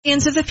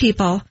Champions of the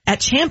People at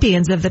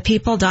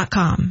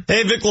championsofthepeople.com.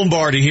 Hey, Vic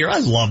Lombardi here. I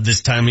love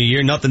this time of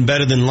year. Nothing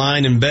better than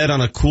lying in bed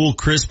on a cool,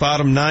 crisp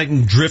autumn night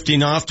and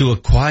drifting off to a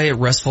quiet,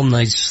 restful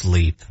night's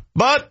sleep.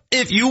 But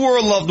if you or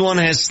a loved one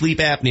has sleep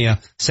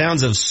apnea,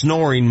 sounds of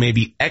snoring may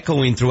be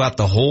echoing throughout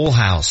the whole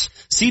house.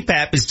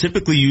 CPAP is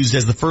typically used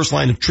as the first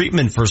line of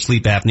treatment for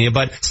sleep apnea,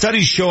 but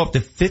studies show up to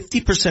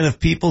 50%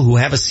 of people who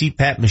have a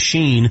CPAP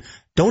machine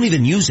don't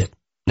even use it.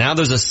 Now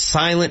there's a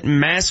silent,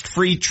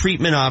 mask-free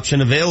treatment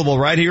option available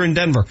right here in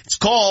Denver. It's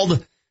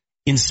called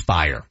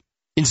Inspire.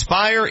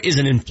 Inspire is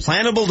an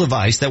implantable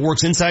device that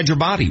works inside your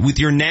body with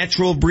your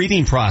natural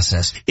breathing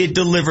process. It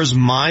delivers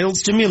mild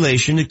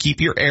stimulation to keep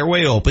your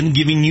airway open,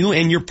 giving you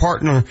and your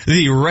partner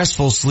the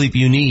restful sleep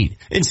you need.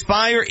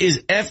 Inspire is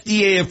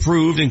FDA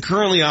approved and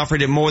currently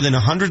offered at more than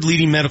 100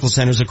 leading medical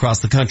centers across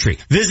the country.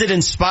 Visit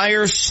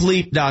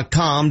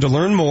InspireSleep.com to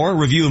learn more,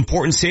 review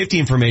important safety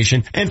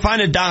information, and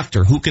find a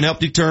doctor who can help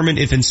determine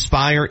if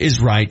Inspire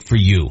is right for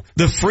you.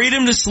 The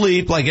freedom to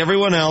sleep like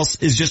everyone else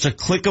is just a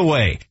click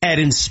away at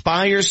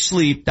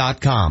InspireSleep.com.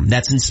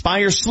 That's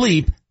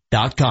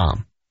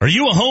InspireSleep.com. Are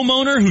you a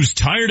homeowner who's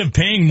tired of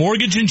paying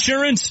mortgage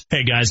insurance?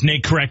 Hey guys,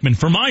 Nate Kreckman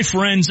for my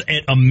friends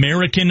at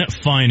American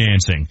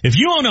Financing. If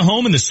you own a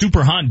home in the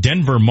super hot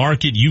Denver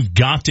market, you've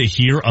got to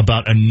hear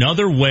about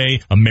another way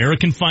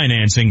American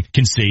Financing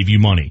can save you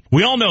money.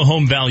 We all know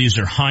home values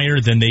are higher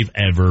than they've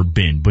ever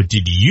been, but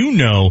did you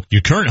know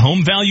your current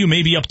home value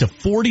may be up to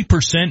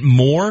 40%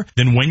 more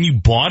than when you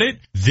bought it?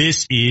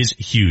 This is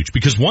huge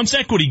because once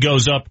equity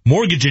goes up,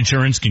 mortgage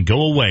insurance can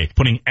go away,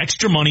 putting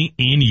extra money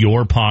in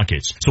your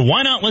pockets. So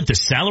why not let the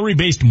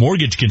salary-based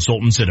mortgage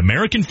consultants at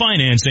American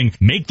Financing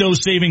make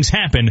those savings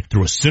happen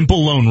through a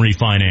simple loan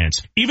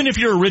refinance? Even if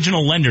your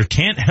original lender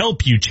can't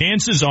help you,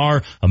 chances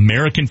are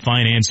American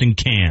Financing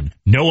can.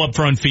 No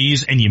upfront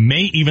fees, and you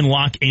may even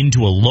lock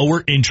into a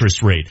lower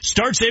interest rate.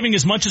 Start saving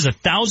as much as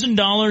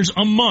 $1,000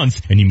 a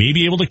month, and you may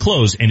be able to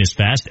close in as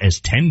fast as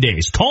 10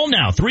 days. Call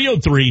now,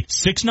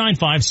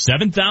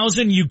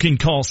 303-695-7000. You can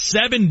call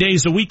 7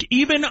 days a week,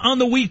 even on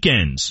the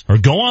weekends. Or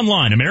go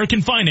online,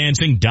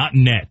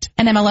 AmericanFinancing.net.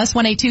 NMLS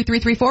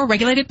 182334,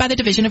 regulated by the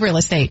Division of Real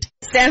Estate.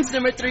 Sam's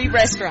number 3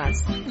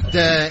 restaurants.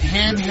 The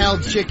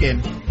handheld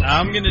chicken.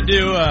 I'm going to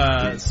do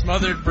a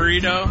smothered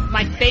burrito.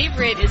 My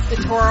favorite is the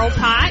Toro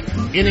pot.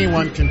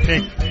 Anyone can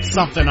pick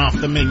something off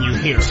the menu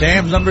here.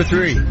 Sam's number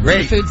 3.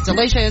 Great. The food's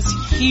delicious,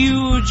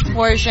 huge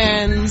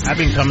portions. I've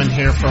been coming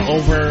here for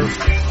over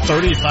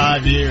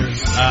 35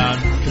 years.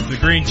 Because the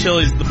green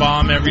chili's the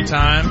bomb every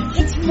time.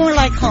 It's more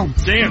like home.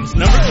 Sam's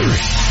number 3.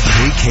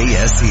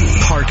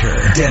 KKSE,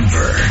 Parker,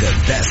 Denver. The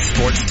best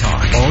sports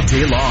talk all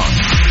day long.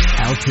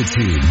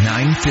 Altitude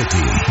 950,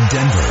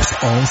 Denver's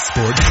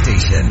all-sports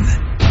station.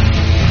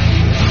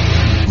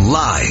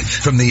 Live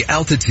from the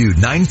Altitude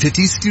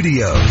 950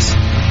 studios.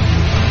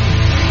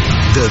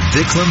 The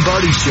Vic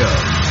Lombardi Show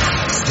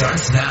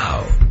starts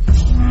now.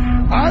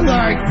 I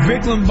like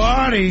Vic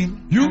Lombardi.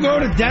 You go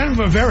to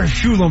Denver, very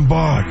few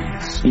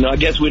Lombardis. You know, I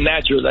guess we're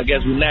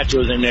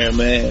naturals in there,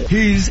 man.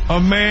 He's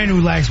a man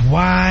who likes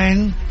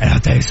wine, and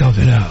I'll tell you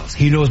something else.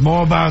 He knows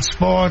more about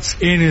sports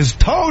in his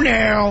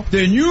toenail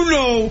than you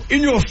know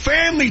in your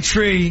family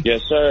tree.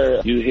 Yes,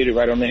 sir. You hit it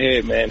right on the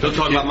head, man. Don't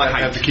talk about my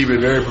height. I have to keep it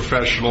very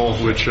professional,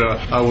 which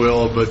I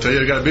will, but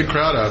you got a big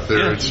crowd out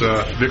there. Yeah. It's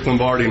Vic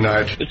Lombardi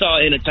night. It's all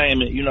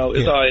entertainment, you know.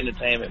 It's all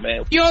entertainment,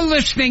 man. You're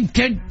listening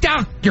to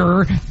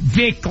Dr.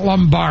 Vic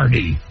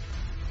Lombardi.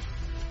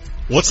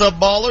 What's up,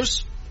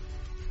 ballers?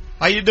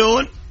 How you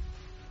doing?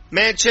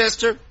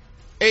 Manchester,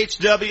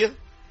 HW,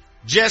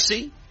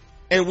 Jesse,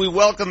 and we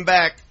welcome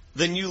back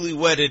the newly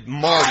wedded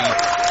Marty.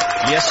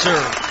 Yes, sir.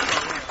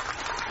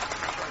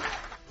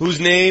 Whose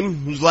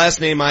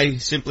last name I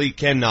simply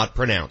cannot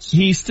pronounce.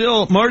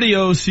 Marty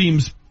O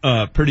seems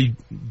pretty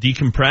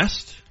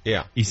decompressed.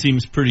 Yeah. He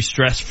seems pretty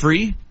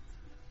stress-free.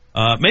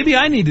 Maybe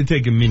I need to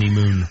take a mini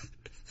moon.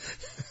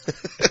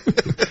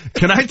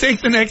 Can I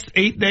take the next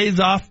 8 days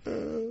off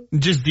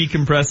and just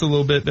decompress a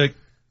little bit, Vic?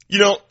 You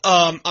know,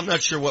 I'm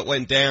not sure what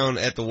went down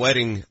at the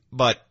wedding,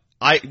 but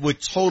I would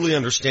totally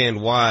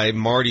understand why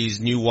Marty's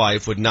new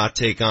wife would not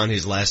take on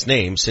his last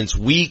name, since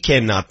we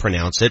cannot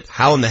pronounce it.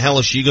 How in the hell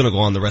is she going to go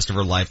on the rest of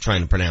her life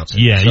trying to pronounce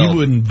it? Yeah, you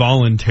wouldn't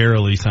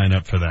voluntarily sign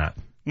up for that.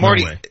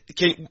 Marty,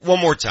 one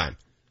more time.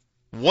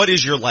 What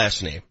is your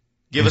last name?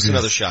 Give us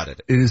another shot at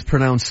it. It is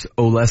pronounced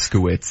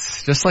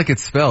Oleskowitz, just like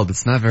it's spelled.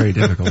 It's not very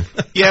difficult.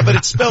 Yeah, but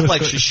it's spelled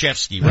like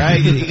Krzyzewski, right?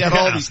 You got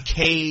all these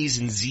K's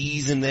and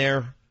Z's in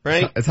there,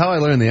 right? It's how I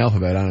learned the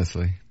alphabet,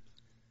 honestly.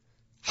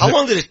 How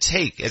long did it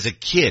take as a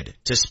kid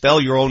to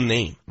spell your own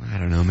name? I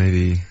don't know,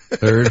 maybe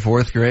 3rd,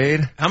 4th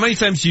grade. How many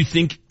times do you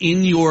think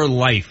in your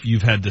life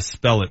you've had to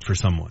spell it for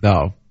someone?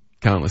 No,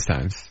 countless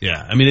times. Yeah,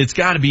 I mean, it's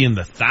got to be in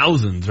the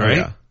thousands,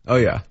 right? Oh,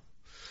 yeah.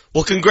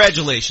 Well,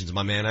 congratulations,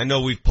 my man. I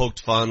know we've poked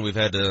fun. We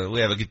have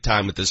a good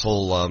time with this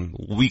whole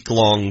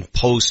week-long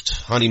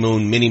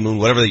post-honeymoon, mini-moon,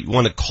 whatever you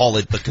want to call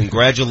it, but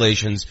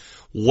congratulations.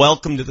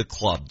 Welcome to the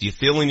club. Do you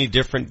feel any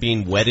different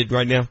being wedded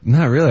right now?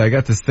 Not really. I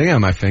got this thing on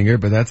my finger,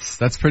 but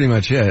that's pretty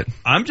much it.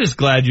 I'm just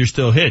glad you're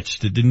still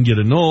hitched. It didn't get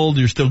annulled.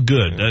 You're still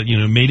good.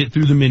 Made it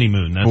through the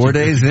mini-moon. 4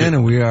 days in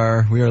and we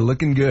are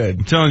looking good.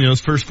 I'm telling you,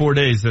 those first 4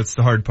 days, that's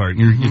the hard part.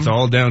 It's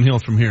all downhill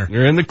from here.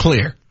 You're in the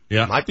clear.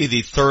 Yeah. Might be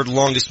the third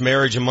longest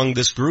marriage among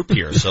this group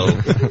here, so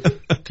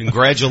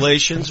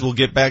congratulations. We'll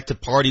get back to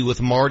Party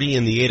with Marty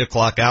in the 8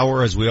 o'clock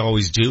hour as we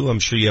always do. I'm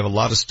sure you have a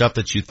lot of stuff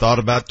that you thought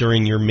about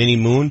during your mini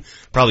moon,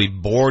 probably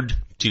bored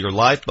to your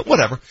life, but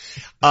whatever.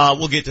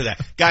 We'll get to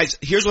that. Guys,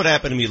 here's what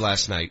happened to me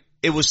last night.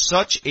 It was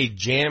such a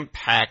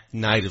jam-packed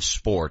night of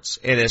sports,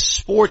 and as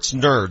sports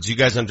nerds, you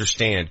guys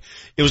understand,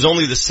 it was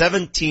only the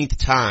 17th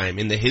time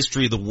in the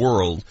history of the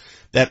world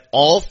that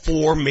all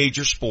 4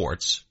 major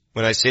sports,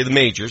 when I say the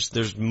majors,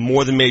 there's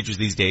more than majors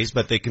these days,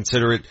 but they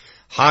consider it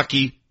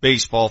hockey,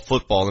 baseball,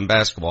 football, and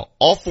basketball.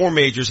 All 4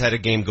 majors had a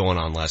game going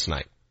on last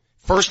night.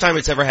 First time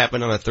it's ever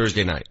happened on a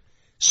Thursday night.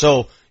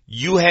 So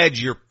you had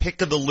your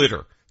pick of the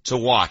litter to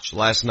watch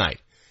last night.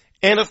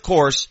 And of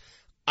course,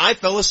 I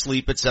fell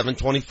asleep at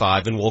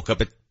 7:25 and woke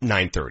up at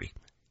 9:30.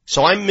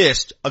 So I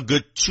missed a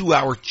good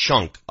 2-hour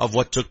chunk of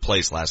what took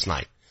place last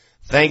night.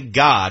 Thank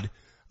God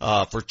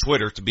for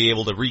Twitter to be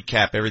able to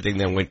recap everything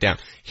that went down.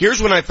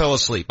 Here's when I fell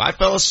asleep. I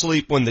fell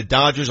asleep when the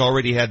Dodgers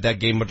already had that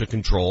game under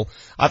control.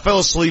 I fell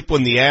asleep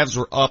when the Avs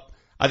were up.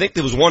 I think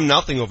there was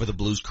 1-0 over the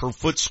Blues.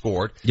 Kerfoot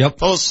scored. Yep.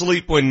 Fell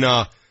asleep when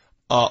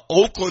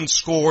Oakland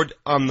scored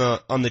on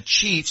the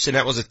Chiefs, and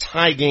that was a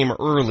tie game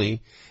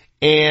early.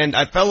 And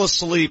I fell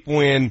asleep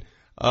when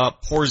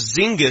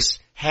Porzingis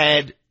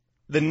had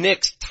the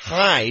Knicks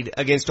tied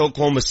against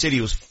Oklahoma City.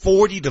 It was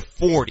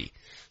 40-40.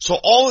 So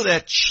all of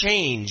that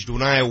changed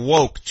when I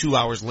awoke 2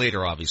 hours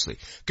later, obviously.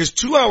 Because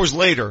 2 hours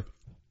later,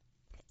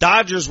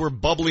 Dodgers were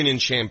bubbling in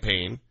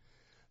champagne.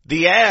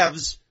 The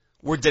Avs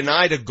were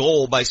denied a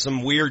goal by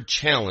some weird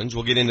challenge.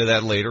 We'll get into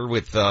that later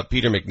with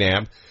Peter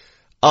McNabb.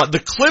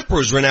 The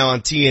Clippers were now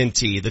on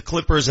TNT. The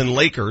Clippers and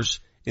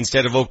Lakers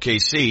instead of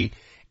OKC.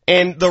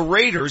 And the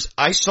Raiders,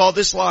 I saw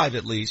this live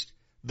at least,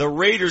 the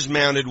Raiders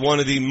mounted one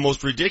of the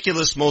most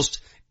ridiculous, most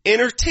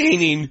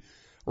entertaining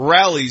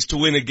rallies to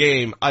win a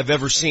game I've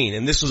ever seen,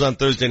 and this was on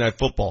Thursday Night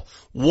Football.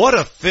 What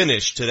a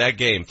finish to that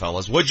game,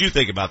 fellas. What'd you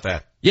think about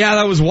that? Yeah,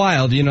 that was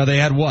wild. They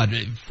had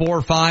 4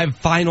 or 5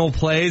 final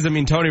plays. I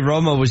mean, Tony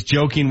Romo was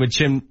joking with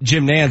Jim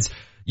Nantz.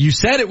 You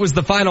said it was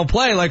the final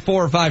play like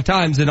 4 or 5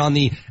 times, and on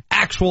the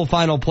actual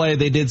final play,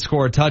 they did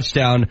score a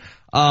touchdown.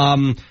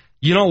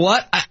 You know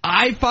what?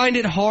 I find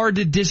it hard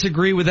to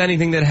disagree with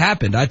anything that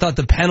happened. I thought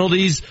the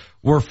penalties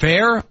were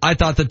fair. I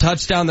thought the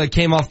touchdown that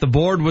came off the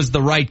board was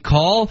the right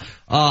call.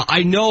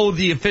 I know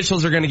the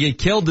officials are going to get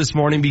killed this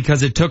morning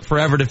because it took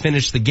forever to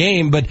finish the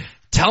game, but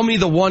tell me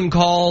the one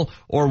call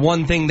or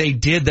one thing they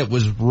did that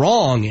was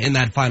wrong in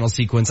that final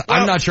sequence. Well,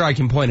 I'm not sure I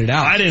can point it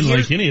out. I didn't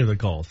like any of the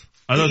calls.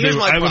 I thought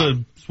I would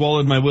have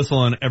swallowed my whistle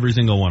on every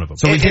single one of them.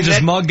 So we can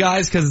just mug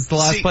guys because it's the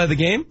last play of the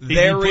game?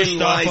 Therein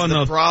lies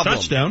the problem.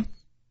 Touchdown.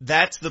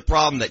 That's the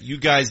problem, that you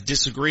guys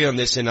disagree on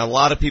this, and a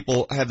lot of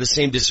people have the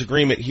same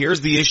disagreement.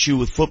 Here's the issue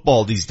with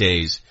football these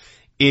days,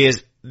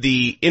 is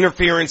the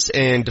interference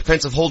and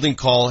defensive holding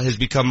call has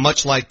become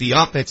much like the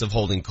offensive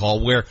holding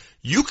call, where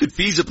you could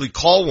feasibly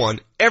call one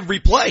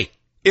every play.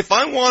 If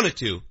I wanted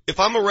to,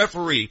 if I'm a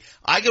referee,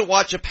 I could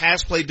watch a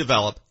pass play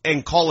develop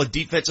and call a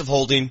defensive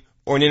holding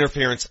or an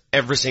interference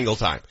every single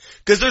time.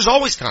 Because there's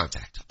always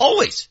contact.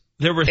 Always.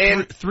 There were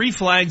 3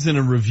 flags in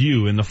a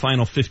review in the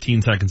final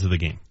 15 seconds of the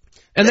game.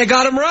 And they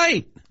got him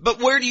right.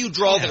 But where do you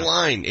draw the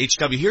line,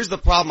 HW? Here's the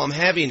problem I'm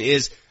having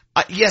is,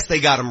 yes, they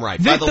got him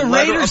right. Vic, by the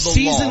Raiders'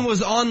 season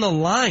was on the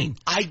line.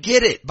 I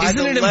get it.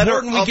 Isn't it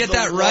important we get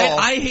that right?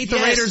 I hate the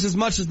Raiders as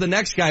much as the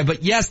next guy,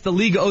 but yes, the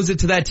league owes it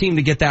to that team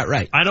to get that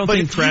right. I don't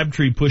think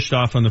Crabtree pushed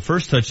off on the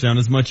first touchdown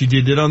as much as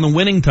he did on the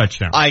winning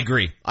touchdown. I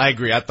agree. I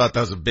thought that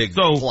was a big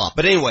flop.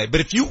 But anyway,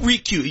 if you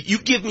you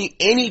give me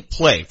any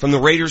play from the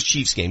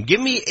Raiders-Chiefs game, give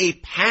me a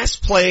pass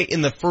play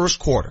in the first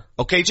quarter,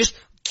 okay? Just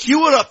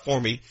cue it up for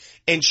me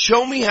and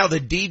show me how the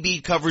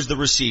DB covers the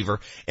receiver,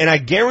 and I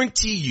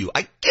guarantee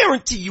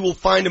you will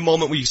find a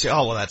moment where you say,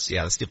 oh, well,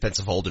 that's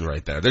defensive holding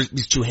right there.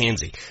 He's too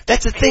handsy.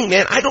 That's the thing,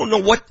 man. I don't know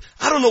what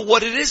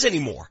it is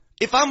anymore.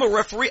 If I'm a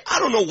referee, I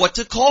don't know what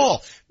to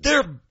call.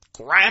 They're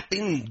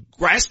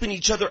grasping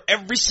each other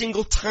every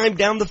single time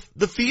down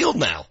the field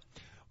now.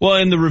 Well,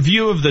 in the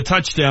review of the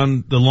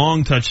touchdown, the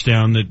long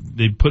touchdown that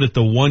they put at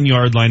the 1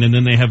 yard line, and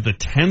then they have the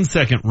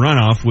 10-second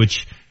runoff,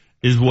 which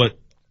is what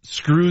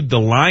screwed the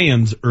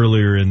Lions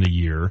earlier in the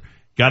year,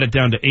 got it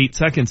down to 8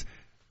 seconds.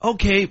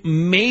 Okay,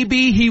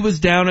 maybe he was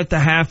down at the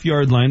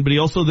half-yard line, but he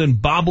also then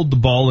bobbled the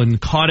ball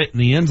and caught it in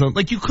the end zone.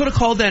 Like, you could have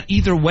called that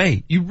either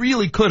way. You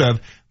really could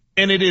have.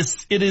 And it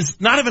is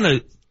not even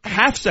a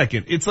half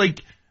second. It's like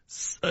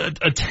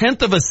a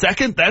tenth of a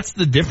second. That's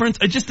the difference.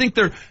 I just think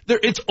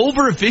it's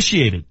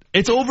over-officiated.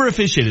 It's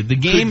over-officiated. The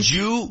game. Could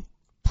you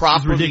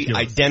properly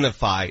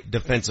identify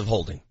defensive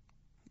holding?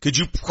 Could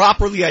you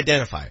properly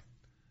identify it?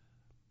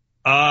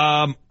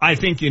 I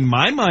think in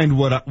my mind,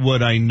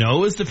 what I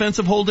know is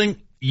defensive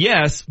holding,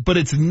 yes, but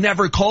it's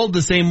never called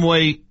the same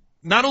way,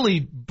 not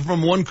only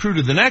from one crew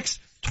to the next,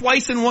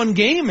 twice in one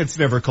game it's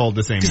never called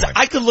the same way.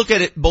 I could look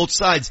at it both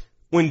sides.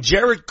 When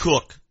Jared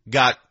Cook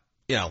got,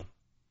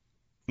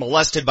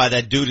 molested by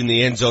that dude in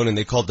the end zone and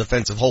they called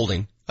defensive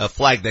holding, a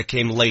flag that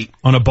came late.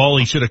 On a ball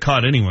he should have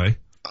caught anyway.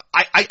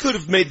 I could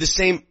have made the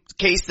same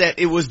case that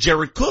it was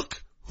Jared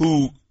Cook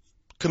who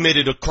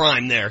committed a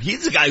crime there.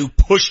 He's the guy who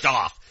pushed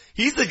off.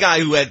 He's the guy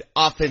who had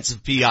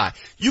offensive PI.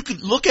 You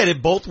could look at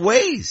it both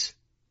ways.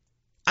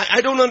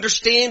 I don't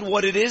understand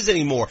what it is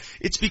anymore.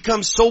 It's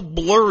become so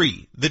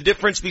blurry, the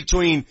difference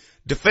between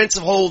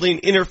defensive holding,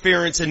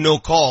 interference, and no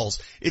calls.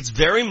 It's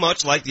very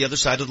much like the other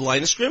side of the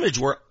line of scrimmage,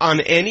 where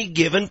on any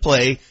given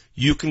play,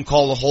 you can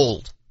call a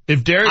hold.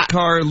 If Derek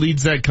Carr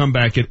leads that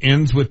comeback, it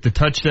ends with the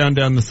touchdown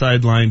down the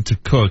sideline to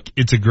Cook.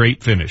 It's a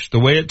great finish. The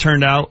way it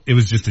turned out, it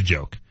was just a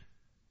joke.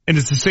 And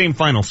it's the same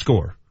final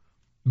score.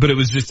 But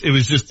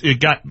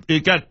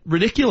it got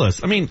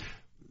ridiculous. I mean,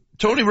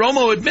 Tony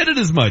Romo admitted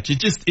as much.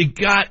 It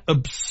got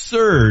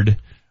absurd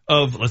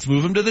of, let's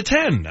move them to the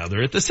 10. Now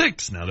they're at the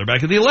 6. Now they're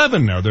back at the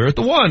 11. Now they're at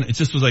the 1. It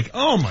just was like,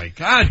 oh my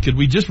God, could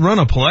we just run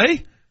a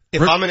play?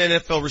 If I'm an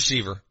NFL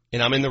receiver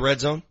and I'm in the red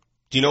zone,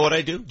 do you know what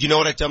I do? Do you know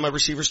what I tell my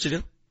receivers to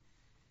do?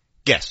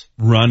 Guess.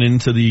 Run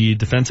into the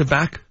defensive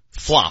back?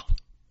 Flop.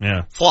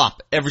 Yeah.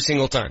 Flop every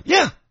single time.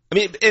 Yeah. I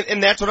mean,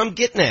 and that's what I'm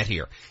getting at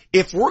here.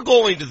 If we're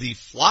going to the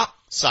flop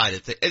side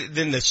of it,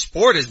 then the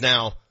sport is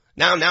now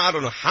I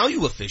don't know how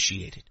you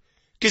officiate it.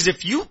 Because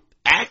if you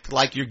act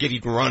like you're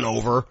getting run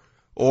over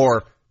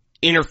or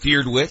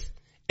interfered with,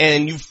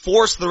 and you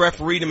force the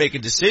referee to make a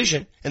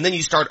decision, and then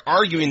you start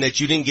arguing that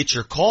you didn't get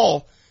your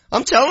call,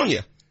 I'm telling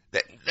you,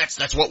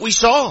 that's what we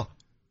saw.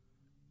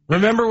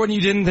 Remember when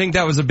you didn't think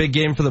that was a big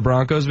game for the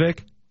Broncos,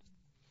 Vic?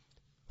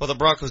 Well, the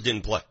Broncos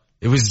didn't play.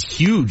 It was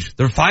huge.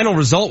 Their final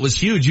result was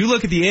huge. You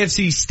look at the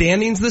AFC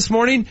standings this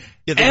morning,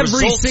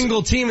 every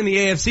single team in the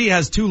AFC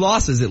has 2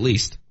 losses at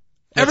least.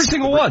 Every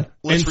single one.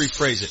 Let's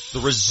rephrase it.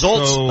 The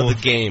results of the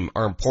game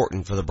are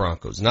important for the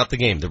Broncos, not the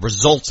game. The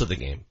results of the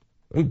game.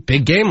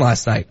 Big game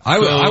last night. I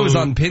was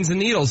on pins and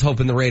needles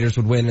hoping the Raiders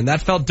would win, and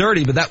that felt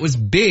dirty, but that was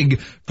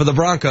big for the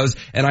Broncos.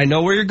 And I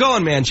know where you're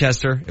going,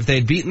 Manchester. If they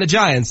had beaten the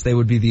Giants, they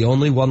would be the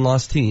only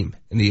one-loss team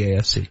in the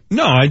AFC.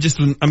 No,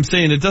 I'm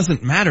saying it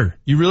doesn't matter.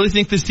 You really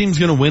think this team's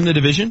going to win the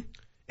division?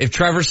 If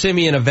Trevor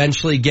Siemian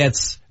eventually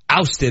gets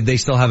ousted, they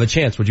still have a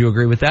chance. Would you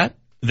agree with that?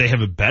 They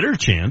have a better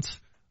chance.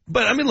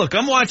 But, I mean, look,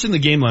 I'm watching the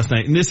game last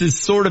night, and this is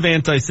sort of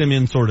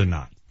anti-Simeon, sort of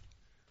not.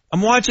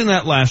 I'm watching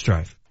that last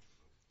drive.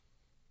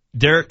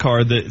 Derek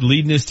Carr,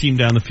 leading his team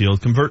down the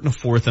field, converting a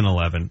 4th and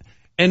 11.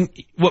 And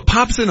what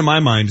pops into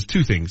my mind is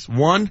 2 things.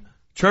 1,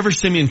 Trevor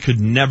Siemian could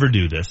never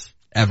do this.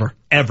 Ever.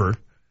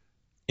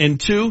 And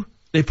 2,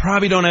 they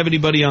probably don't have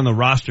anybody on the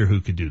roster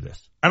who could do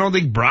this. I don't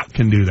think Brock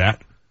can do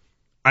that.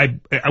 I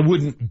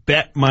wouldn't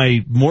bet my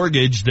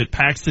mortgage that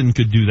Paxton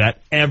could do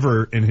that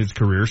ever in his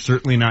career,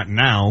 certainly not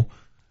now.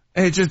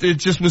 It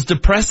just was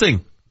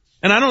depressing.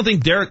 And I don't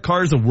think Derek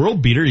Carr is a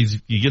world beater.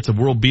 He gets a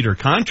world beater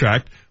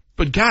contract.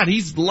 But God,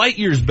 he's light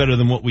years better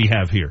than what we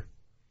have here.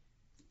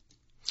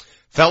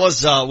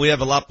 Fellas, we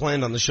have a lot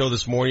planned on the show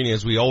this morning,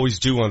 as we always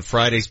do on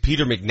Fridays.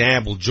 Peter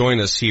McNabb will join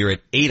us here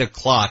at 8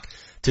 o'clock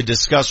to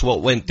discuss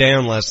what went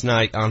down last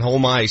night on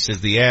home ice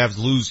as the Avs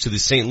lose to the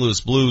St.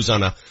 Louis Blues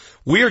on a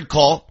weird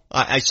call.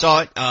 I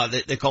saw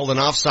it. They called an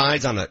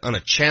offsides on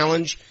a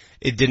challenge.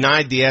 It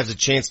denied the Avs a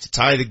chance to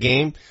tie the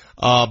game.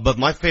 But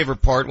my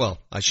favorite part, well,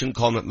 I shouldn't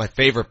call it my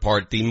favorite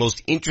part, the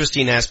most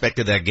interesting aspect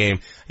of that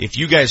game, if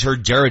you guys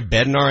heard Jared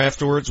Bednar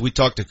afterwards, we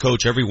talk to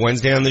Coach every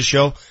Wednesday on this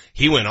show,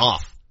 he went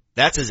off.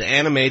 That's as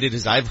animated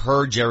as I've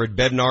heard Jared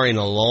Bednar in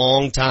a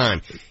long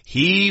time.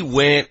 He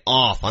went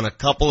off on a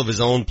couple of his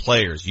own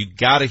players. You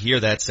gotta hear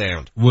that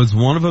sound. Was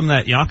one of them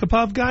that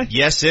Yakupov guy?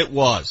 Yes, it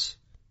was.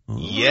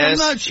 Yes,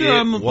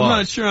 I'm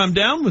not sure I'm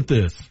down with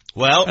this.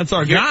 Well, that's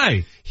our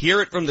guy.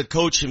 Hear it from the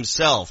coach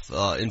himself.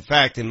 In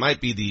fact, it might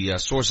be the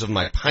source of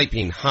my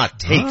piping hot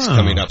takes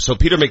coming up. So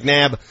Peter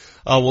McNabb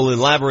will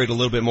elaborate a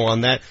little bit more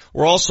on that.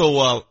 We're also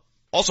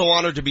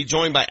honored to be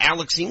joined by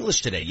Alex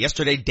English today.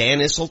 Yesterday, Dan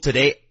Issel.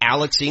 Today,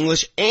 Alex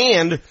English.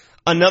 And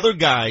another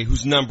guy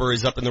whose number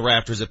is up in the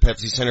rafters at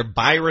Pepsi Center,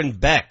 Byron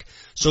Beck.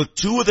 So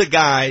 2 of the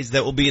guys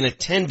that will be in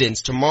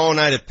attendance tomorrow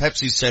night at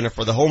Pepsi Center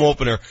for the home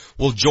opener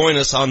will join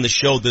us on the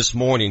show this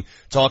morning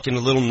talking a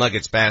little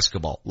Nuggets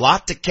basketball.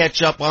 Lot to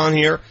catch up on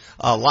here,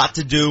 a lot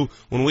to do.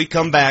 When we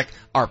come back,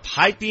 our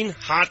piping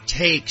hot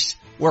takes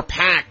were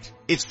packed.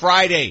 It's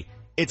Friday.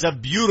 It's a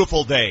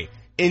beautiful day.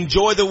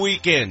 Enjoy the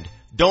weekend.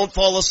 Don't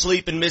fall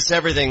asleep and miss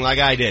everything like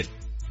I did.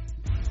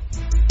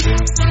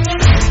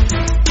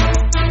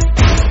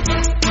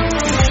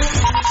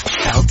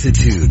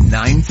 Altitude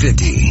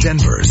 950,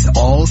 Denver's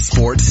all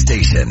sports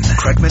station.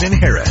 Kreckman and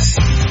Harris.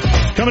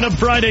 Coming up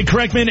Friday,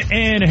 Kreckman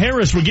and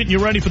Harris, we're getting you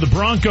ready for the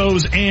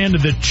Broncos and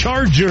the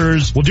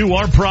Chargers. We'll do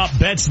our prop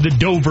bets, the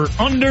Dover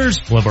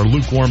unders. We'll have our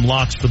lukewarm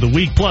locks for the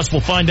week. Plus,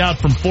 we'll find out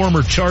from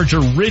former Charger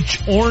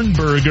Rich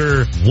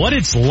Ornberger what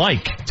it's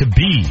like to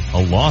be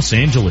a Los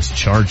Angeles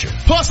Charger.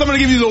 Plus, I'm going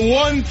to give you the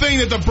one thing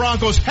that the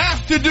Broncos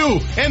have to do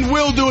and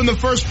will do in the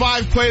first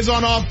 5 plays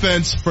on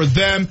offense for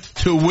them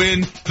to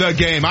win the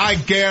game. I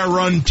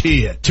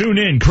guarantee it. Tune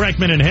in,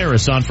 Kreckman and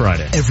Harris on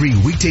Friday. Every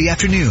weekday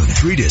afternoon,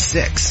 3 to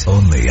 6,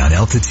 only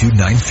on Altitude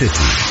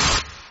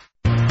 950.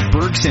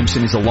 Berg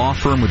Simpson is a law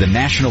firm with a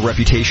national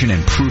reputation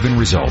and proven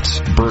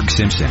results. Berg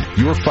Simpson,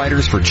 your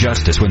fighters for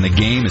justice when the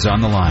game is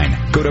on the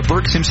line. Go to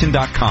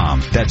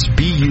BergSimpson.com. That's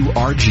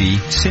B-U-R-G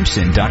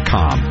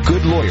Simpson.com.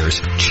 Good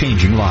lawyers,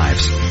 changing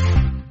lives.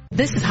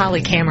 This is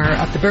Holly Kammer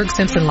of the Berg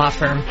Simpson Law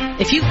Firm.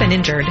 If you've been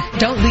injured,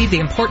 don't leave the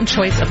important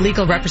choice of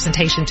legal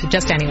representation to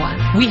just anyone.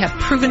 We have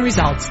proven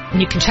results, and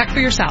you can check for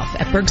yourself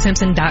at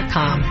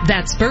BergSimpson.com.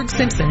 That's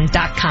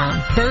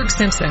BergSimpson.com. Berg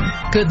Simpson.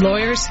 Good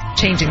lawyers,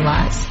 changing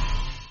lives.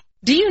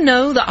 Do you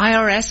know the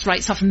IRS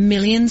writes off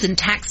millions in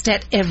tax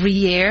debt every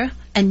year?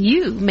 And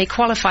you may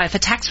qualify for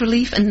tax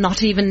relief and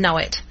not even know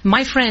it.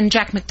 My friend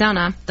Jack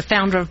McDonough, the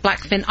founder of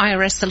Blackfin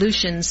IRS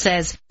Solutions,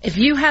 says, if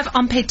you have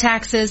unpaid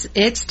taxes,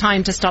 it's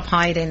time to stop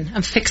hiding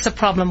and fix the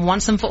problem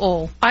once and for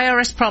all.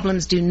 IRS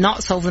problems do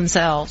not solve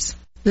themselves.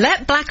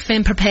 Let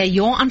Blackfin prepare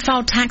your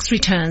unfiled tax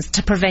returns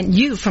to prevent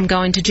you from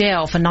going to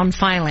jail for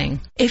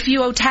non-filing. If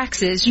you owe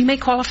taxes, you may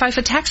qualify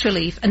for tax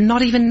relief and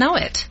not even know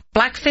it.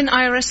 Blackfin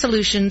IRS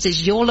Solutions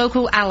is your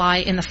local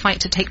ally in the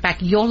fight to take back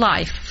your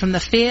life from the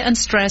fear and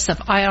stress of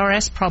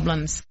IRS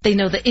problems. They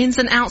know the ins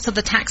and outs of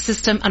the tax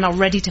system and are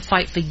ready to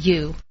fight for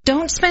you.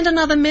 Don't spend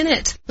another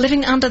minute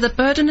living under the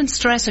burden and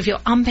stress of your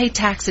unpaid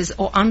taxes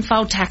or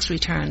unfiled tax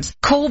returns.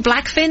 Call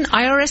Blackfin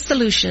IRS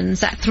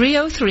Solutions at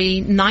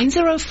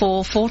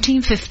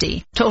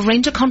 303-904-1450 to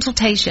arrange a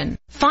consultation.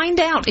 Find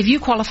out if you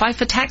qualify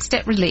for tax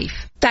debt relief.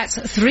 That's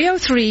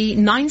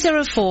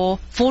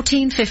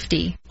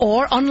 303-904-1450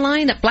 or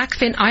online at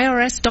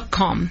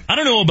blackfinirs.com. I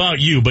don't know about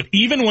you, but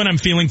even when I'm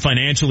feeling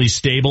financially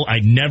stable, I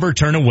never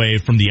turn away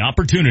from the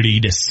opportunity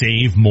to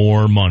save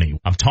more money.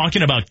 I'm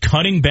talking about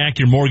cutting back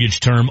your mortgage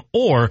term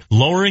or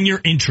lowering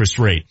your interest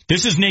rate.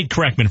 This is Nate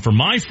Kreckman for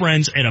my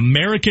friends at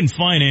American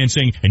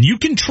Financing, and you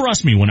can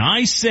trust me when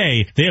I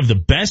say they have the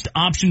best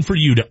option for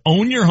you to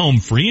own your home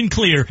free and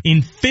clear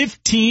in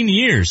 15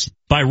 years.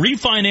 By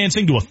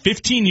refinancing to a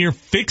 15-year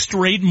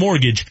fixed-rate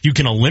mortgage, you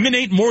can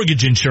eliminate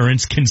mortgage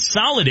insurance,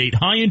 consolidate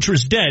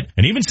high-interest debt,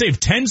 and even save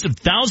tens of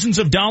thousands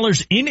of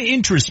dollars in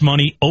interest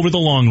money over the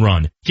long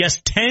run. Yes,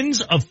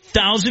 tens of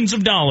thousands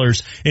of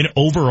dollars in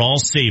overall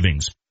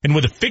savings. And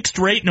with a fixed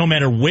rate, no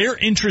matter where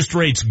interest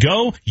rates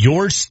go,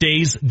 yours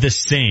stays the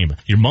same.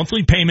 Your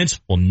monthly payments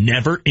will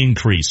never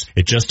increase.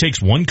 It just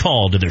takes one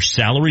call to their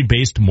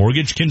salary-based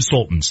mortgage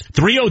consultants.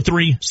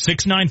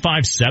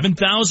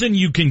 303-695-7000.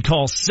 You can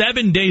call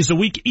 7 days a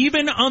week,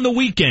 even on the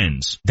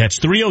weekends. That's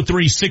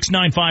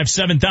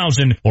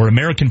 303-695-7000 or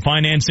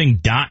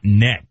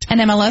AmericanFinancing.net.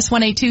 NMLS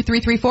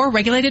 182334,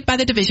 regulated by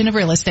the Division of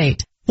Real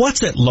Estate.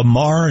 What's at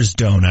Lamar's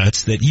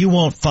Donuts that you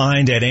won't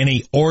find at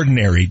any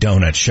ordinary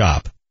donut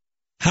shop?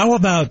 How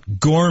about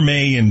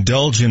gourmet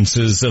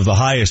indulgences of the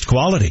highest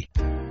quality?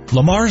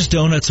 Lamar's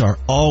Donuts are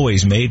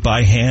always made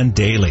by hand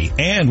daily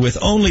and with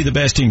only the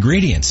best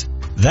ingredients.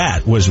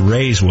 That was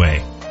Ray's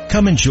way.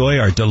 Come enjoy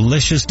our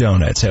delicious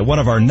donuts at one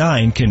of our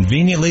 9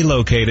 conveniently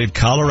located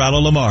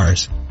Colorado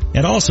Lamars.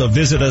 And also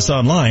visit us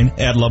online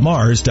at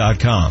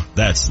lamars.com.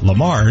 That's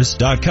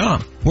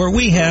lamars.com, where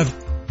we have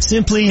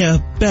simply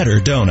a better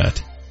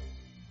donut.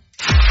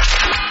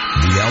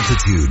 The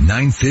Altitude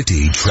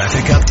 950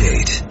 traffic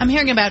update. I'm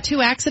hearing about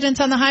 2 accidents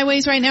on the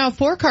highways right now. A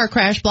 4-car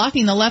crash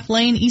blocking the left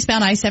lane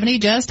eastbound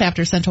I-70 just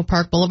after Central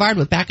Park Boulevard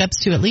with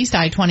backups to at least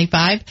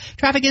I-25.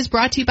 Traffic is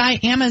brought to you by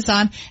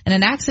Amazon and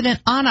an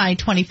accident on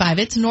I-25.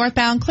 It's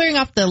northbound, clearing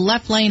up the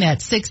left lane at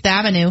 6th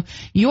Avenue.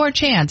 Your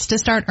chance to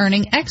start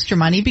earning extra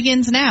money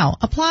begins now.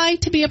 Apply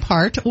to be a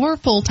part or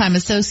full-time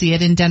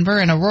associate in Denver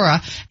and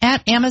Aurora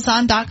at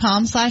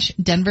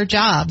Amazon.com/Denver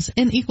Jobs,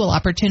 an equal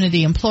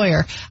opportunity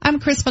employer. I'm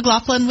Chris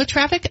McLaughlin with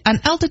traffic on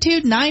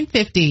Altitude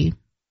 950.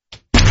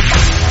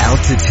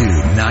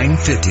 Altitude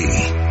 950,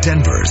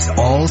 Denver's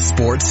all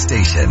sports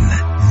station.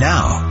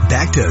 Now,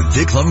 back to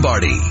Vic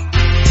Lombardi.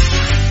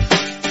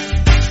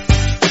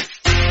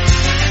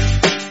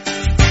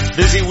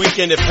 Busy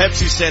weekend at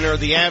Pepsi Center.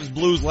 The Avs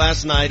Blues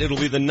last night. It'll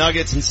be the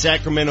Nuggets and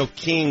Sacramento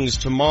Kings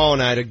tomorrow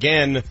night.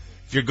 Again,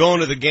 if you're going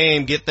to the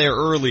game, get there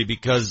early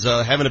because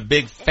having a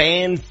big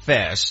fan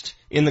fest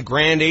in the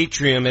Grand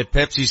Atrium at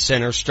Pepsi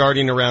Center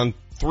starting around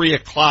 3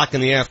 o'clock in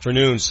the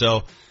afternoon.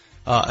 So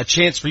a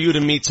chance for you to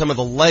meet some of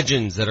the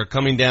legends that are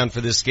coming down for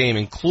this game,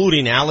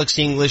 including Alex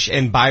English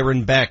and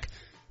Byron Beck.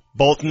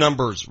 Both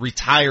numbers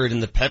retired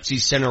in the Pepsi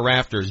Center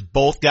rafters.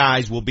 Both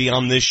guys will be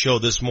on this show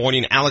this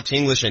morning. Alex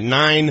English at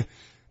 9,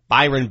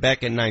 Byron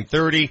Beck at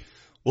 9:30.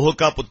 We'll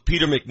hook up with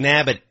Peter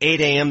McNabb at 8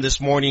 a.m. this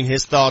morning.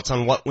 His thoughts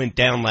on what went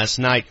down last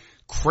night.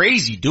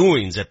 Crazy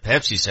doings at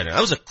Pepsi Center.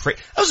 That was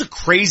the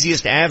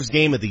craziest Avs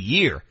game of the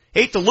year.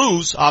 Hate to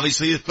lose,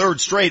 obviously, the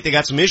third straight, they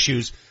got some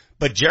issues,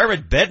 but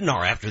Jared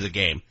Bednar after the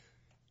game,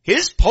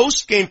 his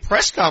post-game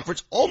press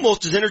conference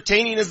almost as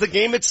entertaining as the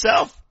game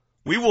itself.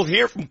 We will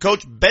hear from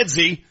Coach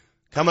Bedsy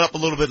coming up a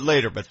little bit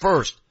later, but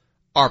first,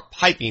 our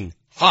piping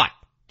hot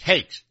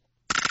takes.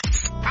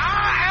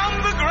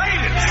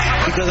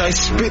 Because I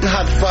spit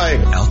hot fire.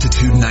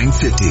 Altitude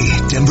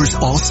 950, Denver's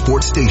all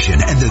sports station,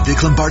 and the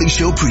Vic Lombardi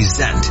Show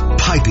present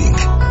Piping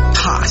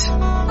Hot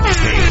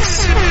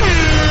Takes.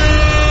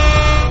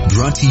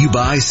 Brought to you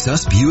by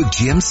Suss Buick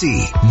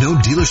GMC. No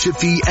dealership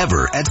fee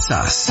ever at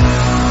Suss.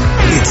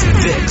 It's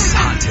Vic's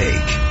Hot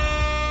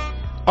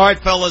Take. All right,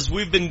 fellas,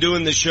 we've been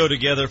doing this show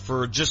together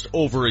for just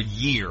over a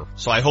year,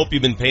 so I hope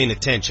you've been paying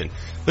attention.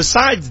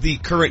 Besides the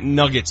current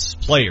Nuggets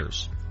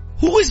players,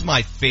 who is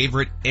my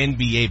favorite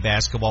NBA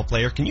basketball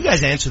player? Can you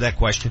guys answer that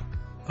question?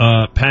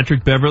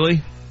 Patrick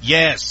Beverly?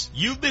 Yes.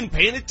 You've been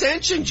paying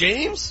attention,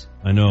 James.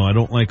 I know, I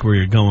don't like where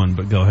you're going,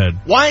 but go ahead.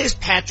 Why is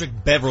Patrick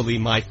Beverly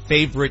my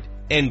favorite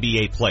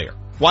NBA player?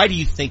 Why do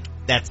you think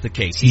that's the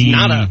case? He's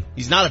not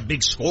a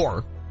big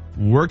scorer.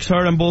 Works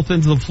hard on both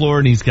ends of the floor,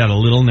 and he's got a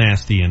little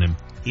nasty in him.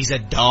 He's a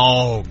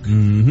dog.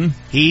 Mm-hmm.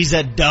 He's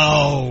a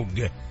dog.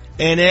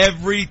 And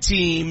every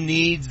team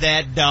needs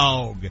that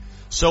dog.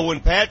 So when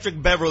Patrick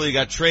Beverly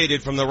got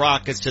traded from the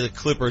Rockets to the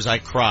Clippers, I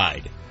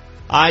cried.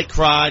 I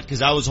cried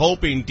because I was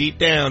hoping deep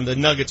down the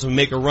Nuggets would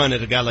make a run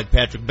at a guy like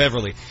Patrick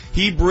Beverly.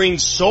 He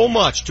brings so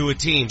much to a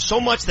team, so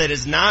much that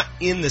is not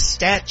in the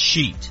stat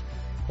sheet.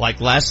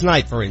 Like last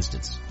night, for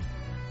instance.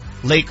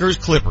 Lakers,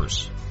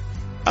 Clippers.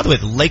 By the way,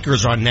 the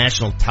Lakers are on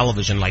national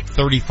television like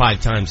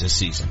 35 times this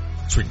season.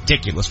 It's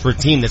ridiculous for a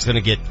team that's going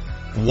to get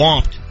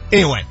whomped.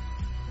 Anyway,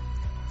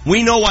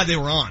 we know why they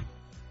were on.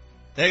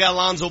 They got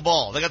Lonzo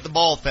Ball. They got the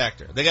ball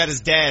factor. They got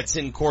his dad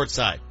sitting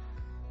courtside.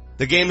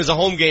 The game is a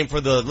home game for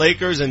the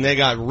Lakers, and they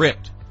got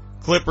ripped.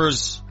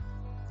 Clippers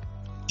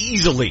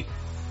easily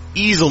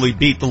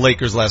beat the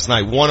Lakers last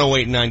night,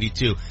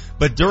 108-92.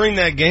 But during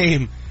that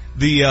game,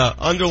 the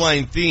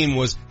underlying theme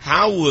was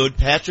how would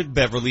Patrick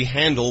Beverly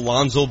handle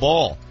Lonzo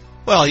Ball?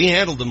 Well, he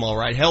handled him all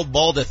right. Held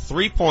ball to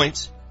 3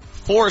 points,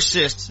 4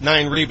 assists,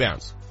 9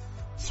 rebounds.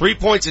 3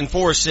 points and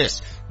 4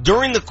 assists.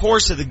 During the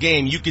course of the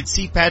game, you could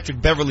see Patrick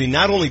Beverly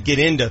not only get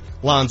into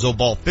Lonzo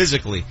Ball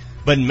physically,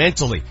 but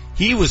mentally.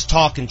 He was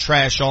talking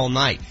trash all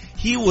night.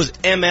 He was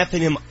MFing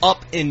him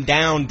up and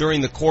down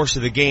during the course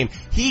of the game.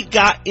 He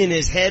got in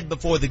his head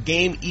before the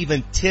game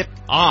even tipped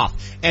off.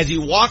 As he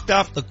walked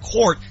off the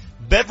court,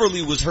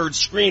 Beverly was heard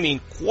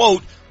screaming,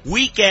 quote,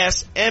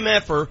 weak-ass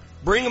MFer,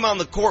 bring him on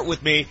the court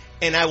with me,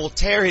 and I will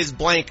tear his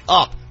blank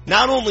up.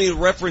 Not only in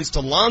reference to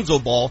Lonzo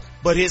Ball,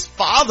 but his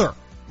father,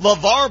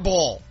 LeVar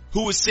Ball,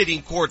 who was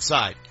sitting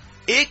courtside.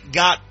 It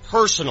got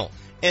personal.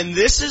 And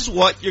this is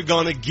what you're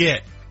gonna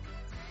get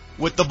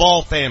with the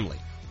Ball family.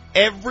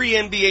 Every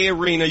NBA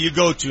arena you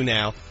go to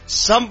now,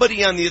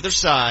 somebody on the other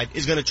side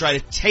is gonna try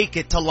to take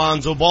it to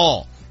Lonzo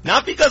Ball.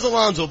 Not because of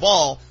Lonzo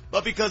Ball,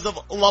 but because of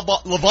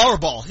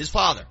LeVar Ball, his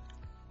father.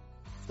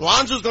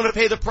 Lonzo's gonna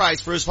pay the price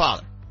for his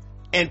father.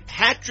 And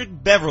Patrick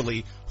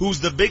Beverly,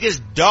 who's the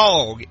biggest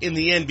dog in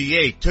the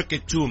NBA, took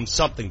it to him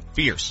something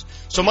fierce.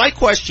 So my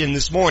question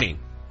this morning,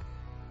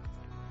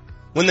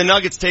 when the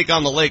Nuggets take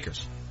on the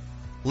Lakers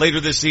later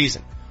this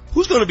season,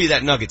 who's going to be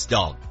that Nuggets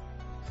dog?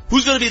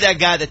 Who's going to be that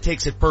guy that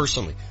takes it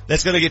personally,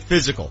 that's going to get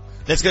physical,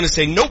 that's going to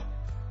say, nope,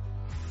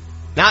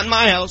 not in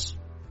my house.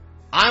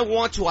 I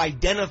want to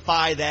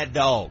identify that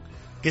dog,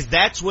 because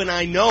that's when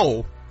I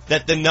know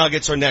that the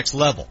Nuggets are next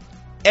level.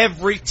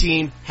 Every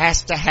team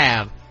has to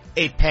have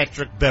a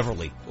Patrick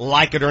Beverly,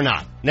 like it or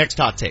not. Next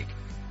hot take.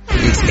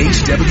 It's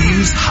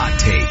HW's Hot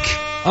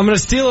Take. I'm going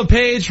to steal a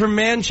page from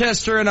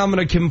Manchester, and I'm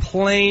going to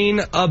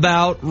complain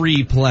about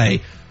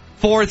replay.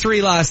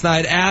 4-3 last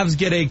night. Avs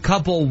get a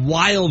couple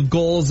wild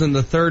goals in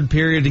the third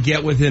period to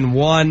get within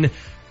one.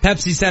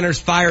 Pepsi Center's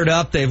fired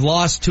up. They've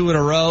lost 2 in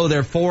a row.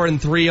 They're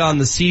 4-3 on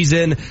the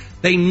season.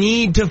 They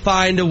need to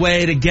find a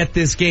way to get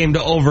this game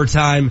to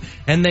overtime,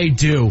 and they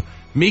do.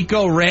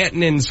 Mikko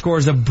Rantanen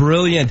scores a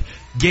brilliant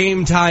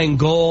game-tying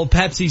goal.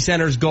 Pepsi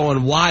Center's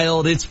going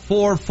wild. It's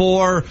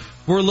 4-4.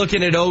 We're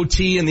looking at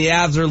OT, and the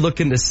Avs are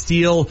looking to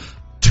steal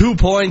 2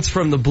 points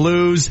from the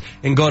Blues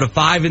and go to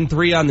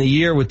 5-3 on the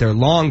year with their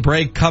long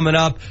break coming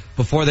up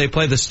before they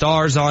play the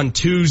Stars on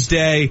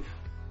Tuesday.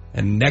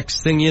 And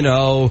next thing you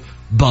know,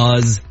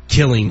 Buzz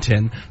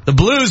Killington. The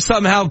Blues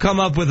somehow come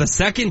up with a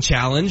second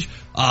challenge.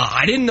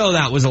 I didn't know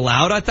that was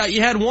allowed. I thought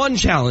you had one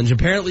challenge.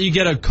 Apparently you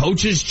get a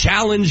coach's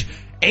challenge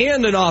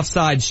and an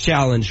offsides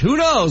challenge. Who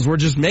knows? We're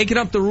just making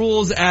up the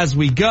rules as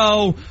we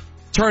go.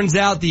 Turns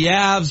out the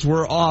Avs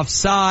were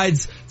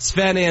offsides.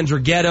 Sven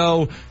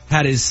Andrighetto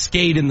had his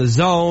skate in the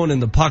zone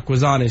and the puck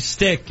was on his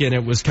stick, and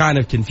it was kind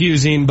of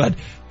confusing. But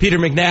Peter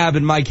McNabb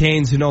and Mike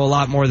Haynes, who know a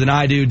lot more than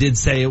I do, did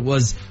say it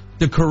was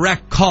the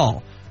correct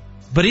call.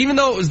 But even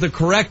though it was the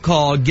correct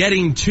call,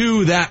 getting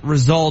to that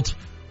result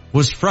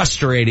was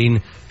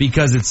frustrating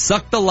because it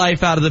sucked the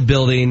life out of the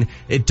building.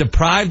 It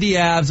deprived the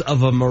Avs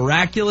of a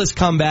miraculous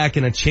comeback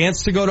and a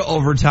chance to go to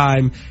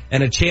overtime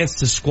and a chance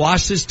to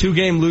squash this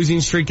 2-game losing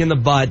streak in the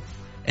butt.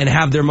 and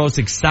have their most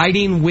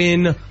exciting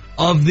win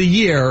of the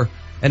year.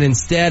 And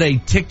instead, a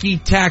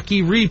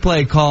ticky-tacky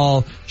replay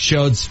call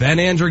showed Sven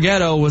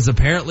Andrighetto was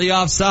apparently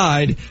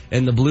offside,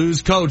 and the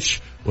Blues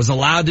coach was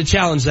allowed to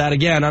challenge that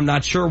again. I'm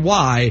not sure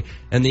why.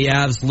 And the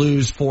Avs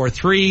lose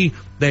 4-3.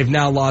 They've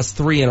now lost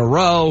 3 in a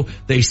row.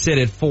 They sit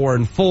at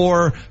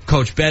 4-4.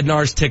 Coach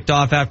Bednar's ticked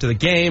off after the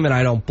game, and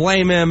I don't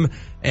blame him.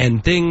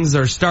 And things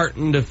are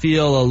starting to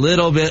feel a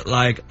little bit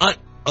like,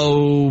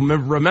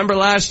 remember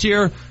last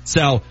year?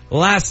 So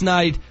last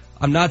night,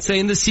 I'm not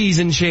saying the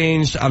season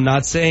changed. I'm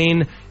not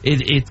saying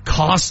it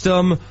cost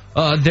them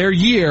their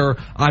year.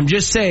 I'm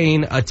just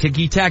saying a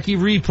ticky-tacky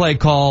replay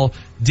call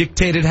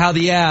dictated how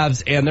the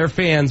Avs and their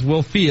fans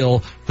will feel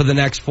for the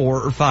next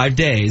 4 or 5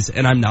 days,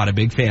 and I'm not a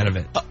big fan of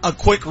it. A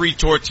quick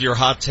retort to your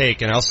hot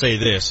take, and I'll say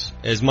this,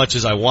 as much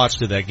as I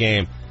watched that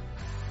game,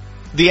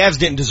 the Avs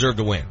didn't deserve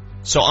to win.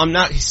 So I'm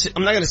not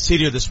going to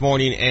sit here this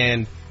morning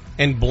and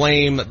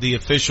blame the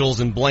officials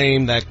and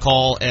blame that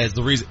call as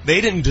the reason. They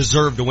didn't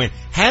deserve to win.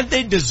 Had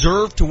they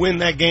deserved to win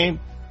that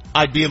game,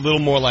 I'd be a little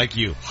more like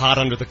you, hot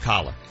under the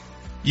collar.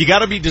 You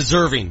gotta be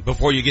deserving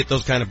before you get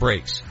those kind of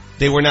breaks.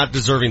 They were not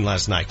deserving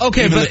last night.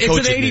 Okay, but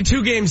it's an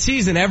 82-game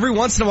season. Every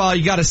once in a while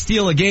you gotta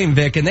steal a game,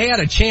 Vic, and they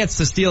had a chance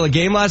to steal a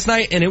game last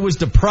night, and it was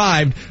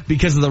deprived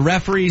because of the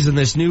referees and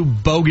this new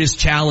bogus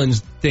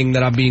challenge thing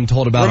that I'm being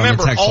told about.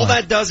 Remember, on the text all line.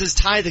 That does is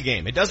tie the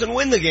game. It doesn't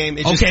win the game.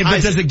 It just okay, but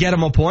ties does it get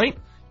them a point?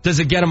 Does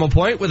it get them a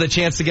point with a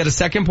chance to get a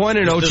second point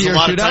in OT or shootout? There's a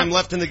lot of time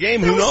left in the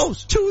game. Who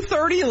knows?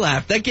 2:30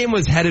 left. That game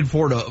was headed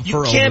for overtime.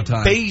 You can't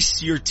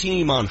base your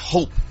team on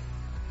hope.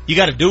 You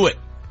got to do it.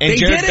 And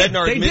Jared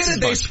Bednar admits as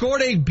much. They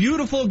scored a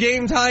beautiful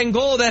game-tying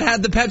goal that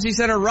had the Pepsi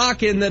Center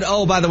rocking that,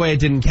 oh, by the way, it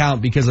didn't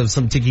count because of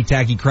some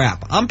ticky-tacky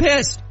crap. I'm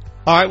pissed.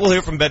 All right, we'll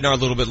hear from Bednar a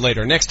little bit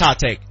later. Next hot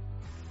take.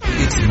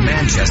 It's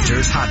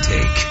Manchester's hot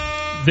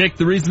take. Vic,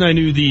 the reason I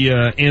knew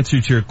the answer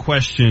to your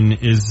question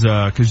is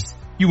because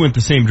you went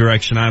the same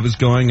direction I was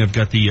going. I've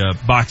got the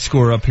box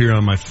score up here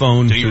on my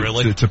phone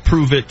to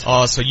prove it.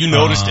 Oh, so you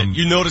noticed it.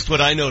 You noticed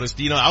what I noticed.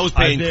 You know, I was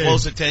paying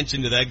close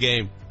attention to that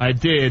game. I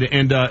did,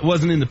 and it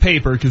wasn't in the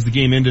paper because the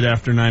game ended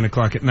after 9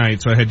 o'clock at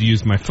night, so I had to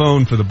use my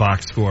phone for the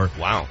box score.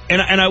 Wow.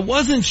 And I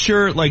wasn't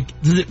sure,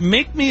 like, does it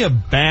make me a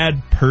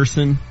bad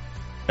person?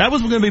 That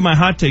was going to be my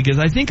hot take, is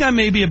I think I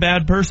may be a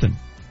bad person.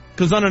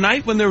 Because on a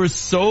night when there was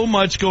so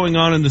much going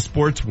on in the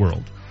sports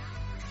world,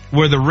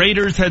 where the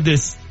Raiders had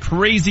this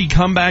crazy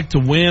comeback to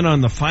win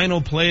on the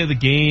final play of the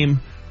game,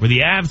 where the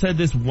Avs had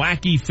this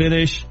wacky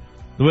finish,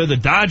 where the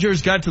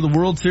Dodgers got to the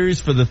World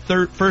Series for the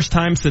first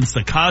time since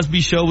the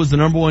Cosby Show was the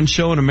 #1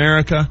 show in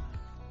America.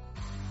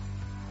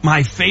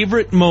 My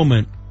favorite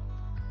moment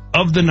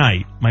of the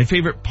night, my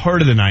favorite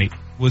part of the night,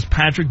 was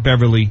Patrick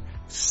Beverley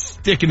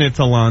sticking it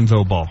to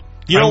Lonzo Ball.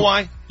 You know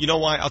why? You know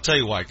why? I'll tell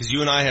you why. Because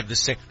you and I have the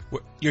same.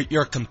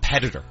 You're a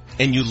competitor,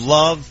 and you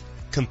love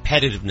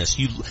competitiveness.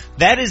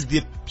 That is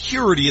the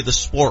purity of the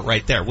sport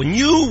right there. When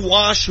you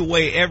wash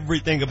away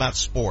everything about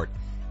sport,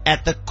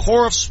 at the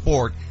core of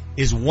sport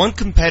is one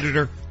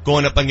competitor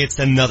going up against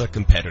another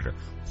competitor.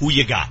 Who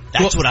you got?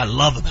 That's what I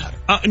love about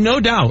it.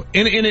 No doubt.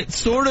 And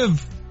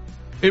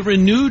it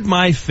renewed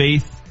my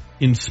faith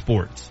in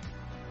sports.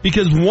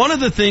 Because one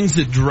of the things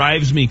that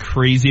drives me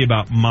crazy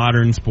about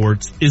modern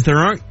sports is there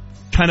aren't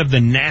kind of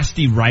the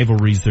nasty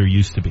rivalries there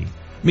used to be.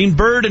 I mean,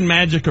 Bird and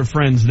Magic are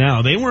friends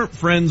now. They weren't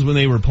friends when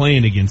they were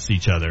playing against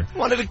each other.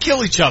 Wanted to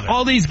kill each other.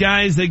 All these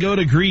guys, they go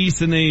to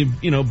Greece and they,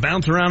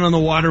 bounce around on the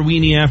water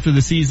weenie after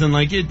the season.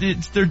 Like,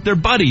 they're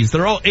buddies.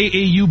 They're all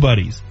AAU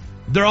buddies.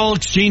 They're all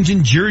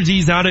exchanging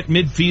jerseys out at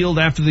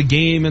midfield after the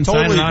game and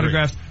signing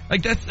autographs.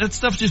 Like, that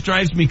stuff just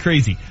drives me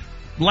crazy.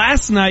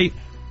 Last night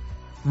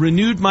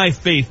renewed my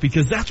faith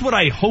because that's what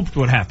I hoped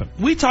would happen.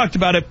 We talked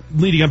about it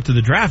leading up to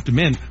the draft, and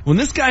man, when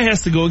this guy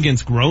has to go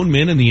against grown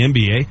men in the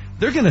NBA,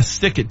 they're going to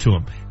stick it to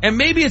him. And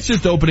maybe it's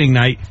just opening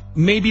night.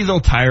 Maybe they'll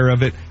tire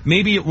of it.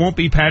 Maybe it won't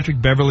be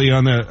Patrick Beverley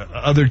on the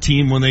other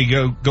team when they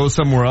go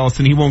somewhere else,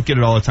 and he won't get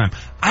it all the time.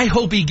 I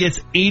hope he gets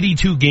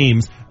 82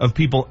 games of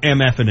people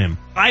MFing him.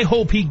 I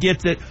hope he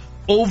gets it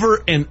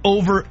over and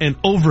over and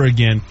over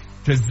again,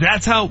 because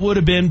that's how it would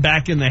have been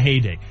back in the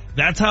heyday.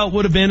 That's how it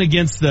would have been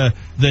against the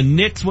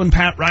Knicks when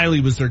Pat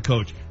Riley was their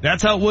coach.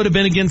 That's how it would have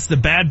been against the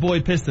bad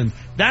boy Pistons.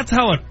 That's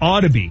how it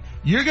ought to be.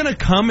 You're going to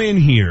come in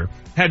here,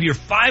 have your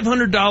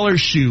 $500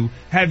 shoe,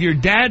 have your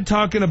dad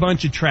talking a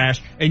bunch of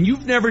trash, and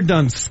you've never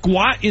done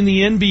squat in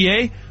the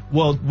NBA?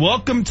 Well,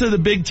 welcome to the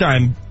big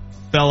time,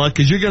 fella,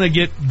 because you're going to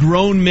get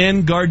grown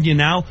men guard you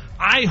now.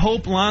 I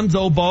hope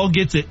Lonzo Ball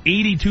gets it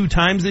 82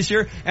 times this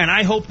year, and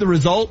I hope the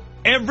result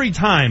every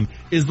time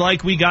is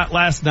like we got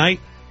last night,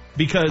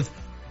 because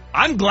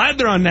I'm glad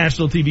they're on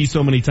national TV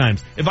so many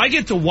times. If I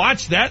get to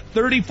watch that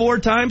 34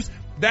 times,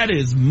 that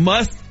is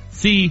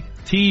must-see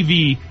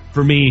TV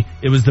for me.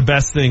 It was the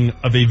best thing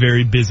of a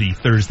very busy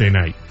Thursday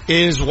night.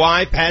 Is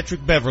why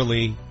Patrick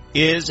Beverley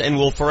is and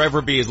will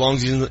forever be, as long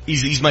as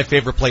he's my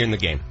favorite player in the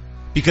game.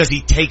 Because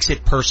he takes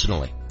it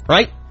personally,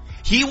 right?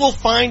 He will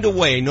find a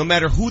way, no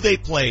matter who they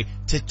play,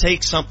 to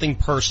take something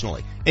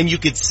personally. And you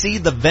could see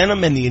the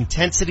venom and the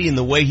intensity in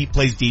the way he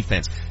plays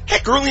defense.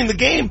 Heck, early in the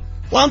game,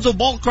 Lonzo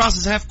ball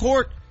crosses half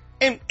court,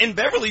 and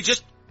Beverly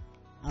just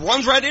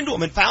runs right into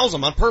him and fouls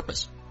him on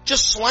purpose.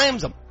 Just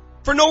slams him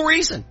for no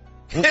reason.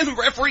 And the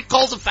referee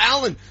calls a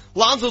foul, and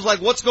Lonzo's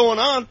like, what's going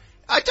on?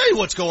 I tell you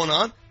what's going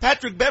on.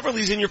 Patrick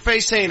Beverly's in your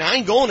face saying, I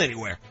ain't going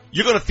anywhere.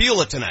 You're going to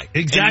feel it tonight.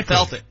 Exactly. And you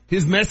felt it.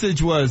 His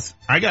message was,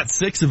 I got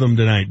 6 of them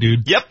tonight,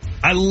 dude. Yep.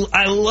 I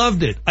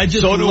loved it. I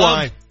just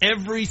loved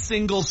every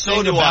single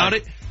thing about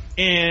it.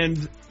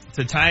 And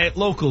to tie it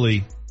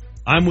locally,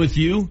 I'm with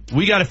you.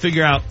 We got to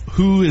figure out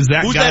who is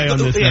that guy on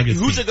this Nuggets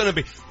Who's team. it going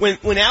to be?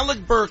 When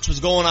Alec Burks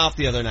was going off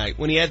the other night,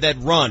 when he had that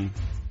run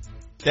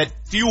that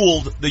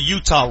fueled the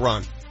Utah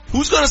run,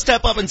 who's going to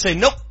step up and say,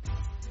 nope,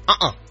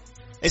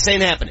 this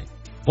ain't happening?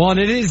 Well,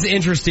 and it is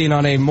interesting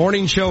on a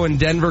morning show in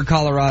Denver,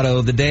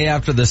 Colorado, the day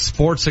after the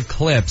sports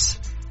eclipse.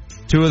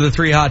 2 of the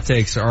 3 hot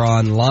takes are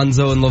on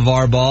Lonzo and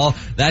LeVar Ball.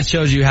 That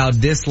shows you how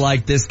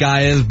disliked this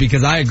guy is,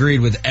 because I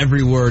agreed with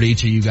every word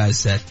each of you guys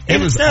said.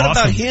 And it's not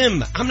awesome. about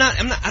him.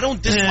 I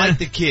don't dislike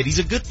the kid. He's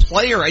a good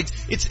player.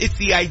 It's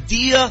the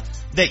idea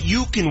that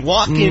you can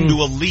walk into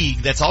a league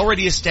that's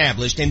already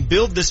established and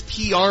build this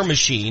PR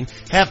machine,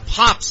 have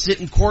Pop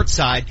sitting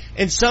courtside,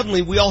 and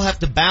suddenly we all have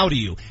to bow to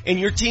you. And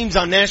your team's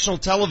on national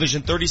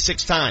television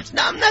 36 times.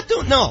 No, I'm not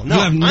doing, no. You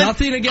have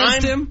nothing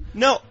against him?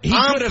 No. He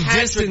could have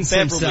distanced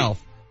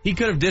himself. He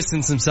could have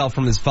distanced himself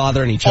from his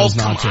father, and he chose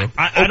not to.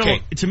 I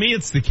don't, to me,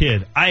 it's the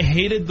kid. I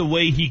hated the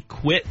way he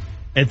quit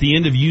at the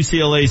end of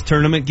UCLA's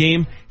tournament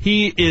game.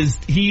 He is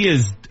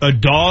a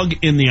dog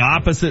in the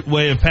opposite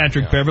way of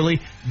Patrick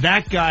Beverly.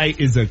 That guy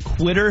is a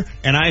quitter,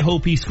 and I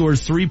hope he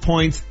scores 3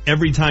 points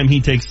every time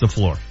he takes the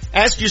floor.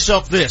 Ask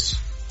yourself this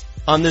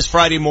on this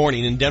Friday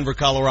morning in Denver,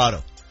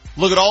 Colorado.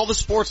 Look at all the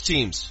sports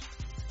teams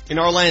in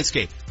our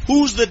landscape.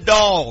 Who's the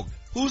dog?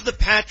 Who's the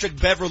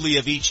Patrick Beverly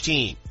of each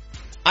team?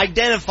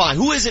 Identify.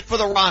 Who is it for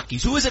the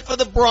Rockies? Who is it for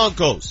the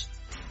Broncos?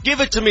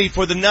 Give it to me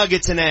for the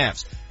Nuggets and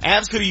Avs.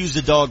 Avs could have used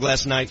a dog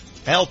last night.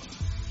 Help.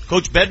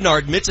 Coach Bednar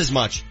admits as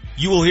much.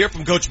 You will hear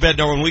from Coach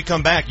Bednar when we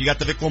come back. You got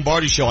the Vic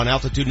Lombardi Show on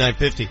Altitude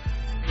 950.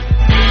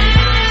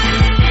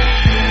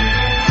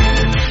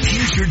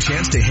 Here's your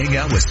chance to hang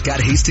out with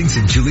Scott Hastings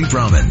and Julie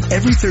Brahman.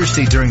 Every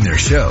Thursday during their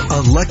show,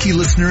 a lucky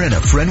listener and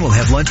a friend will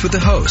have lunch with the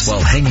host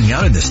while hanging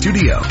out in the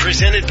studio.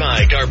 Presented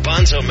by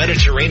Garbanzo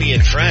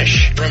Mediterranean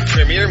Fresh. From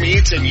premier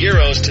meats and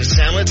gyros to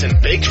salads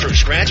and baked from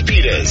scratch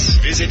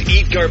pitas. Visit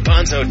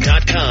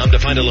eatgarbanzo.com to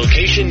find a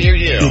location near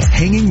you. It's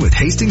Hanging with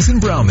Hastings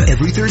and Brahman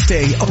every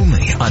Thursday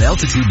only on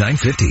Altitude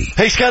 950.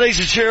 Hey, Scott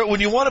Hastings here. When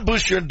you want to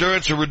boost your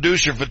endurance or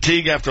reduce your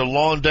fatigue after a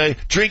long day,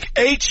 drink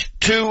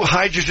H2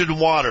 hydrogen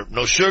water.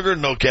 No sugar,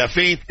 no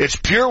caffeine. It's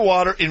pure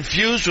water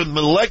infused with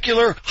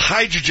molecular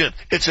hydrogen.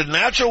 It's a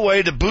natural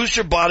way to boost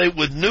your body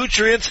with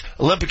nutrients.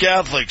 Olympic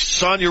athletes,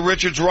 Sonia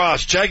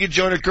Richards-Ross, Jackie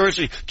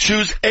Joyner-Kersee,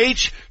 choose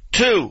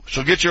H2.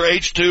 So get your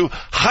H2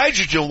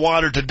 hydrogen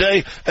water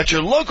today at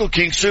your local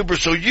King Super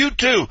so you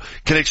too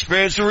can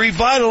experience the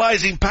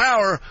revitalizing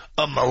power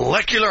of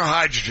molecular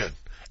hydrogen.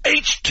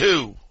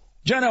 H2.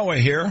 John Elway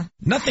here.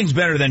 Nothing's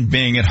better than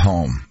being at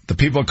home. The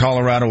people of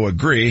Colorado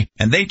agree,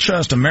 and they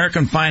trust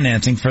American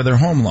Financing for their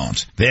home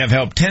loans. They have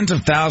helped tens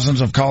of thousands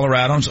of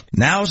Coloradans.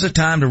 Now's the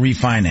time to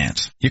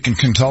refinance. You can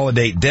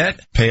consolidate debt,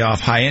 pay off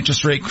high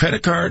interest rate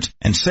credit cards,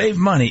 and save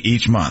money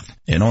each month.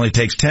 It only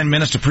takes 10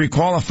 minutes to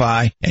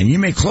pre-qualify, and you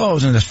may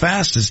close in as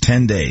fast as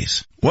 10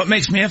 days. What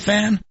makes me a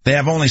fan? They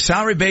have only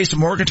salary-based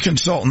mortgage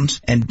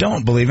consultants and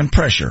don't believe in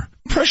pressure.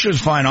 Pressure is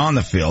fine on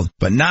the field,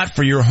 but not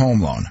for your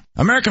home loan.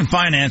 American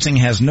Financing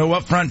has no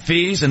upfront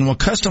fees and will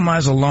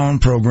customize a loan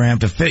program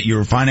to fit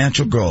your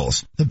financial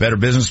goals. The Better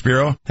Business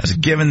Bureau has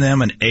given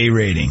them an A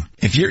rating.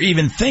 If you're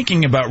even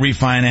thinking about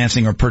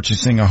refinancing or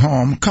purchasing a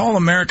home, call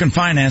American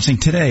Financing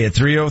today at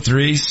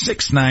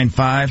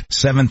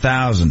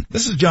 303-695-7000.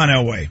 This is John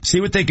Elway. See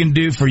what they can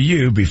do for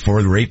you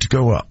before the rates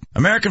go up.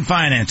 American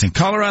Financing,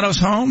 Colorado's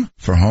home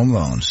for home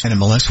loans.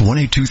 NMLS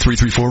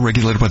 182334,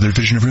 regulated by the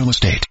Division of Real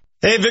Estate.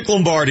 Hey, Vic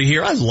Lombardi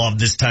here. I love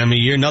this time of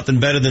year. Nothing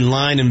better than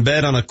lying in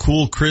bed on a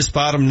cool, crisp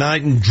autumn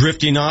night and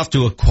drifting off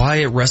to a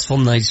quiet, restful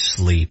night's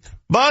sleep.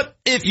 But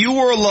if you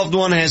or a loved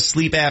one has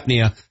sleep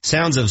apnea,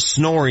 sounds of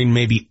snoring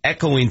may be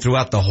echoing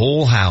throughout the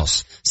whole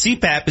house.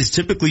 CPAP is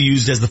typically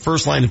used as the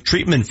first line of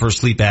treatment for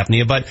sleep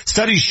apnea, but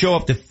studies show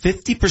up to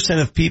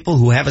 50% of people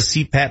who have a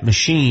CPAP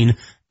machine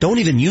don't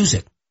even use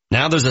it.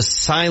 Now there's a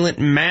silent,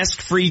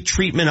 mask-free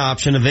treatment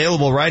option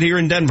available right here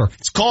in Denver.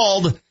 It's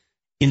called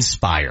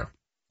Inspire.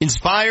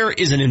 Inspire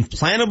is an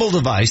implantable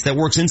device that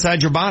works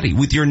inside your body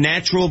with your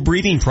natural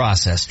breathing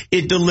process.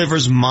 It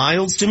delivers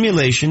mild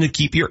stimulation to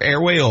keep your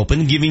airway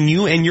open, giving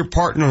you and your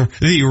partner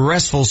the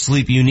restful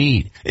sleep you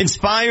need.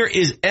 Inspire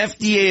is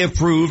FDA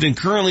approved and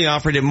currently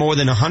offered at more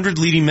than 100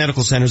 leading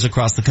medical centers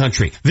across the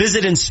country.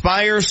 Visit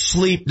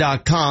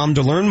InspireSleep.com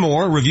to learn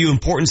more, review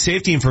important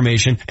safety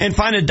information, and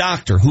find a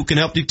doctor who can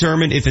help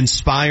determine if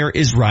Inspire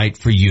is right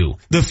for you.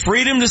 The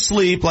freedom to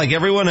sleep like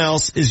everyone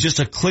else is just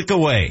a click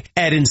away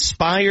at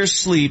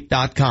InspireSleep.com.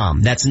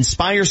 That's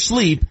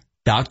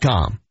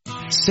InspireSleep.com.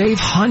 Save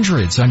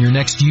hundreds on your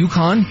next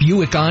Yukon,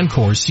 Buick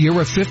Encore, Sierra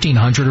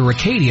 1500, or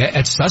Acadia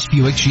at Suss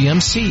Buick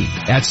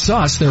GMC. At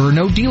Suss, there are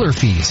no dealer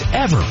fees,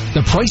 ever.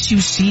 The price you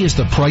see is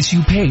the price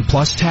you pay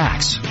plus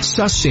tax.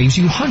 Suss saves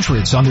you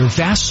hundreds on their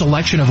vast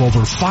selection of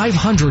over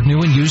 500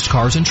 new and used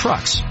cars and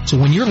trucks. So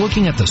when you're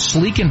looking at the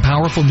sleek and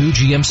powerful new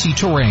GMC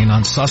Terrain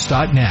on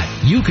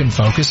Suss.net, you can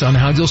focus on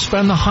how you'll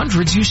spend the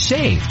hundreds you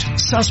saved.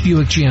 Suss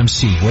Buick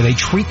GMC, where they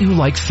treat you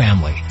like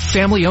family.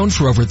 Family owned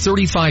for over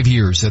 35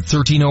 years at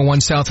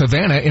 1301 South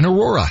Havana in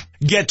Aurora.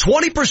 Get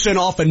 20%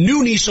 off a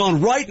new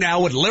Nissan right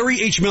now at Larry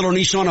H. Miller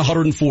Nissan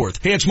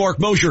 104th. Hey, it's Mark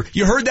Mosier.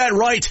 You heard that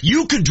right.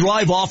 You could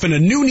drive off in a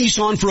new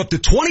Nissan for up to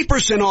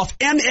 20% off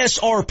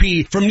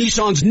MSRP from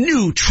Nissan's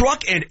new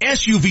truck and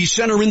SUV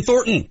center in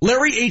Thornton.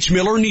 Larry H.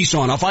 Miller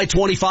Nissan off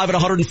I-25 at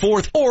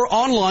 104th or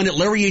online at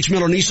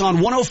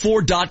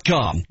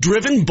LarryHMillerNissan104.com.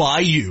 Driven by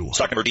you.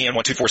 Stock number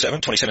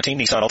DN1247, 2017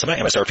 Nissan Altima,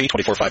 MSRP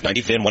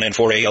 24590, VIN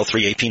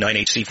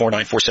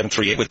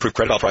 1N4AL3AP9HC494738 with approved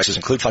credit. All prices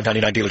include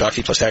 $599 dealer doc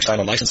fee plus tax. Time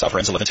on license. Offer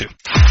ends 11/2.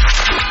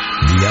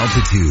 The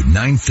Altitude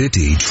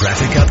 950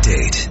 traffic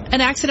update. An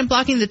accident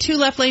blocking the two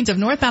left lanes of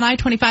northbound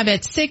I-25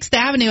 at 6th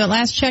Avenue. At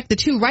last check, the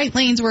two right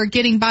lanes were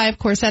getting by. Of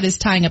course, that is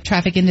tying up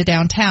traffic into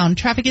downtown.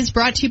 Traffic is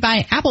brought to you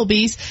by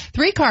Applebee's.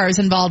 3 cars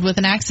involved with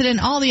an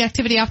accident. All the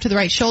activity off to the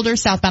right shoulder.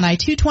 Southbound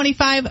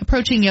I-225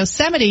 approaching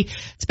Yosemite.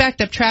 It's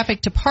backed up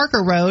traffic to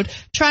Parker Road.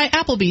 Try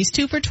Applebee's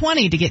 2 for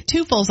 $20 to get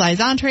 2 full-size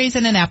entrees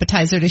and an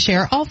appetizer to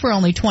share, all for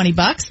only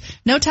 $20.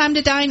 No time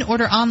to dine.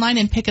 Order online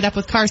and pick it up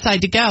with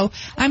Carside to Go.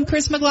 I'm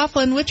Chris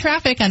McLaughlin with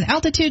traffic on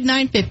Altitude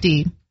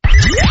 950.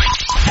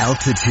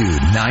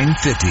 Altitude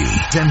 950,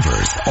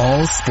 Denver's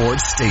all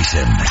sports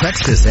station.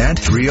 Text us at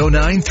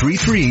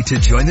 30933 to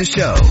join the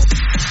show.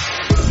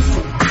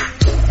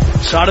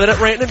 Shot of the net,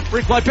 Rantanen,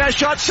 break wide pass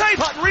shot, save,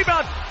 hot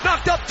rebound,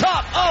 knocked up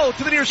top,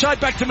 to the near side,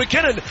 back to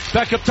McKinnon,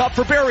 back up top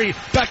for Barry,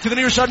 back to the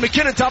near side,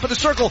 McKinnon, top of the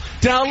circle,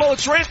 down low,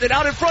 it's Rantanen,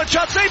 out in front,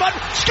 shot, save,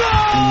 score!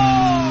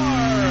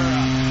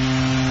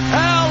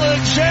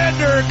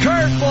 Alexander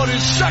Kerfoot,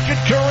 his second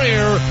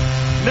career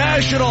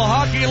National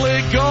Hockey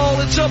League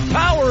goal. It's a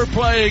power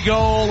play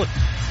goal,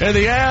 and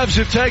the Avs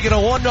have taken a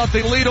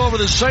 1-0 lead over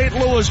the St.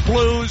 Louis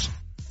Blues.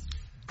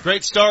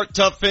 Great start,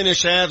 tough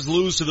finish. Avs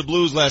lose to the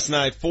Blues last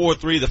night,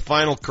 4-3. The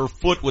final,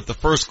 Kerfoot with the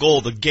first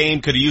goal. The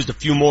game could have used a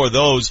few more of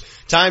those.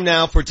 Time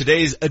now for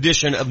today's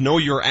edition of Know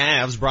Your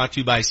Avs, brought to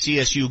you by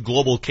CSU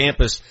Global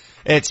Campus.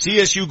 At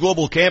CSU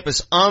Global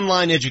Campus,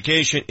 online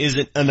education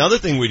isn't another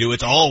thing we do,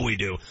 it's all we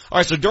do.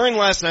 Alright, so during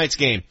last night's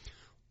game,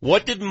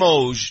 what did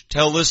Moj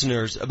tell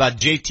listeners about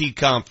JT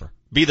Compher?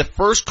 Be the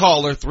first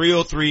caller,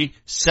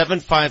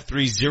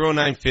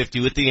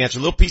 303-753-0950 with the answer.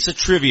 A little piece of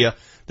trivia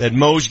that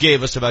Moj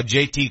gave us about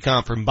JT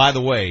Compher. And by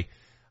the way,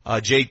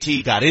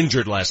 JT got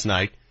injured last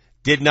night,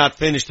 did not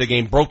finish the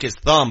game, broke his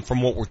thumb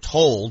from what we're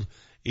told.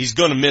 He's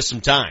gonna miss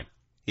some time.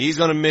 He's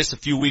gonna miss a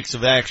few weeks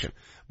of action.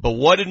 But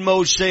what did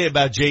Moj say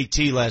about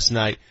JT last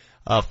night?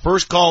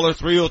 First caller,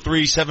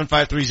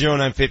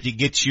 303-753-0950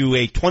 gets you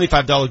a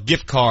 $25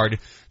 gift card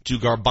to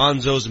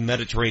Garbanzo's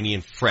Mediterranean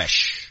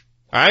Fresh.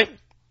 Alright?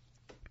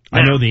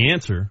 I know the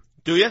answer.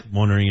 Do you? I'm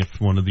wondering if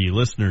one of the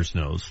listeners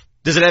knows.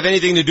 Does it have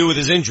anything to do with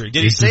his injury?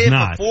 Did he say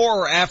it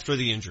before or after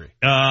the injury?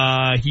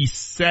 He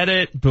said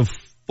it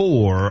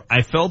before.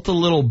 I felt a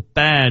little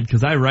bad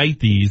because I write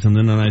these, and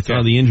then when I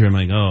saw the injury, I'm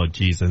like, oh,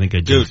 geez, I think I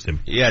jinxed him.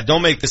 Yeah,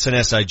 don't make this an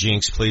SI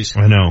jinx, please.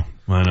 I know.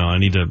 I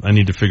need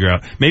to figure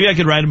out. Maybe I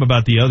could write him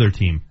about the other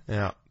team.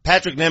 Yeah.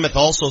 Patrick Nemeth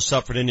also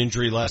suffered an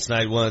injury last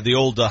night. One of the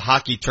old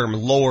hockey term,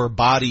 lower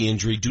body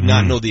injury. Do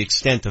not know the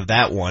extent of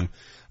that one,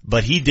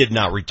 but he did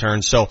not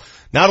return. So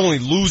not only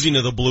losing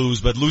to the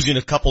Blues, but losing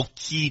a couple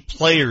key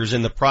players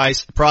in the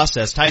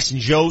process. Tyson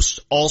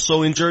Jost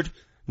also injured.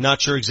 Not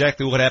sure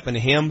exactly what happened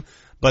to him,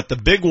 but the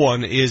big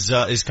one is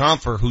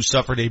Compher, who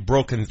suffered a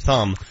broken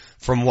thumb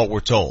from what we're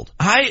told.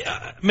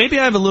 Maybe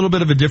I have a little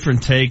bit of a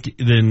different take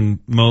than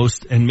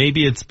most, and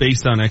maybe it's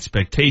based on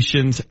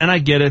expectations, and I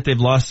get it. They've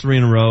lost 3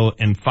 in a row,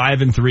 and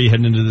 5-3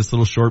 heading into this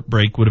little short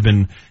break would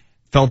have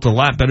felt a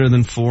lot better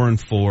than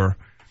 4-4.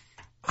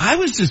 I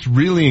was just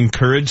really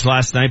encouraged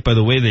last night by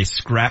the way they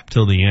scrapped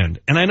till the end.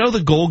 And I know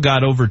the goal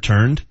got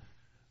overturned,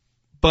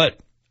 but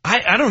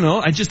I don't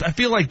know. I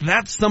feel like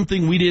that's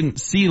something we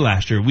didn't see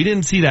last year. We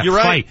didn't see that You're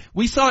fight. Right.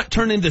 We saw it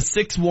turn into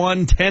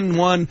 6-1,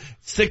 10-1,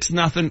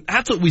 6-0.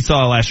 That's what we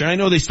saw last year. I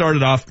know they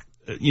started off,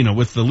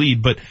 with the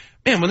lead, but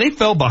man, when they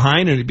fell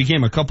behind and it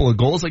became a couple of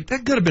goals, like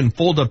that could have been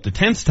fold up to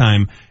 10th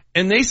time.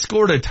 And they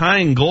scored a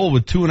tying goal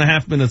with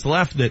 2.5 minutes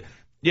left that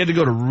you had to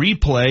go to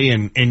replay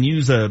and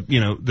use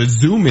the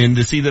zoom in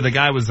to see that a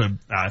guy was a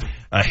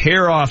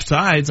hair off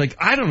sides. Like,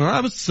 I don't know.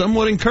 I was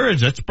somewhat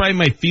encouraged. That's probably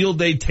my field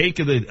day take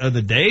of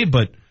the day,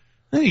 but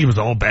I think it was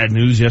all bad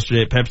news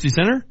yesterday at Pepsi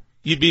Center.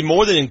 You'd be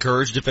more than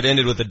encouraged if it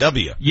ended with a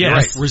W.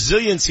 Yes. Right.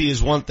 Resiliency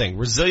is one thing.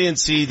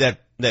 Resiliency that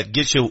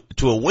gets you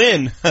to a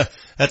win,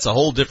 that's a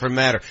whole different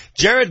matter.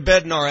 Jared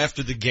Bednar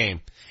after the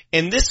game,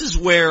 and this is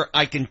where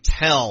I can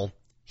tell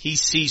he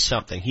sees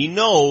something. He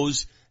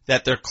knows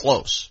that they're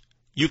close.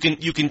 You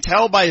can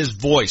tell by his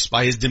voice,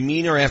 by his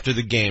demeanor after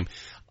the game.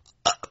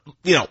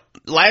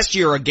 last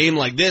year a game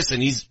like this,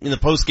 and he's in the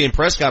post-game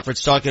press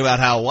conference talking about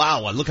how,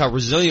 wow, look how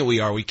resilient we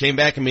are. We came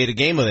back and made a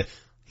game of it.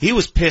 He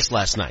was pissed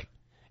last night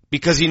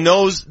because he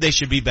knows they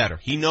should be better.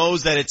 He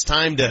knows that it's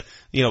time to,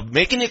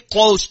 making it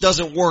close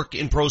doesn't work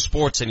in pro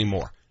sports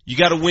anymore. You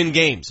got to win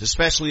games,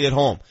 especially at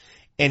home.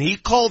 And he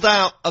called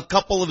out a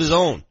couple of his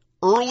own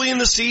early in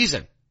the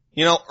season,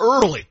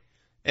 early.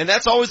 And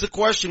that's always the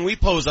question we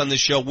pose on this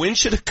show. When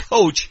should a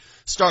coach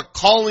start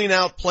calling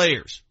out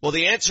players? Well,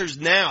 the answer's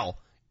now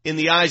in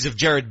the eyes of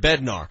Jared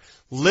Bednar.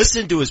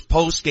 Listen to his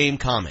post-game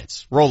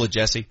comments. Roll it,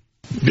 Jesse.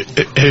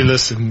 Hey,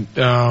 listen,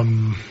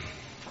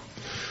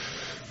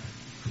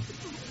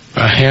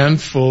 a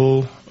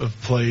handful of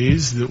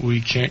plays that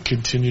we can't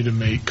continue to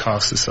make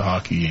cost us a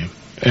hockey game.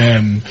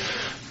 And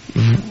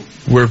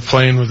we're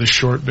playing with a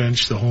short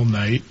bench the whole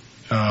night.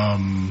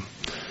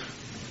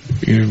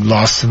 You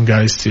lost some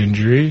guys to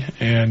injury,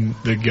 and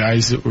the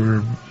guys that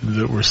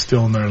were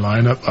still in their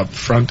lineup up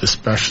front,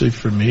 especially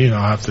for me, and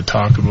I'll have to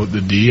talk about the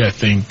D. I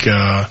think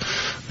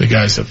the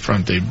guys up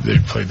front they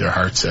played their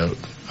hearts out.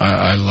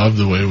 I love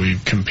the way we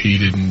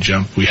competed and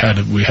jumped. We had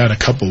a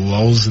couple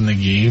lulls in the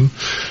game,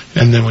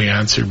 and then we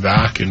answered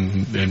back,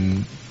 and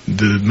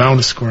the amount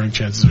of scoring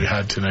chances we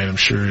had tonight, I'm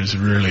sure, is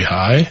really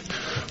high.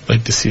 I'd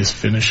like to see us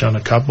finish on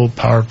a couple.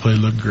 Power play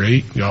looked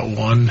great. Got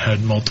one,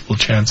 had multiple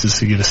chances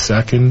to get a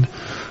second.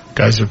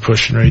 Guys are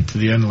pushing right to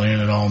the end, laying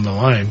it all on the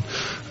line.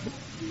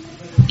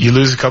 You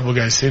lose a couple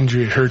guys to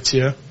injury, it hurts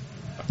you.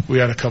 We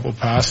had a couple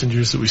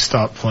passengers that we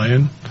stopped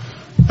playing.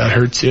 That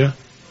hurts you.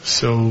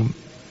 So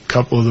a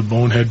couple of the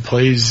bonehead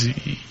plays,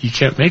 you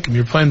can't make them.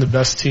 You're playing the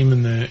best team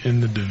in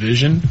the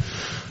division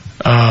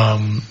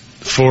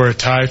for a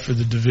tie for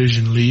the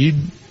division lead.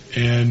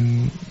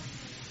 And,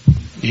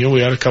 we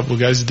had a couple of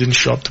guys that didn't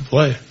show up to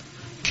play.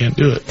 Can't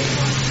do it.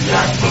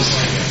 Yak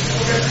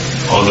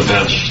was on the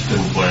bench,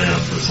 didn't play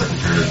after the second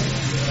period.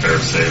 Fair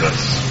to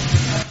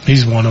say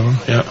he's one of them,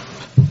 yeah.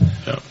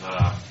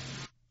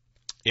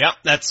 Yeah,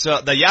 that's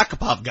the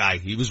Yakupov guy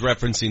he was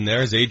referencing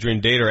there, as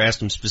Adrian Dater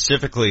asked him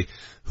specifically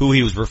who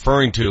he was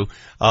referring to.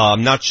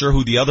 I'm not sure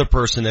who the other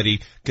person that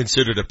he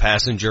considered a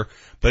passenger,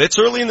 but it's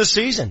early in the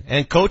season,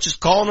 and coach is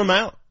calling him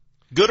out.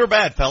 Good or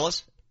bad,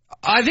 fellas?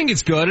 I think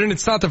it's good, and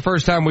it's not the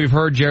first time we've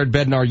heard Jared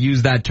Bednar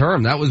use that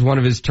term. That was one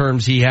of his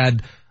terms he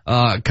had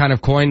kind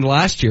of coined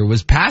last year,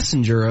 was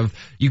passenger, of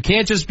you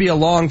can't just be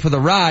along for the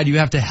ride, you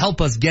have to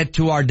help us get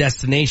to our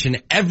destination.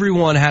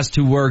 Everyone has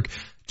to work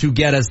to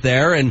get us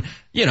there. And,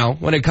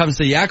 when it comes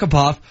to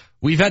Yakupov,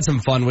 we've had some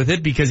fun with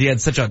it because he had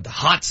such a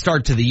hot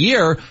start to the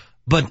year.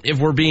 But if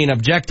we're being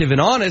objective and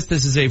honest,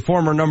 this is a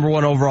former number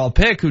 1 overall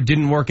pick who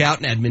didn't work out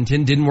in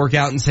Edmonton, didn't work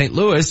out in St.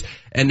 Louis,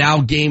 and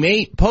now game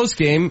 8,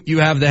 post-game, you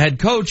have the head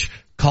coach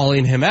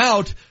calling him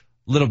out.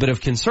 Little bit of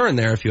concern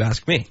there, if you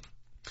ask me.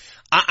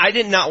 I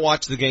did not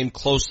watch the game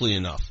closely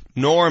enough,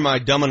 nor am I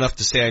dumb enough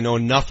to say I know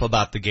enough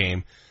about the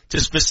game to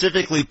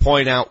specifically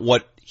point out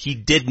what he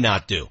did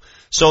not do.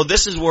 So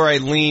this is where I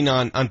lean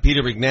on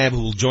Peter McNabb,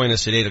 who will join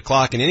us at 8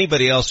 o'clock, and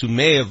anybody else who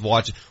may have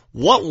watched.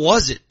 What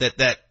was it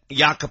that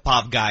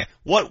Yakupov guy,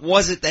 what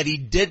was it that he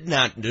did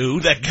not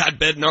do that got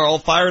Bednar all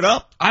fired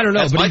up? I don't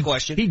know. That's but my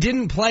question. He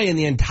didn't play in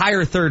the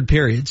entire third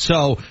period.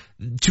 So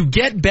to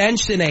get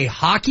benched in a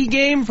hockey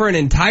game for an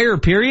entire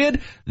period,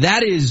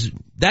 that is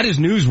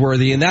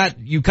newsworthy, and that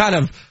you kind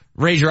of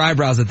raise your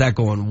eyebrows at that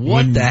going,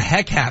 what the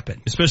heck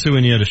happened? Especially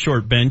when you had a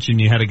short bench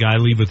and you had a guy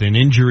leave with an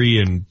injury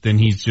and then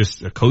he's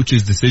just a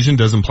coach's decision,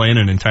 doesn't play in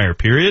an entire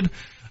period.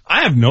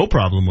 I have no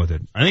problem with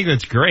it. I think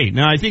that's great.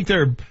 Now, I think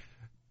there are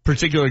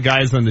particular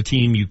guys on the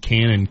team you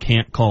can and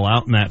can't call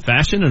out in that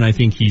fashion, and I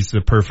think he's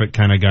the perfect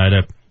kind of guy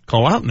to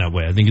call out in that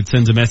way. I think it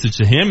sends a message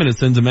to him and it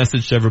sends a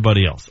message to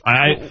everybody else.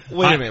 Wait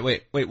a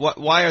minute.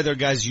 Why are there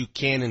guys you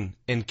can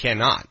and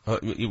cannot?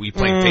 We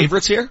playing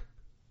favorites here?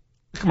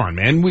 Come on,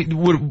 man.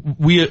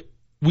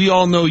 We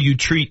all know you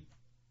treat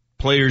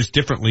players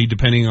differently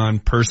depending on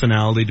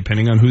personality,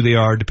 depending on who they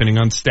are, depending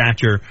on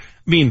stature.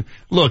 I mean,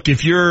 look,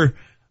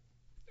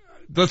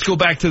 let's go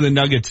back to the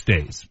Nuggets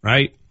days,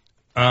 right?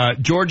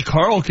 George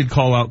Karl could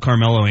call out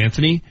Carmelo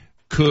Anthony.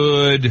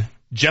 Could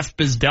Jeff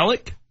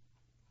Bzdelik?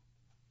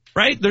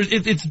 Right?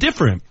 It's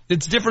different.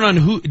 It's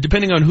different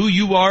depending on who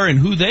you are and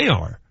who they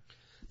are.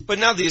 But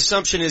now the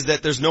assumption is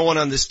that there's no one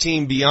on this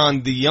team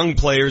beyond the young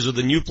players or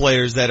the new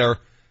players that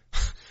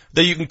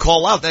you can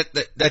call out.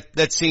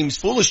 That seems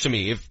foolish to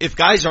me. If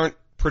guys aren't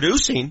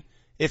producing,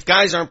 if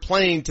guys aren't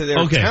playing to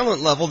their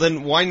talent level,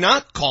 then why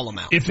not call them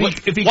out?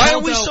 Why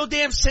are we so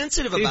damn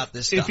sensitive about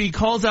this stuff? If he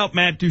calls out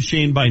Matt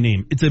Duchene by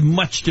name, it's a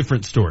much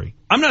different story.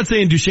 I'm not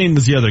saying Duchene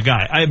was the other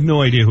guy. I have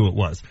no idea who it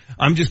was.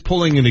 I'm just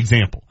pulling an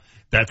example.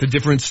 That's a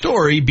different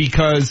story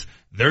because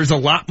there's a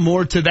lot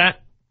more to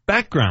that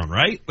background,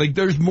 right? Like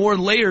there's more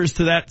layers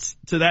to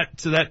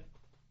that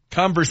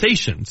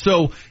conversation.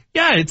 So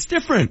yeah, it's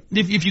different.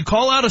 If you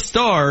call out a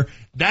star,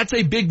 that's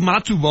a big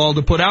matzo ball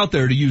to put out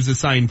there, to use a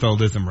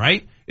Seinfeldism,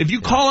 right? If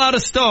you call out a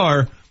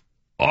star,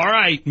 all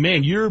right,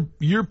 man,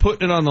 you're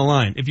putting it on the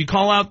line. If you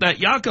call out that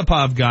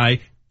Yakupov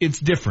guy, it's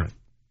different.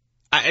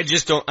 I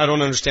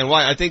don't understand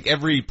why. I think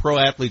every pro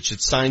athlete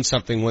should sign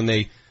something when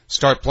they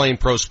start playing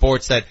pro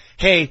sports that,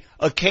 hey,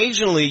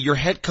 occasionally your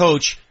head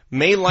coach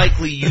may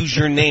likely use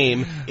your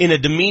name in a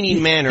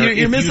demeaning manner if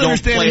you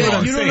don't play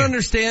hard. You don't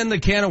understand the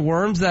can of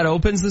worms that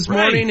opens this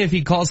morning if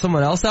he calls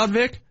someone else out,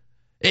 Vic?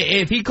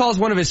 If he calls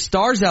one of his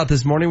stars out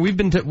this morning,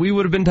 we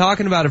would have been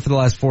talking about it for the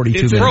last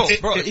 42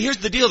 minutes. Bro, here's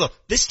the deal though.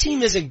 This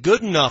team isn't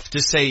good enough to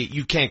say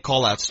you can't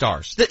call out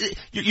stars.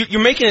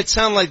 You're making it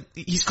sound like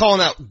he's calling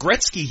out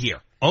Gretzky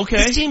here. Okay.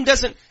 This team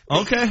doesn't.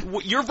 Okay.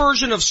 Your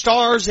version of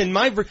stars and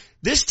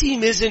this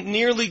team isn't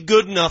nearly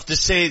good enough to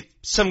say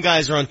some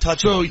guys are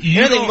untouchable. So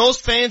I think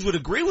most fans would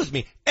agree with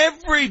me.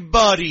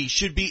 Everybody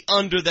should be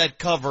under that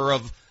cover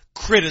of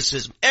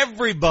criticism.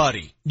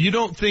 Everybody. You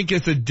don't think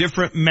it's a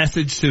different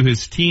message to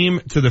his team,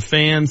 to the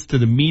fans, to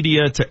the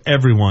media, to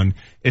everyone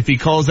if he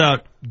calls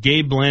out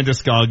Gabe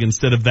Landeskog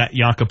instead of that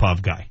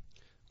Yakupov guy?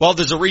 Well,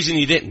 there's a reason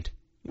he didn't.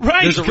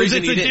 Right, there's a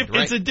reason he didn't,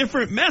 right? It's a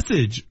different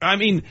message. I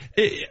mean,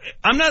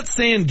 I'm not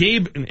saying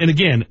Gabe, and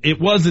again, it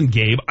wasn't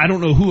Gabe. I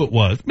don't know who it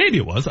was. Maybe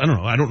it was. I don't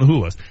know. I don't know who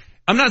it was.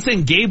 I'm not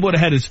saying Gabe would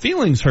have had his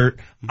feelings hurt.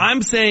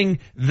 I'm saying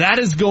that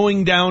is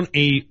going down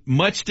a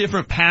much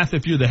different path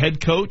if you're the head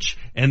coach,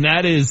 and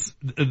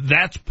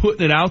that's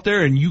putting it out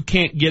there and you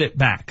can't get it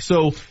back.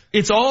 So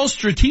it's all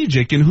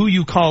strategic in who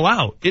you call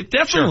out. It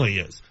definitely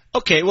is.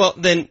 Okay, well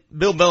then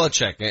Bill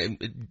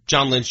Belichick,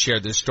 John Lynch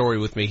shared this story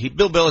with me.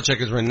 Bill Belichick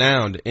is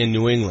renowned in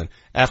New England.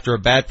 After a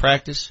bad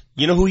practice,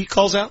 you know who he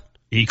calls out?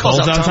 He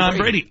calls out Tom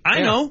Brady.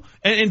 I know.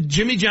 And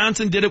Jimmy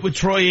Johnson did it with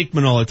Troy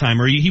Aikman all the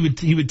time, or he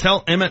would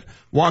tell Emmett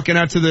walking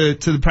out to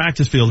the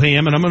practice field, "Hey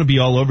Emmett, I'm going to be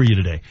all over you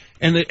today."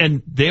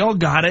 And they all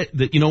got it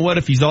that, you know what,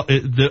 if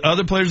the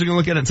other players are going to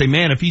look at it and say,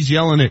 "Man, if he's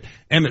yelling at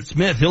Emmitt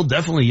Smith, he'll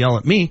definitely yell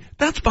at me."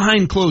 That's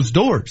behind closed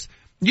doors.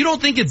 You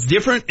don't think it's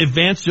different if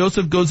Vance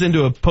Joseph goes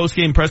into a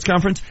post-game press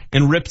conference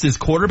and rips his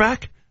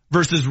quarterback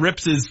versus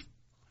rips his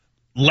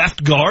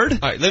left guard?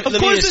 All right, let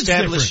me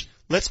establish.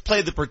 Let's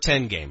play the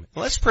pretend game.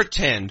 Let's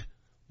pretend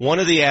one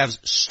of the Avs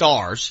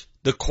stars,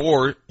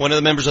 one of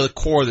the members of the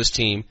core of this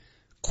team,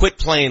 quit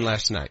playing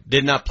last night,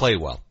 did not play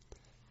well.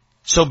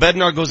 So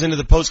Bednar goes into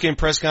the post-game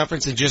press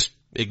conference and just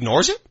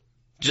ignores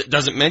it?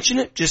 Doesn't mention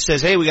it? Just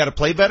says, "Hey, we got to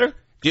play better"?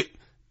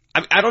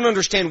 I don't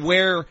understand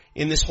where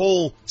in this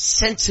whole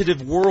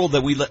sensitive world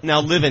that we now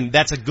live in,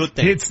 that's a good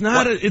thing. It's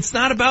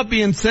not about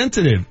being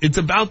sensitive. It's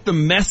about the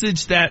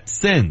message that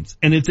sends.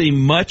 And it's a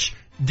much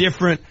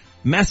different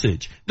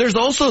message. There's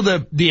also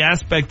the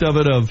aspect of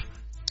it of,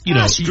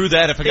 screw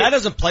that. If a guy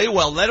doesn't play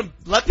well,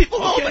 let people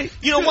know. Okay.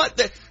 You know what?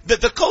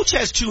 The coach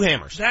has two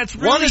hammers. That's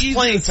really one is easy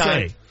playing to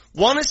time. say.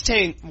 One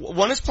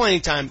is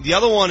playing time. The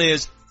other one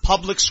is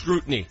public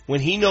scrutiny when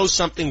he knows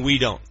something we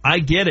don't. I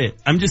get it.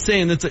 I'm just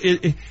saying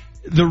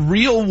the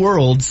real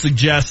world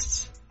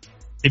suggests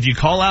if you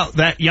call out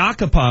that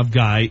Yakupov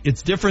guy,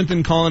 it's different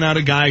than calling out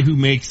a guy who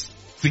makes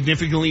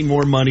significantly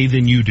more money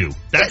than you do.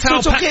 That's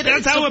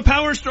how a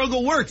power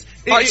struggle works.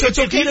 All right, so it's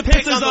okay to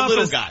pick on the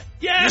little guy.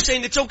 Yeah. You're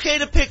saying it's okay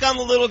to pick on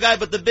the little guy,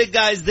 but the big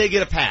guys, they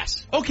get a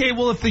pass. Okay,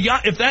 well if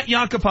that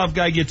Yakupov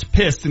guy gets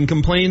pissed and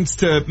complains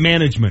to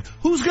management,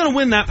 who's going to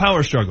win that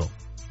power struggle?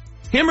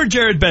 Him or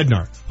Jared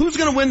Bednar? Who's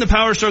going to win the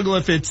power struggle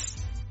if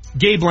it's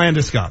Gabe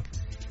Landeskog?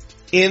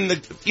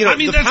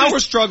 The power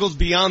struggles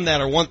beyond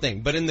that are one thing,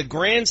 but in the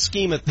grand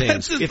scheme of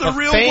things, that's just the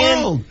real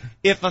world.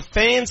 If a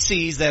fan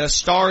sees that a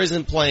star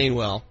isn't playing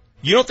well,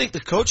 you don't think the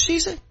coach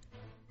sees it?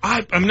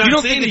 I'm not. You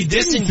don't saying think it's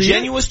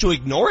disingenuous to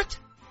ignore it?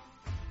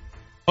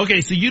 Okay,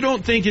 so you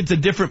don't think it's a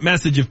different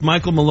message if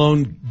Michael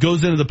Malone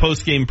goes into the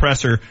post-game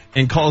presser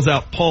and calls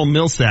out Paul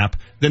Millsap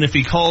than if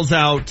he calls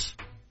out,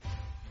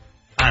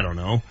 I don't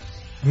know,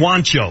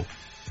 Wancho?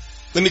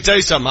 Let me tell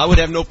you something. I would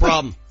have no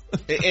problem.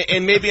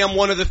 And maybe I'm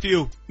one of the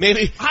few.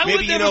 Maybe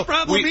wouldn't have a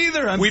problem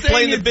either. We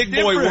play in the big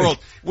boy world.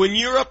 When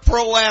you're a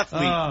pro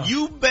athlete,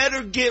 you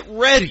better get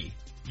ready.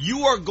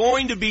 You are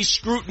going to be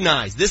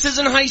scrutinized. This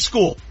isn't high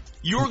school.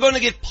 You are going to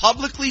get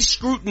publicly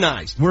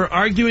scrutinized. We're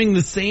arguing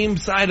the same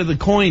side of the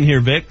coin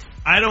here, Vic.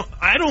 I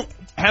don't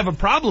have a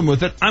problem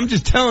with it. I'm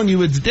just telling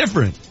you it's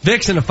different.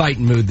 Vic's in a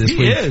fighting mood this week.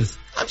 He is.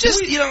 I'm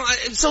just,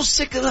 I'm so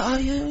sick of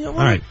all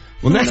right.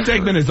 Well, next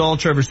segment is all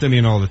Trevor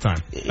Siemian all the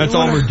time. That's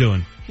all we're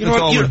doing. That's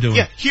all we're doing.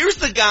 Yeah, here's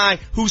the guy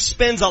who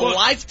spends a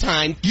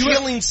lifetime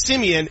killing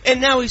Siemian,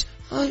 and now he's,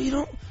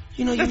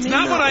 That's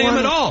not what I am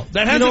at all.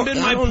 That hasn't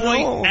been my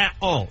point at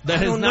all. That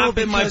has not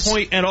been my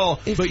point at all.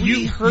 But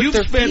you've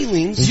spent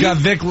feelings. You got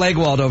Vic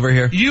Legwald over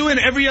here. You and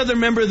every other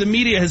member of the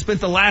media has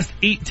spent the last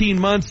 18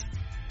 months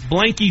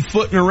blanky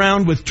footing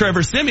around with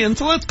Trevor Siemian,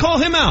 so let's call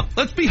him out.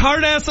 Let's be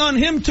hard ass on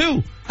him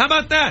too. How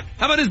about that?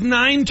 How about his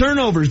 9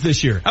 turnovers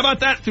this year? How about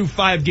that through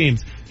 5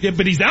 games? Yeah,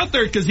 but he's out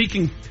there because he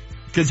can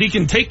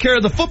take care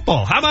of the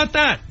football. How about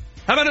that?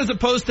 How about as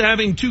opposed to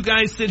having 2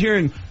 guys sit here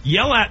and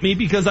yell at me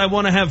because I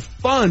want to have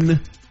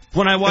fun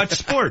when I watch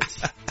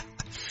sports?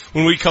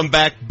 When we come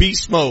back,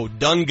 beast mode.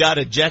 Dunn got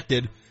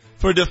ejected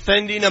for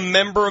defending a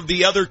member of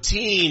the other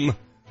team.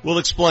 We'll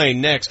explain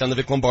next on the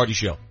Vic Lombardi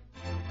Show.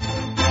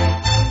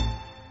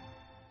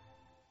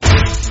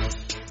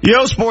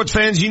 Yo, sports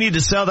fans, you need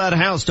to sell that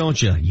house, don't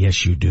you?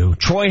 Yes, you do.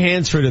 Troy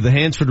Hansford of the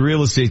Hansford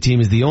Real Estate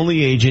Team is the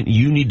only agent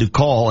you need to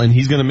call, and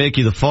he's going to make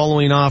you the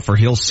following offer.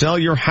 He'll sell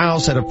your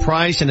house at a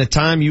price and a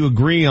time you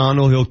agree on,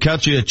 or he'll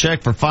cut you a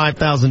check for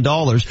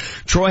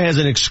 $5,000. Troy has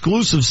an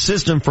exclusive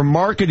system for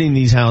marketing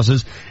these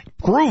houses,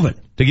 proven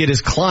to get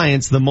his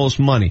clients the most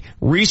money.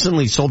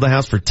 Recently sold the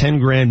house for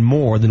 $10,000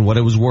 more than what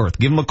it was worth.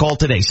 Give him a call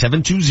today,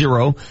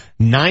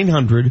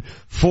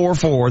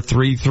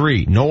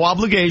 720-900-4433. No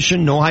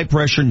obligation, no high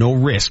pressure, no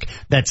risk.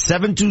 That's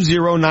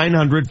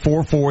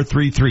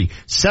 720-900-4433.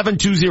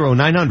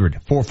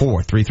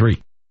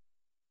 720-900-4433.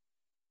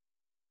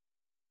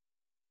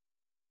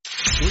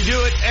 We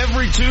do it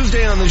every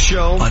Tuesday on the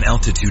show. On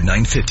Altitude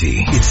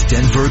 950, it's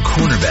Denver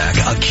cornerback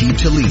Aqib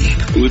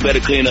Talib. We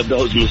better clean up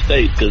those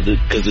mistakes because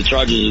the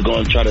Chargers are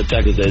going to try to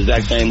attack us the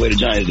exact same way the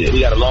Giants did.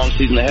 We got a long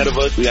season ahead of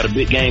us. We got a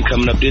big game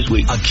coming up this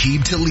week.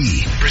 Aqib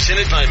Talib.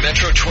 Presented by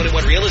Metro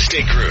 21 Real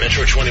Estate Group.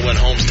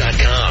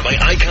 Metro21Homes.com. By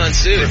Icon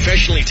Suit.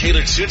 Professionally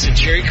tailored suits in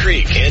Cherry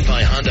Creek. And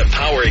by Honda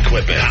Power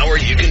Equipment. Power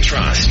you can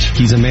trust.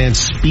 He's a man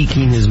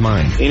speaking his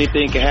mind.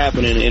 Anything can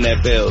happen in the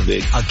NFL,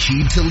 Vic.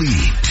 Aqib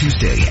Talib.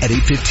 Tuesday at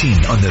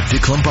 8:15 on the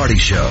Vic Lombardi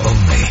Show,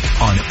 only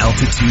on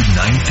Altitude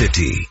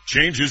 950.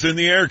 Changes in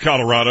the air,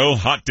 Colorado.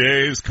 Hot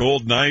days,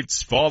 cold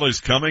nights, fall is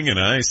coming, and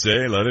I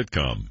say let it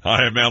come.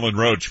 Hi, I'm Alan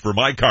Roach for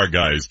My Car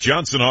Guys,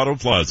 Johnson Auto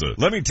Plaza.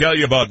 Let me tell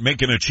you about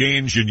making a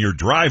change in your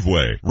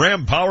driveway.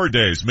 Ram Power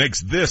Days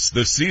makes this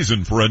the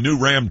season for a new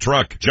Ram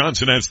truck.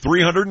 Johnson has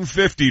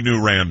 350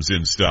 new Rams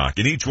in stock,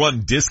 and each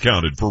one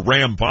discounted for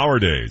Ram Power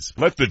Days.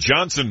 Let the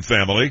Johnson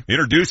family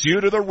introduce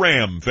you to the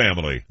Ram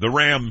family. The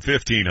Ram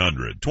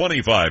 1500,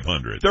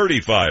 2500,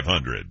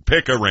 3500.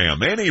 Pick a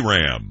Ram, any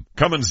Ram.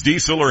 Cummins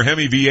diesel or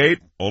Hemi V8,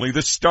 only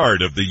the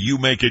start of the you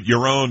make it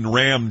your own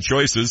Ram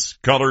choices,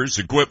 colors,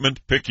 equipment.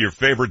 Pick your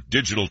favorite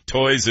digital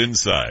toys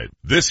inside.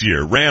 This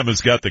year, Ram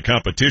has got the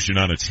competition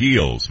on its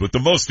heels with the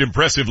most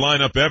impressive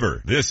lineup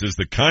ever. This is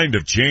the kind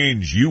of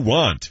change you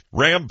want.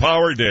 Ram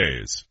Power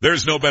Days.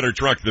 There's no better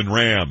truck than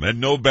Ram, and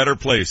no better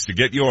place to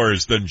get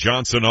yours than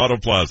Johnson Auto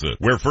Plaza,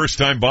 where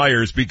first-time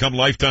buyers become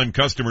lifetime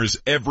customers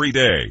every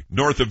day.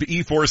 North of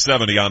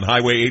E470 on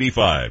Highway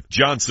 85.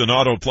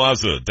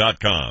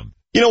 JohnsonAutoplaza.com.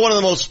 You know, one of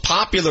the most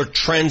popular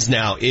trends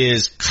now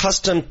is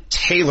custom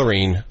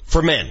tailoring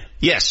for men.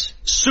 Yes,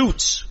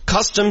 suits,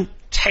 custom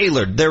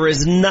tailored. There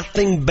is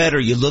nothing better.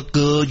 You look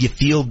good, you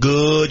feel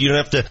good, you don't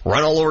have to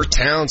run all over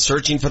town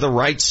searching for the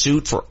right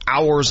suit for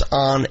hours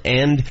on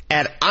end.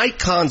 At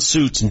Icon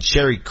Suits in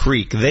Cherry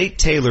Creek, they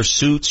tailor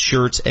suits,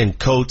 shirts, and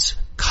coats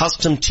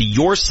custom to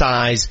your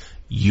size,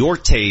 your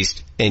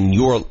taste, and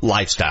your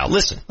lifestyle.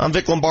 Listen, I'm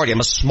Vic Lombardi.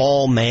 I'm a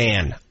small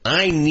man.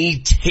 I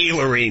need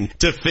tailoring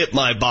to fit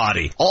my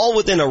body. All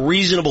within a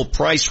reasonable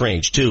price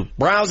range, too.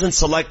 Browse and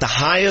select the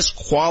highest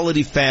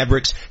quality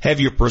fabrics. Have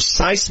your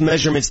precise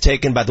measurements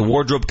taken by the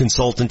wardrobe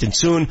consultant, and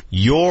soon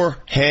your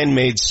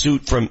handmade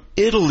suit from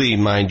Italy,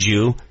 mind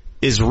you,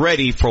 is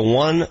ready for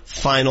one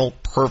final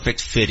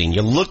perfect fitting.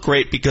 You look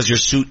great because your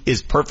suit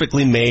is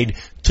perfectly made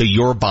to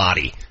your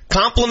body.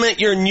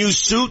 Complement your new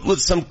suit with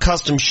some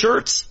custom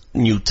shirts,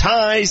 new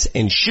ties,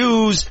 and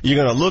shoes.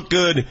 You're going to look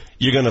good.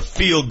 You're going to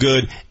feel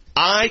good.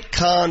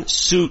 Icon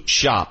Suit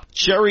Shop,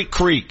 Cherry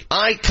Creek,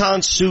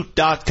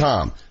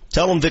 iconsuit.com.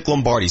 Tell them Vic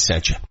Lombardi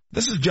sent you.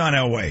 This is John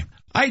Elway.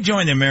 I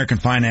joined the American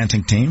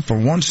Financing Team for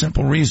one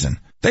simple reason.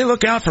 They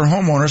look out for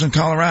homeowners in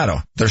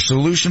Colorado. They're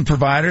solution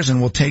providers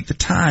and will take the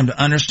time to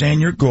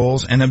understand your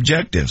goals and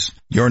objectives.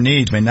 Your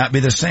needs may not be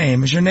the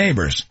same as your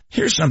neighbors.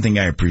 Here's something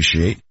I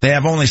appreciate. They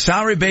have only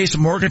salary-based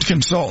mortgage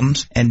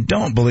consultants and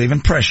don't believe in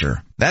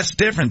pressure. That's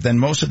different than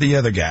most of the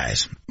other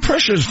guys.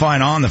 Pressure is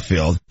fine on the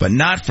field, but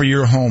not for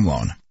your home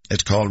loan.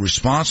 It's called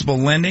responsible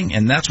lending,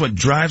 and that's what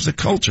drives the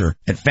culture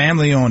at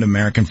family-owned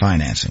American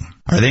Financing.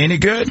 Are they any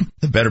good?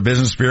 The Better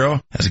Business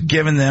Bureau has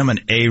given them an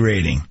A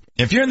rating.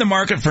 If you're in the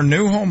market for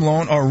new home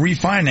loan or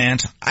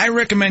refinance, I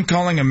recommend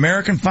calling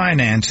American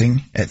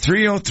Financing at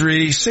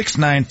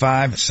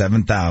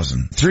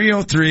 303-695-7000.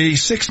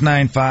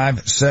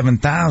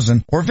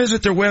 303-695-7000, or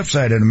visit their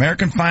website at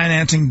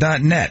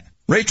AmericanFinancing.net.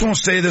 Rates won't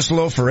stay this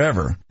low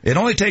forever. It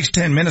only takes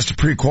 10 minutes to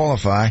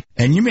pre-qualify,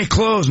 and you may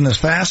close in as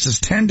fast as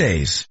 10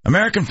 days.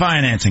 American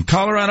Financing,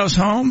 Colorado's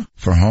home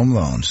for home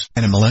loans.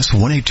 NMLS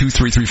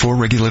 182334,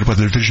 regulated by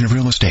the Division of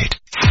Real Estate.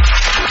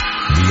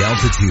 The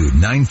Altitude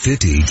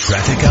 950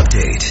 traffic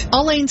update.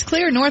 All lanes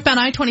clear northbound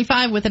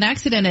I-25 with an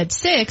accident at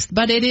 6th,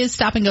 but it is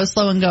stop and go,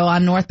 slow and go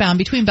on northbound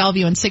between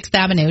Bellevue and 6th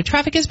Avenue.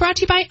 Traffic is brought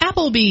to you by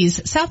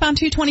Applebee's. Southbound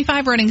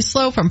 225 running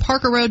slow from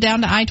Parker Road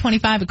down to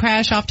I-25, a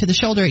crash off to the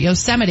shoulder at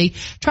Yosemite.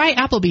 Try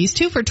Applebee's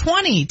 2 for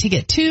 $20 to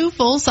get 2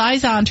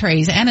 full-size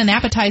entrees and an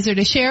appetizer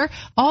to share,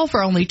 all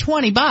for only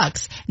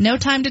 $20. No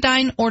time to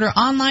dine. Order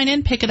online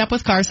and pick it up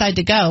with Carside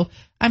to go.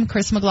 I'm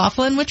Chris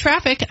McLaughlin with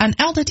traffic on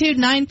Altitude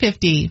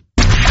 950.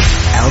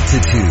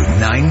 Altitude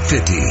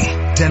 950,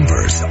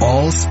 Denver's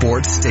all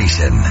sports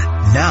station.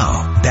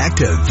 Now, back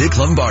to Vic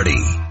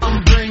Lombardi.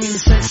 I'm bringing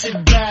sexy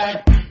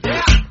back.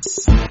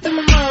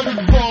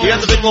 You got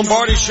the Big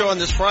Lombardi Show on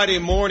this Friday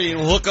morning.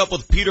 We'll hook up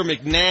with Peter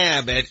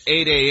McNabb at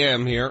 8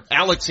 a.m. here.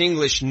 Alex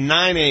English,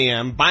 9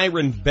 a.m.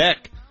 Byron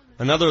Beck,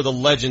 another of the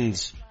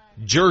Legends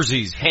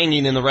jerseys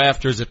hanging in the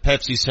rafters at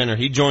Pepsi Center.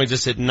 He joins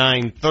us at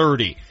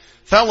 9:30.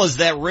 Fellas,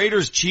 that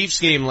Raiders-Chiefs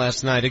game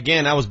last night,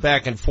 again, I was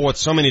back and forth,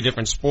 so many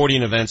different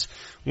sporting events.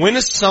 When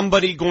is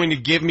somebody going to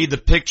give me the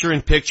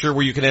picture-in-picture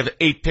where you can have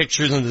 8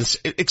 pictures in this?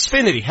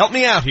 Xfinity, help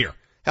me out here.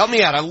 Help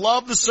me out. I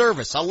love the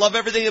service. I love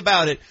everything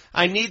about it.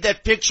 I need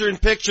that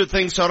picture-in-picture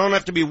thing so I don't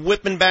have to be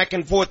whipping back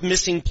and forth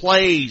missing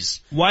plays.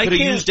 Could have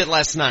used it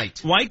last night.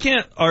 Why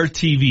can't our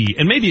TV,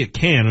 and maybe it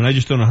can, and I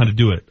just don't know how to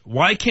do it,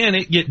 why can't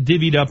it get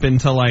divvied up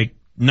into like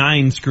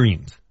 9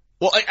 screens?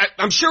 Well,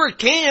 I'm sure it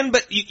can,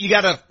 but you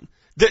gotta,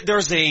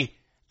 there's an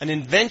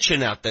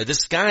invention out there.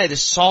 This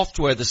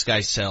software this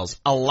guy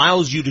sells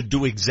allows you to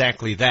do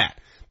exactly that.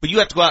 But you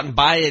have to go out and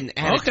buy it and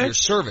add it to your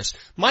service.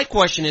 My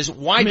question is,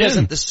 why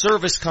doesn't the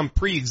service come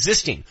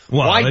pre-existing?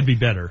 Well, that'd be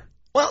better.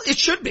 Well, it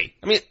should be.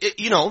 I mean,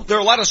 there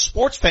are a lot of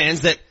sports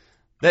fans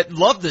that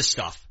love this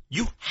stuff.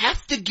 You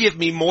have to give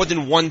me more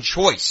than one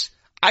choice.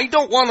 I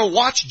don't want to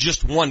watch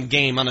just one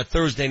game on a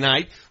Thursday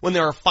night when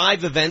there are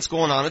 5 events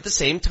going on at the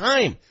same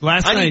time.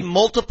 I need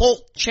multiple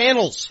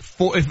channels.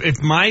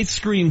 If my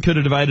screen could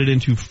have divided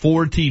into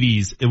 4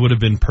 TVs, it would have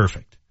been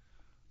perfect.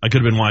 I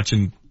could have been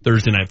watching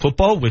Thursday Night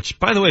Football, which,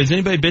 by the way, is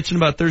anybody bitching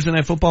about Thursday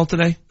Night Football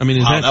today? I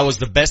mean, that was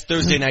the best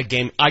Thursday night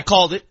game. I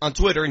called it on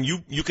Twitter, and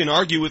you can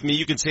argue with me.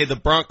 You can say the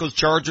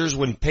Broncos-Chargers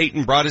when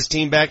Peyton brought his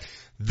team back.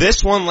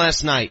 This one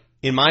last night,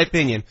 in my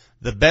opinion,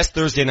 the best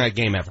Thursday night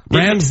game ever.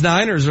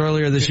 Rams-Niners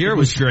earlier this year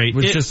was great.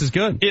 Was just as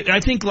good.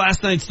 I think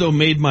last night's, though,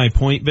 made my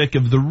point, Vic,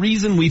 of the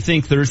reason we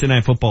think Thursday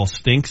Night Football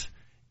stinks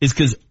is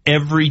because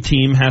every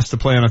team has to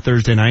play on a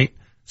Thursday night.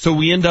 So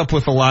we end up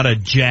with a lot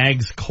of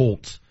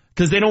Jags-Colts.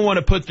 Because they don't want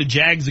to put the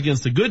Jags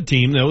against a good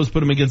team. They always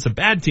put them against a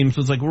bad team.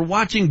 So it's like we're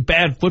watching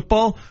bad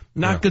football,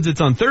 not because it's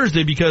on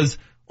Thursday, because,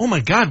 oh my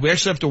God, we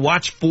actually have to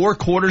watch 4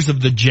 quarters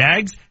of the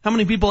Jags. How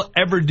many people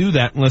ever do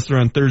that unless they're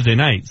on Thursday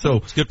night? So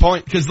that's a good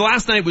point. Because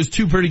last night was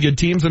 2 pretty good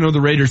teams. I know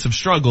the Raiders have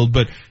struggled,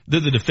 but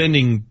they're the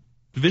defending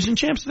division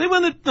champs. They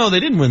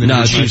didn't win the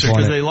division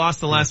because they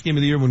lost the last game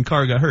of the year when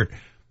Carr got hurt.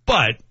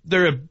 But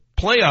they're a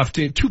playoff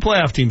team, 2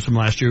 playoff teams from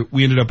last year.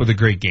 We ended up with a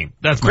great game.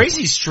 That's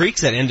crazy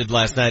streaks that ended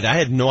last night. I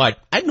had no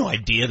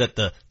idea that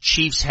the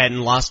Chiefs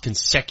hadn't lost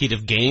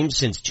consecutive games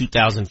since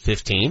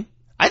 2015.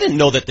 I didn't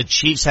know that the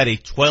Chiefs had a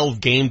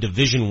 12-game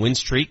division win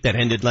streak that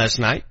ended last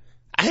night.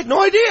 I had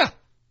no idea.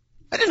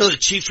 I didn't know the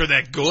Chiefs were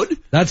that good.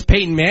 That's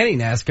Peyton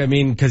Manning-esque. I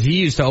mean, because he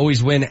used to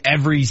always win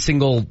every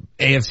single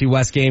AFC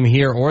West game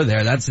here or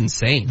there. That's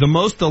insane. The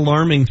most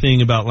alarming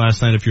thing about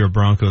last night, if you're a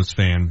Broncos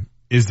fan,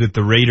 is that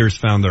the Raiders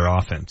found their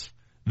offense.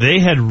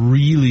 They had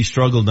really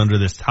struggled under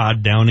this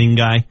Todd Downing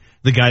guy,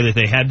 the guy that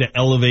they had to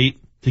elevate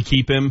to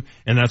keep him,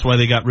 and that's why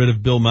they got rid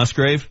of Bill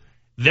Musgrave.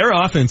 Their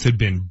offense had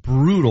been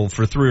brutal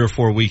for 3 or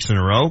 4 weeks in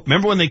a row.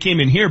 Remember when they came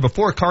in here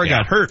before Carr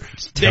got hurt?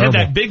 They had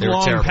that big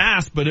long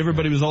pass, but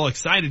everybody was all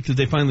excited because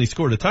they finally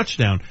scored a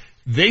touchdown.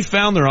 They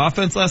found their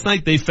offense last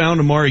night. They found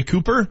Amari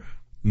Cooper.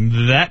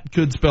 That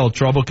could spell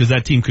trouble because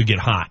that team could get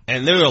hot.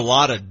 And there were a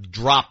lot of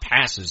drop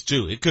passes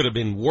too. It could have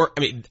been worse.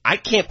 I mean, I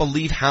can't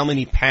believe how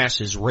many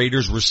passes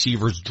Raiders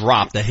receivers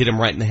dropped that hit him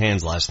right in the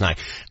hands last night.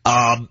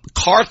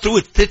 Carr threw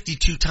it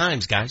 52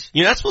 times, guys.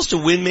 You're not supposed to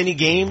win many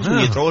games when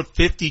you throw it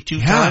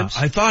 52 times.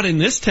 I thought in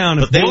this town,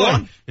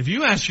 if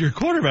you ask your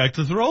quarterback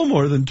to throw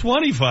more than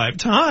 25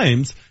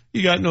 times,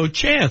 you got no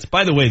chance.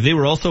 By the way, they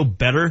were also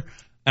better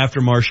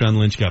after Marshawn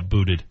Lynch got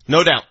booted.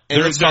 No doubt.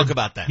 And let's talk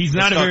about that. He's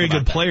not a very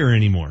good player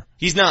anymore.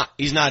 He's not.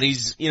 He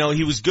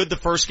was good the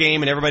first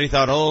game and everybody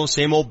thought,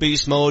 same old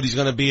beast mode. He's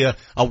going to be a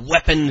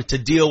weapon to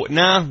deal with.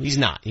 Nah, he's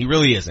not. He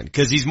really isn't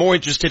because he's more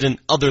interested in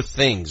other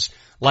things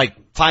like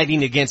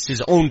fighting against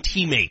his own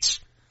teammates.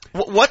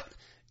 What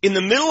in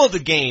the middle of the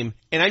game,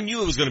 and I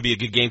knew it was going to be a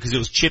good game because it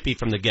was chippy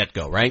from the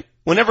get-go, right?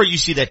 Whenever you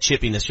see that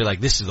chippiness, you're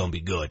like, this is going to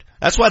be good.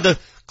 That's why the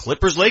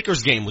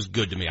Clippers-Lakers game was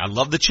good to me. I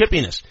love the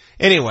chippiness.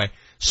 Anyway,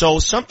 so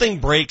something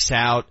breaks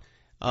out.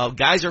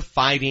 Guys are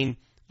fighting.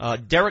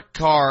 Derek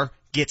Carr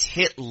gets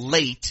hit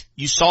late.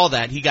 You saw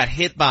that. He got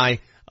hit by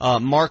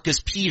Marcus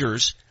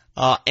Peters.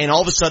 And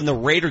all of a sudden the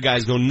Raider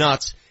guys go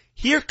nuts.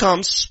 Here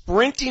comes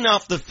sprinting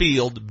off the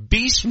field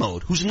Beast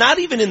Mode, who's not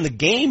even in the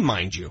game,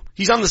 mind you.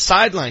 He's on the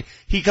sideline.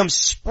 He comes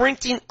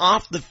sprinting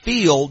off the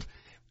field,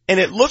 and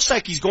it looks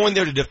like he's going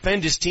there to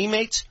defend his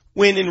teammates,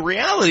 when in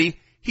reality,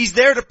 he's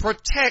there to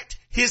protect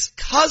his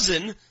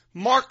cousin,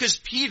 Marcus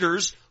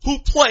Peters, who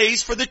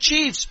plays for the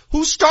Chiefs.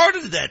 Who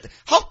started that?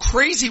 How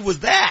crazy was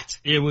that?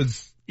 It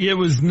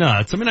was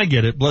nuts. I mean, I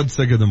get it. Blood's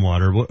thicker than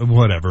water,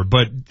 whatever.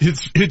 But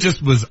it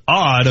just was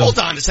odd. Hold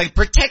on a second.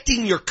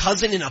 Protecting your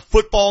cousin in a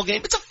football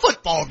game? It's a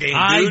football game, dude.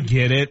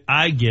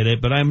 I get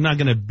it. But I'm not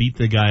going to beat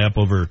the guy up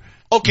over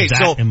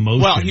that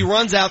emotion. Well, he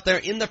runs out there.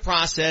 In the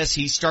process,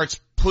 he starts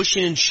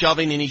pushing and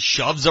shoving, and he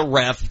shoves a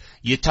ref.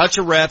 You touch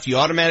a ref, you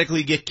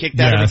automatically get kicked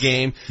out of the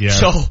game.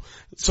 Yes.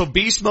 So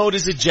Beast Mode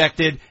is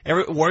ejected.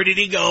 Where did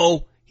he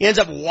go? He ends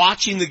up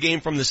watching the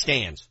game from the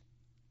stands.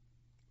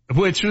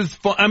 which was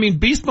fun. I mean,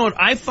 Beast Mode,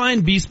 I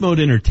find Beast Mode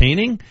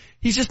entertaining.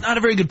 He's just not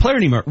a very good player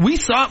anymore. We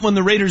saw it when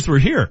the Raiders were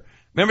here.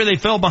 Remember they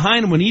fell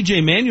behind when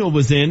E.J. Manuel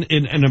was in,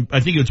 and I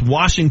think it's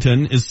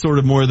Washington is sort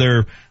of more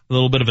their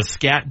little bit of a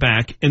scat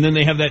back. And then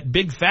they have that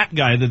big fat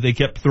guy that they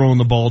kept throwing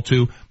the ball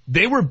to.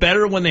 They were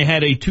better when they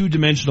had a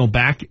two-dimensional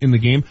back in the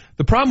game.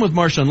 The problem with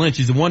Marshawn Lynch,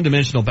 he's a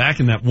one-dimensional back,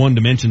 and that one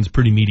dimension's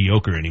pretty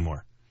mediocre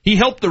anymore. He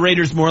helped the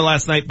Raiders more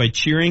last night by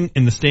cheering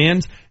in the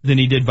stands than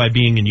he did by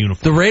being in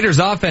uniform. The Raiders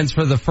offense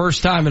for the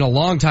first time in a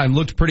long time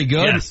looked pretty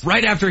good. Yes.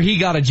 Right after he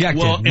got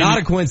ejected. Well, not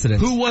a coincidence.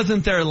 Who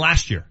wasn't there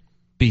last year?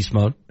 Beast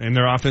Mode. And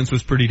their offense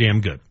was pretty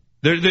damn good.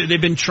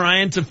 They've been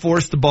trying to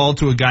force the ball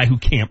to a guy who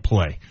can't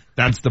play.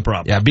 That's the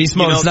problem. Yeah, Beast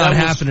Mode's not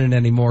happening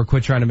anymore.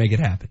 Quit trying to make it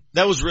happen.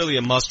 That was really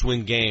a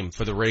must-win game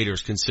for the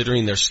Raiders,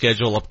 considering their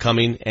schedule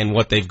upcoming and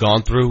what they've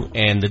gone through,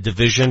 and the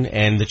division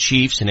and the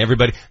Chiefs and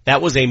everybody.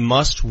 That was a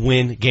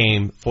must-win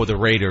game for the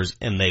Raiders,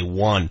 and they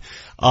won.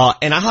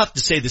 And I'll have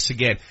to say this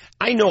again.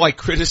 I know I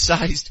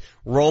criticized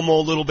Romo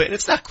a little bit, and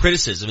it's not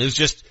criticism. It was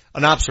just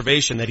an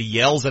observation that he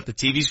yells at the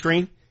TV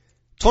screen.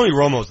 Tony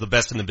Romo is the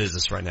best in the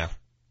business right now.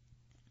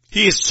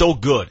 He is so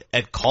good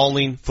at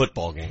calling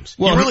football games.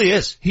 Well, he really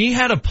is. He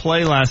had a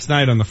play last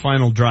night on the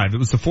final drive. It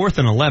was the 4th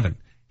and 11.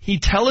 He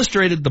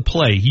telestrated the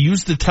play. He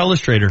used the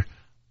telestrator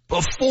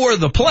before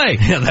the play.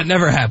 Yeah, that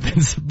never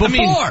happens. Before.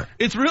 I mean,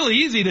 it's really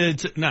easy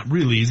to not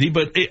really easy,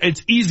 but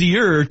it's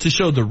easier to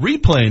show the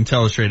replay and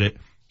telestrate it.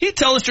 He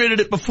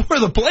telestrated it before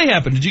the play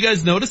happened. Did you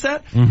guys notice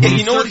that? Mm-hmm. And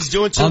you know what he's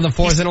doing too? On the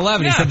 4th and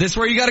 11. Yeah. He said, this is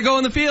where you gotta go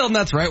in the field, and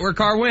that's right where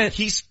Carr went.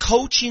 He's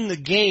coaching the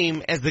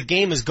game as the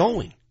game is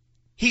going.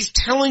 He's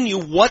telling you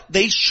what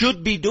they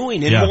should be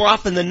doing, and more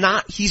often than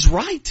not, he's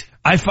right.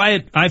 I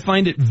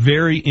find it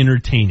very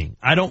entertaining.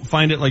 I don't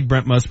find it like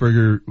Brent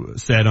Musburger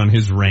said on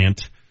his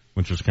rant,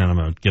 which was kind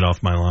of a get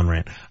off my lawn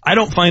rant. I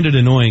don't find it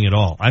annoying at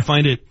all. I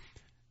find it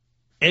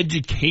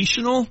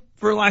educational,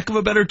 for lack of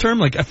a better term.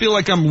 Like, I feel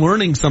like I'm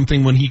learning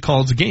something when he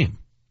calls a game,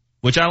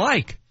 which I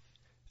like.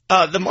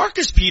 The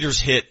Marcus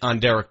Peters hit on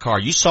Derek Carr,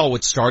 you saw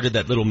what started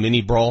that little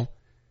mini brawl.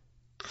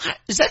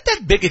 Is that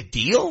big a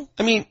deal?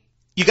 I mean,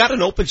 you got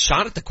an open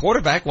shot at the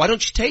quarterback. Why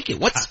don't you take it?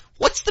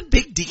 What's the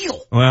big deal?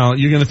 Well,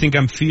 you're going to think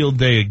I'm field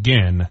day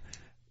again.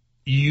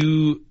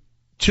 You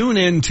tune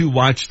in to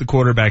watch the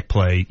quarterback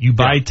play. You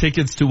buy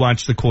tickets to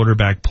watch the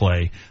quarterback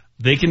play.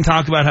 They can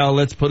talk about how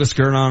let's put a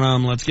skirt on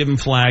them, let's give them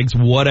flags,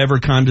 whatever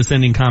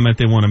condescending comment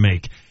they want to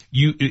make.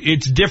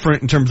 It's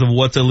different in terms of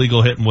what's a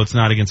legal hit and what's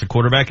not against a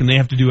quarterback, and they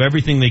have to do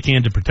everything they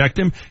can to protect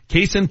him.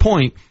 Case in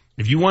point,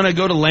 if you want to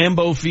go to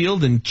Lambeau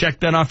Field and check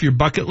that off your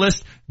bucket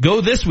list,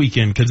 go this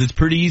weekend because it's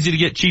pretty easy to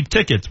get cheap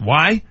tickets.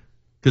 Why?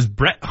 Because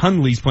Brett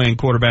Hundley's playing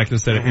quarterback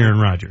instead of Aaron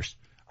Rodgers.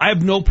 I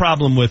have no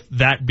problem with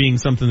that being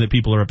something that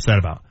people are upset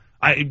about.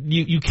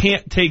 You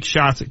can't take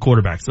shots at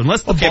quarterbacks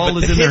unless the ball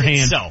is in their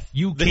hand.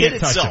 You can't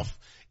touch them.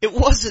 It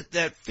wasn't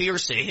that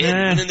fierce a hit,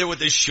 and then there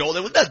with his shoulder.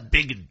 It wasn't that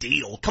big a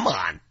deal. Come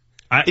on.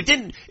 It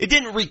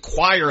didn't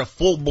require a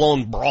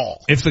full-blown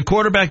brawl. If the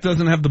quarterback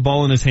doesn't have the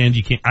ball in his hand,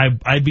 you can't.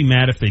 I'd be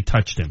mad if they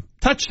touched him.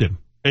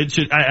 It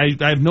should.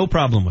 I have no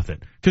problem with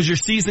it because your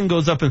season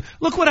goes up. And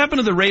look what happened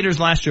to the Raiders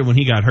last year when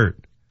he got hurt.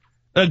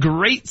 A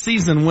great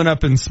season went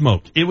up in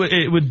smoke. It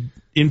would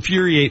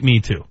infuriate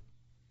me too.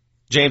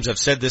 James, I've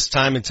said this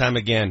time and time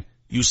again.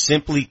 You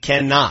simply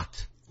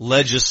cannot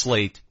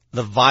legislate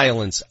the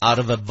violence out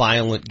of a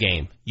violent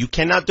game. You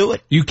cannot do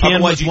it. You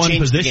can with one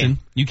position.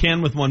 You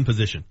can with one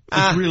position.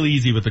 It's really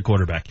easy with the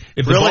quarterback.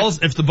 If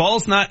the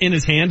ball's not in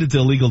his hand, it's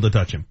illegal to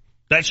touch him.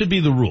 That should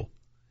be the rule.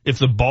 If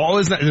the ball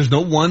is not, there's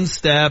no one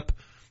step.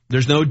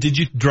 There's no, did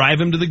you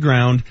drive him to the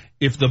ground?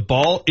 If the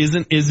ball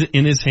isn't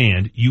in his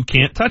hand, you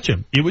can't touch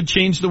him. It would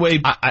change the way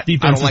defense is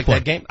played. I don't like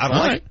that game. I don't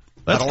like it.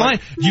 That's fine.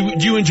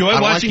 Do you enjoy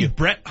watching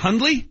Brett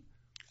Hundley?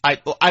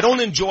 I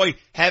don't enjoy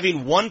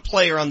having one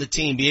player on the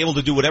team be able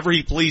to do whatever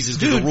he pleases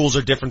because the rules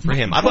are different for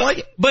him. I don't like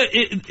it. But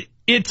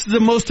it's the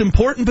most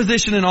important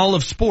position in all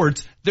of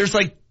sports. There's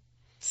like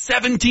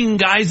 17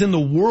 guys in the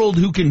world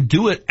who can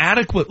do it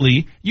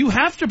adequately. You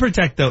have to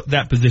protect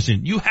that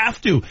position. You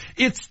have to.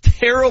 It's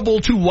terrible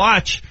to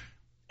watch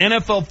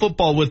NFL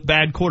football with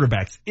bad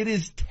quarterbacks. It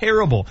is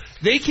terrible.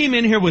 They came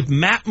in here with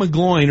Matt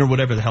McGloin or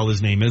whatever the hell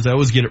his name is. I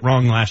always get it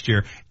wrong last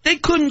year. They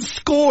couldn't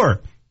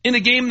score in a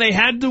game they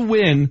had to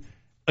win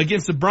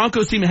against the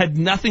Broncos team that had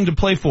nothing to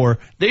play for.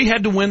 They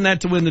had to win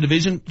that to win the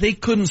division. They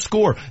couldn't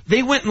score.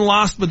 They went and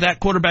lost with that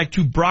quarterback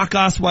to Brock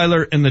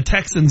Osweiler and the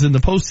Texans in the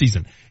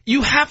postseason.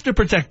 You have to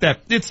protect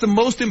that. It's the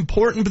most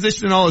important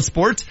position in all of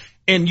sports,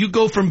 and you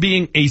go from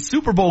being a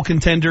Super Bowl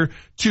contender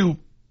to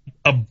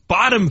a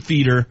bottom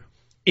feeder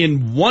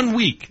in 1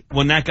 week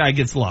when that guy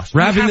gets lost.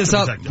 Wrapping this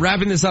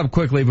up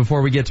quickly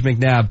before we get to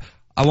McNabb,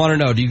 I want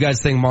to know, do you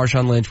guys think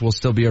Marshawn Lynch will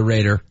still be a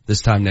Raider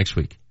this time next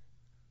week?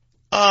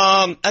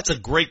 That's a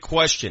great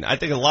question. I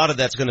think a lot of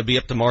that's going to be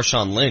up to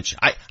Marshawn Lynch.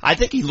 I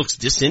think he looks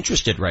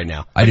disinterested right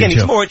now. Again,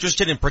 he's more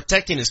interested in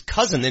protecting his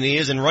cousin than he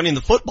is in running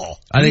the football.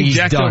 I think he's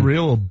Jack done. Del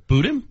Rio will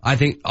boot him? I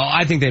think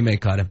they may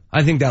cut him.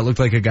 I think that looked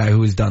like a guy who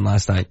was done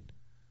last night.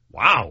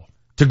 Wow.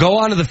 To go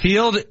onto the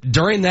field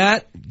during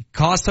that,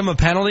 cost him a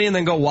penalty, and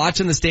then go watch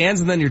in the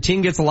stands, and then your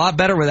team gets a lot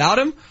better without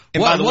him?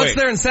 What's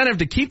their incentive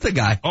to keep the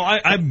guy? Oh,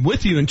 I'm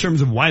with you in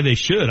terms of why they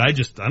should. I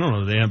don't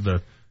know if they have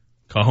the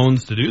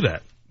cojones to do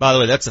that. By the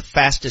way, that's the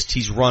fastest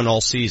he's run all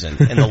season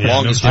and the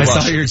longest rush. I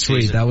saw your tweet.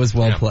 Season. That was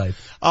well played.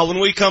 When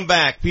we come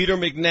back, Peter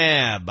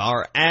McNabb,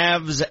 our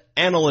Avs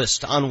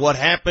analyst on what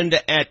happened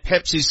at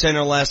Pepsi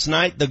Center last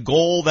night, the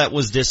goal that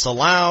was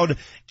disallowed,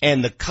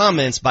 and the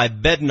comments by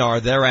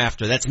Bednar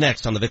thereafter. That's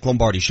next on the Vic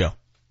Lombardi Show.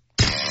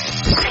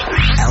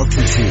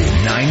 Altitude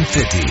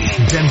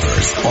 950,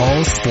 Denver's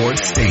all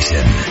sports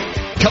station.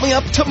 Coming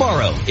up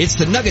tomorrow, it's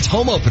the Nuggets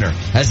home opener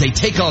as they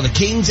take on the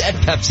Kings at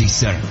Pepsi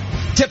Center.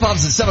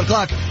 Tip-offs at 7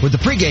 o'clock with the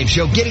pregame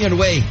show getting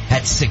underway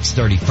at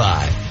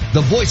 6:35.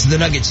 The voice of the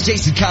Nuggets,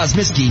 Jason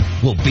Kosmiski,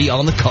 will be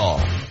on the call.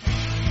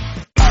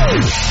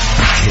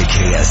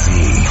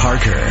 KKSE,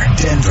 Parker,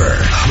 Denver,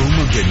 home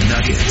of the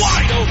Nuggets.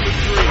 Wide open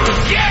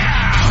three.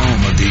 Yeah!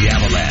 Home of the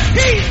Avalanche.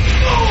 He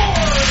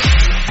scores!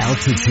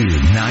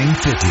 Altitude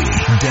 950,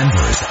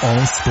 Denver's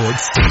all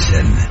sports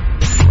station.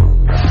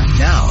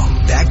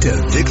 Now, back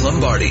to Vic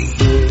Lombardi.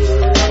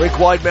 Break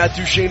wide, Matt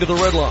Duchene to the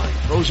red line.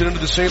 Throws it into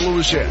the St.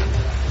 Louis end.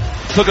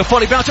 Took a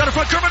funny bounce out in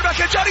front. Kerman back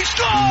at Johnny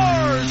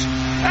scores!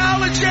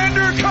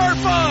 Alexander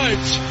Kerfoot!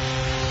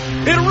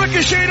 It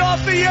ricocheted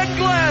off the end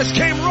glass,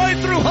 came right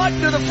through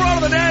Hutton to the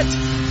front of the net,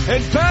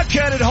 and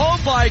backhanded home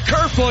by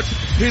Kerfoot.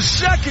 His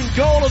second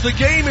goal of the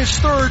game, his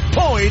third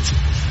point,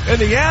 and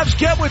the Avs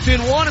get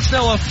within one. It's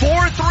now a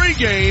 4-3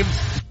 game.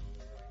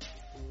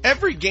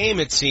 Every game,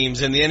 it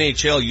seems, in the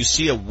NHL, you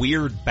see a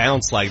weird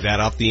bounce like that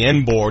off the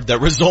end board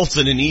that results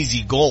in an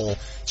easy goal.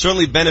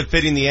 Certainly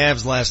benefiting the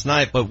Avs last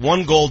night, but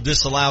one goal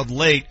disallowed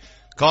late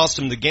cost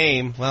them the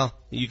game. Well,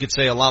 you could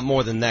say a lot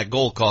more than that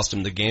goal cost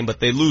them the game, but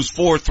they lose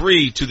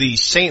 4-3 to the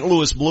St.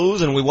 Louis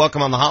Blues, and we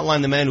welcome on the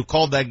hotline the man who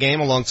called that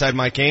game alongside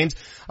Mike Haynes,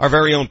 our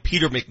very own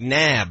Peter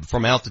McNabb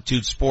from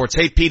Altitude Sports.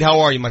 Hey, Pete, how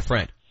are you, my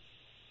friend?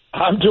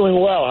 I'm doing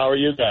well. How are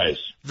you guys?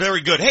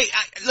 Very good. Hey,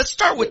 let's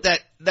start with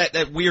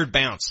that weird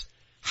bounce.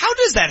 How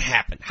does that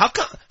happen? How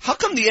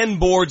come the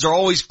end boards are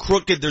always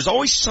crooked? There's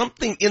always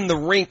something in the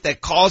rink that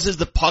causes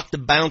the puck to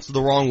bounce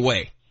the wrong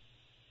way.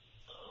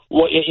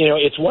 Well,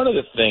 it's one of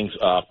the things,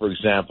 for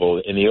example,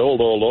 in the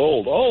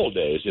old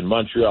days in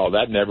Montreal,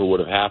 that never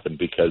would have happened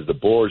because the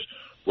boards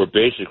were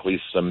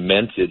basically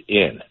cemented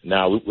in.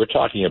 Now, we're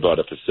talking about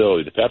a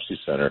facility, the Pepsi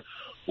Center,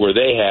 where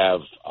they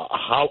have,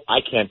 I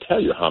can't tell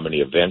you how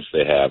many events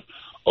they have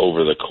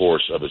over the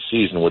course of a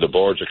season where the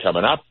boards are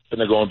coming up and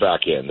they're going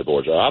back in. The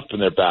boards are up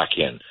and they're back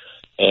in.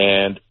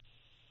 And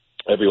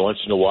every once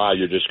in a while,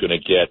 you're just going to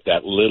get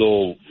that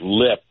little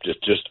lip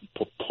just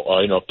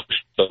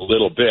pushed a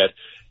little bit.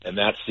 And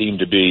that seemed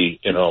to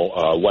be,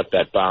 what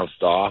that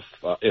bounced off,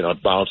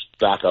 bounced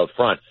back out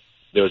front.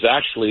 There was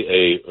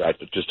actually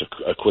just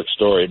a quick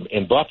story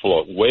in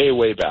Buffalo,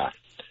 way back.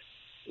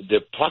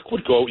 The puck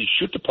would go, you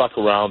shoot the puck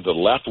around the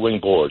left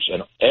wing boards,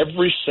 and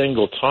every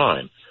single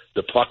time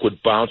the puck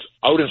would bounce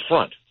out in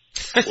front.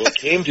 Well, it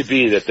came to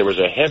be that there was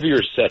a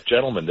heavier set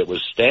gentleman that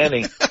was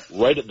standing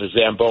right at the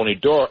Zamboni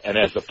door, and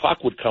as the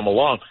puck would come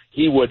along,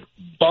 he would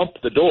bump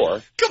the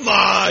door. Come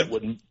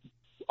on!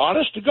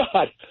 Honest to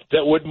God,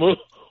 that would move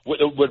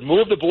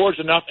the boards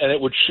enough, and it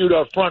would shoot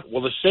out front.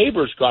 Well, the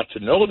Sabres got to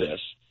know this,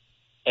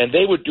 and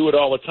they would do it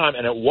all the time.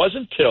 And it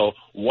wasn't until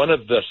one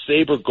of the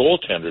Sabre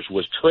goaltenders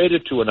was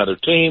traded to another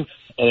team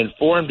and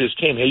informed his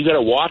team, hey, you got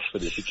to watch for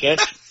this. You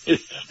can't,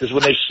 because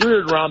when they shoot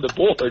it around the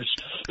boards,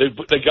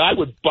 the guy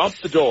would bump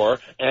the door,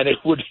 and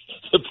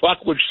the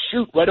puck would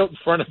shoot right out in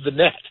front of the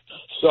net.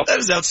 So that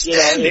is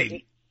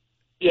outstanding.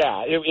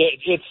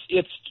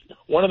 It's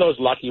one of those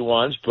lucky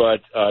ones,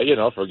 but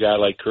for a guy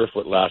like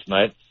Kerfoot last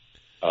night,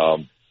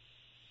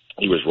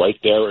 he was right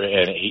there,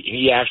 and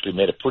he actually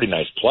made a pretty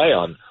nice play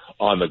on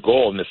the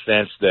goal in the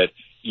sense that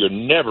you're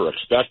never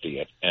expecting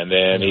it, and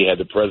then he had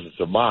the presence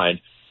of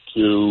mind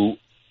to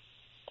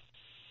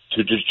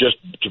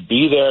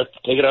be there,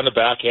 take it on the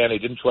backhand. He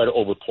didn't try to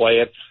overplay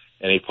it,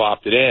 and he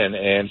popped it in,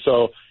 and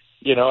so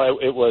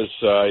it was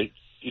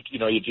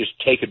you just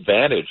take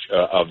advantage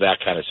of that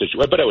kind of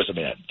situation. But it was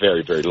a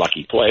very very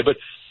lucky play. But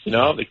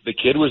the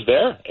kid was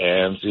there,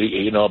 and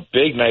a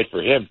big night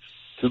for him.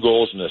 2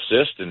 goals and an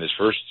assist in his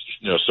first,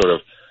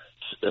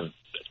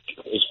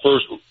 his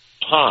first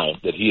time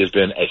that he has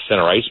been a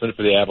center iceman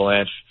for the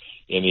Avalanche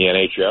in the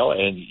NHL,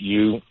 and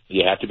you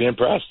have to be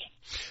impressed.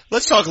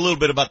 Let's talk a little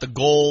bit about the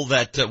goal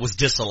that was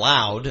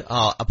disallowed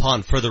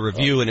upon further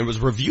review, and it was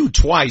reviewed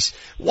twice.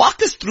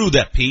 Walk us through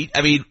that, Pete.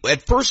 I mean,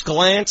 at first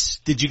glance,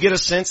 did you get a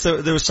sense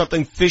that there was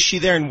something fishy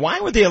there, and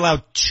why were they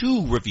allowed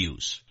 2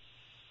 reviews?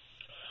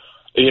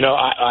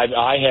 I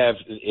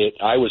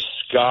was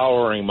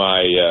scouring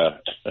my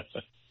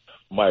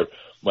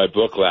my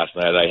book last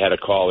night. I had a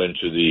call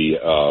into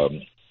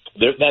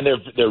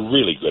they're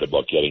really good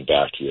about getting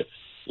back to you.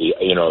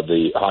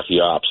 The hockey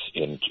ops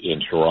in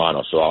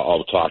Toronto. So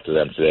I'll talk to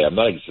them today. I'm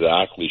not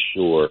exactly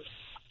sure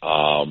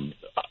how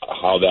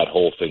that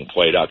whole thing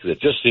played out, because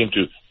it just seemed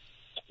to,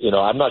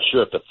 I'm not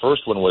sure if the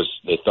first one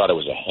they thought it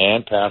was a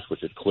hand pass,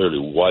 which it clearly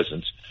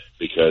wasn't,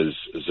 because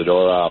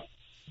Zadorov,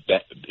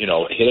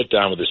 hit it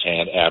down with his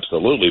hand,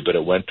 absolutely, but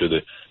it went to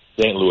the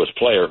St. Louis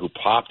player who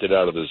popped it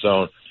out of the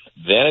zone.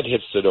 Then it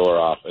hit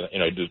Zadorov,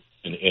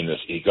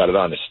 he got it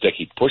on his stick.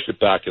 He pushed it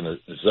back in the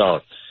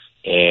zone,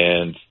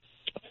 and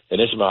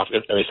Anisimov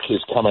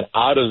is coming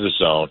out of the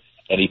zone,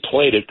 and he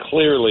played it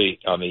clearly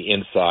on the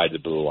inside the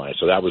blue line.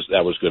 So that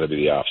was going to be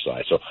the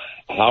offside. So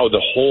how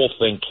the whole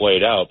thing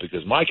played out,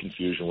 because my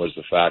confusion was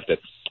the fact that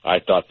I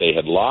thought they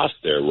had lost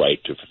their right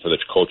for the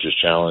coach's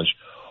challenge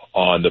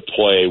on the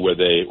play where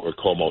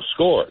Como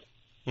scored.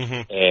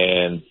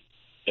 Mm-hmm.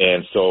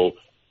 And so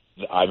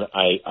I'm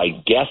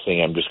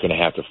guessing I'm just going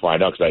to have to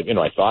find out, because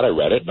I thought I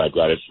read it, and I've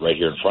got it right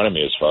here in front of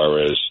me as far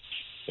as,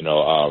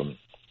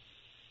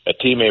 a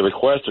team may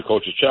request a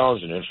coach's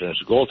challenge and enter as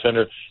a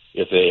goaltender.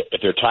 If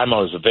their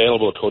timeout is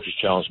available, a coach's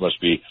challenge must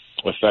be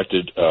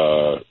effected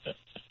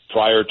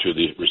prior to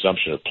the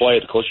resumption of play.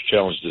 If the coach's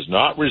challenge does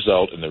not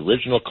result in the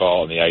original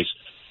call on the ice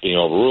being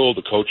overruled,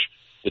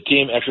 the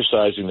team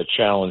exercising the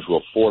challenge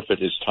will forfeit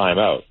his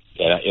timeout.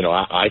 And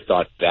I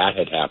thought that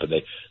had happened,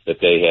 that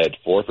they had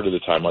forfeited the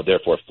timeout,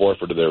 therefore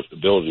forfeited their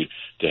ability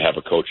to have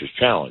a coach's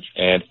challenge.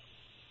 And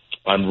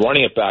I'm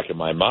running it back in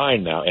my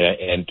mind now,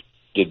 and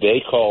did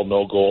they call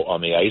no goal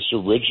on the ice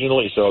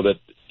originally? So that,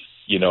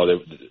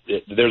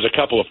 there's a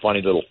couple of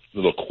funny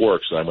little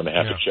quirks that I'm going to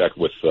have to check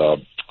with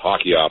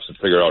hockey ops and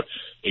figure out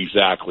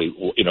exactly,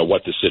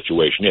 what the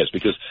situation is.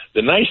 Because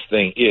the nice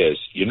thing is,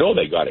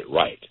 they got it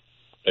right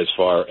as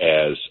far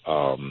as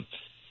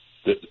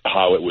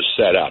how it was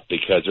set up,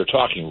 because they're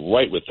talking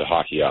right with the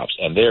hockey ops,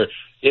 and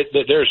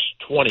there's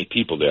 20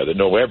 people there that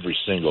know every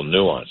single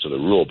nuance of the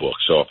rule book.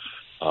 So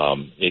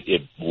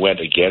it went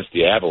against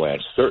the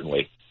Avalanche,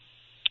 certainly.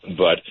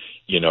 But,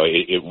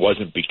 it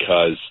wasn't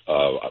because,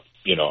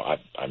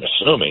 I'm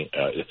assuming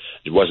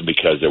it wasn't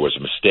because there was a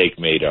mistake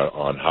made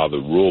on how the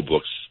rule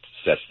book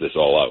sets this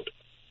all out.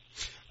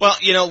 Well,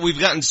 we've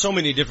gotten so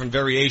many different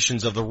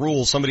variations of the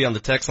rule. Somebody on the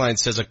text line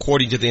says,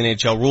 according to the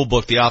NHL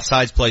rulebook, the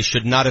offsides play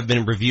should not have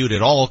been reviewed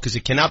at all, because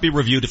it cannot be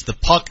reviewed if the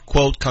puck,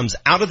 quote, comes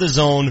out of the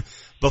zone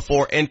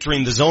before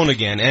entering the zone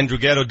again. Andrew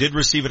Ghetto did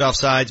receive it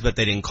offsides, but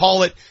they didn't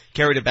call it,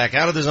 carried it back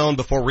out of the zone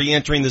before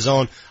re-entering the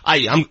zone.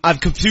 I've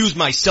confused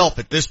myself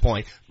at this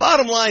point.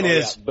 Bottom line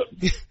is,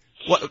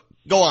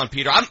 go on,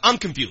 Peter. I'm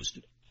confused.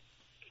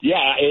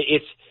 Yeah,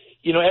 it's,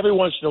 every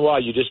once in a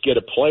while you just get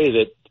a play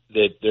that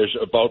there's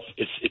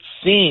it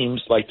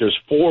seems like there's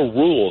 4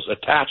 rules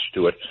attached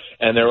to it,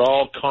 and they're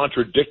all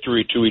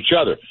contradictory to each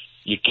other.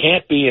 You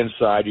can't be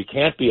inside, you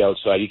can't be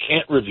outside, you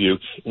can't review.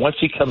 Once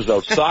he comes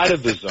outside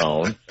of the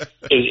zone,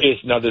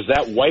 now does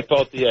that wipe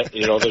out the,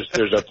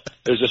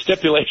 there's a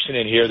stipulation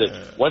in here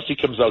that once he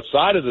comes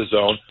outside of the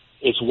zone,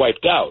 it's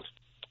wiped out.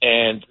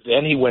 And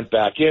then he went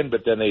back in,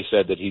 but then they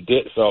said that he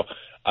did. So,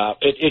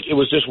 it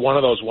was just one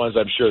of those ones.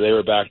 I'm sure they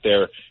were back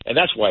there, and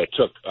that's why it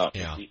took,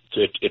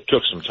 it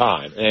took some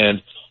time.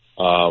 And,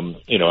 and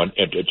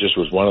it just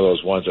was one of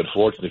those ones,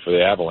 unfortunately for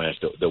the Avalanche,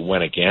 that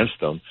went against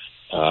them.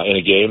 In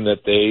a game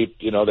that they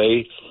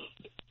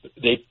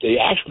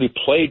actually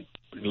played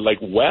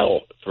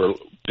well for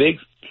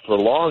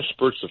long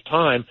spurts of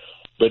time,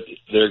 but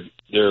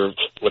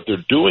what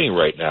they're doing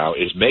right now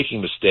is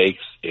making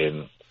mistakes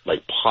in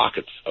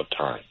pockets of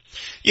time.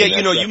 Yeah,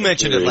 you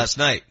mentioned it last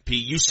night,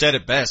 Pete. You said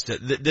it best.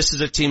 This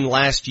is a team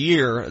last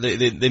year,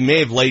 they may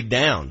have laid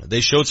down.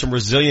 They showed some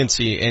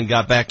resiliency and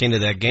got back into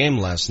that game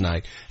last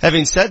night.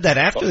 Having said that,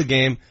 after the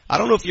game, I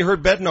don't know if you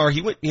heard Bednar,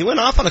 he went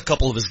off on a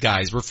couple of his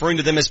guys, referring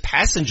to them as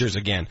passengers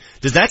again.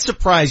 Does that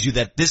surprise you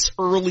that this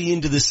early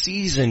into the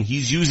season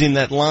he's using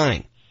that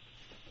line?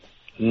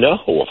 No,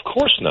 of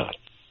course not.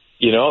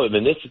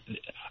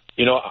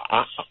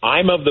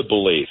 I'm of the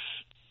belief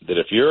that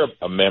if you're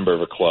a member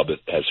of a club that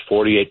has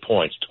 48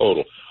 points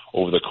total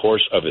over the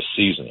course of a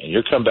season, and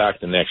you come back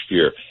the next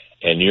year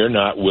and you're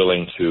not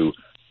willing to,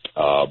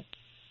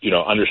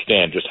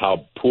 understand just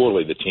how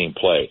poorly the team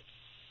played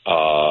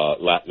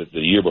the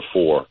year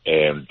before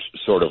and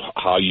sort of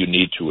how you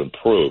need to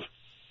improve,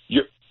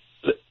 it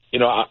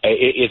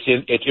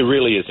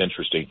really is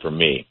interesting for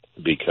me,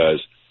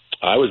 because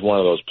I was one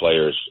of those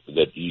players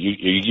that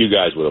you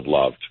guys would have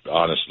loved,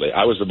 honestly.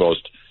 I was the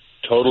most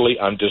totally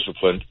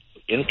undisciplined,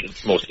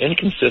 most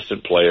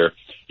inconsistent player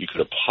you could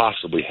have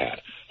possibly had.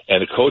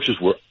 And the coaches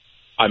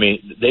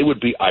they would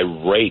be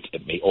irate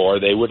at me, or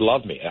they would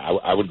love me.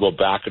 I would go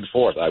back and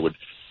forth. I would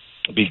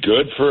be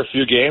good for a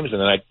few games,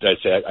 and then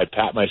I'd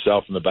pat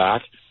myself in the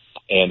back,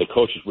 and the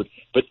coaches would.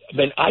 But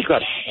then I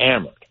got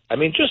hammered.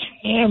 Just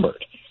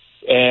hammered.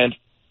 And,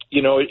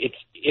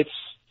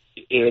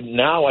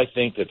 now I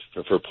think that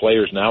for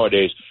players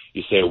nowadays,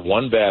 you say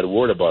one bad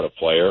word about a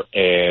player,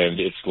 and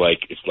it's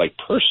like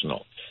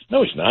personal.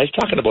 No, he's not. He's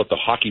talking about the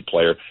hockey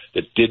player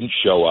that didn't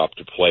show up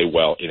to play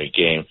well in a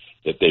game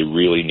that they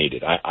really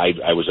needed.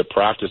 I was at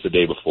practice the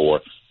day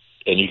before,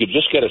 and you could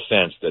just get a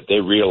sense that they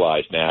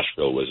realized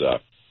Nashville was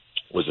a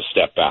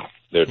step back.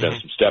 There had been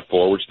some step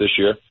forwards this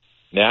year.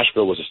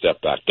 Nashville was a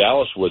step back.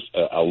 Dallas was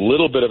a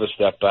little bit of a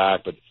step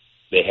back, but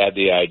they had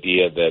the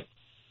idea that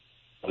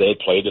they had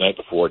played the night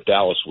before.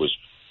 Dallas was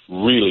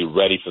really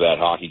ready for that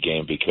hockey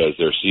game because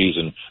their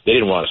season, they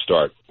didn't want to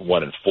start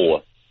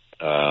 1-4.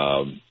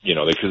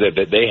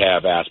 Because they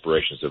have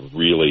aspirations of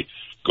really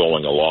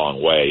going a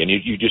long way, and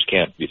you just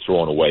can't be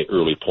throwing away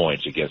early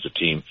points against a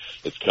team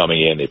that's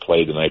coming in. They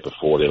played the night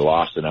before, they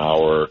lost an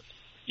hour,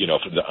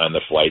 on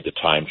the flight, the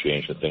time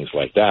change and things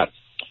like that.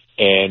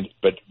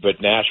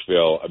 But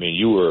Nashville, I mean,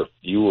 you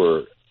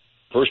were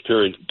first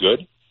period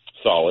good,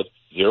 solid,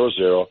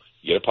 0-0.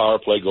 You get a power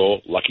play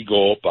goal, lucky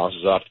goal,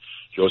 bounces off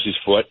Josie's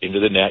foot into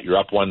the net. You're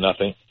up 1-0,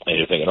 and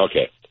you're thinking,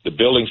 okay, the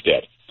building's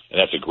dead, and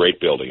that's a great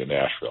building in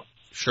Nashville.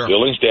 Sure.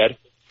 Building's dead.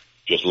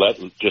 Just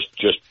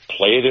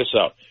play this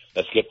out.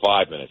 Let's get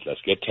 5 minutes.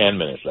 Let's get 10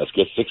 minutes. Let's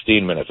get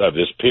 16 minutes of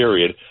this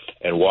period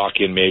and walk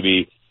in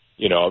maybe,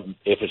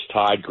 if it's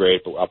tied,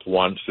 great, but up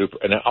 1, super.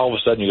 And then all of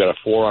a sudden you got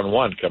a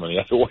 4-on-1 coming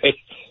the other way.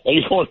 And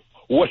you're going,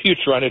 what are you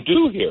trying to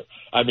do here?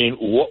 I mean,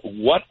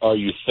 what are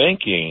you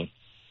thinking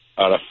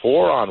at a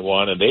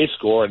 4-on-1 and they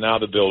score and now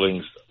the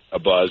building's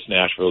abuzz.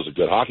 Nashville's a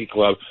good hockey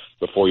club.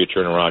 Before you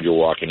turn around, you're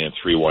walking in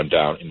 3-1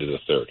 down into the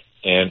third.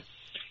 And,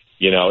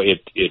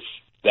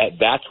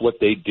 that's what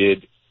they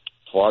did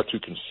far too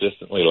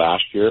consistently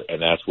last year, and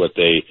that's what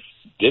they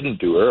didn't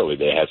do early.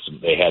 They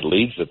had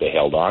leads that they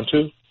held on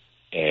to,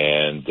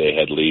 and they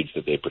had leads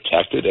that they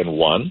protected and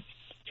won.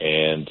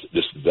 And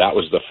that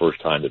was the first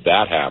time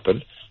that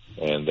happened.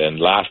 And then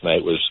last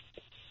night was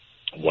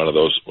one of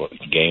those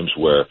games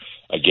where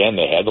again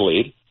they had the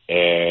lead,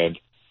 and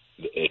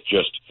it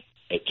just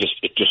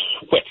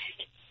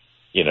switched.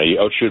 You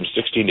outshoot them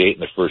 16-8 in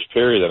the first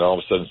period, and all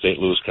of a sudden St.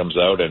 Louis comes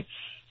out and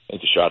I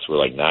think the shots were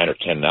like 9 or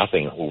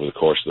 10-0 over the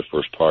course of the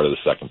first part of the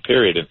second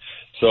period. And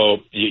so,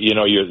 I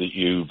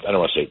don't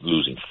want to say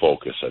losing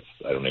focus.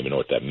 I don't even know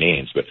what that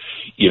means, but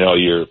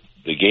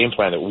the game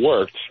plan that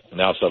worked,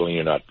 now suddenly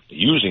you're not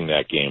using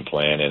that game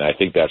plan. And I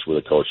think that's where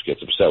the coach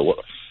gets upset.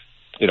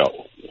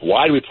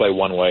 Why do we play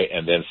one way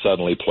and then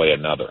suddenly play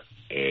another?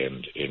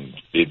 And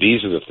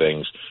these are the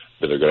things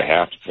that they're going to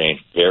have to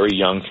change. Very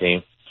young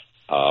team,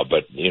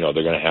 but they're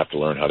going to have to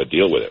learn how to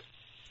deal with it.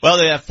 Well,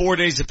 they have 4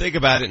 days to think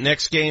about it.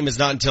 Next game is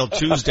not until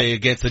Tuesday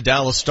against the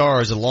Dallas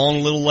Stars. A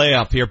long little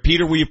layup here.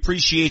 Peter, we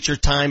appreciate your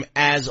time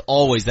as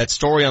always. That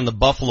story on the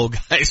Buffalo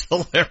guy is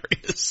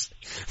hilarious.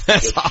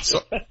 That's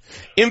awesome.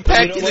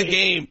 Impacting the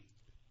game.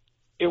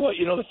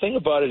 The thing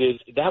about it is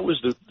that was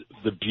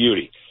the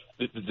beauty.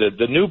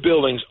 The new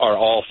buildings are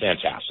all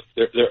fantastic.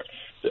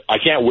 I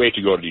can't wait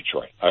to go to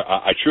Detroit.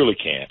 I truly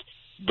can't.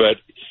 But,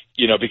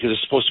 because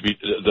it's supposed to be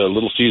the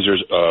Little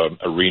Caesars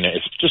arena.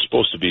 It's just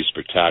supposed to be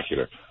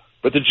spectacular.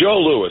 But the Joe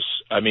Louis,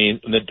 I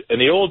mean, in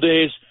the old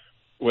days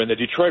when the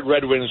Detroit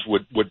Red Wings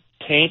would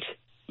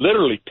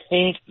literally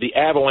paint the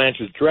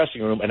Avalanche's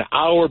dressing room an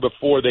hour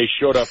before they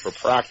showed up for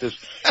practice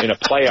in a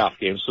playoff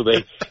game, so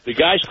the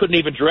guys couldn't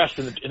even dress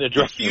in the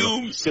dressing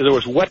room because there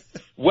was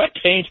wet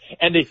paint,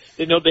 and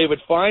they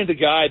would find the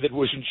guy that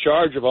was in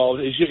charge of all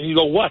of this. And you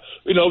go, what?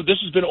 This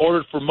has been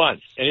ordered for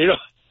months, and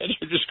and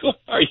you're just going,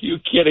 are you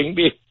kidding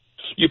me?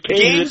 You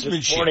painted it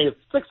this morning at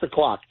 6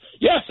 o'clock.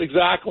 Yes,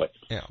 exactly.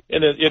 Yeah.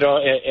 And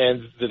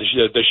and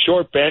the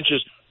short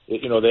benches,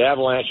 the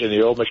Avalanche and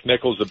the old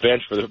McNichols, the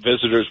bench for the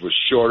visitors was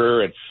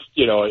shorter, and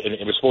and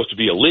it was supposed to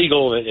be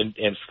illegal.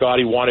 And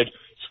Scotty wanted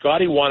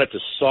to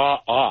saw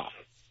off.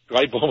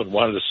 Scotty Bowman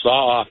wanted to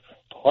saw off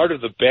part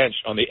of the bench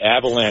on the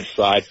Avalanche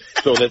side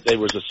so that there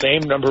was the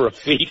same number of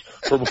feet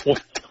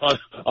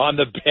on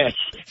the bench.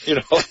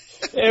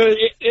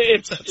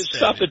 It's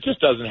stuff that just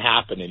doesn't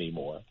happen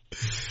anymore.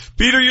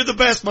 Peter, you're the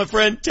best, my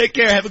friend. Take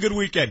care. Have a good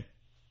weekend.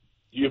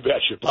 You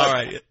betcha. Bye. All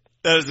right.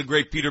 That is the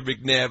great Peter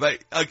McNabb.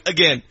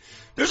 Again,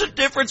 there's a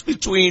difference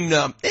between,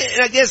 and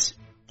I guess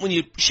when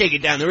you shake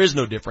it down, there is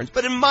no difference.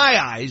 But in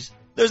my eyes,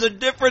 there's a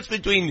difference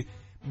between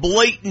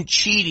blatant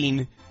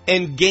cheating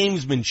and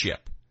gamesmanship.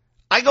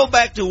 I go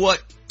back to what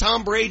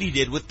Tom Brady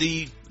did with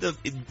the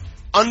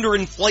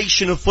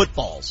underinflation of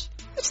footballs.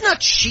 That's not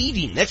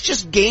cheating. That's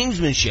just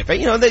gamesmanship.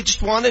 They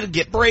just wanted to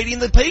get Brady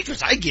and the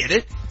Patriots. I get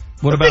it.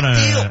 What about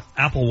an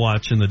Apple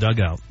Watch in the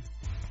dugout?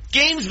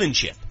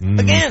 Gamesmanship.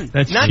 Again,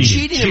 that's not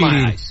cheating in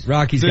my eyes.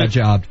 Rocky's got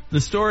jobbed. The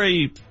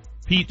story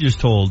Pete just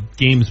told,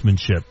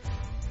 gamesmanship.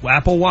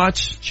 Apple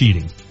Watch,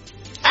 cheating.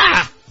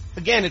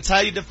 Again, it's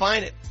how you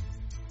define it.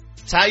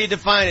 It's how you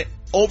define it.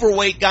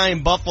 Overweight guy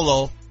in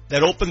Buffalo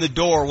that opened the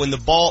door when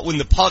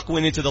the puck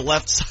went into the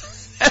left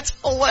side. That's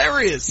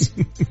hilarious.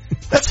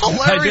 That's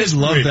hilarious. I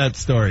did love that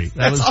story.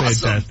 That was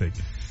awesome. Fantastic.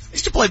 I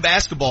used to play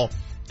basketball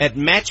at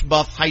Match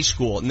Buff High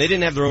School, and they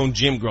didn't have their own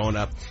gym growing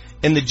up.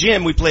 In the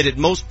gym, we played at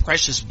Most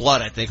Precious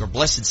Blood, I think, or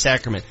Blessed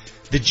Sacrament.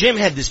 The gym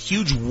had this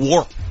huge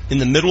warp in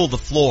the middle of the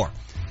floor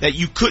that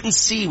you couldn't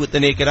see with the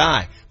naked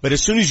eye. But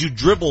as soon as you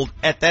dribbled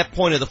at that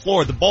point of the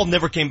floor, the ball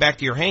never came back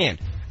to your hand.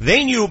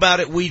 They knew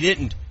about it, we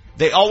didn't.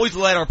 They always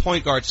led our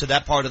point guards to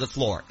that part of the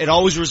floor. It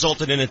always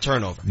resulted in a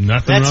turnover.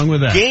 Nothing wrong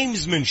with that.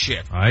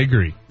 Gamesmanship. I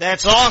agree.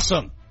 That's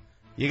awesome.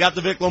 You got the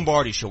Vic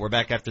Lombardi Show. We're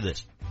back after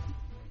this.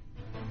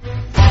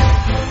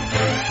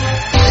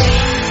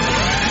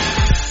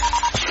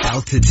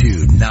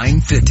 Altitude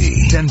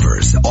 950,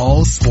 Denver's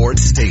all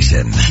sports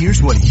station.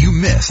 Here's what you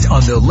missed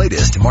on the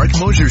latest Mark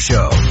Mosier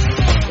Show.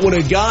 When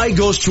a guy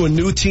goes to a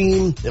new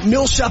team,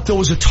 Millsap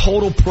is a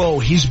total pro.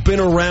 He's been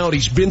around.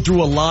 He's been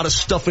through a lot of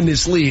stuff in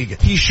this league.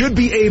 He should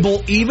be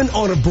able, even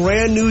on a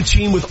brand new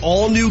team with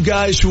all new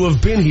guys who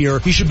have been here,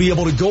 he should be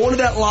able to go into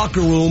that locker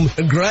room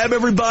and grab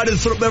everybody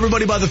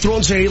by the throat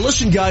and say, hey,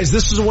 listen guys,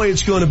 this is the way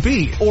it's going to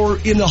be. Or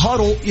in the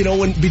huddle,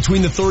 in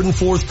between the third and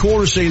fourth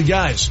quarter, say,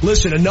 guys,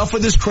 listen, enough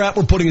of this crap.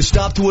 We're putting a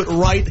stop to it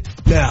right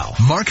now.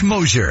 Mark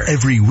Mosier,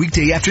 every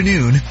weekday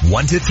afternoon,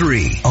 1 to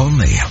 3,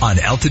 only on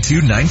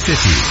Altitude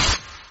 950.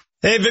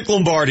 Hey, Vic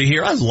Lombardi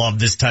here. I love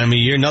this time of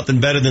year. Nothing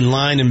better than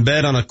lying in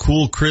bed on a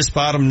cool, crisp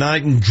autumn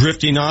night and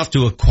drifting off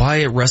to a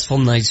quiet, restful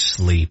night's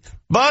sleep.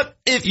 But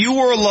if you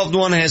or a loved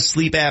one has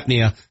sleep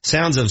apnea,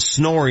 sounds of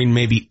snoring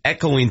may be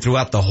echoing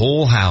throughout the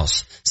whole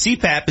house.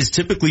 CPAP is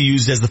typically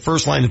used as the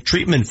first line of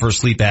treatment for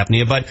sleep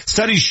apnea, but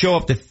studies show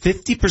up to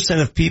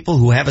 50% of people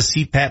who have a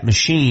CPAP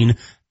machine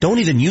don't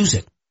even use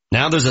it.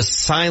 Now there's a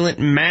silent,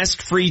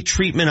 mask-free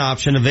treatment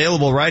option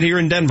available right here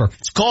in Denver.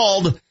 It's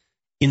called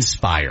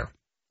Inspire.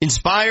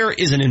 Inspire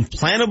is an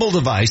implantable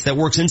device that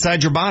works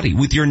inside your body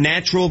with your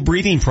natural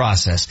breathing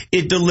process.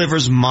 It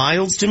delivers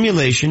mild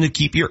stimulation to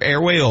keep your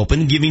airway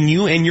open, giving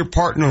you and your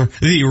partner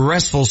the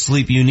restful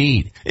sleep you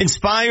need.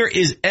 Inspire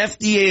is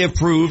FDA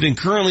approved and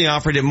currently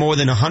offered at more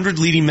than 100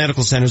 leading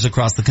medical centers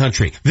across the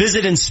country.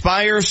 Visit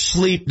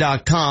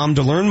InspireSleep.com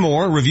to learn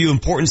more, review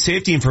important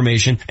safety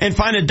information, and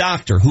find a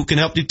doctor who can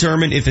help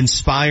determine if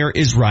Inspire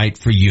is right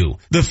for you.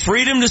 The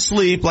freedom to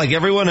sleep like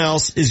everyone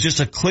else is just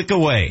a click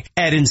away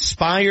at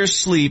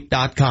InspireSleep.com.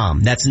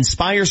 That's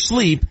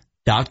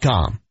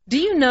InspireSleep.com. Do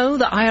you know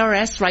the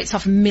IRS writes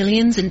off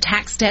millions in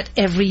tax debt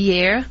every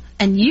year?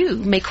 And you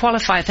may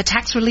qualify for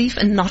tax relief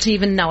and not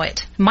even know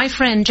it. My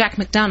friend Jack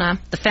McDonough,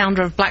 the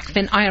founder of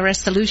Blackfin IRS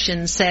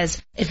Solutions,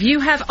 says, if you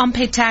have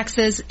unpaid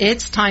taxes,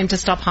 it's time to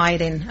stop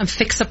hiding and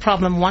fix the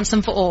problem once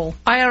and for all.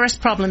 IRS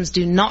problems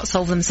do not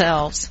solve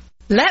themselves.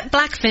 Let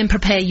Blackfin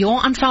prepare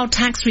your unfiled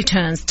tax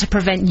returns to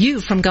prevent you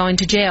from going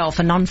to jail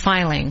for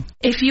non-filing.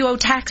 If you owe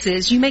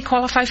taxes, you may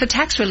qualify for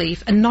tax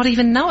relief and not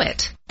even know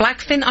it.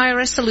 Blackfin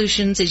IRS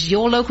Solutions is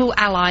your local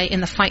ally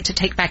in the fight to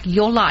take back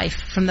your life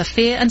from the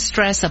fear and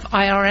stress of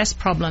IRS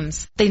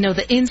problems. They know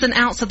the ins and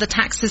outs of the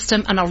tax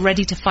system and are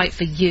ready to fight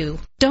for you.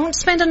 Don't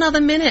spend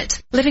another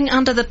minute living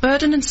under the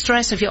burden and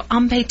stress of your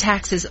unpaid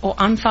taxes or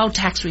unfiled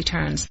tax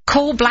returns.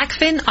 Call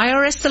Blackfin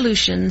IRS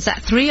Solutions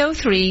at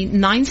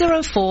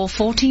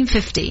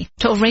 303-904-1450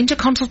 to arrange a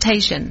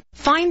consultation.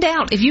 Find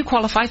out if you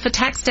qualify for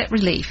tax debt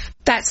relief.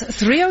 That's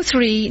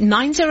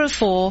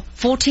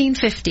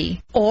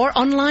 303-904-1450 or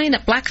online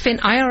at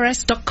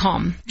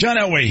blackfinirs.com. John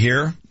Elway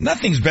here.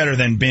 Nothing's better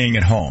than being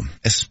at home,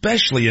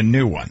 especially a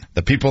new one.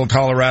 The people of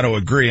Colorado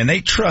agree, and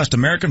they trust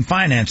American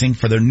Financing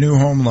for their new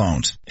home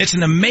loans. It's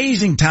an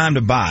amazing time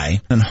to buy,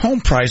 and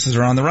home prices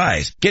are on the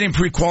rise. Getting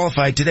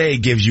pre-qualified today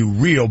gives you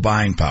real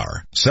buying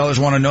power. Sellers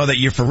want to know that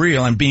you're for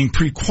real, and being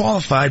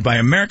pre-qualified by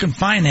American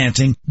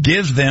Financing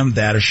gives them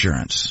that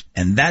assurance.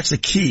 And that's the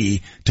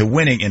key to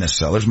winning in a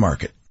seller's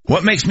market.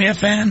 What makes me a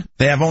fan?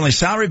 They have only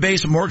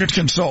salary-based mortgage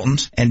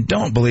consultants and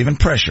don't believe in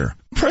pressure.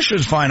 Pressure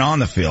is fine on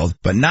the field,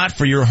 but not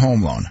for your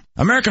home loan.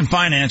 American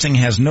Financing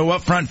has no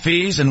upfront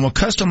fees and will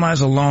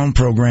customize a loan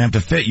program to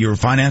fit your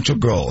financial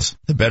goals.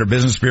 The Better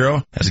Business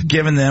Bureau has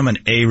given them an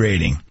A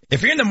rating.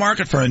 If you're in the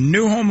market for a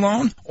new home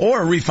loan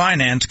or a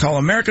refinance, call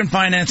American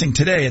Financing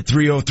today at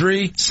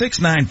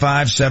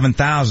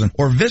 303-695-7000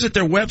 or visit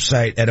their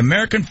website at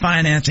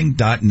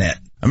americanfinancing.net.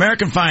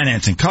 American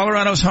Financing,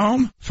 Colorado's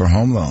home for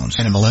home loans.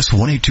 NMLS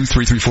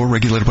 182334,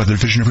 regulated by the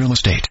Division of Real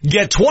Estate.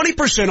 Get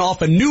 20%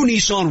 off a new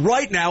Nissan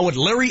right now at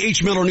Larry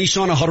H. Miller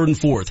Nissan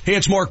 104th. Hey,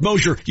 it's Mark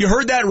Mosier. You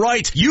heard that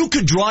right. You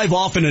could drive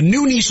off in a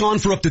new Nissan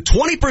for up to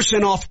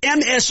 20% off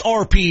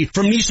MSRP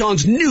from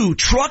Nissan's new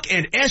truck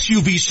and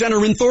SUV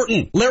center in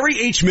Thornton. Larry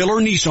H.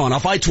 Miller Nissan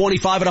off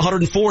I-25 at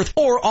 104th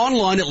or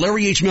online at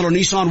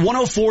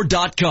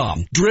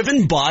LarryHMillerNissan104.com.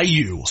 Driven by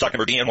you. Stock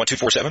number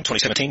DN1247,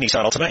 2017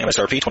 Nissan Altima,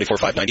 MSRP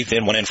 24,590,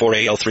 VIN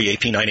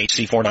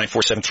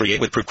 1N4AL3AP9HC494738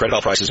 with approved credit.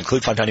 All prices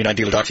include $599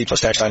 dealer doc fee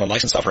plus tax time on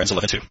license. Offer ends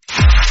 11/2.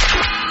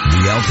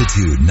 The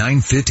Altitude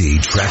 950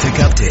 traffic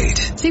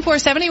update.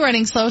 C470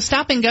 running slow,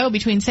 stop and go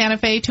between Santa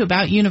Fe to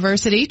about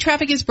University.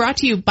 Traffic is brought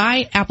to you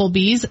by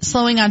Applebee's.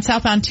 Slowing on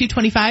southbound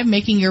 225,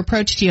 making your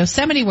approach to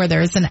Yosemite where there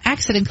is an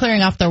accident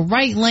clearing off the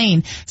right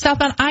lane.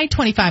 Southbound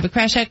I-25, a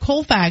crash at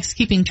Colfax,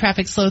 keeping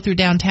traffic slow through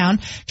downtown.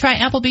 Try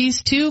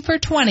Applebee's 2 for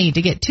 $20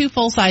 to get 2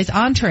 full-size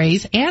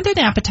entrees and an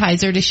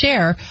appetizer to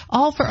share,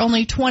 all for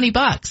only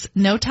 $20.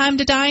 No time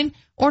to dine?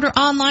 Order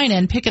online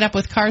and pick it up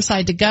with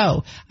Carside to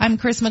go. I'm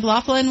Chris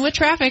McLaughlin with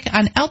traffic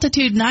on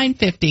Altitude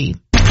 950.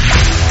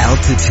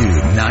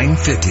 Altitude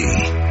 950,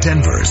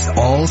 Denver's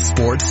all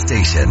sports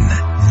station.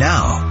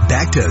 Now,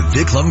 back to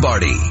Vic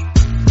Lombardi.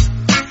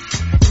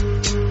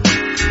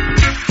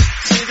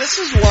 See, this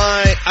is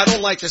why I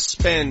don't like to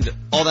spend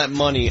all that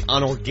money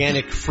on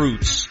organic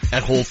fruits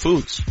at Whole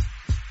Foods.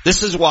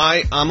 This is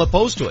why I'm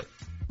opposed to it.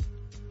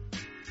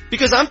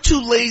 Because I'm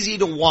too lazy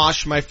to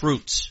wash my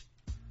fruits.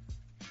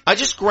 I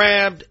just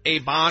grabbed a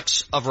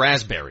box of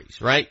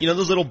raspberries, right? You know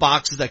those little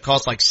boxes that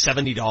cost like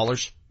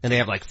 $70 and they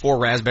have like 4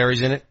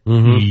 raspberries in it?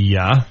 Mm-hmm.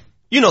 Yeah.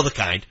 You know the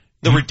kind.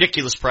 The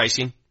ridiculous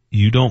pricing.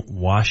 You don't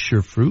wash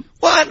your fruit?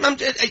 Well,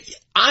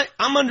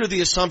 I'm under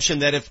the assumption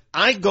that if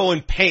I go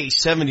and pay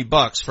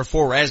 $70 for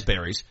 4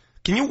 raspberries,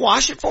 can you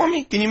wash it for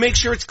me? Can you make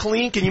sure it's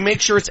clean? Can you make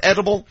sure it's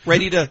edible,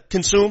 ready to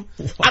consume?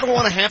 I don't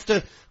want to have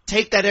to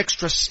take that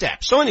extra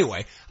step. So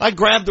anyway, I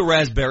grabbed the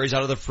raspberries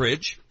out of the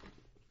fridge,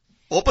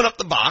 open up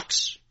the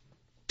box,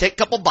 take a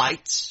couple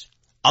bites,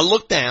 I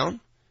look down,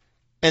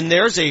 and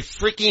there's a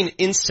freaking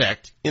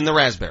insect in the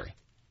raspberry.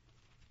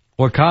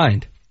 What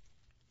kind?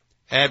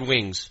 Had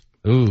wings.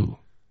 Ooh.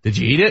 Did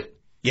you eat it?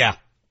 Yeah.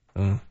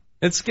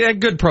 It's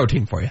good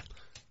protein for you.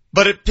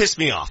 But it pissed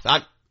me off.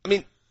 I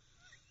mean,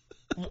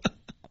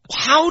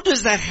 how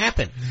does that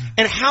happen?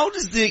 And how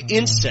does the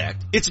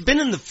insect, it's been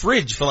in the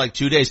fridge for like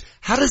 2 days,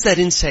 how does that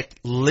insect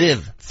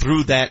live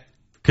through that?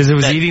 Because it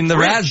was eating the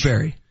fridge?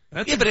 raspberry.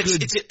 But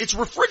it's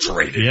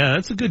refrigerated. Yeah,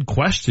 that's a good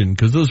question,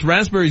 because those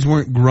raspberries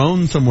weren't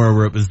grown somewhere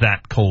where it was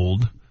that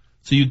cold.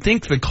 So you'd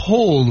think the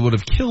cold would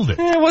have killed it.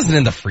 It wasn't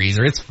in the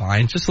freezer. It's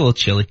fine. Just a little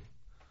chilly.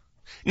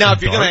 Now,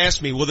 if you're going to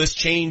ask me, will this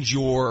change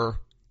your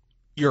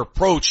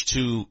approach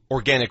to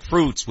organic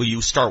fruits? Will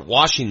you start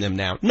washing them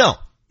now? No.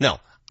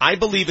 I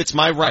believe it's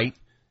my right,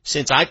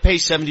 since I pay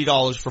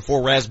 $70 for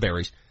 4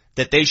 raspberries,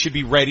 that they should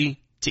be ready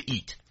to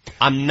eat.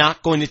 I'm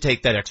not going to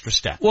take that extra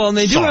step. Well, and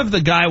they do have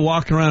the guy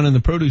walking around in the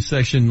produce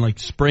section, like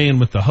spraying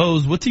with the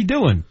hose. What's he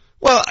doing?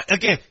 Well,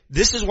 again,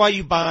 this is why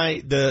you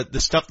buy the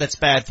stuff that's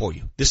bad for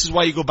you. This is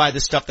why you go buy the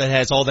stuff that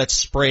has all that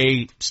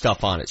spray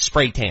stuff on it,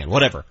 spray tan,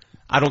 whatever.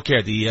 I don't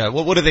care.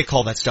 What do they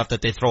call that stuff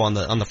that they throw on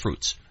the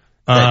fruits?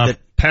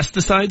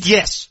 Pesticides?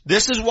 Yes.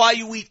 This is why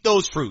you eat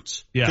those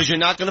fruits. Yeah. Because you're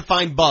not going to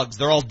find bugs.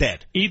 They're all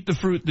dead. Eat the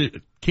fruit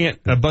that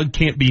a bug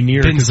can't be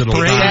near because it'll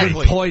die.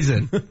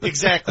 Poison.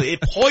 Exactly.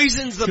 It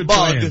poisons the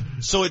bug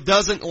so it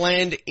doesn't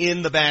land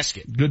in the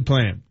basket. Good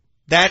plan.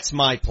 That's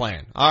my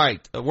plan. All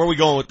right. Where are we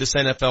going with this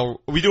NFL?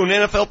 Are we doing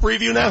an NFL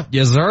preview now?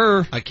 Yes,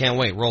 sir. I can't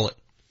wait. Roll it.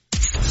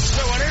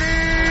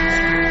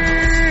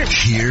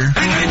 Here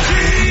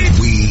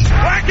we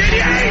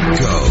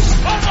go.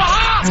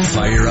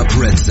 Fire up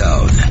Red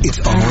Zone. It's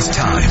almost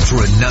time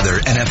for another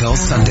NFL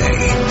Sunday.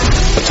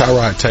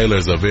 Tyrod Taylor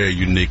is a very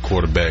unique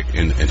quarterback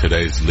in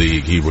today's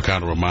league. He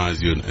kind of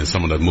reminds you in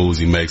some of the moves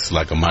he makes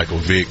like a Michael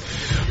Vick.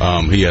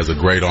 He has a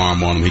great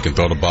arm on him. He can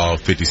throw the ball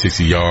 50,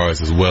 60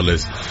 yards as well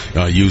as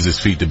use his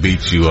feet to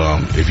beat you.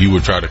 If you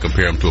would try to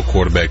compare him to a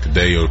quarterback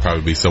today, it would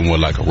probably be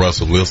someone like a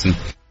Russell Wilson.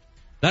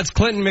 That's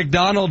Clinton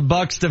McDonald,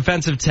 Bucs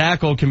defensive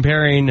tackle,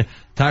 comparing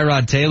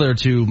Tyrod Taylor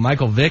to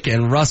Michael Vick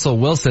and Russell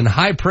Wilson.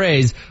 High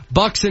praise.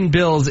 Bucs and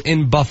Bills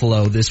in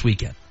Buffalo this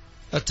weekend.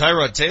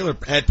 Tyrod Taylor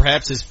had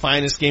perhaps his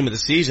finest game of the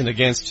season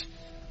against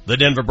the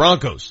Denver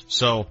Broncos.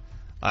 So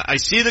I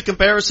see the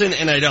comparison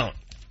and I don't.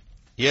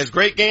 He has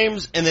great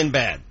games and then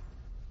bad.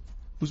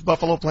 Who's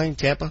Buffalo playing?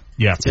 Tampa?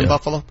 Yeah. It's in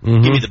Buffalo?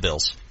 Mm-hmm. Give me the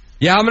Bills.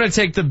 Yeah, I'm going to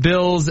take the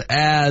Bills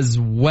as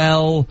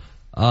well.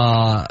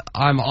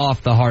 I'm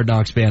off the Hard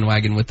Knocks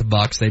bandwagon with the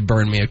Bucs. They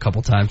burned me a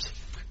couple times.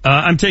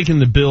 I'm taking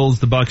the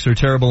Bills. The Bucs are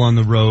terrible on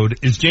the road.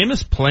 Is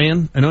Jameis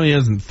playing? I know he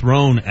hasn't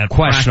thrown at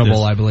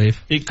questionable, practice. I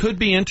believe. It could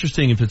be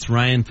interesting if it's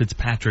Ryan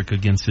Fitzpatrick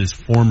against his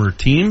former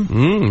team.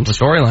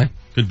 Storyline.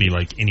 Could be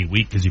like any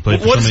week because he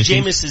played for so many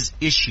teams. What's Jameis's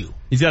issue?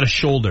 He's got a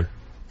shoulder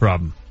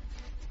problem.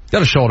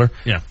 Got a shoulder.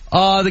 Yeah.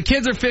 The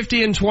kids are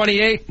 50 and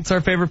 28. It's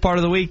our favorite part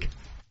of the week.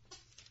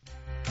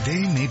 They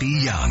may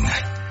be young,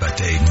 but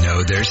they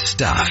know their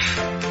stuff.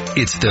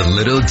 It's the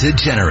Little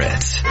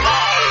Degenerates.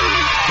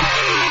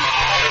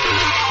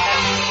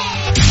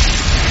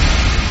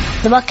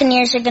 The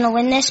Buccaneers are going to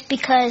win this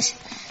because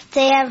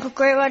they have a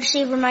great wide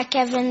receiver, Mike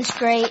Evans,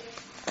 great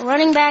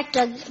running back,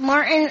 Doug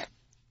Martin.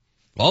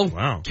 Oh,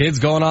 wow. Kids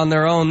going on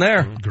their own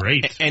there.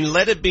 Great. And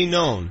let it be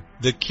known,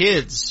 the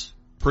kids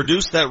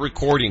produced that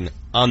recording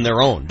on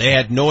their own. They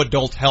had no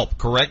adult help,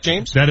 correct,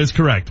 James? That is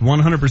correct.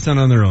 100%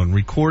 on their own.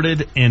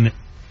 Recorded and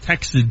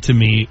texted to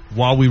me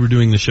while we were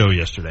doing the show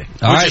yesterday.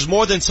 Which is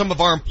more than some of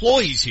our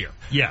employees here.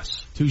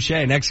 Yes. Touche.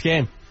 Next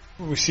game.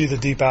 We see the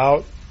deep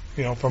out,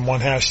 from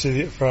one hash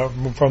to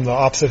from the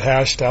opposite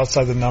hash to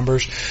outside the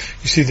numbers.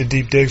 You see the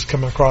deep digs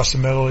coming across the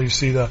middle. You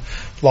see the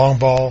long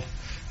ball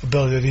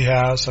ability that he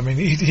has. I mean,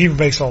 he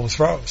makes all the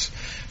throws.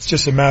 It's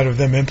just a matter of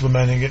them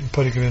implementing it and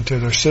putting it into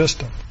their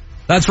system.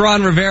 That's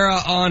Ron Rivera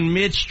on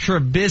Mitch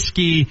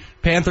Trubisky.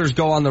 Panthers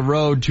go on the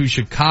road to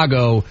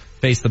Chicago,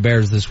 face the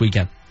Bears this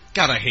weekend.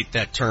 God, I hate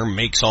that term,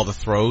 makes all the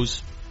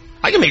throws.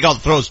 I can make all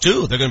the throws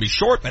too. They're going to be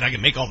short, but I can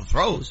make all the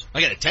throws.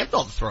 I can attempt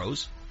all the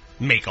throws.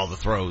 Make all the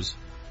throws.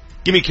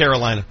 Give me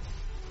Carolina.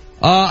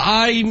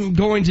 I'm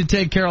going to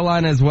take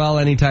Carolina as well.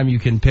 Anytime you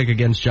can pick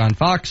against John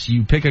Fox,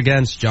 you pick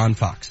against John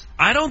Fox.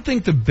 I don't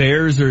think the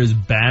Bears are as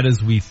bad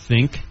as we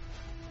think.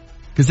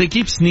 Because they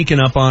keep sneaking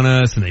up on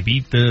us, and they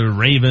beat the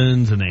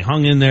Ravens, and they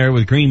hung in there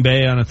with Green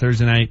Bay on a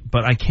Thursday night,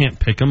 but I can't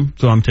pick them,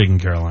 so I'm taking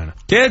Carolina.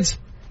 Kids?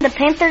 The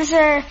Panthers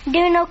are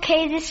doing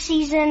okay this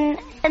season,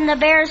 and the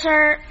Bears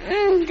are,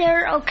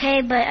 they're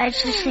okay, but I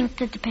just think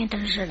that the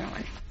Panthers are going to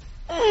win.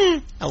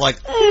 I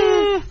like,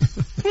 There's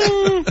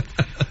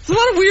a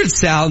lot of weird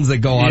sounds that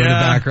go on in the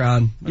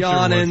background.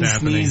 Yawning,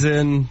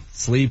 sneezing,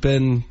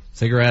 sleeping,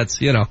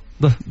 cigarettes, you know,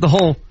 the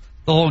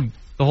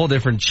whole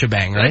different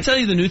shebang, right? Can I tell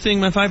you the new thing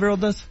my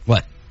 5-year-old does?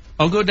 What?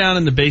 I'll go down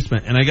in the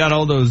basement and I got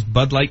all those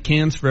Bud Light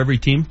cans for every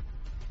team.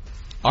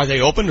 Are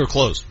they opened or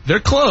closed? They're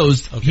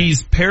closed. Okay.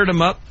 He's paired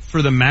them up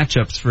for the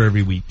matchups for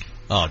every week.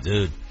 Oh,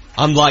 dude.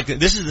 I'm like,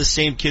 this is the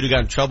same kid who got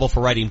in trouble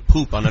for writing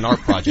poop on an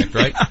art project,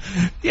 right?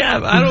 Yeah,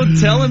 I don't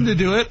tell him to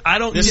do it. I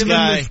don't give him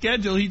the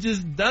schedule. He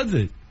just does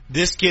it.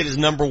 This kid is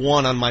number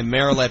 1 on my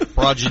Maryland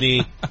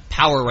progeny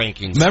power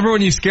rankings. Remember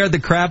when you scared the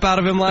crap out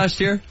of him last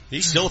year?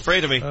 He's still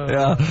afraid of me.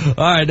 Yeah.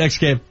 All right, next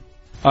game.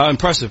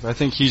 Impressive. I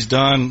think he's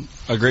done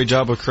a great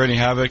job of creating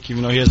havoc,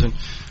 even though he hasn't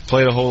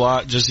played a whole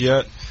lot just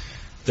yet.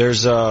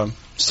 There's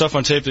stuff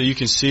on tape that you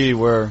can see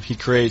where he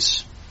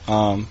creates a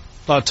lot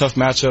of tough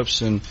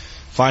matchups and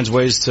finds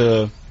ways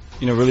to,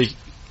 really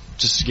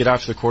just get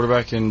after the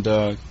quarterback and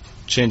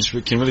can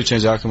really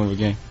change the outcome of a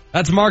game.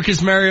 That's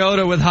Marcus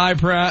Mariota with high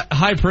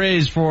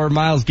praise for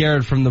Myles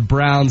Garrett from the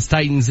Browns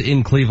Titans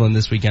in Cleveland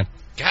this weekend.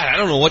 God, I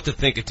don't know what to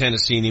think of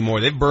Tennessee anymore.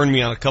 They've burned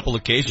me on a couple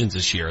occasions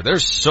this year. They're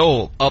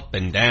so up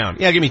and down.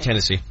 Yeah, give me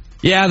Tennessee.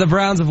 Yeah, the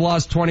Browns have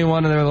lost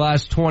 21 in their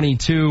last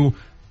 22.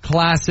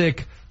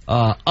 Classic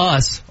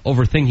us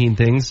overthinking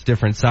things.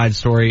 Different side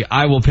story.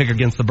 I will pick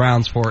against the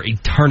Browns for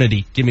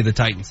eternity. Give me the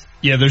Titans.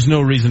 Yeah, there's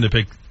no reason to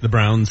pick the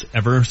Browns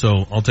ever,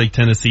 so I'll take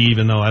Tennessee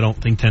even though I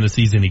don't think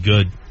Tennessee's any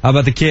good. How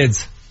about the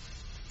kids?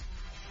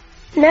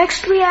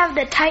 Next we have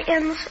the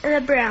Titans and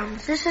the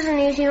Browns. This is an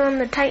easy one.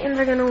 The Titans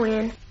are going to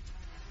win.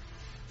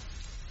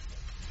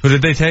 Who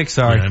did they take?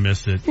 Sorry. Yeah, I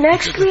missed it.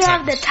 Next we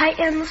have the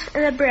Titans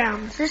and the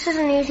Browns. This is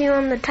an easy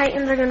one. The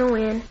Titans are going to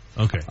win.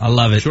 Okay. I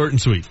love it. Short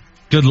and sweet.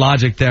 Good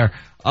logic there.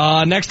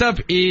 Next up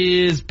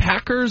is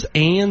Packers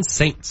and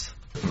Saints.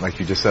 Like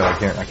you just said, I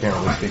can't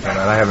really speak on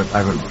that. I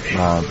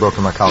haven't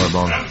broken my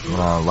collarbone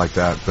like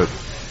that, but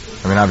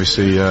I mean,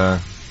 obviously,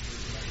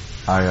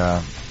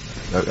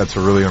 that's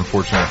a really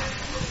unfortunate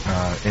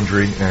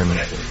injury, and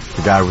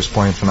the guy was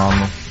playing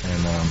phenomenal,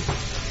 and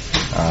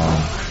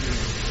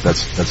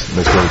that's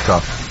really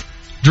tough.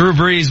 Drew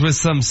Brees with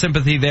some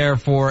sympathy there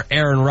for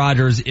Aaron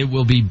Rodgers. It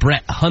will be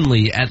Brett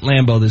Hundley at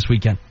Lambeau this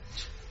weekend.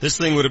 This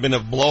thing would have been a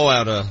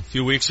blowout a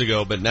few weeks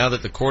ago, but now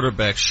that the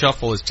quarterback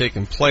shuffle has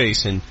taken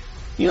place, and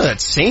that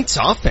Saints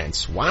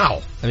offense,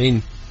 wow. I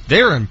mean,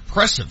 they're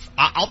impressive.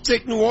 I'll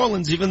take New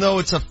Orleans, even though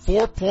it's a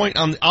 4-point.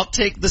 I'll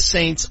take the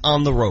Saints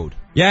on the road.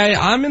 Yeah,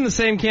 I'm in the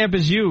same camp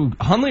as you.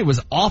 Hundley was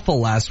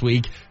awful last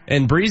week,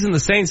 and Brees and the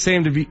Saints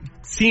seem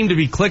to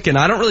be clicking.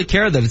 I don't really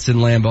care that it's in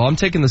Lambeau. I'm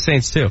taking the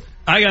Saints too.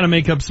 I got to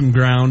make up some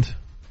ground.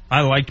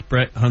 I liked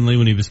Brett Hundley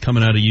when he was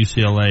coming out of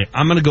UCLA.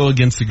 I'm going to go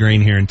against the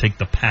grain here and take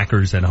the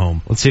Packers at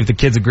home. Let's see if the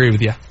kids agree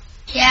with you.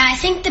 Yeah, I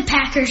think the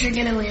Packers are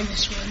going to win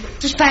this one.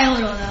 Just by a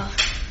little, though.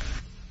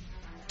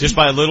 Just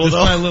by a little,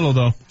 though? Just by a little,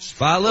 though. Just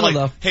by a little,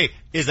 though. Hey,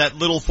 is that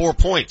little 4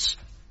 points?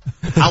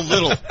 How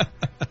little?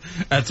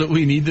 That's what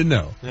we need to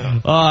know.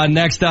 Yeah.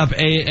 Next up,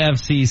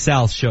 AFC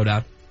South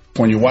showdown.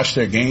 When you watch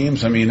their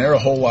games, I mean, they're a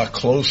whole lot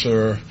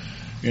closer,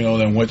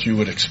 than what you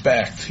would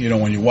expect,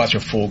 when you watch a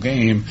full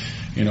game.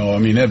 I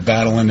mean, they're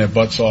battling their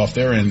butts off.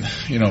 They're in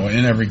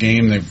every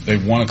game.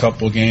 They've won a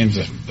couple of games.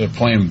 They're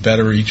playing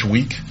better each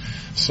week.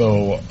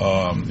 So,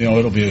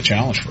 it'll be a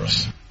challenge for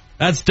us.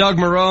 That's Doug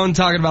Marrone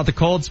talking about the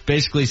Colts,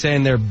 basically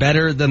saying they're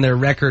better than their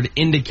record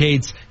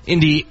indicates.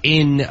 Indy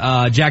in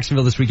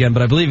Jacksonville this weekend,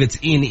 but I believe it's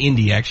in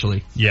Indy,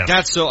 actually. Yeah.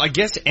 God, so I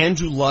guess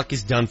Andrew Luck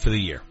is done for the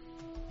year.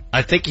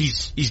 I think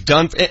he's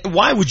done.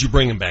 Why would you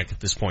bring him back at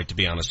this point, to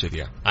be honest with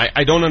you?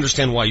 I don't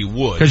understand why you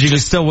would. Because you can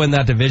still win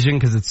that division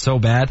because it's so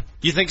bad.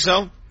 You think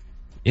so?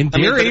 In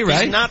theory, but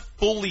right? He's not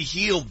fully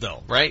healed,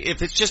 though, right?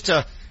 If it's just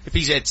if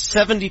he's at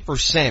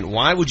 70%,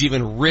 why would you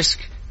even risk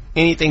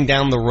anything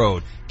down the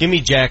road? Give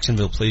me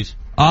Jacksonville, please.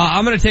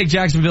 I'm going to take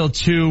Jacksonville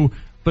too.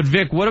 But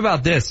Vic, what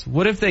about this?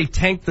 What if they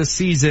tank the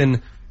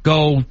season,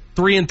 go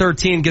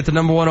 3-13, get the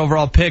number 1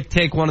 overall pick,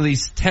 take one of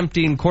these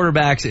tempting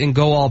quarterbacks, and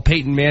go all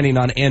Peyton Manning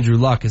on Andrew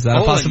Luck? Is that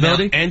a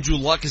possibility? Andrew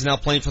Luck is now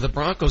playing for the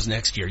Broncos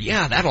next year.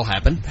 Yeah, that'll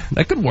happen.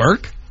 That could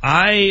work.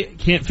 I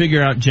can't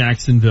figure out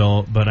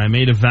Jacksonville, but I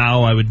made a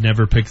vow I would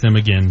never pick them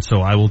again,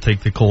 so I will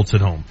take the Colts at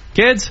home.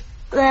 Kids?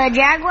 The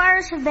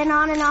Jaguars have been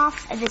on and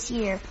off this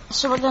year,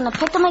 so we're going to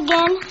pick them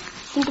again.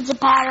 I think it's a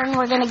pattern.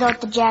 We're going to go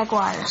with the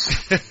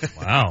Jaguars.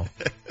 Wow.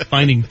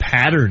 Finding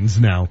patterns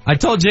now. I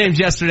told James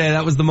yesterday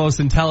that was the most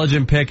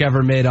intelligent pick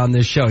ever made on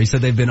this show. He said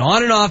they've been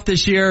on and off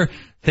this year.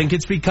 Think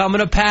it's becoming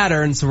a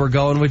pattern, so we're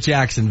going with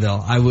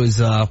Jacksonville. I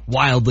was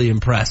wildly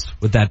impressed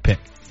with that pick.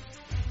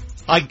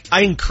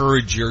 I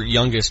encourage your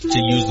youngest to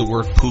use the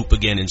word poop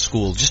again in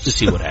school just to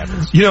see what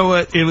happens. You know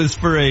what? It was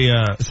for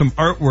some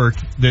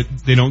artwork that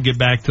they don't get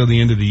back till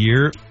the end of the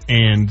year,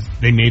 and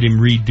they made him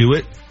redo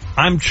it.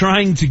 I'm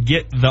trying to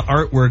get the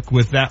artwork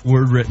with that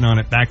word written on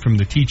it back from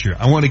the teacher.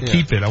 I want to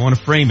keep it. I want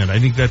to frame it. I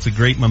think that's a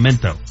great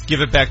memento.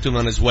 Give it back to him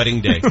on his wedding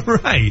day.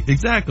 Right,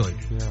 exactly.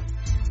 Yeah.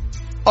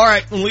 All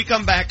right, when we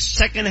come back,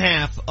 second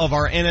half of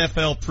our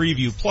NFL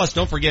preview. Plus,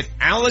 don't forget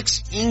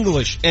Alex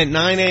English at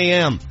 9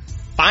 a.m.,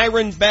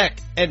 Byron Beck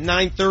at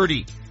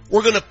 9:30.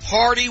 We're going to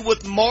party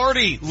with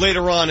Marty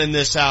later on in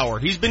this hour.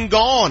 He's been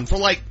gone for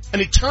like an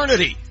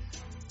eternity.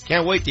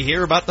 Can't wait to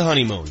hear about the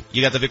honeymoon.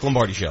 You got the Vic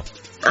Lombardi Show.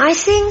 I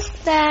think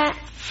that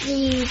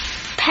the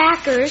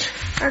Packers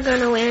are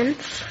going to win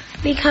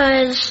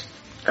because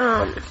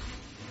Aaron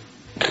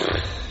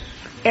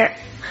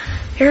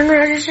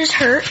Rodgers is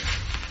hurt,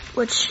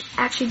 which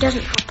actually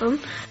doesn't help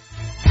him.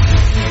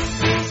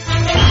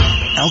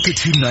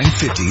 Altitude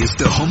 950 is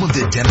the home of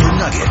the Denver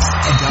Nuggets,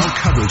 and our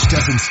coverage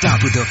doesn't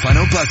stop with the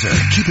final buzzer.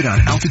 Keep it on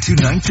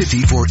Altitude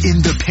 950 for In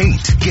the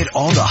Paint. Get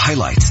all the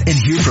highlights and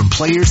hear from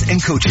players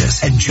and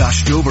coaches. And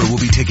Josh Dover will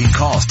be taking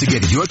calls to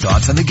get your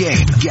thoughts on the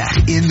game.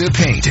 Get In the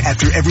Paint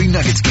after every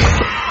Nuggets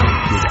game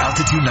with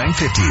Altitude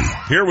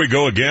 950. Here we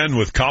go again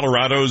with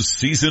Colorado's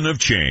season of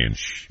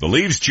change. The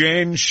leaves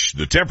change,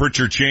 the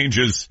temperature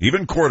changes,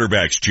 even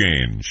quarterbacks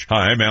change.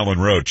 Hi, I'm Alan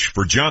Roach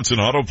for Johnson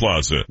Auto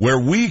Plaza, where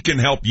we can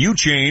help you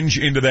change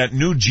into that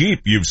new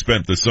Jeep you've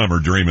spent the summer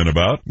dreaming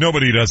about.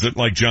 Nobody does it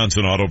like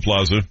Johnson Auto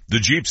Plaza. The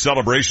Jeep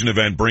Celebration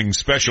event brings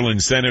special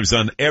incentives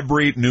on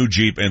every new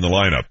Jeep in the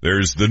lineup.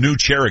 There's the new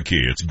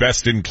Cherokee. It's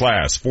best in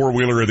class,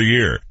 four-wheeler of the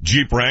year.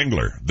 Jeep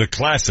Wrangler, the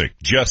classic,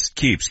 just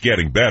keeps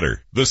getting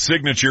better. The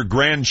signature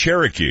Grand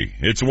Cherokee.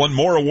 It's won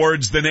more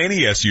awards than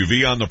any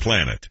SUV on the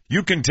planet.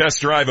 You can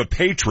test drive a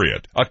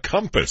Patriot, a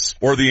Compass,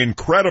 or the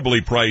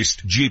incredibly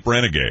priced Jeep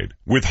Renegade.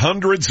 With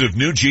hundreds of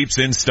new Jeeps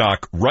in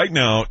stock right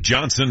now,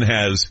 Johnson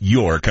has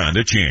your kind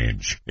of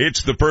change.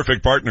 It's the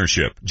perfect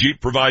partnership. Jeep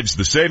provides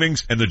the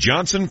savings, and the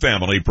Johnson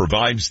family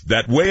provides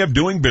that way of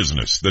doing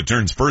business that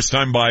turns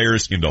first-time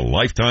buyers into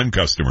lifetime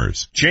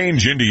customers.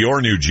 Change into your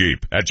new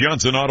Jeep at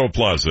Johnson Auto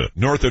Plaza,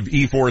 north of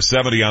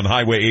E470 on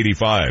Highway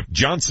 85.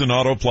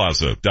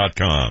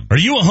 JohnsonAutoPlaza.com. Are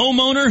you a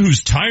homeowner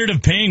who's tired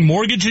of paying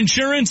mortgage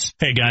insurance?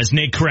 Hey guys,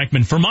 Nate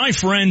Kreckman for my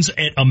friends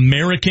at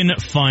American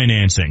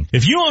Financing.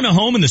 If you own a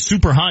home in the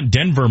super hot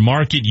Denver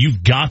market,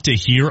 you've got to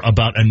hear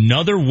about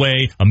another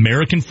way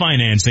American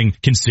Financing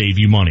can save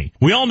you money.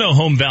 We all know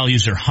home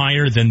values are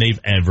higher than they've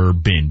ever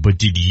been, but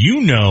did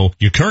you know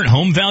your current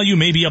home value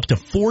may be up to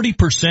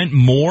 40%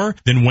 more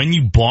than when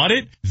you bought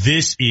it?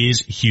 This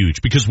is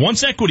huge because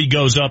once equity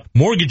goes up,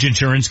 mortgage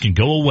insurance can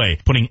go away,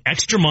 putting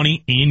extra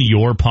money in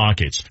your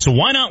pockets. So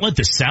why not let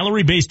the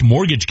salary-based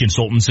mortgage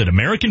consultants at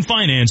American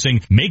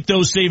Financing make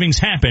those savings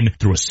happen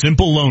through a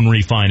simple loan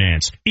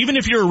refinance? Even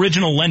if your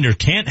original lender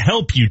can't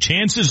help you,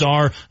 chances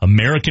are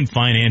American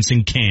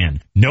Financing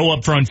can. No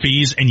upfront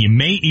fees, and you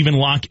may even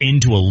lock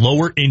into a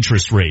lower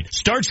interest rate.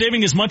 Start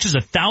saving as much as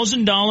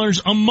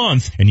 $1,000 a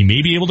month, and you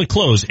may be able to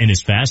close in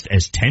as fast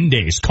as 10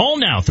 days. Call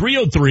now,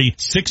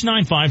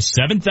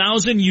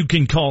 303-695-7000. You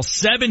can call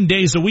 7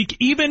 days a week,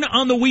 even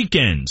on the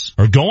weekends.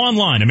 Or go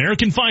online,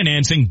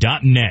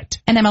 AmericanFinancing.net.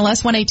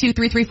 NMLS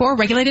 182334,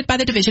 regulated by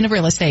the Division of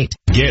Real Estate.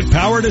 Get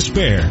power to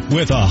spare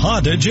with a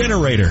Honda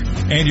generator,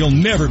 and you'll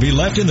never be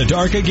left in the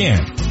dark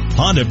again.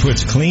 Honda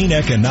puts clean,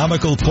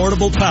 economical,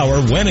 portable power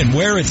when and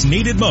where it's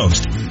needed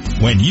most,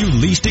 when you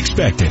least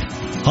expect it.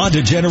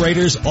 Honda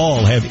generators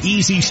all have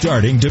easy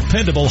starting,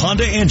 dependable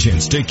Honda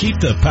engines to keep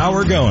the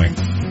power going.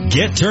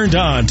 Get turned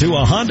on to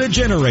a Honda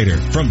generator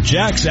from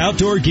Jack's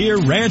Outdoor Gear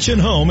Ranch and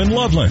Home in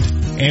Loveland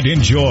and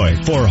enjoy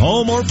for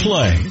home or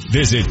play.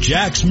 Visit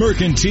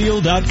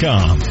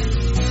jacksmercantile.com.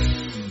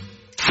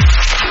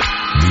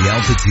 The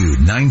Altitude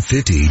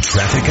 950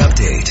 traffic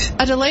update.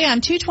 A delay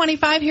on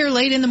 225 here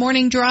late in the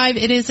morning drive.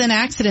 It is an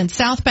accident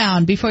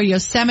southbound before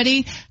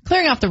Yosemite,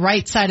 clearing off the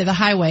right side of the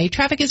highway.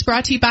 Traffic is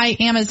brought to you by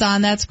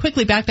Amazon. That's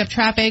quickly backed up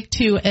traffic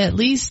to at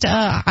least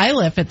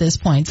Iliff at this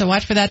point. So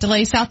watch for that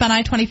delay. Southbound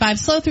I-25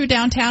 slow through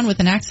downtown with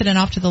an accident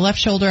off to the left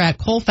shoulder at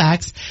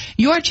Colfax.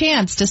 Your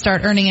chance to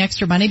start earning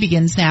extra money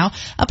begins now.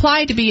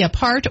 Apply to be a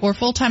part or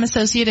full-time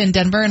associate in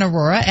Denver and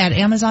Aurora at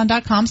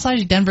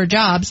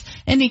Amazon.com/DenverJobs,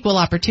 an equal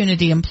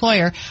opportunity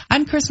employer.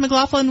 I'm Chris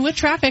McLaughlin with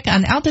traffic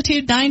on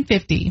Altitude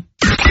 950.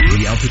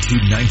 The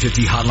Altitude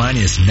 950 hotline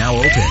is now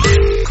open.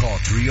 Call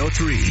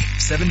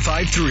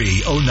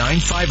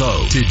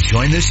 303-753-0950 to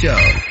join the show.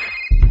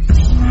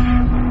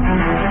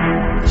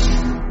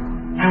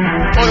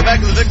 Welcome back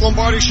to the Vic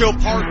Lombardi Show,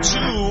 part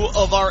 2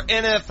 of our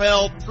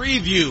NFL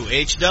preview.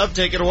 H-Dub,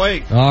 take it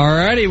away.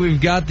 Alrighty, we've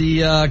got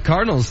the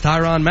Cardinals,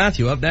 Tyrann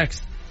Mathieu, up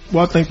next.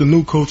 Well, I think the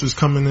new coach is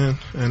coming in,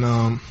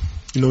 and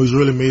he's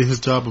really made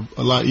his job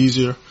a lot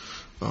easier.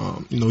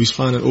 He's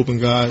finding open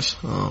guys.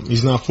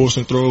 He's not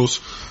forcing throws.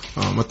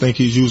 I think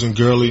he's using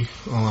Gurley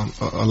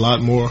a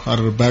lot more out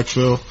of the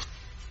backfield.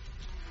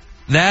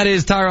 That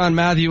is Tyrann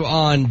Mathieu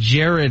on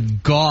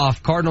Jared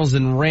Goff. Cardinals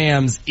and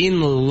Rams in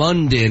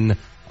London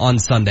on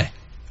Sunday.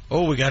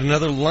 Oh, we got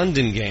another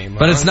London game.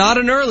 But it's not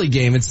an early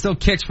game. It still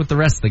kicks with the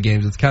rest of the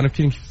games. It's kind of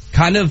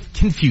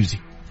confusing.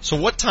 So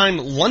what time,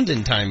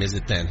 London time, is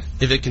it then?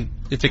 If it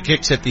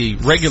kicks at the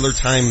regular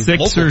time, 6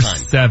 local or time.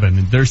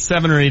 7. They're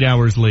 7 or 8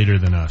 hours later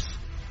than us.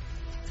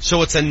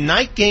 So it's a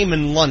night game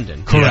in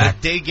London. Correct.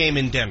 A day game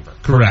in Denver.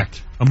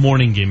 Correct. a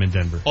morning game in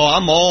Denver. Oh,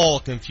 I'm all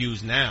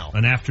confused now.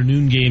 An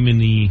afternoon game in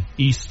the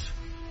East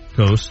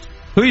Coast.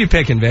 Who are you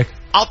picking, Vic?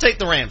 I'll take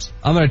the Rams.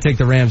 I'm going to take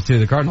the Rams too.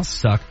 The Cardinals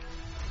suck.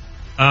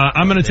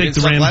 I'm going to take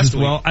the Rams as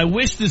well. I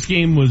wish this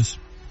game was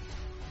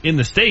in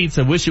the States.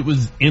 I wish it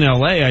was in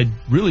LA. I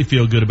really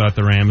feel good about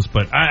the Rams,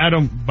 but I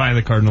don't buy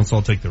the Cardinals, so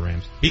I'll take the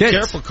Rams. Be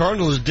careful.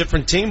 Cardinals is a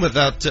different team with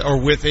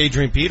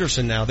Adrian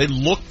Peterson now. They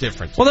look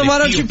different. Well, then why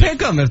don't you pick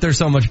them if they're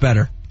so much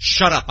better?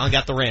 Shut up. I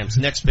got the Rams.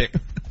 Next pick.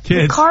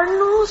 The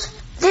Cardinals,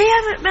 they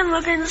haven't been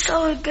looking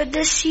so good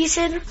this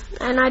season,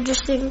 and I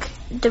just think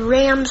the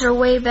Rams are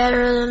way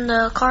better than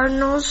the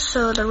Cardinals,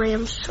 so the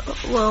Rams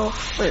will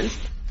win.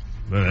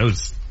 That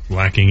was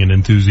lacking in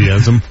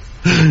enthusiasm.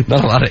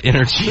 Not a lot of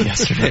energy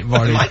yesterday,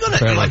 Marty. Am I going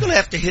to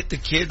have to hit the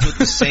kids with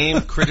the same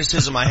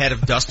criticism I had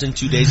of Dustin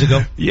 2 days ago?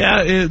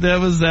 Yeah,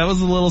 that was a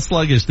little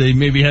sluggish. They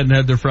maybe hadn't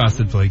had their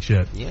Frosted Flakes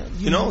yet. Yeah,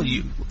 you know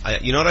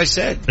what I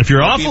said. If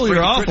you're awful,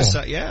 you're awful.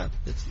 Yeah,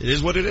 it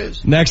is what it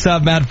is. Next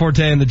up, Matt Forte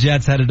and the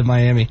Jets headed to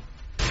Miami.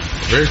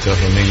 Very tough.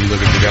 I mean, you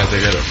look at the guys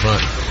they got up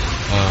front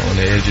on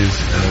the edges.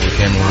 With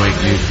Cameron Wake,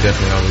 you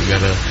definitely always got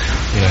to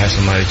have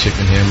somebody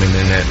chipping him, and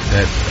then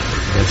that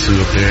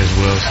suit up there as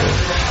well. So,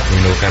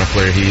 you know what kind of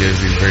player he is.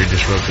 He's very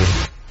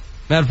disruptive.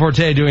 Matt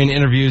Forte doing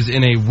interviews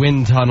in a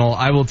wind tunnel.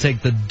 I will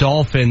take the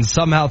Dolphins,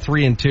 somehow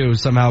 3-2,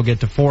 somehow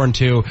get to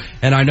 4-2.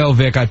 And I know,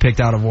 Vic, I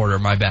picked out of order.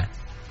 My bad.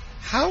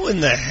 How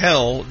in the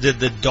hell did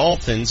the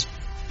Dolphins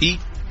beat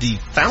the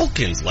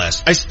Falcons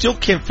last? I still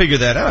can't figure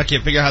that out. I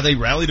can't figure out how they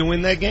rallied to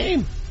win that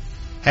game.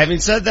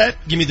 Having said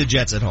that, give me the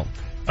Jets at home.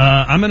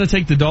 I'm going to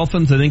take the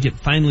Dolphins. I think it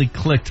finally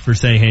clicked for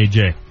Say Hey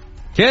Jay.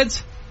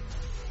 Kids?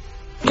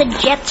 The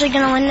Jets are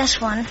going to win this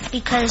one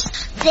because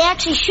they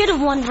actually should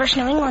have won versus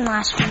New England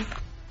last week.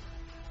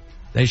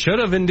 They should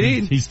have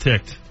indeed. He's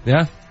ticked.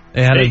 Yeah.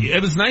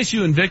 It was nice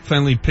you and Vic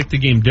finally picked a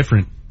game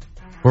different.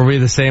 Were we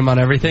the same on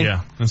everything?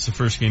 Yeah. That's the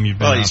first game you've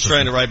been on. He's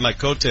trying to ride my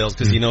coattails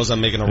because he knows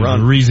I'm making a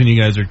run. The reason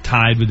you guys are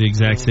tied with the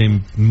exact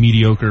same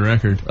mediocre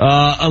record.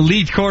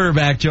 Elite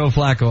quarterback Joe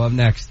Flacco up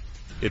next.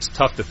 It's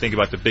tough to think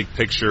about the big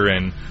picture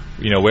and,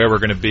 where we're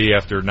going to be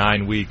after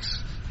 9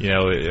 weeks, if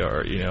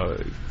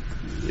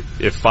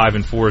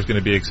 5-4 is going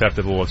to be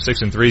acceptable, if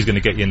 6-3 is going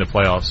to get you in the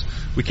playoffs.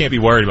 We can't be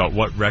worried about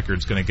what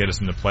record's going to get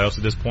us in the playoffs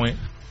at this point.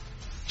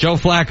 Joe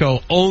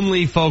Flacco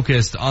only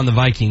focused on the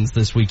Vikings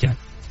this weekend.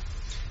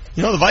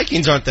 The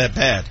Vikings aren't that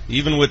bad,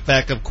 even with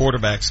backup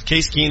quarterbacks.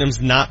 Case Keenum's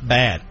not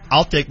bad.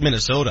 I'll take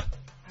Minnesota.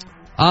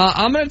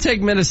 I'm going to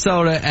take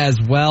Minnesota as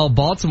well.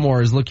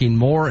 Baltimore is looking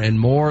more and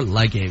more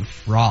like a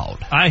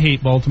fraud. I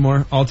hate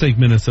Baltimore. I'll take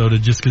Minnesota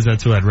just because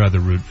that's who I'd rather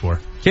root for.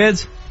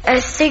 Kids? I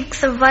think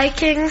the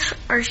Vikings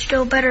are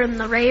still better than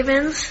the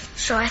Ravens,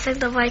 so I think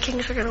the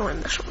Vikings are going to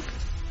win this one.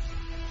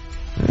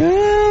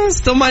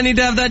 Still might need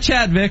to have that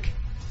chat, Vic.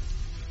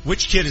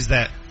 Which kid is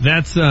that?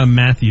 That's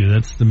Matthew.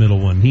 That's the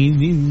middle one. He's a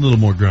little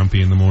more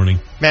grumpy in the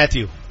morning.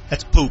 Matthew.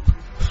 That's poop.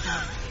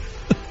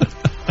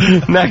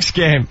 Next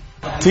game.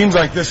 Teams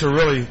like this are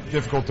really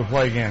difficult to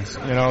play against.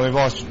 They've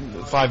lost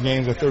 5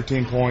 games with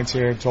 13 points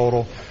here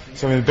total.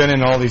 So they've been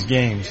in all these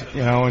games,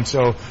 and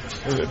so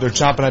they're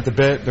chomping at the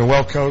bit. They're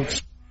well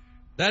coached.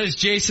 That is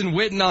Jason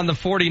Witten on the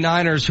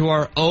 49ers, who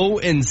are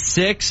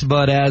 0-6,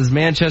 but as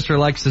Manchester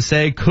likes to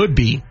say, could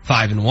be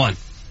 5-1.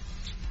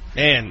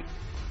 Man,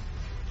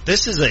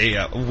 this is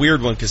a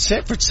weird one because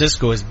San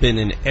Francisco has been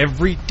in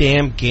every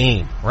damn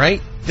game, right?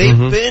 They've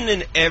been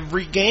in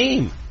every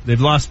game.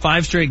 They've lost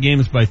 5 straight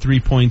games by 3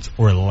 points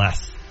or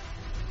less.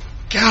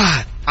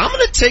 God, I'm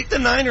going to take the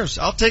Niners.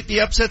 I'll take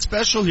the upset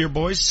special here,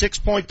 boys.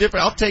 6-point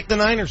difference. I'll take the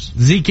Niners.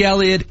 Zeke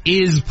Elliott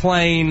is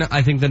playing.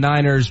 I think the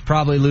Niners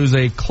probably lose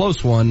a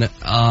close one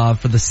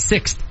for the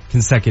 6th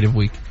consecutive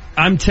week.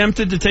 I'm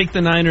tempted to take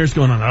the Niners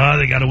going on,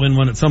 they got to win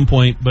one at some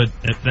point, but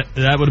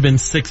that would have been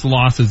 6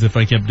 losses if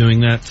I kept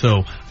doing that.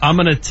 So I'm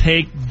going to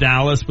take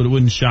Dallas, but it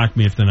wouldn't shock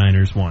me if the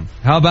Niners won.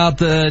 How about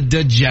the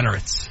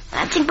Degenerates?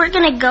 I think we're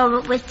going to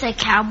go with the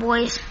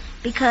Cowboys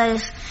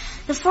because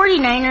the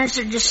 49ers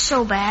are just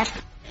so bad.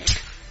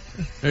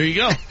 There you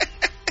go.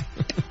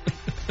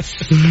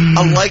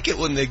 I like it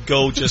when they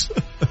go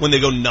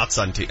nuts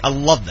on team. I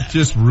love that.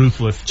 Just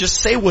ruthless.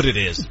 Just say what it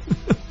is.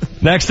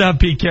 Next up,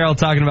 Pete Carroll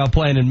talking about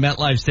playing in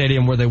MetLife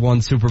Stadium where they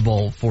won Super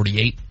Bowl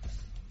 48.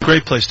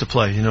 Great place to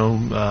play,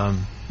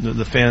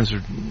 the fans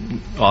are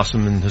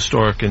awesome and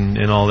historic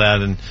and all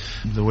that, and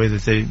the way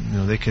that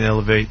they can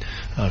elevate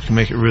can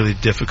make it really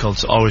difficult.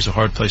 It's always a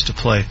hard place to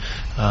play.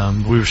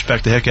 We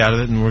respect the heck out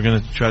of it, and we're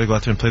going to try to go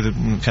out there and play the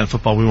kind of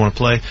football we want to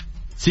play.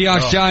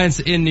 Seahawks Giants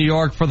in New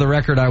York. For the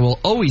record, I will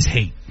always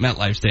hate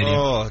MetLife Stadium.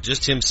 Oh,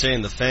 just him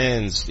saying the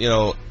fans,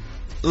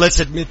 let's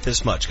admit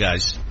this much,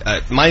 guys.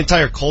 My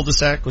entire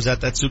cul-de-sac was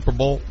at that Super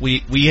Bowl.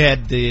 We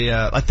had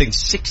I think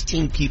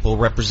 16 people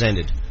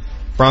represented,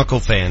 Bronco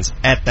fans,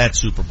 at that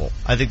Super Bowl.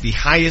 I think the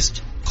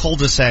highest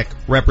cul-de-sac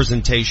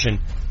representation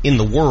in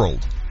the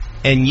world.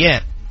 And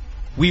yet,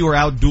 we were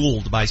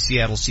outdueled by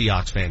Seattle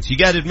Seahawks fans. You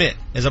gotta admit,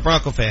 as a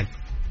Bronco fan,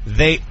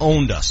 they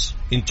owned us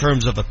in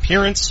terms of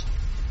appearance,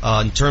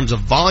 in terms of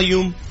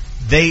volume,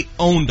 they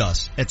owned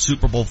us at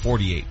Super Bowl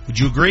 48. Would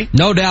you agree?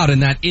 No doubt,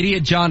 and that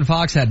idiot John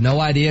Fox had no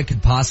idea it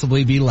could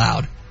possibly be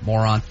loud.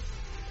 Moron.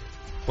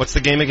 What's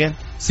the game again?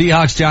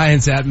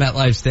 Seahawks-Giants at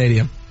MetLife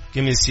Stadium.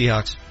 Give me the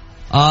Seahawks.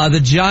 The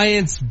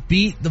Giants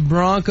beat the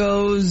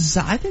Broncos.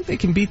 I think they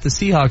can beat the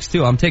Seahawks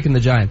too. I'm taking the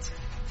Giants.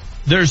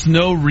 There's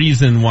no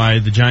reason why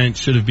the Giants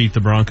should have beat the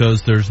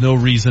Broncos. There's no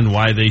reason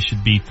why they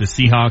should beat the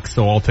Seahawks,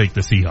 so I'll take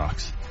the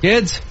Seahawks.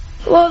 Kids?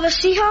 Well, the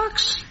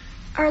Seahawks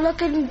are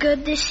looking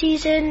good this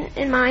season,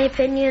 in my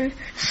opinion.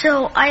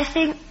 So I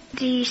think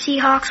the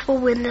Seahawks will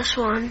win this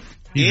one.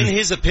 In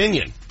his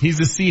opinion. He's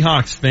a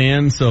Seahawks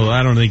fan, so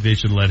I don't think they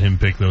should let him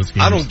pick those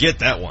games. I don't get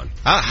that one.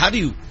 How do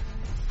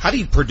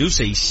you produce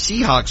a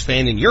Seahawks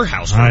fan in your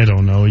household? I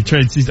don't know. I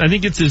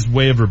think it's his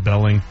way of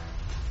rebelling.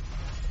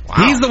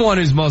 Wow. He's the one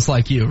who's most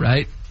like you,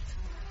 right?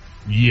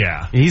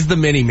 Yeah. He's the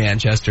mini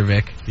Manchester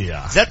Vic.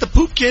 Yeah. Is that the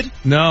poop kid?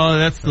 No,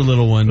 that's the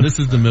little one. This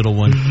is the middle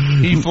one.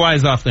 He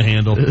flies off the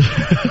handle.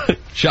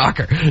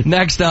 Shocker.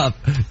 Next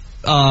up,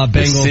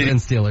 Bengals and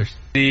Steelers.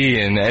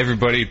 And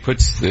everybody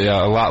puts a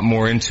lot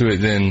more into it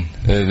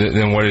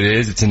than what it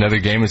is. It's another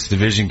game. It's a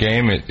division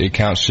game. It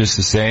counts just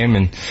the same.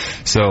 And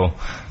so,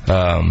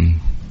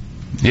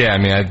 we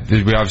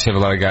obviously have a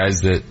lot of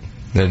guys that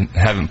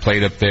haven't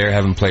played up there,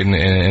 haven't played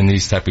in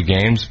these type of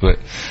games, but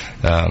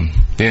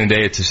at the end of the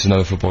day, it's just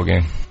another football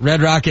game.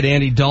 Red Rocket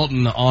Andy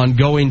Dalton on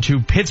going to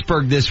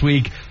Pittsburgh this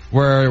week,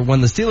 where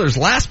when the Steelers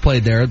last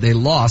played there, they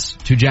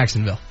lost to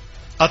Jacksonville.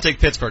 I'll take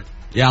Pittsburgh.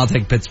 Yeah, I'll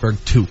take Pittsburgh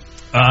too.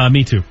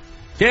 Me too.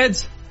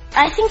 Kids?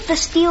 I think the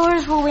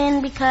Steelers will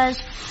win because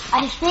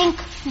I think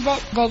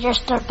that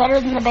they're better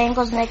than the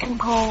Bengals and they can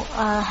pull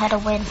ahead a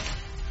win.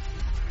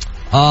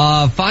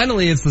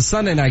 Finally, it's the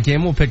Sunday night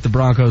game. We'll pick the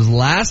Broncos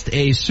last.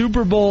 A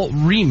Super Bowl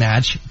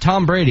rematch.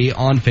 Tom Brady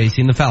on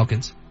facing the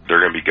Falcons. They're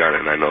going to be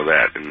gunning, I know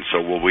that, and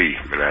so will we.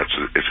 I mean, it's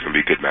going to be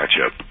a good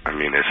matchup. I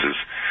mean,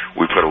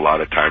 we put a lot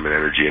of time and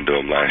energy into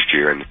them last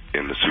year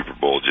in the Super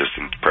Bowl just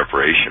in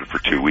preparation for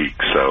 2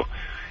 weeks. So,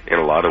 in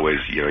a lot of ways,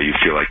 you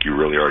feel like you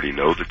really already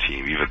know the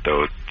team, even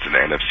though it's an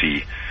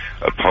NFC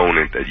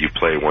opponent that you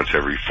play once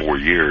every 4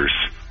 years.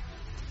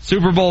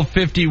 Super Bowl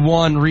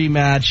 51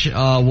 rematch.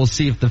 We'll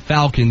see if the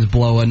Falcons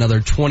blow another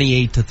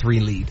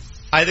 28-3 lead.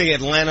 I think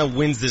Atlanta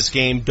wins this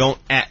game. Don't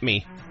at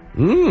me.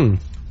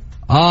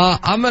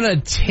 I'm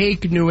gonna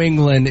take New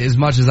England as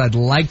much as I'd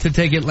like to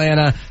take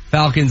Atlanta.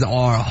 Falcons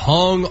are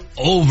hung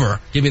over.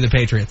 Give me the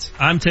Patriots.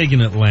 I'm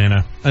taking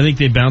Atlanta. I think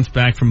they bounced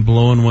back from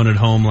blowing one at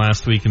home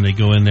last week, and they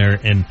go in there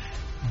and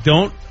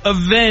don't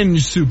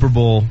avenge Super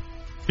Bowl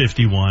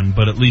 51,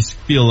 but at least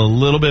feel a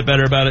little bit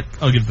better about it.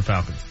 I'll give the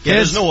Falcons. Yeah,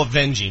 there's no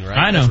avenging, right?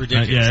 I know. That's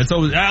ridiculous. It's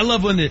always, I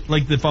love when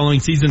the following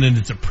season and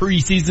it's a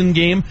preseason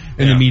game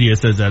and the media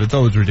says that. It's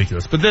always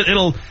ridiculous. But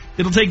it'll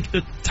take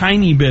a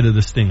tiny bit of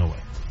the sting away.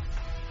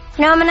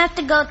 No, I'm going to have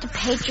to go with the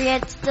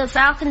Patriots. The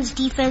Falcons'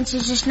 defense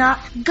is just not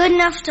good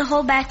enough to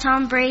hold back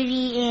Tom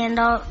Brady and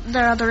all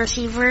their other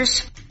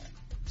receivers.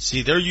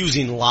 See, they're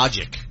using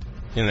logic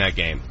in that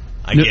game.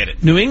 I get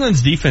it. New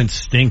England's defense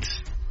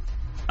stinks.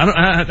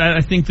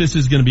 I think this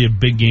is going to be a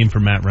big game for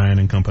Matt Ryan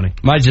and company.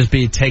 Might just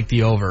be take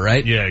the over,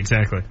 right? Yeah,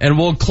 exactly. And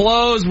we'll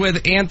close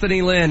with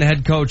Anthony Lynn,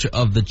 head coach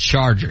of the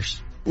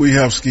Chargers. We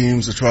have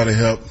schemes to try to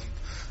help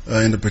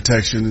in the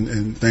protection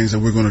and things that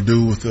we're going to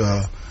do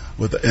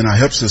in our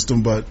help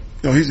system, but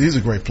he's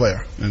a great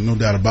player, and no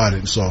doubt about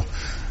it. So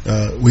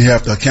we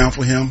have to account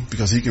for him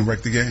because he can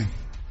wreck the game.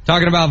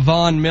 Talking about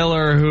Von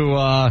Miller,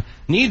 who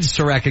needs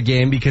to wreck a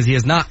game because he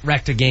has not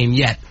wrecked a game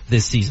yet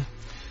this season.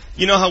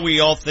 You know how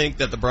we all think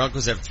that the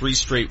Broncos have 3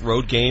 straight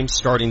road games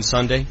starting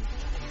Sunday?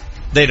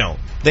 They don't.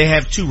 They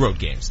have 2 road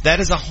games. That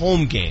is a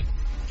home game.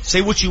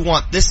 Say what you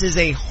want. This is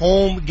a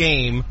home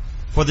game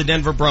for the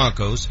Denver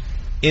Broncos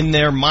in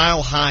their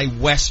Mile High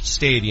West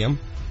Stadium,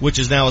 which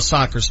is now a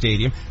soccer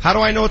stadium. How do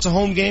I know it's a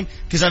home game?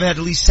 Because I've had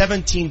at least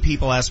 17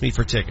 people ask me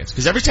for tickets.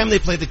 Because every time they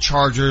play the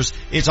Chargers,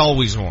 it's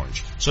always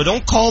orange. So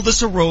don't call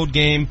this a road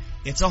game.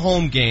 It's a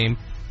home game.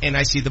 And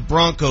I see the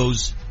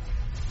Broncos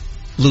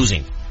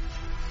losing.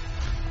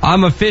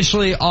 I'm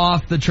officially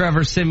off the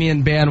Trevor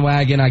Siemian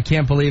bandwagon. I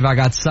can't believe I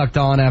got sucked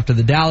on after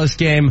the Dallas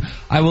game.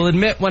 I will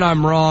admit when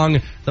I'm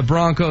wrong. The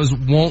Broncos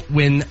won't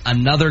win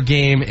another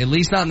game, at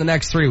least not in the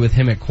next 3 with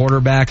him at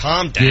quarterback.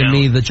 Calm down. Give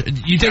me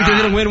you think they're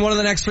going to win one of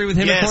the next 3 with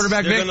him at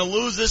quarterback? Yes, they're going to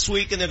lose this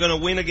week and they're going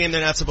to win a game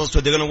they're not supposed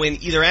to. They're going to win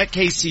either at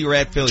KC or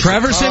at Philly.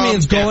 Trevor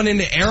Siemian's going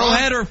into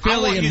Arrowhead or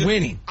Philly and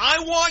winning. I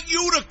want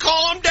you to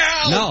calm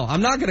down. No,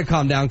 I'm not going to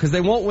calm down because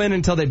they won't win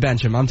until they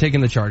bench him. I'm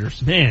taking the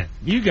Chargers. Man,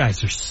 you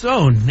guys are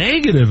so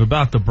negative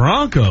about the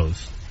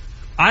Broncos.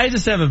 I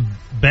just have a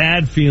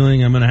bad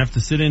feeling I'm going to have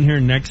to sit in here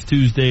next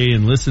Tuesday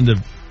and listen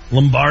to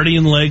Lombardi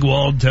and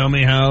Legwald tell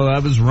me how I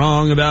was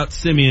wrong about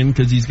Siemian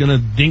because he's going to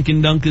dink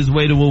and dunk his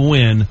way to a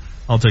win.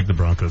 I'll take the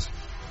Broncos.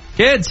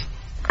 Kids?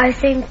 I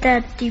think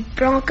that the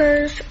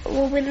Broncos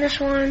will win this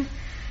one.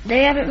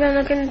 They haven't been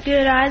looking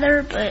good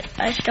either, but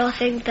I still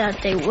think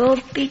that they will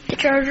beat the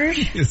Chargers.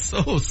 It's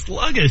so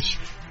sluggish.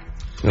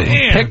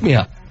 Man. Pick me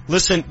up.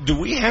 Listen, do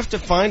we have to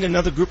find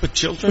another group of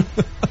children?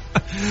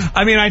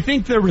 I mean, I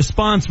think their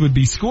response would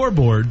be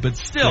scoreboard, but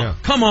still,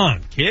 come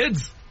on,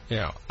 kids.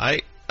 Yeah,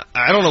 I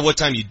don't know what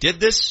time you did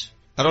this.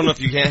 I don't know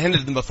if you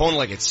handed them the phone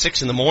like at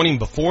 6 a.m.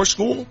 before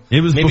school.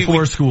 It was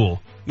before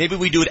school. Maybe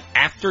we do it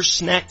after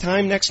snack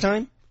time next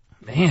time.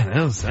 Man,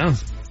 that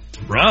sounds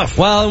rough.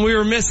 Well, and we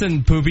were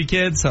missing Poopy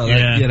Kid, so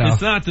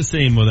it's not the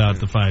same without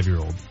the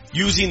 5-year-old.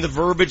 Using the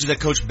verbiage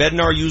that Coach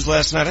Bednar used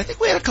last night, I think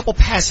we had a couple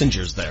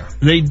passengers there.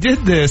 They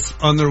did this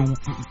on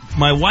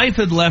my wife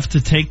had left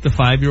to take the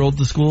 5-year-old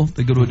to school.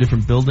 They go to a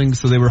different building,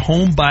 so they were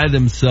home by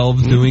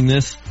themselves doing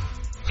this.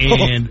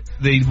 And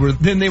they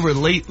were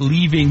late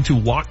leaving to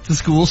walk to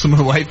school, so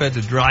my wife had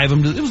to drive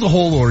them. It was a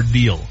whole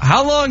ordeal.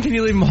 How long can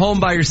you leave them home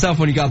by yourself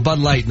when you got Bud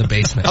Light in the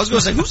basement? I was going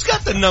to say, who's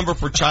got the number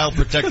for Child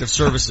Protective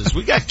Services?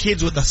 We got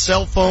kids with a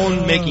cell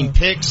phone making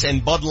pics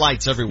and Bud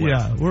Lights everywhere.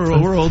 Yeah,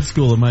 we're old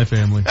school in my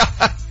family.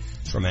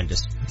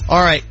 Tremendous.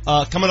 All right,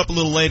 coming up a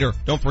little later,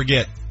 don't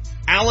forget,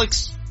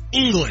 Alex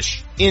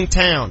English in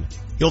town.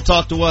 He'll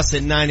talk to us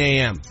at 9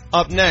 a.m.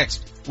 Up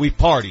next, we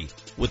party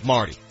with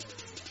Marty.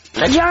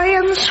 The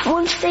Giants,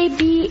 once they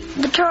beat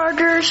the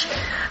Chargers,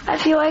 I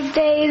feel like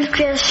they've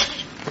just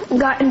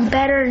gotten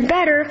better and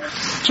better.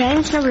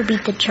 Giants never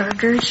beat the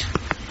Chargers.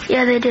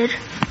 Yeah, they did.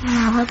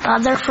 I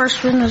thought their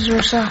first win was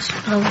versus us.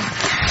 Oh.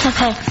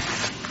 Okay.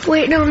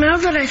 Wait, no, now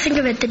that I think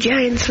of it, the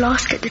Giants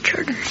lost to the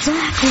Chargers.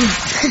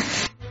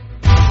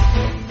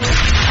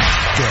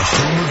 The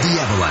home of the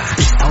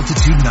Avalanche,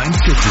 Altitude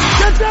 950.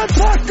 Get that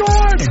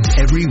popcorn! And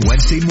every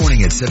Wednesday morning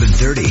at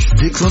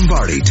 7:30, Vic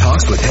Lombardi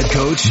talks with head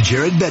coach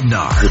Jared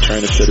Bednar. We're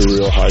trying to set a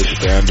real high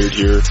standard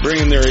here.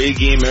 Bringing their A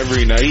game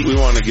every night. We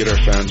want to get our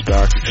fans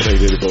back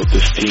excited about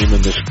this team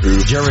and this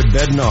group. Jared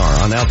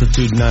Bednar on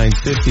Altitude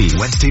 950.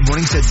 Wednesday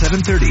mornings at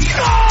 7:30.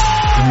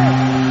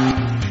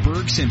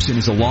 Berg Simpson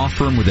is a law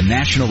firm with a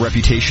national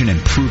reputation and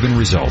proven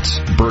results.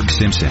 Berg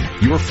Simpson,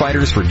 your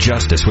fighters for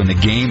justice when the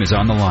game is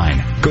on the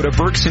line. Go to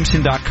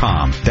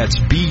BergSimpson.com. That's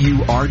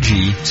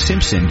B-U-R-G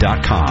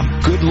Simpson.com.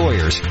 Good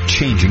lawyers,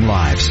 changing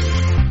lives.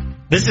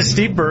 This is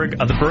Steve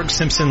Berg of the Berg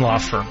Simpson Law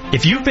Firm.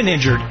 If you've been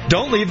injured,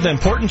 don't leave the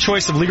important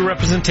choice of legal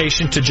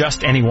representation to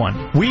just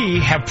anyone. We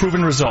have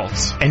proven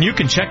results, and you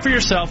can check for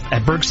yourself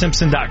at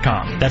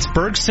BergSimpson.com. That's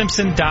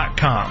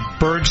BergSimpson.com.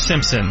 Berg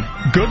Simpson.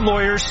 Good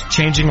lawyers,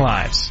 changing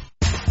lives.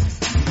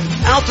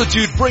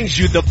 Altitude brings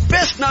you the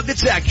best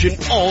Nuggets action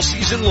all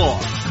season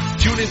long.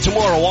 Tune in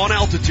tomorrow on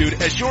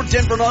Altitude as your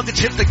Denver Nuggets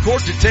hit the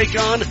court to take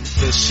on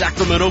the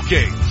Sacramento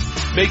Kings.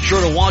 Make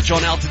sure to watch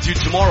on Altitude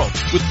tomorrow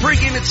with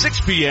pregame at 6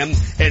 p.m.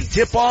 and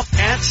tip-off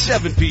at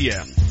 7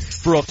 p.m.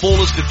 For a full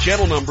list of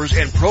channel numbers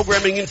and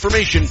programming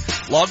information,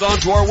 log on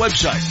to our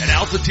website at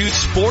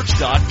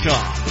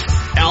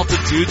altitudesports.com.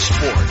 Altitude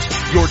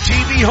Sports, your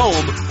TV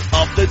home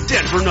of the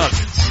Denver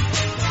Nuggets.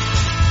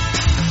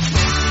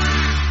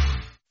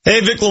 Hey,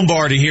 Vic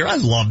Lombardi here. I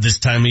love this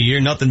time of year.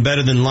 Nothing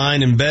better than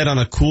lying in bed on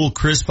a cool,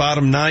 crisp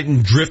autumn night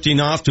and drifting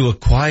off to a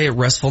quiet,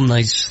 restful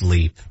night's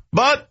sleep.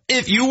 But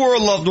if you or a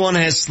loved one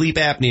has sleep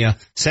apnea,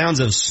 sounds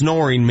of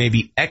snoring may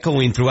be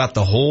echoing throughout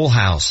the whole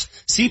house.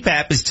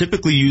 CPAP is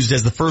typically used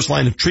as the first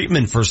line of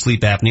treatment for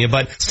sleep apnea,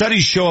 but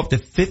studies show up to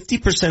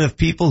 50% of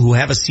people who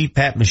have a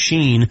CPAP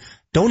machine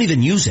don't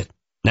even use it.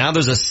 Now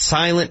there's a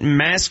silent,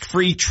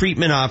 mask-free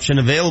treatment option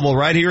available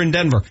right here in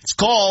Denver. It's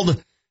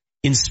called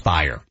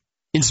Inspire.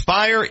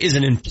 Inspire is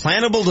an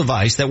implantable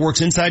device that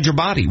works inside your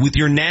body with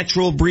your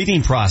natural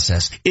breathing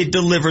process. It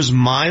delivers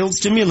mild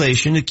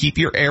stimulation to keep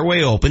your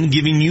airway open,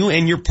 giving you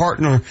and your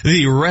partner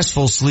the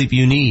restful sleep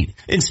you need.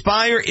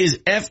 Inspire is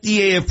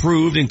FDA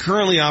approved and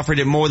currently offered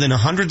at more than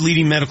 100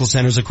 leading medical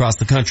centers across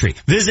the country.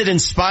 Visit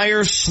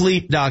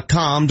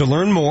InspireSleep.com to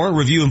learn more,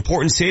 review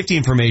important safety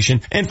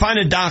information, and find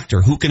a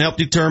doctor who can help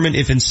determine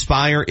if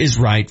Inspire is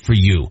right for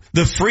you.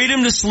 The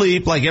freedom to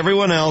sleep like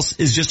everyone else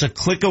is just a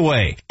click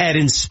away at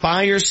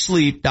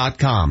InspireSleep.com.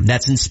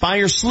 That's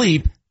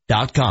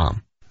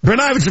InspireSleep.com.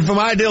 Brent Iverson from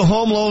Ideal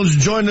Home Loans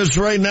joined us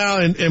right now,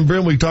 and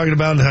Brent, we're talking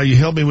about how you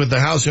helped me with the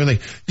house and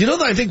everything. You know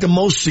that I think the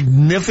most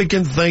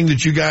significant thing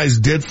that you guys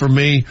did for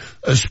me,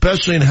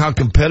 especially in how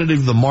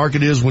competitive the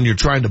market is when you're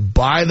trying to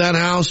buy that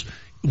house,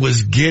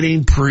 was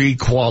getting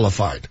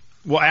pre-qualified.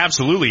 Well,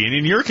 absolutely. And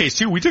in your case,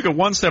 too, we took it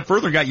one step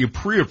further and got you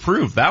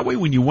pre-approved. That way,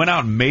 when you went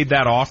out and made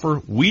that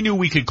offer, we knew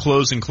we could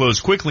close and close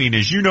quickly. And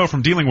as you know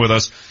from dealing with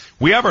us,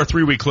 we have our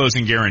 3-week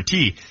closing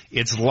guarantee.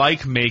 It's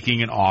like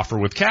making an offer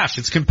with cash.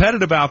 It's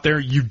competitive out there.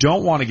 You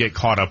don't want to get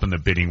caught up in the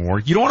bidding war.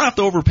 You don't have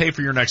to overpay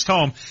for your next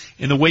home.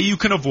 And the way you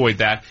can avoid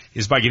that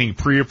is by getting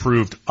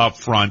pre-approved up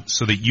front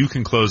so that you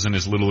can close in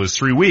as little as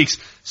 3 weeks.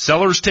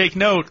 Sellers take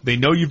note. They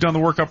know you've done the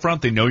work up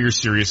front. They know you're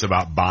serious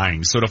about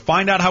buying. So to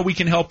find out how we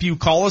can help you,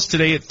 call us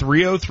today at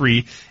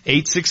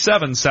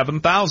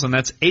 303-867-7000.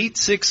 That's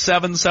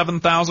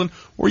 867-7000.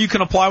 Or you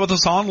can apply with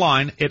us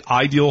online at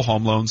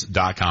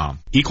idealhomeloans.com.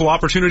 Equal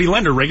opportunity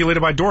lender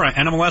regulated by DORA,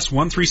 NMLS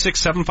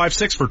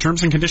 136756. For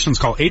terms and conditions,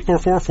 call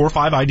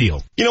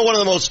 844-45-IDEAL. You know, one of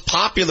the most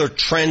popular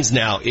trends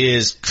now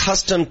is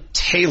custom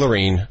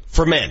tailoring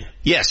for men.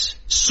 Yes,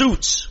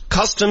 suits,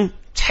 custom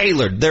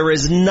tailored. There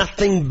is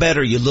nothing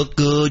better. You look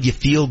good, you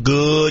feel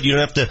good, you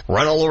don't have to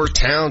run all over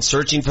town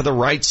searching for the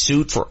right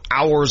suit for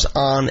hours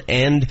on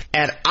end.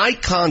 At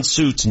Icon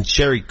Suits in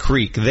Cherry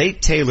Creek, they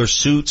tailor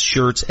suits,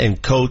 shirts,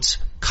 and coats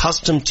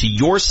custom to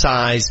your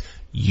size,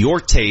 your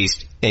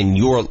taste, and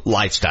your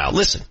lifestyle.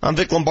 Listen, I'm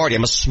Vic Lombardi.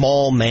 I'm a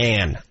small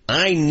man.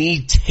 I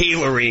need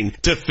tailoring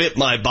to fit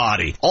my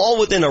body. All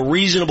within a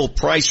reasonable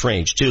price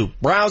range, too.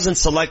 Browse and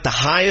select the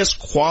highest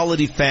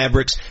quality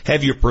fabrics.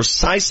 Have your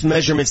precise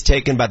measurements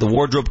taken by the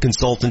wardrobe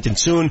consultant. And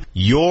soon,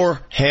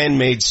 your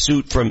handmade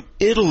suit from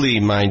Italy,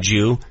 mind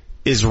you,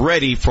 is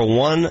ready for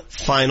one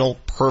final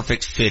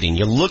perfect fitting.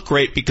 You look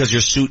great because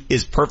your suit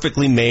is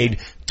perfectly made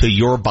to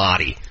your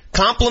body.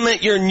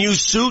 Complement your new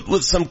suit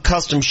with some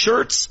custom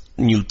shirts,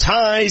 new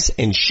ties,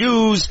 and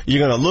shoes.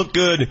 You're gonna look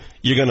good.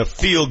 You're gonna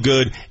feel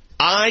good.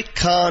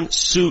 Icon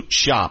Suit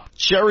Shop.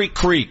 Cherry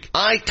Creek.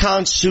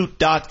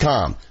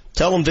 IconSuit.com.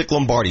 Tell them Vic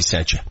Lombardi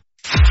sent you.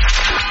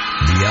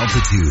 The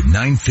Altitude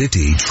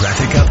 950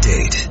 traffic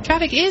update.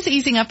 Traffic is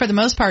easing up for the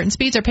most part and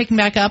speeds are picking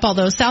back up,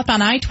 although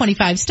southbound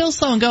I-25 still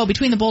slow and go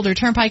between the Boulder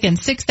Turnpike and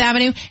 6th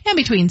Avenue and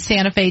between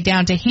Santa Fe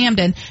down to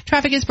Hamden.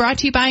 Traffic is brought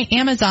to you by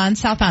Amazon.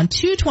 Southbound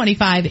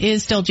 225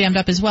 is still jammed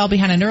up as well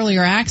behind an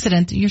earlier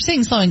accident. You're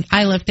seeing slowing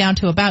I-Lift down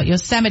to about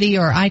Yosemite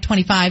or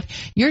I-25.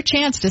 Your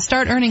chance to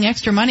start earning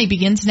extra money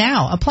begins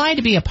now. Apply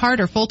to be a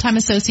part or full-time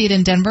associate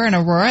in Denver and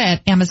Aurora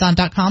at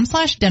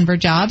Amazon.com/Denver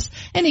Jobs,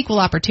 an equal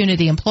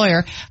opportunity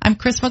employer. I'm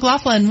Chris McLaughlin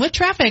with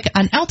traffic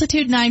on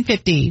Altitude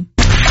 950.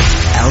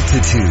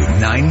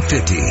 Altitude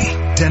 950,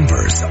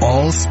 Denver's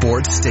all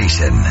sports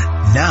station.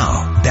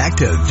 Now, back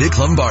to Vic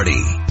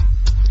Lombardi.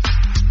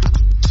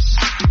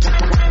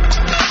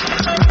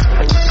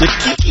 Did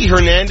Kiki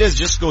Hernandez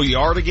just go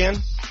yard again?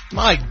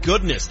 My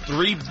goodness,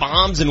 3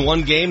 bombs in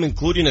one game,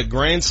 including a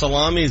grand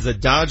salami as the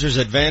Dodgers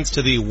advance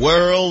to the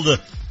World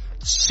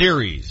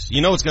Series.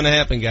 You know what's going to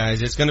happen,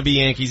 guys. It's going to be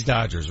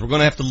Yankees-Dodgers. We're going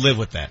to have to live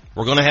with that.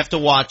 We're going to have to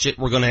watch it.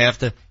 We're going to have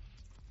to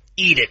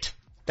eat it.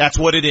 That's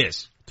what it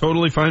is.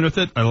 Totally fine with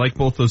it. I like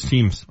both those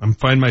teams. I'm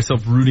finding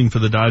myself rooting for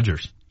the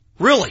Dodgers.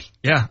 Really?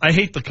 Yeah, I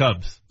hate the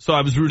Cubs, so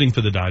I was rooting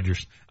for the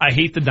Dodgers. I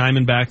hate the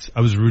Diamondbacks.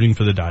 I was rooting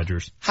for the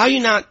Dodgers. How you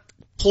not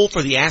pull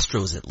for the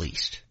Astros at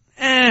least?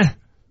 I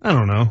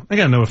don't know. I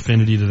got no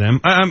affinity to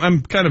them.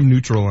 I'm kind of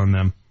neutral on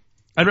them.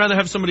 I'd rather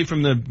have somebody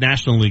from the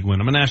National League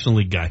win. I'm a National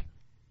League guy.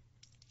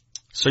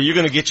 So you're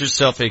going to get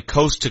yourself a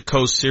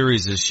coast-to-coast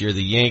series this year,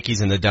 the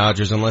Yankees and the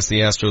Dodgers, unless the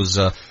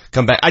Astros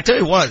come back. I tell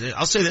you what,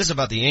 I'll say this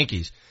about the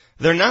Yankees.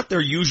 They're not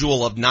their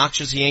usual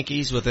obnoxious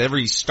Yankees with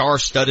every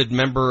star-studded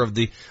member of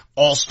the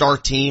all-star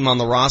team on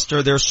the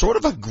roster. They're sort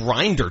of a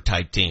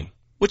grinder-type team,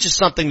 which is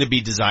something to be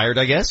desired,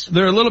 I guess.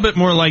 They're a little bit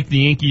more like the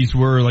Yankees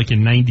were like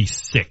in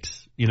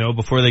 96,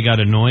 before they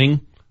got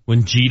annoying,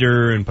 when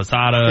Jeter and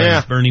Posada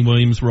and Bernie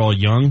Williams were all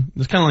young.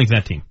 It's kind of like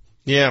that team.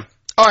 Yeah.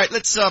 All right,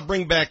 let's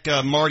bring back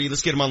Marty.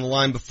 Let's get him on the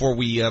line before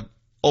we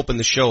open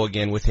the show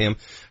again with him.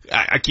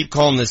 I keep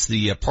calling this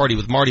the party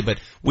with Marty, but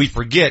we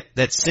forget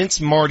that since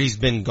Marty's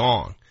been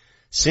gone,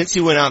 since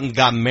he went out and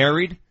got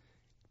married,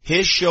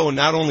 his show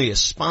not only is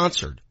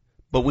sponsored,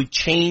 but we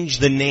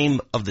changed the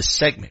name of the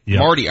segment. Yep.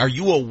 Marty, are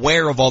you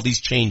aware of all these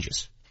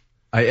changes?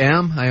 I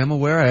am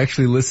aware. I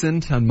actually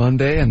listened on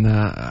Monday, and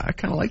I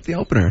kind of like the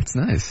opener. It's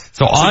nice.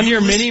 So on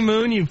your mini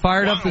moon, you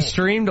fired up the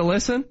stream to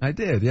listen? I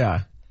did, yeah.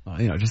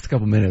 Just a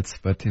couple minutes,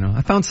 but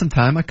I found some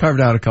time. I carved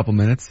out a couple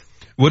minutes.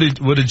 What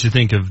did you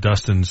think of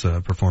Dustin's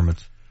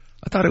performance?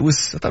 I thought it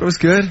was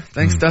good.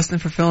 Thanks, Dustin,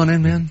 for filling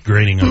in, man.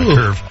 Grading on a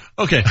curve.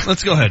 Okay,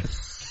 let's go ahead.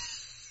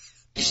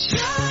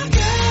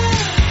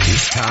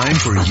 It's time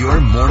for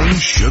your morning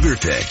sugar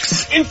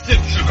fix.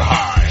 Instant sugar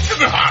high,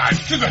 sugar high,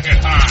 sugar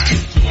hit high,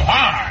 sugar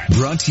high.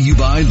 Brought to you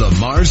by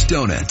Lamar's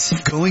Donuts,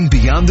 going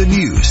beyond the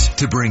news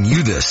to bring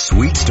you the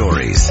sweet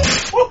stories.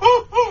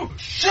 Woo-hoo-hoo!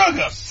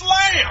 Sugar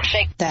slam!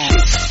 Shake that.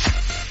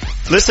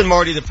 Listen,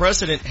 Marty, the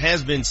precedent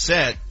has been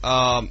set.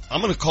 I'm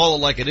going to call it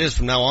like it is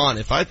from now on.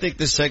 If I think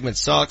this segment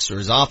sucks or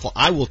is awful,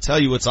 I will tell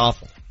you it's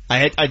awful.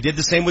 I did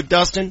the same with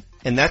Dustin,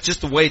 and that's just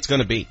the way it's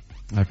going to be.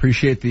 I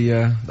appreciate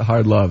the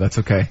hard love. That's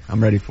okay.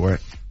 I'm ready for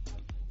it.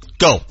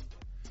 Go.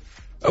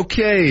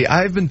 Okay,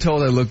 I've been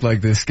told I look like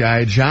this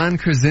guy. John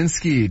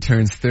Krasinski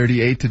turns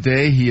 38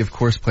 today. He, of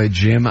course, played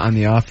Jim on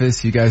The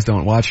Office. You guys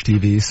don't watch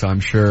TV, so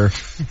I'm sure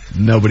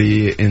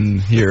nobody in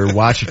here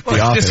watched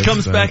The Office. Just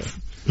comes back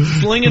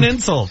slinging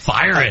insults.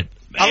 Fire it.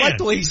 Man. I like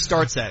the way he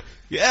starts that.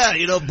 Yeah,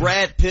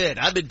 Brad Pitt.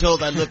 I've been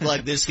told I look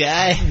like this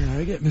guy. Yeah,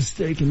 I get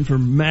mistaken for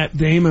Matt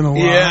Damon a lot.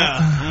 Yeah.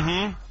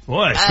 Mm-hmm.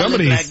 Boy,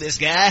 somebody's look like this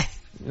guy.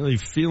 Really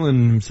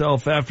feeling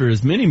himself after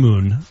his mini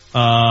moon.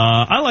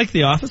 I like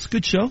The Office.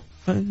 Good show.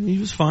 He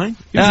was fine.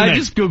 I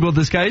just Googled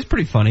this guy. He's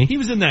pretty funny. He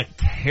was in that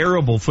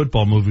terrible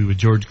football movie with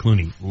George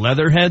Clooney.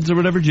 Leatherheads or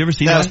whatever. Did you ever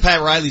see that? That was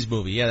Pat Riley's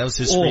movie. Yeah, that was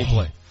his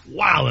screenplay.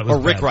 Wow, that was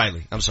Or Rick bad.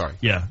 Riley. I'm sorry.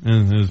 Yeah.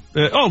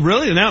 Oh,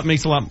 really? Now it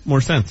makes a lot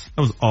more sense.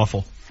 That was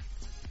awful.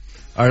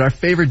 All right, our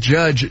favorite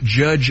judge,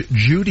 Judge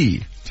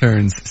Judy,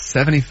 turns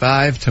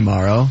 75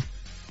 tomorrow.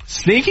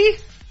 Sneaky?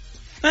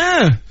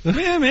 Yeah,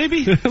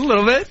 maybe. A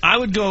little bit. I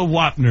would go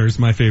Wapner's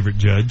my favorite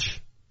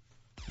judge.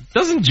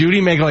 Doesn't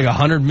Judy make like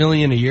 $100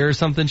 million a year or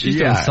something? She's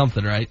doing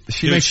something, right?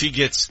 She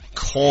gets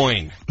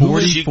coin.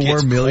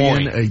 $44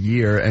 million a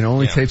year and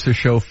only tapes her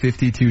show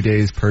 52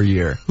 days per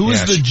year. Who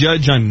was the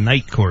judge on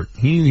Night Court?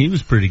 He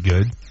was pretty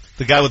good.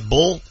 The guy with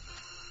Bull?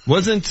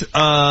 Wasn't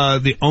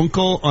the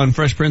uncle on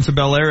Fresh Prince of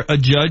Bel-Air a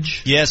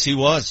judge? Yes, he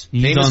was.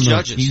 He's Famous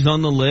judges. He's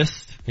on the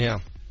list. Yeah.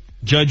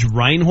 Judge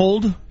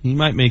Reinhold, he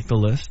might make the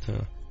list.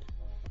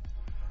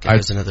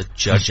 There's another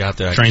judge out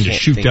there. Trying to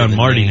shoot down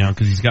Marty now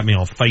because he's got me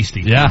all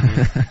feisty. Yeah.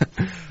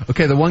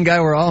 Okay, the one guy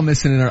we're all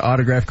missing in our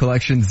autograph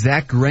collection,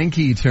 Zach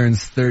Greinke,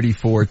 turns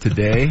 34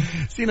 today.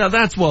 See, now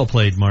that's well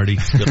played, Marty.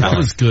 That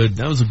was good.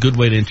 That was a good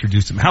way to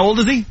introduce him. How old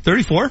is he?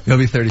 34? He'll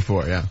be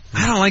 34, yeah.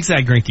 I don't like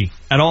Zach Greinke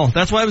at all.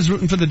 That's why I was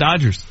rooting for the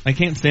Dodgers. I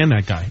can't stand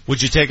that guy.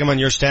 Would you take him on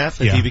your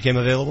staff if he became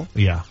available?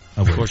 Yeah,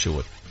 I would. Of course you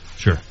would.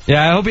 Sure.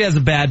 Yeah, I hope he has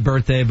a bad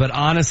birthday, but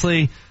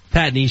honestly,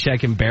 Pat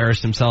Neshek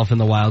embarrassed himself in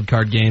the wild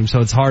card game, so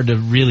it's hard to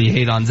really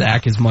hate on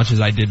Zach as much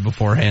as I did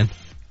beforehand.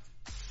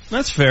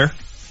 That's fair.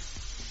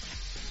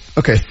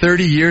 Okay,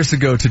 30 years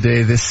ago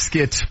today, this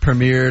skit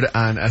premiered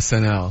on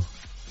SNL.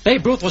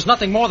 Babe Ruth was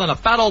nothing more than a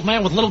fat old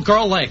man with little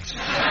girl legs.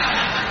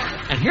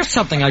 And here's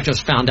something I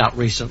just found out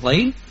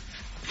recently.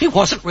 He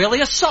wasn't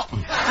really a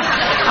Sultan.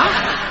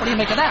 Huh? What do you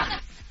make of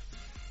that?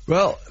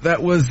 Well,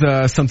 that was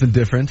something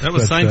different. That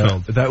was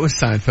Seinfeld. That was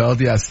Seinfeld,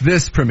 yes.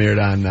 This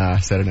premiered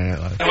on Saturday Night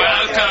Live.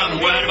 Welcome,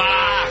 we're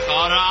back,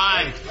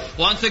 alright.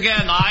 Once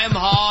again, I am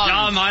Hans.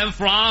 Jan, I am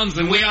Franz,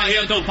 and we are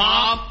here to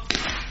pop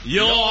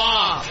you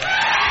off.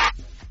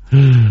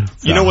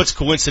 You know what's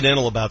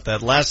coincidental about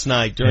that? Last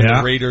night during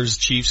the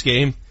Raiders-Chiefs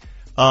game,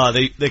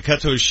 they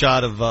cut to a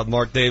shot of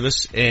Mark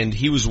Davis, and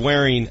he was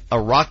wearing a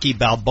Rocky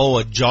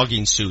Balboa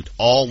jogging suit,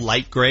 all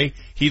light gray.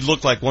 He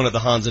looked like one of the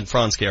Hans and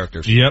Franz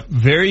characters. Yep,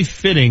 very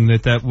fitting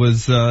that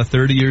was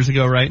 30 years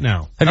ago right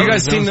now. Have you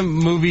guys seen the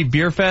movie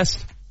Beer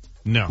Fest?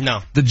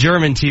 No. The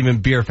German team in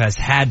Beer Fest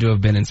had to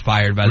have been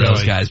inspired by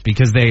those guys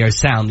because they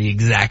sound the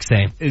exact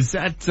same. Is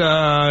that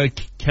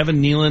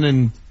Kevin Nealon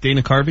and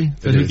Dana Carvey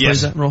that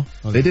plays that role?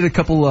 They did a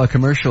couple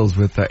commercials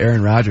with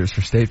Aaron Rodgers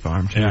for State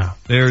Farm, too. Yeah,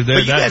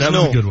 that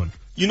was a good one.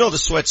 You know the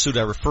sweatsuit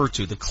I refer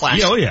to, the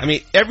classic. Oh, yeah. I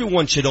mean, every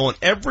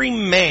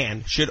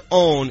man should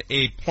own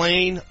a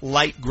plain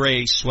light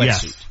gray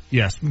sweatsuit.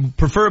 Yes,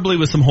 preferably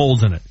with some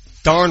holes in it.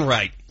 Darn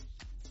right.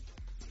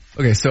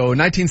 Okay, so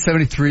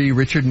 1973,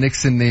 Richard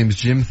Nixon names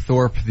Jim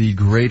Thorpe the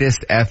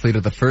greatest athlete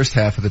of the first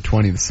half of the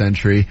 20th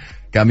century.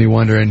 Got me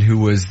wondering who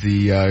was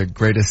the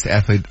greatest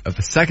athlete of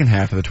the second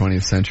half of the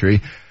 20th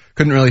century.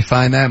 Couldn't really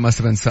find that. Must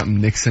have been something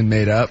Nixon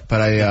made up.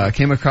 But I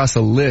came across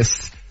a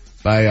list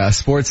by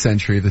Sports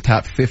Century, the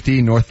top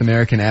 50 North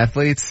American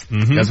athletes.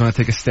 You guys want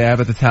to take a stab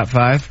at the top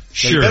 5?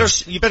 Sure.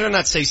 You better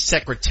not say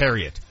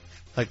Secretariat,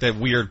 like that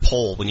weird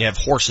poll when you have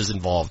horses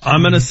involved.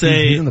 I'm going to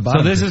say,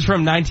 so this is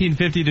from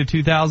 1950 to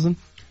 2000?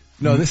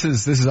 No, this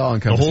is all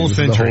encompassing. The whole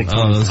century.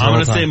 I'm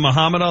going to say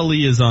Muhammad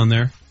Ali is on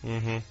there.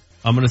 Mm-hmm.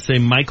 I'm going to say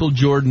Michael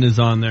Jordan is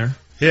on there.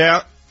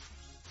 Yeah.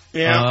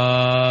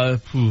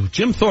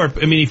 Jim Thorpe,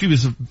 I mean, if he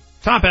was a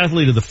top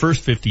athlete of the first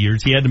 50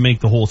 years, he had to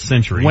make the whole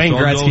century. Wayne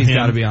Gretzky's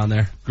got to be on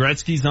there.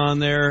 Gretzky's on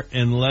there,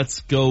 and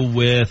let's go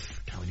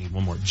with, we need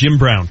one more. Jim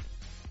Brown.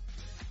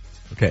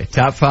 Okay,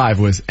 top 5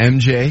 was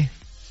MJ,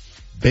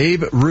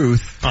 Babe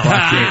Ruth.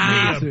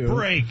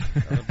 Break.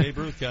 Babe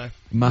Ruth guy.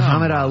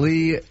 Muhammad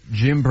Ali,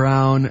 Jim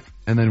Brown,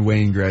 and then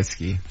Wayne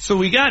Gretzky. So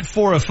we got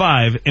 4 of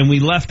 5, and we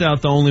left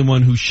out the only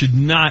one who should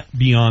not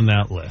be on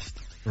that list.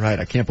 Right,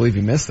 I can't believe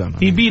he missed them.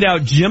 He beat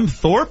out Jim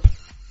Thorpe?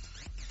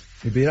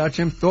 He beat out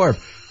Jim Thorpe.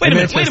 Wait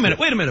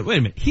a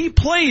minute. He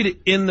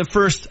played in the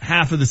first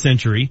half of the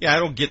century. Yeah, I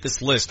don't get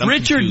this list.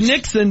 Richard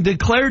Nixon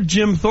declared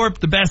Jim Thorpe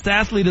the best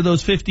athlete of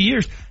those 50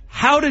 years.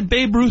 How did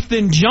Babe Ruth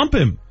then jump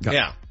him?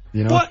 Yeah.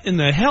 You know, what in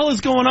the hell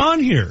is going on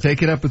here?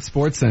 Take it up with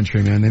Sports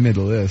Century, man. They made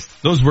the list.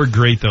 Those were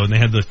great, though, and they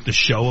had the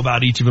show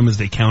about each of them as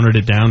they counted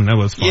it down, and that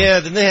was fun. Yeah,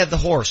 then they had the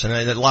horse, and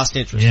I lost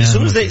interest. Yeah,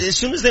 as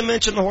soon as they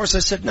mentioned the horse, I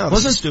said, no,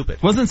 this is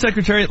stupid. Wasn't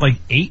Secretariat like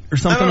 8 or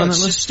something on that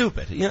list? It's just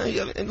stupid. You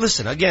know,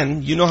 listen,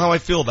 again, you know how I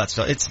feel about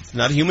stuff. It's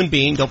not a human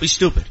being. Don't be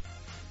stupid.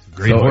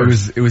 Great so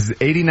horse. it was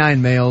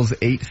 89 males,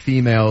 8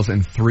 females,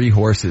 and 3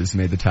 horses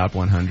made the top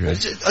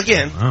 100.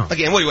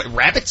 Again, wait,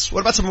 rabbits?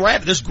 What about some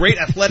rabbits? There's great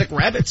athletic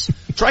rabbits.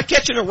 Try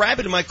catching a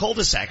rabbit in my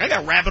cul-de-sac. I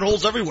got rabbit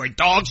holes everywhere.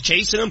 Dogs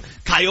chasing them,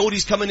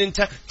 coyotes coming in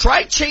town.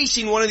 Try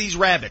chasing one of these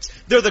rabbits.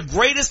 They're the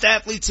greatest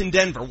athletes in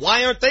Denver.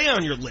 Why aren't they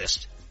on your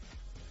list?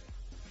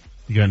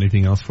 You got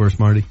anything else for us,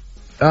 Marty?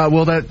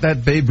 Well,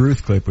 that Babe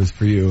Ruth clip was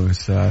for you. It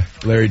was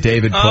Larry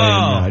David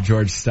playing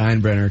George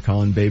Steinbrenner,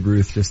 calling Babe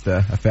Ruth just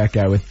a fat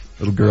guy with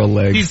little girl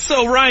legs. He's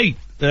so right.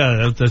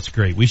 Yeah, that's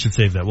great. We should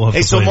save that. We'll have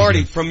Hey, to so play Marty,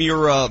 again. from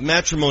your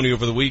matrimony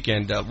over the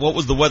weekend, what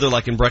was the weather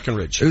like in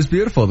Breckenridge? It was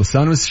beautiful. The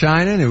sun was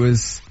shining. It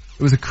was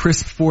a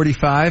crisp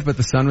 45, but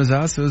the sun was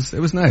out, so it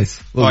was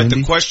nice. All right,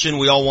 windy. the question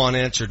we all want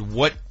answered: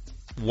 what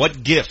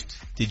gift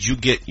did you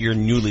get your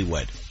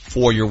newlywed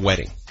for your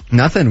wedding?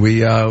 Nothing.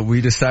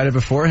 We decided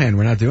beforehand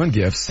we're not doing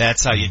gifts.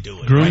 That's how you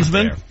do it.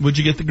 Groomsmen? Right there. What'd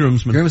you get the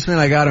groomsmen? Groomsmen,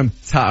 I got them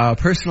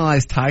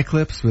personalized tie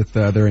clips with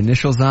their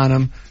initials on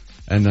them.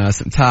 and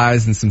some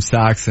ties and some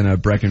socks and a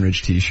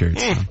Breckenridge t-shirt.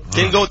 So.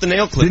 Didn't go with the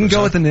nail clippers. Didn't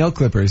go with the nail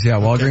clippers. Yeah,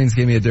 Walgreens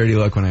gave me a dirty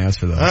look when I asked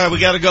for those. All right, we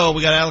gotta go.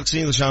 We got Alex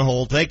English on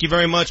hold. Thank you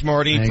very much,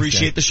 Marty. Thanks,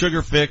 Appreciate the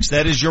sugar fix.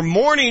 That is your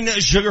morning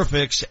sugar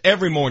fix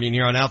every morning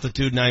here on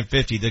Altitude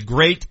 950. The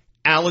great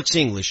Alex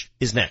English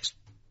is next.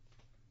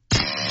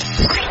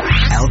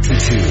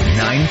 Altitude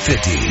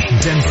 950,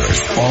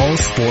 Denver's all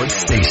sports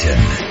station.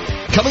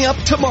 Coming up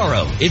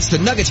tomorrow, it's the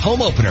Nuggets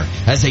home opener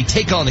as they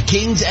take on the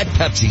Kings at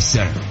Pepsi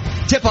Center.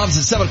 Tip-offs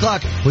at 7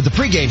 o'clock with the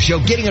pregame show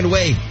getting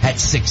underway at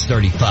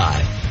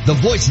 6:35. The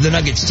voice of the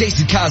Nuggets,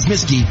 Jason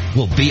Kosmiski,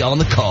 will be on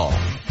the call.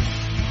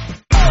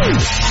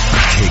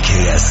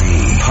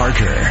 KKSE,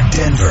 Parker,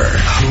 Denver,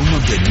 home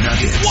of the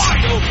Nuggets.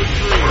 Wide open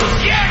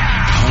three.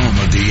 Yeah! Home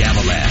of the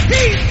Avalanche.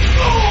 He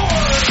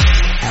scores!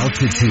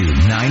 Altitude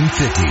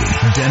 950,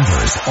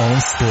 Denver's all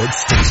sports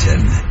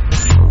station.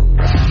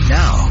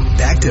 Now,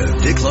 back to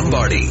Vic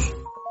Lombardi.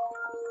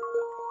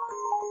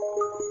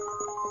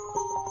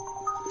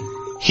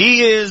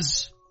 He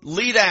is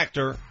lead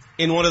actor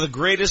in one of the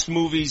greatest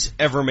movies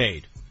ever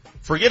made.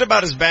 Forget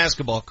about his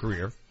basketball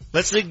career.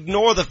 Let's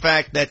ignore the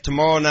fact that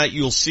tomorrow night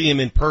you'll see him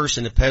in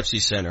person at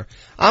Pepsi Center.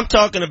 I'm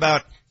talking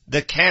about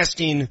the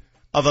casting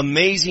of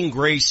Amazing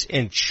Grace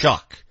and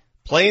Chuck.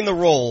 Playing the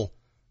role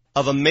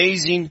of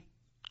Amazing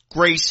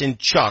Grace and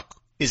Chuck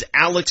is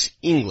Alex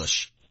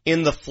English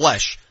in the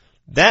flesh.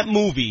 That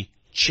movie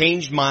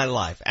changed my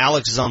life.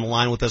 Alex is on the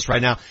line with us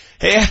right now.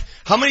 Hey,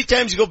 how many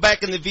times you go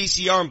back in the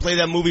VCR and play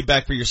that movie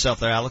back for yourself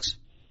there, Alex?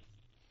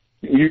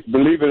 You,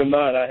 believe it or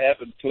not, I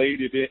haven't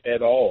played it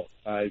at all.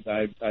 I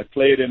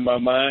play it in my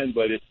mind,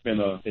 but it's been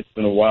a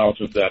while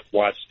since I've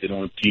watched it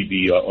on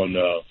TV or on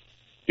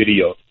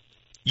video.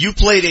 You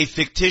played a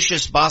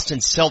fictitious Boston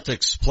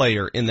Celtics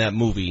player in that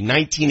movie,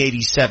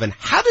 1987.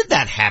 How did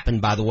that happen,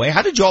 by the way?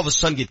 How did you all of a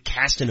sudden get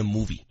cast in a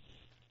movie?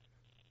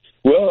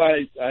 Well,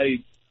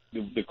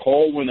 the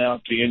call went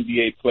out to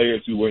NBA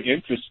players who were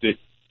interested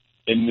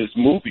in this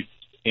movie,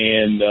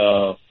 and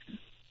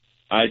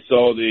I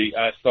saw it.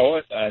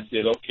 I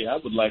said, okay, I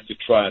would like to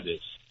try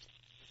this,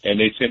 and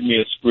they sent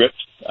me a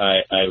script.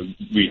 I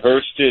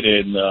rehearsed it,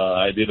 and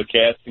I did a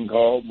casting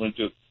call. Went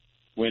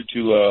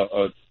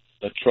to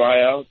a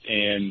tryout,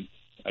 and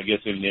I guess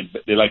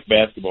they like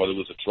basketball. It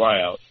was a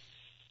tryout,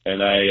 and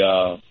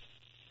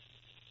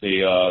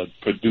the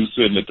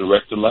producer and the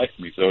director liked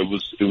me, so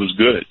it was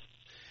good.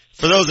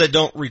 For those that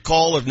don't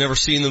recall, have never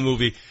seen the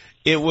movie,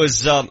 it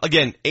was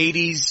again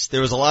 80s.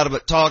 There was a lot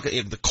of talk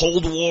of the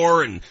Cold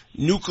War and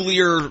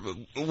nuclear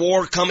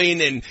war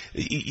coming, and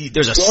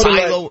there's a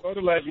silo. Sort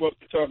of like what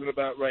we're talking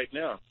about right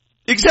now.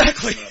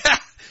 Exactly.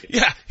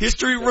 Yeah,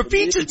 history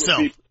repeats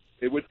itself.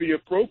 It would be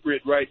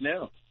appropriate right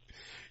now.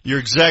 You're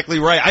exactly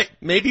right.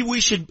 Maybe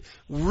we should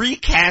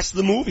recast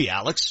the movie,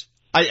 Alex.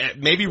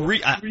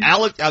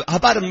 Alex, how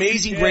about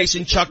Amazing Grace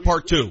and Chuck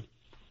Part 2?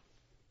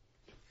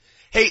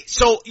 Hey,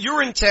 so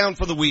you're in town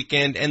for the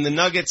weekend, and the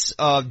Nuggets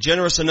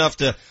generous enough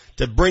to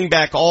bring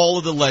back all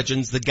of the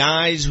legends, the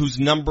guys whose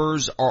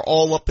numbers are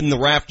all up in the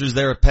rafters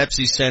there at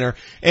Pepsi Center.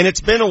 And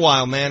it's been a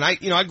while, man.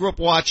 I grew up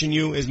watching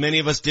you, as many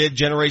of us did,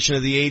 generation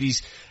of the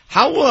 80s.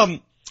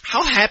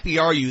 How happy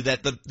are you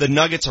that the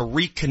Nuggets are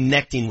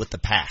reconnecting with the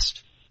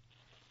past?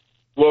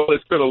 Well,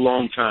 it's been a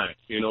long time.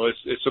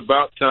 It's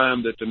about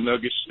time that the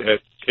Nuggets have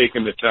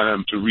taken the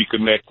time to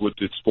reconnect with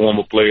its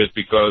former players,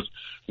 because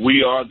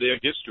we are their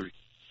history.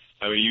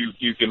 I mean,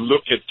 you can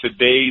look at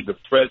today, the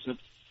present,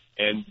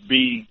 and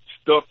be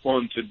stuck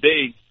on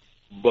today,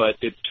 but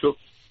it took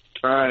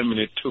time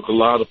and it took a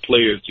lot of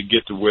players to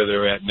get to where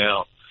they're at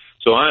now.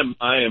 So I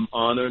am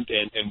honored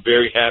and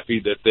very happy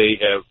that they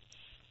have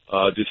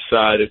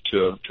decided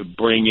to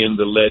bring in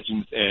the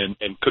legends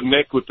and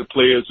connect with the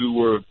players who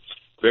were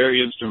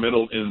very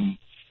instrumental in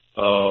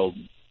the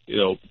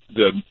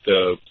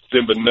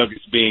Denver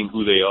Nuggets being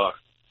who they are.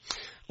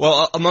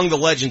 Well, among the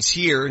legends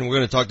here, and we're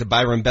going to talk to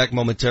Byron Beck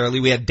momentarily,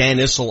 we had Dan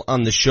Issel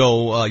on the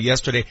show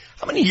yesterday.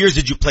 How many years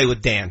did you play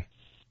with Dan?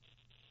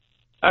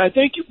 I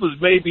think it was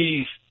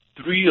maybe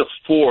 3 or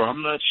 4.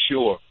 I'm not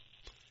sure.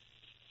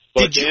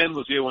 But Dan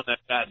was here when I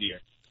got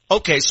here.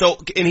 Okay, so,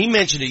 and he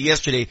mentioned it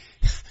yesterday.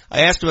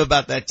 I asked him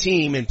about that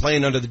team and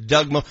playing under the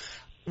Doug Moe.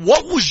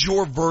 What was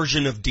your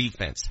version of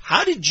defense?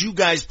 How did you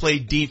guys play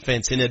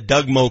defense in a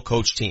Doug Moe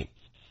coach team?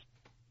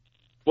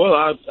 Well,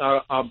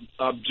 our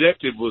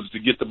objective was to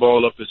get the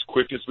ball up as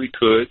quick as we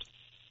could.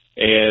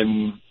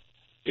 And,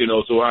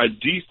 so our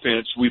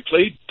defense, we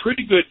played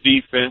pretty good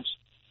defense.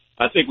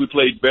 I think we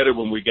played better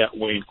when we got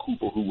Wayne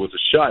Cooper, who was a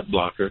shot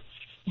blocker.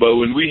 But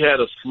when we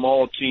had a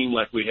small team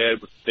like we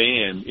had with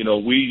Dan,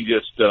 we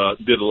just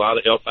did a lot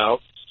of help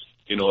out,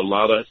 a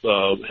lot of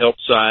help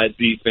side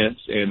defense,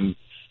 and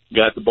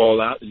got the ball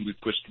out, and we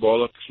pushed the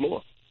ball up the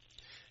floor.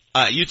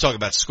 You talk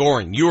about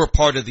scoring. You were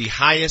part of the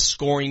highest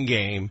scoring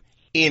game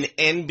in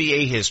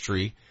NBA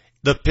history,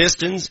 the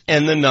Pistons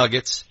and the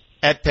Nuggets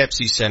at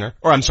Pepsi Center,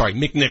 or I'm sorry,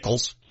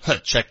 McNichols.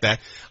 Check that.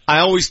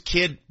 I always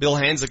kid Bill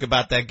Hanzik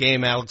about that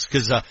game, Alex,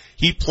 because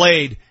he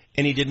played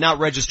and he did not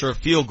register a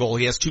field goal.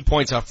 He has 2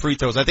 points off free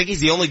throws. I think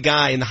he's the only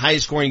guy in the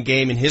highest scoring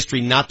game in history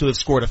not to have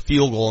scored a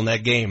field goal in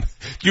that game.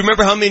 Do you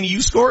remember how many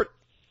you scored?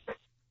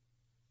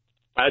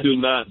 I do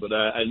not, but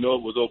I know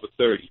it was over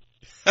 30.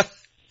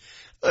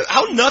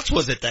 How nuts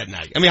was it that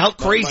night? I mean, how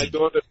crazy?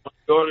 My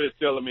daughter is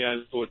telling me I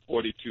scored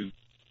 42.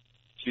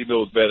 She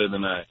knows better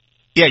than I.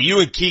 Yeah, you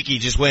and Kiki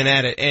just went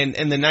at it,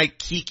 and the night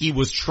Kiki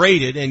was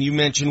traded, and you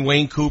mentioned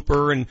Wayne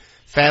Cooper and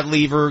Fat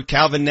Lever,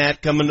 Calvin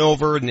Nat coming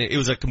over, and it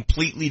was a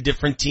completely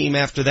different team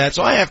after that.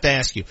 So I have to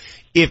ask you,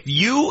 if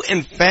you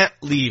and Fat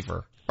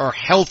Lever are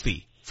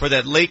healthy for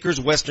that Lakers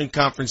Western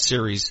Conference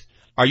series,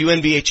 are you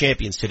NBA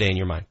champions today in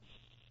your mind?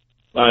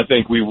 I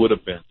think we would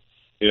have been.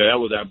 You know, that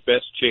was our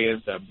best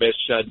chance, our best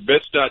shot. The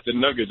best shot the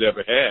Nuggets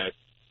ever had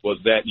was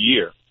that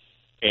year.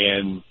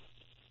 And,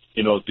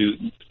 you know,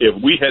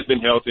 if we had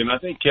been healthy, and I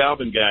think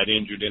Calvin got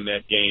injured in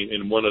that game,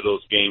 in one of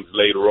those games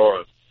later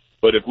on.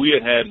 But if we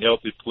had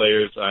healthy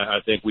players, I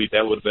think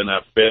that would have been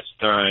our best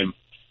time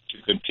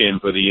to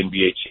contend for the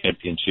NBA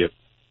championship.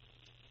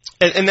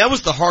 And that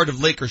was the heart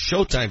of Lakers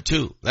Showtime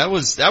too. That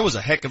was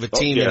a heck of a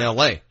team in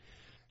LA.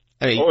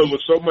 I mean, it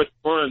was so much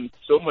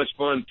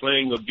fun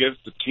playing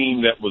against a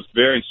team that was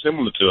very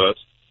similar to us.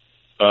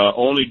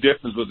 Only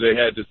difference was they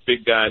had this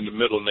big guy in the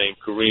middle named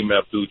Kareem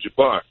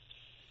Abdul-Jabbar.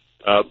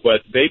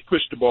 But they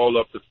pushed the ball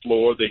up the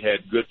floor. They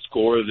had good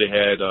scorers. They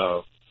had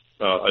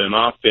an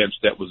offense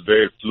that was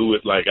very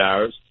fluid like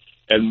ours.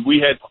 And we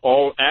had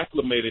all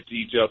acclimated to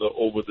each other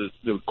over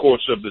the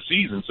course of the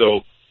season.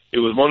 So it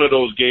was one of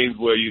those games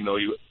where, you know,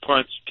 you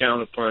punch,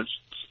 counter punch.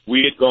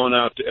 We had gone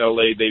out to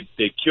L.A.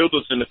 They killed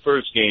us in the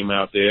first game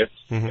out there.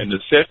 Mm-hmm. And the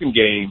second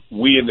game,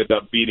 we ended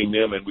up beating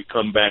them, and we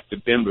come back to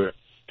Denver,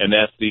 and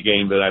that's the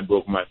game that I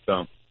broke my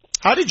thumb.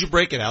 How did you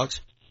break it,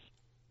 Alex?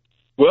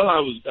 Well,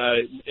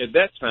 at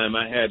that time,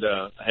 I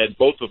had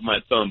both of my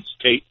thumbs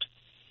taped,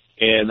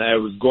 and I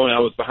was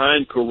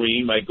behind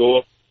Kareem. I go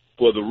up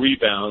for the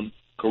rebound.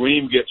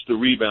 Kareem gets the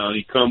rebound.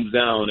 He comes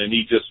down, and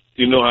he just,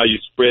 you know how you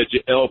spread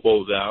your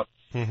elbows out.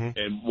 Mm-hmm.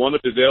 And one of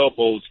his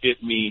elbows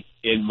hit me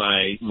in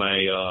my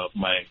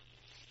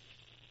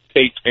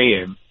taped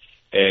hand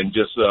and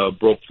just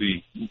broke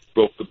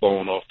the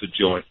bone off the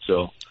joint.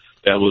 So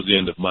that was the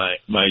end of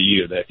my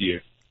year that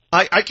year.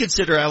 I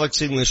consider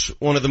Alex English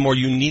one of the more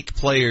unique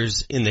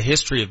players in the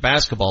history of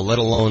basketball, let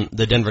alone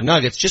the Denver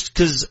Nuggets, just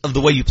because of the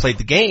way you played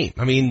the game.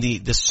 I mean,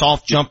 the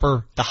soft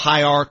jumper, the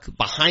high arc,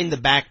 behind the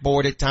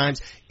backboard at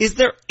times. Is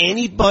there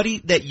anybody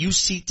that you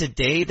see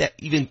today that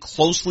even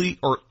closely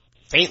or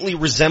faintly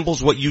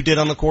resembles what you did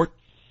on the court?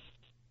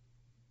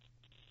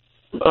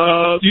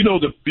 You know,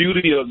 the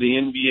beauty of the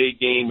NBA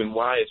game and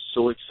why it's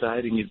so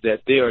exciting is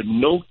that there are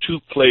no two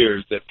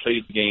players that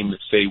play the game the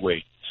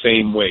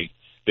same way.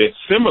 They're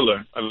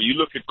similar. I mean, you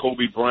look at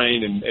Kobe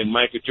Bryant and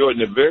Michael Jordan,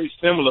 they're very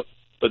similar,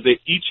 but they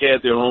each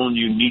had their own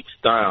unique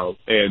style.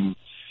 And,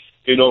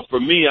 you know, for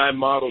me, I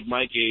modeled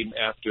my game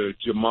after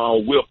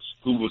Jamal Wilkes,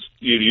 who was,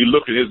 you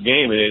look at his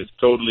game and it's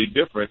totally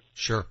different.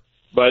 Sure.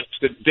 But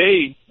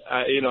today,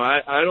 I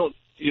don't,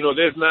 you know,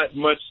 there's not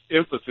much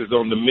emphasis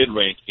on the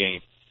mid-range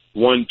game.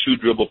 1-2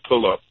 dribble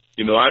pull-up.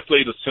 You know, I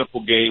played a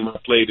simple game. I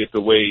played it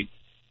the way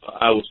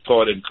I was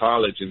taught in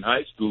college and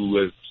high school.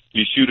 Was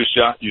you shoot a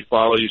shot, you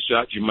follow your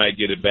shot, you might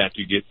get it back,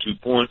 you get 2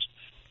 points,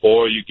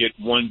 or you get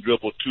 1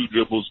 dribble, 2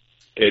 dribbles.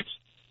 It's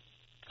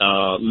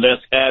less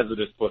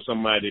hazardous for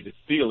somebody to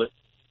steal it.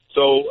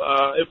 So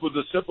it was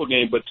a simple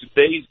game, but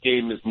today's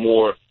game is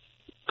more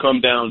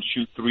come down,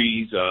 shoot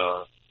threes,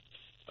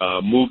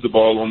 move the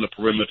ball on the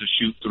perimeter,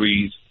 shoot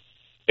threes.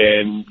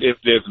 And if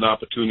there's an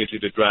opportunity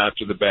to drive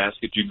to the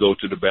basket, you go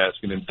to the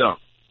basket and dunk.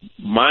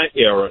 My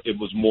era, it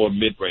was more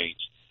mid-range.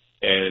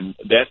 And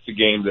that's the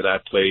game that I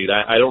played.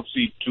 I don't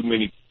see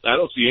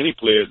any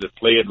players that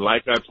play it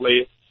like I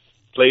played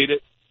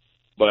it.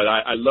 But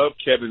I love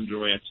Kevin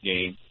Durant's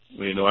game.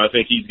 You know, I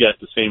think he's got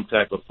the same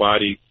type of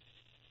body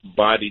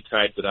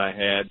type that I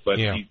had, but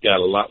he's got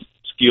a lot of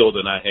skill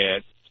than I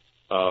had.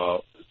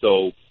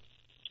 So,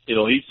 you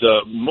know, he's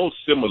a most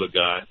similar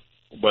guy,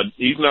 but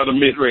he's not a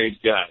mid-range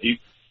guy.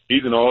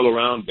 He's an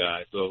all-around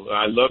guy. So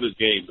I love his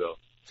game, though.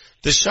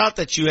 The shot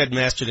that you had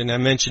mastered, and I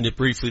mentioned it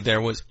briefly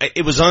there, was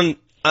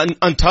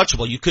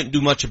untouchable. You couldn't do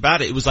much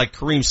about it. It was like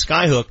Kareem's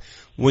skyhook.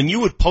 When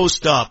you would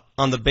post up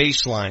on the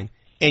baseline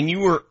and you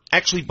were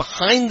actually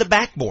behind the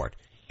backboard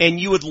and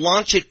you would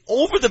launch it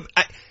over the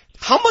 –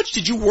 how much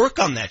did you work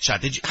on that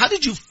shot? How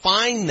did you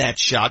find that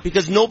shot?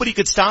 Because nobody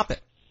could stop it.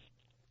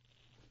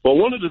 Well,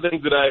 one of the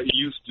things that I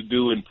used to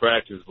do in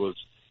practice was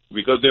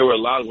because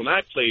when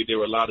I played, there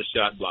were a lot of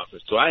shot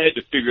blockers. So I had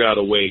to figure out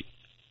a way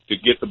to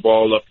get the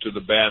ball up to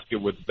the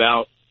basket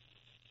without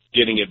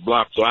getting it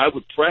blocked. So I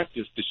would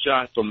practice the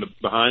shot from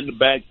behind the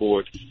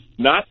backboard,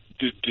 not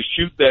to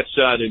shoot that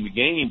shot in the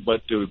game,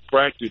 but to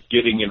practice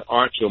getting an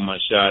arch on my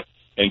shot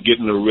and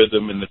getting the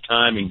rhythm and the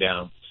timing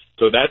down.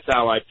 So that's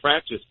how I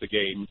practiced the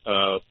game,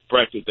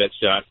 practiced that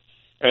shot.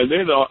 And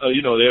then,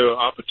 you know, there are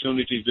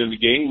opportunities in the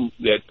game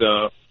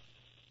that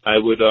I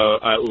would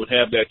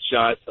have that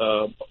shot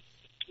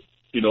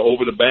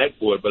over the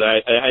backboard. But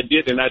I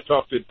did, and I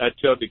tell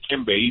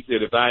Dikembe, he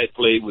said if I had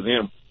played with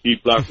him,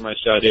 he'd block my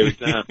shot every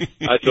time.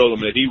 I told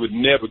him that he would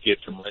never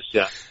get to my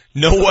shot.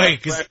 No way.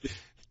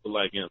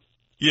 Like him.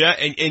 Yeah,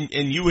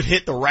 and you would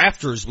hit the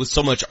rafters with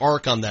so much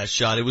arc on that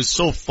shot. It was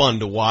so fun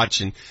to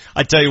watch. And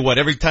I tell you what,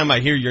 every time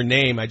I hear your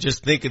name, I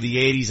just think of the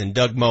 80s and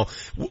Doug Moe.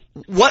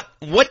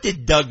 What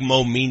did Doug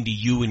Moe mean to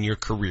you in your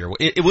career?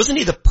 Wasn't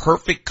he the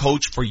perfect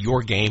coach for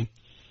your game?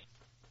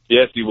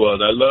 Yes, he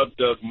was. I love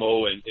Doug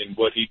Moe and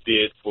what he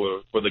did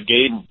for the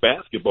game of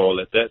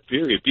basketball at that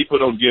period. People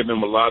don't give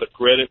him a lot of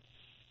credit.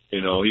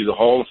 He's a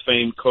Hall of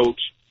Fame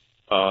coach.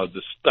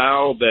 The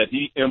style that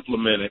he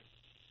implemented,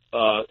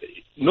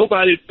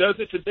 nobody does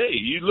it today.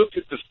 You look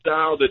at the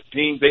style that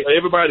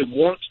everybody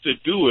wants to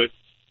do it,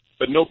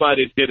 but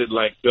nobody did it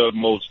like Doug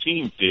Moe's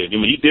team did. I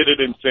mean, he did it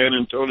in San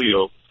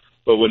Antonio,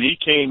 but when he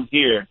came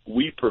here,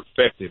 we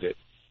perfected it.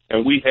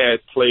 And we had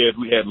players,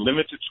 we had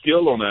limited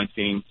skill on our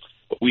team,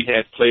 but we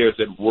had players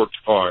that worked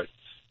hard.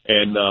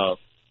 And,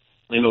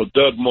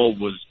 Doug Moe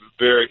was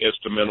very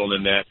instrumental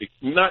in that.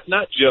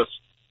 Not just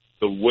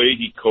the way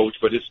he coached,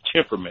 but his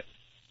temperament.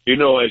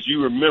 As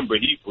you remember,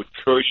 he would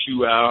curse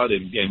you out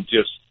and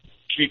just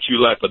treat you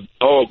like a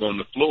dog on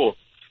the floor.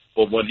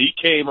 But when he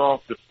came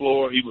off the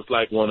floor, he was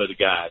like one of the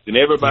guys. And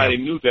everybody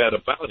knew that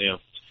about him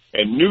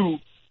and knew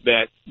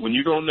that when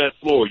you're on that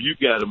floor, you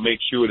got to make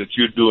sure that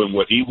you're doing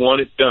what he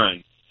wanted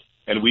done.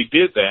 And we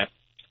did that.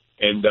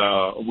 And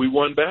we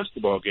won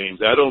basketball games.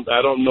 I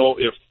don't know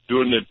if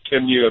during the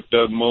tenure of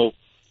Doug Moe,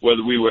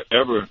 whether we were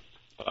ever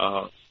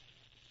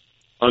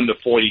under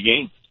 40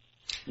 games.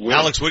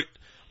 Alex, what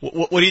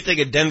do you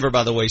think of Denver,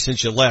 by the way,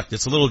 since you left?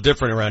 It's a little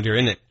different around here,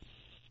 isn't it?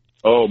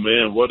 Oh,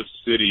 man, what a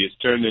city. It's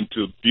turned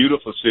into a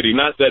beautiful city.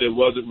 Not that it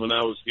wasn't when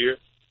I was here,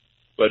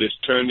 but it's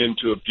turned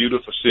into a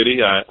beautiful city.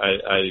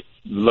 I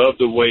love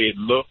the way it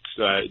looks.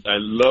 I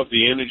love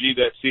the energy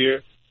that's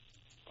here.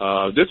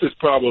 This is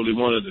probably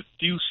one of the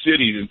few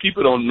cities, and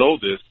people don't know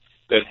this,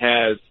 that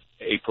has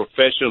a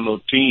professional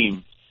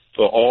team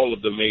for all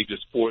of the major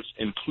sports,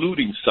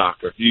 including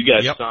soccer. You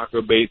got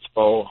soccer,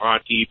 baseball,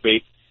 hockey,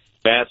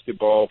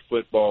 basketball,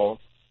 football.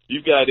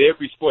 You've got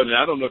every sport, and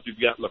I don't know if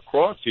you've got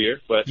lacrosse here,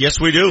 but yes,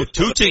 we do.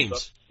 2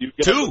 teams. You've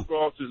got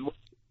lacrosse as well.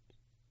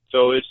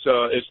 So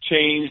it's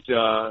changed.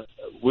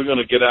 We're going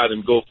to get out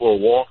and go for a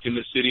walk in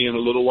the city in a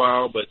little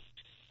while, but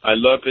I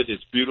love it.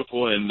 It's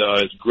beautiful, and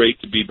it's great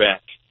to be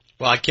back.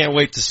 Well, I can't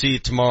wait to see you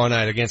tomorrow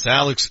night against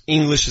Alex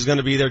English is going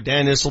to be there.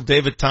 Dan Issel,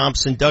 David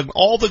Thompson, Doug,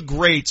 all the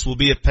greats will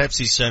be at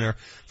Pepsi Center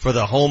for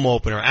the home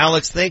opener.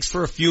 Alex, thanks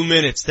for a few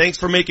minutes. Thanks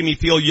for making me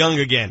feel young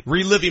again.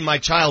 Reliving my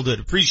childhood.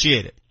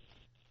 Appreciate it.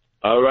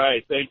 All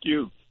right. Thank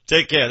you.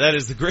 Take care. That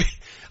is the great,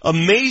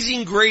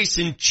 Amazing Grace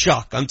and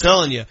Chuck. I'm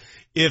telling you,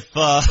 if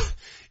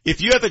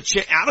you have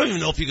I don't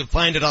even know if you can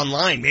find it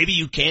online. Maybe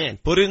you can.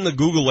 Put it in the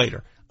Google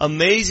later.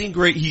 Amazing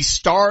Grace. He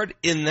starred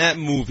in that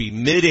movie,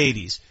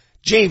 mid-80s.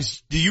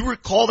 James, do you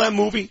recall that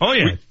movie? Oh,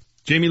 yeah.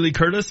 Jamie Lee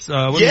Curtis.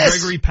 Was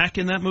Gregory Peck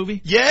in that movie?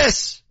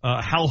 Yes.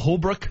 Hal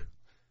Holbrook.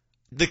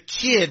 The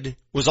kid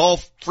was all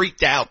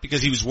freaked out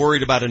because he was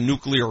worried about a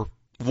nuclear war.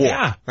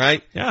 Yeah.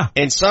 Right? Yeah.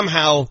 And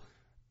somehow,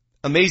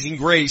 Amazing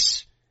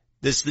Grace,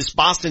 this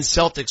Boston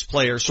Celtics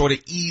player sort of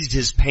eased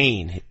his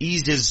pain,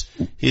 eased his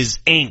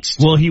angst.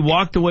 Well, he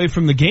walked away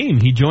from the game.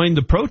 He joined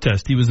the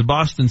protest. He was a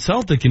Boston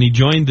Celtic, and he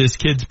joined this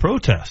kid's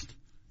protest.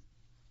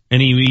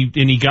 And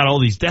he got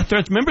all these death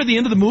threats. Remember the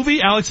end of the movie?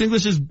 Alex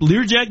English's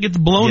Learjet gets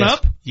blown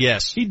up?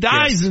 Yes. He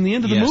dies in the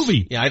end of the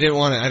movie. Yeah, I didn't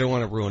want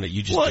to ruin it.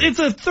 You just did. It's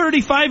a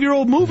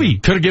 35-year-old movie.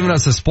 Could have given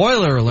us a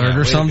spoiler alert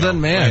or something.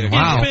 Man,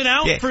 wow. It's been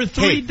out for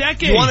 3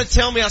 decades. You want to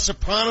tell me how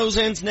Sopranos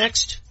ends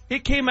next?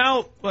 It came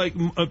out like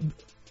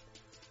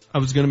I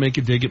was going to make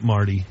a dig at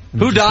Marty.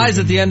 Who dies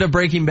at the end of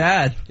Breaking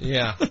Bad?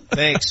 Yeah,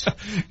 thanks.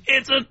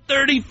 It's a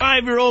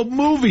 35-year-old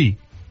movie.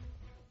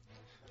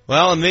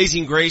 Well,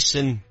 Amazing Grace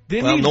and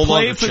Didn't he no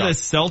play for the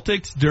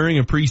Celtics during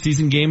a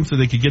preseason game so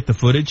they could get the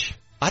footage?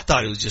 I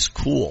thought it was just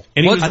cool.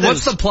 And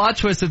what's the plot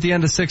twist at the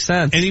end of Sixth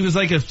Sense? And he was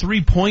like a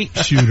 3-point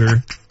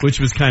shooter, which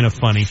was kind of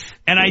funny.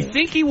 And I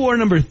think he wore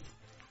number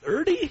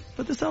 30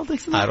 for the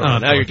Celtics. I don't know.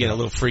 Now you're getting a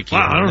little freaky.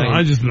 Wow, I don't know. Now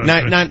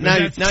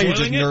you're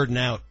just nerding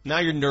out. Now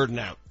you're nerding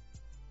out.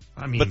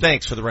 I mean, but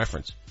thanks for the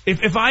reference.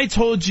 If I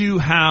told you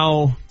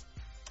how,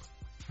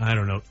 I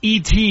don't know,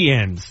 E.T.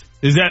 ends,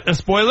 is that a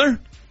spoiler?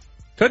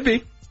 Could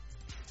be.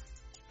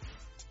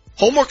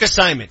 Homework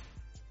assignment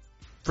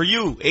for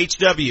you,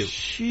 HW,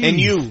 and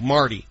you,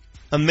 Marty.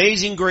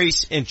 Amazing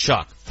Grace and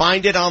Chuck.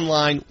 Find it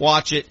online,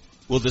 watch it,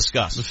 we'll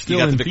discuss. It was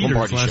still in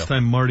theaters last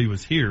time Marty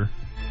was here.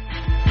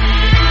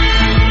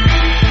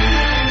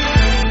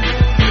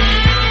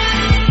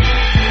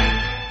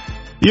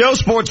 Yo,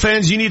 sports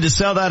fans, you need to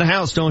sell that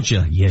house, don't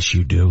you? Yes,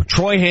 you do.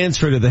 Troy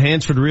Hansford of the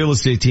Hansford Real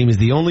Estate Team is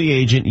the only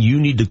agent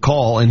you need to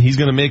call, and he's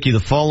going to make you the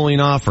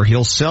following offer.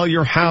 He'll sell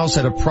your house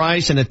at a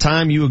price and a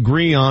time you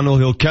agree on, or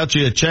he'll cut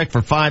you a check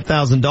for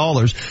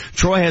 $5,000.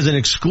 Troy has an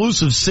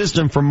exclusive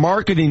system for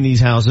marketing these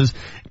houses,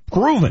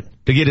 proven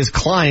to get his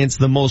clients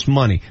the most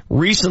money.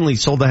 Recently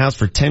sold the house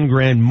for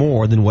 $10,000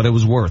 more than what it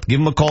was worth. Give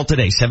him a call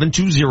today,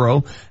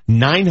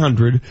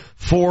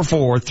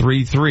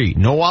 720-900-4433.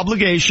 No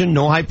obligation,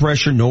 no high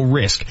pressure, no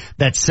risk.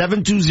 That's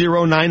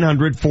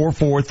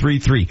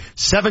 720-900-4433.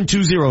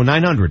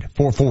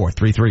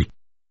 720-900-4433.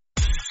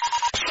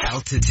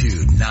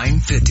 Altitude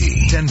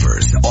 950,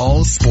 Denver's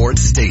all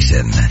sports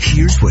station.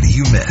 Here's what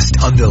you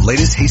missed on the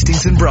latest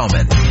Hastings and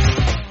Brahman.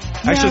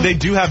 Actually, they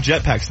do have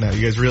jetpacks now.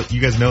 You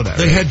guys know that,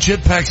 They right? had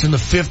jetpacks in the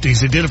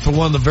 50s. They did it for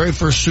one of the very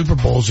first Super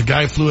Bowls. A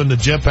guy flew in the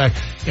jetpack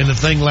and the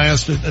thing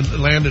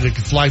landed. It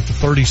could fly for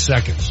 30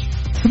 seconds.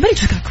 Somebody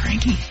just got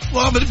cranky.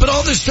 Well, but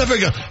all this stuff,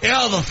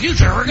 the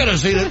future, we're going to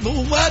see that.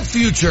 What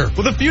future?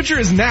 Well, the future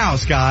is now,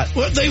 Scott.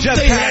 Well, they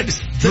jetpacks,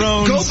 had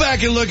drones. Go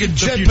back and look at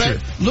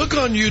jetpack. Look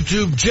on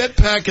YouTube,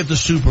 jetpack at the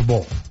Super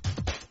Bowl.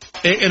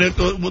 And it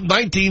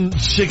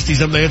 1960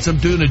 something, they had some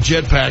doing a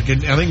jetpack,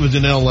 and I think it was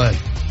in L.A.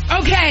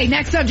 Okay,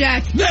 next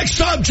subject. Next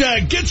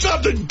subject. Get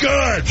something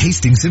good.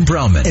 Hastings and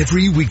Brahman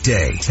every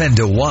weekday, 10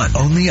 to 1,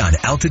 only on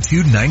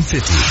Altitude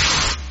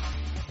 950.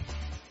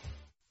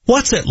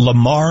 What's at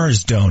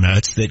Lamar's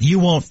Donuts that you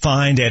won't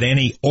find at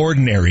any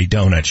ordinary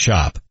donut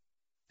shop?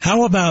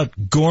 How about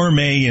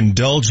gourmet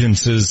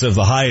indulgences of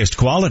the highest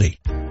quality?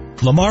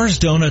 Lamar's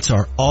Donuts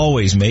are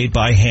always made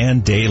by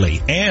hand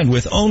daily and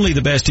with only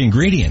the best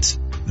ingredients.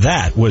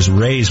 That was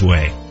Ray's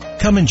way.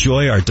 Come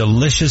enjoy our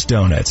delicious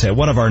donuts at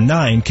one of our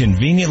 9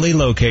 conveniently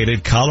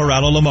located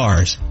Colorado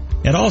Lamars.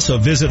 And also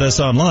visit us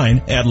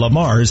online at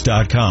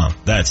lamars.com.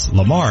 That's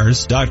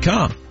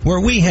lamars.com, where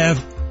we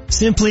have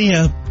simply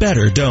a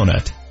better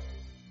donut.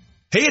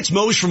 Hey, it's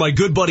Moshe from my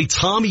good buddy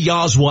Tommy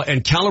Yazwa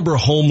and Caliber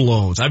Home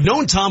Loans. I've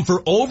known Tom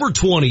for over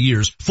 20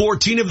 years.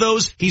 14 of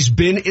those, he's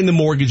been in the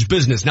mortgage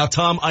business. Now,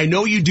 Tom, I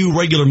know you do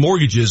regular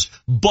mortgages,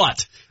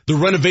 but the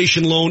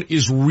renovation loan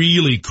is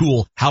really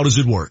cool. How does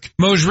it work?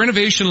 Moshe,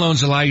 renovation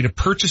loans allow you to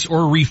purchase or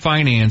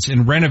refinance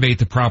and renovate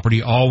the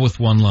property all with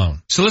one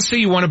loan. So let's say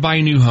you want to buy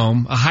a new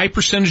home. A high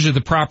percentage of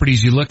the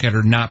properties you look at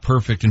are not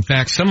perfect. In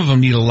fact, some of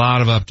them need a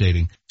lot of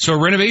updating. So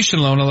a renovation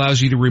loan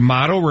allows you to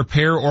remodel,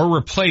 repair, or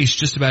replace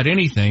just about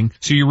anything.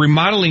 So you're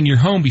remodeling your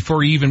home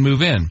before you even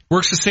move in.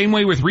 Works the same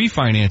way with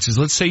refinances.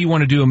 Let's say you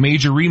want to do a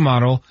major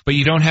remodel, but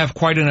you don't have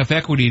quite enough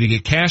equity to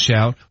get cash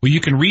out. Well,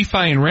 you can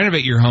refi and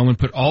renovate your home and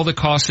put all the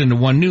costs into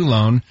one new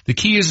loan. The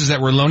key is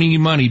that we're loaning you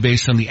money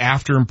based on the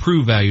after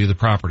improved value of the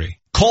property.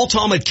 Call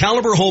Tom at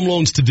Caliber Home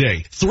Loans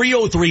today.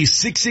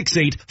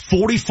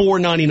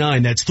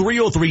 303-668-4499. That's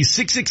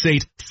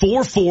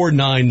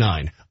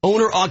 303-668-4499.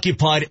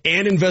 Owner-occupied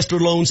and investor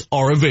loans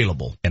are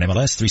available.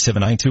 NMLS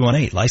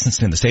 379218,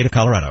 licensed in the state of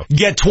Colorado.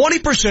 Get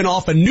 20%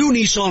 off a new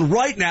Nissan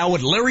right now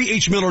at Larry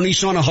H. Miller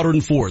Nissan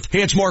 104th.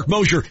 Hey, it's Mark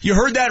Mosher. You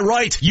heard that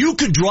right. You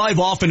could drive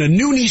off in a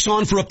new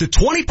Nissan for up to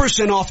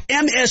 20% off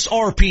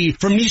MSRP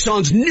from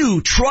Nissan's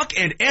new truck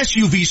and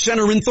SUV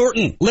center in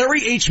Thornton.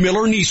 Larry H.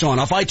 Miller Nissan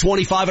off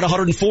I-25 at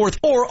 104th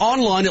or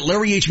online at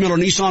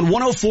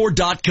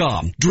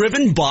LarryHMillerNissan104.com.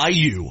 Driven by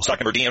you.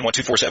 Stock number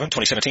DN1247,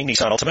 2017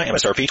 Nissan Altima,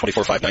 MSRP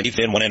 24590,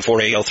 VIN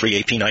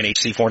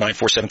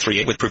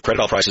 1N4AL3AP9HC494738 with proof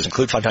credit. All prices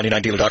include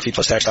 $599 dealer doc fee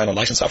plus tax. Title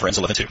license offer ends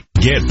 11/2.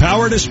 Get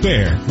power to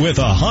spare with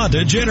a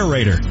Honda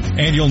generator,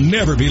 and you'll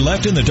never be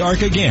left in the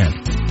dark again.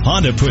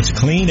 Honda puts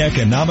clean,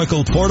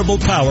 economical, portable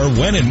power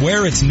when and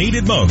where it's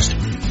needed most,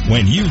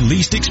 when you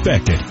least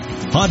expect it.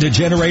 Honda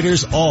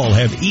generators all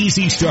have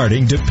easy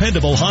starting,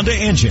 dependable Honda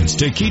engines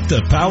to keep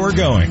the power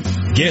going.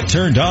 Get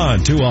turned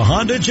on to a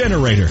Honda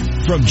generator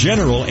from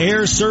General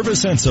Air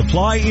Service and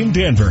Supply in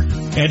Denver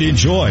and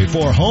enjoy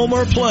for home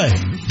or play.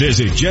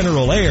 Visit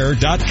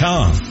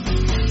GeneralAir.com.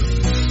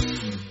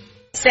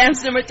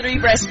 Sam's number 3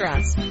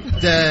 restaurants.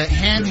 The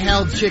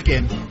handheld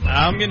chicken.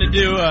 I'm gonna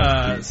do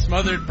a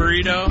smothered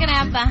burrito. I'm gonna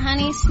have the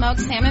honey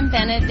smoked salmon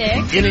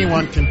Benedict.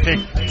 Anyone can pick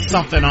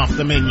something off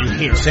the menu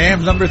here.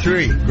 Sam's number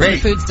 3.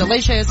 Great. The food's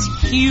delicious,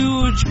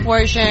 huge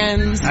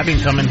portions. I've been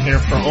coming here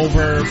for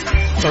over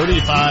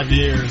 35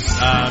 years.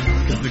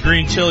 Because the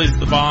green chili's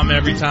the bomb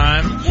every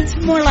time. It's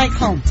more like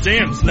home.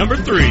 Sam's number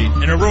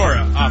 3 in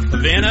Aurora, off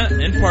Havana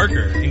and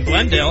Parker. In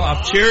Glendale,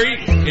 off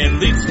Cherry, in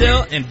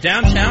Leetsdale, and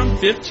downtown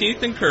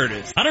 15th and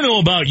Curtis. I don't know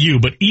about you,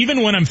 but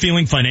even when I'm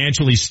feeling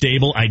financially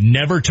stable, I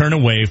never turn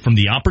away from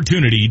the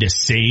opportunity to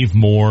save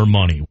more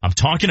money. I'm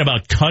talking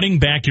about cutting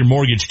back your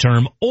mortgage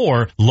term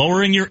or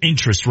lowering your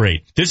interest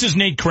rate. This is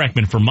Nate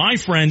Kreckman for my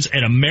friends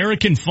at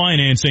American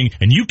Financing,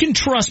 and you can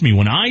trust me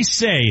when I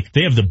say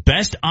they have the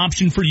best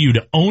option for you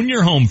to own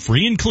your home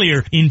free and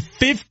clear in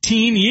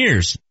 15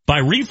 years.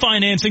 By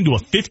refinancing to a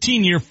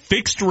 15-year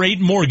fixed-rate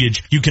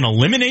mortgage, you can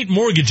eliminate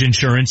mortgage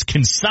insurance,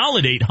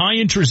 consolidate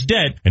high-interest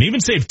debt, and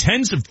even save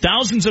tens of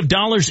thousands of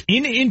dollars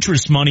in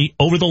interest money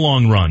over the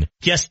long run.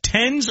 Yes,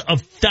 tens of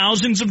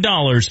thousands of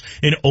dollars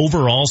in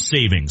overall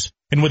savings.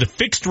 And with a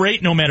fixed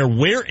rate, no matter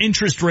where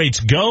interest rates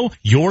go,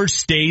 yours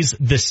stays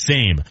the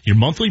same. Your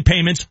monthly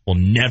payments will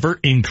never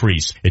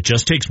increase. It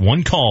just takes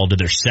one call to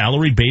their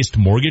salary-based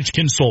mortgage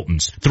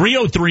consultants.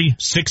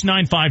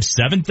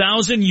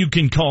 303-695-7000. You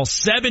can call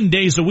 7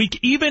 days a week,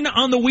 even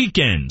on the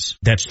weekends.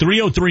 That's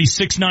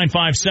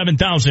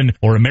 303-695-7000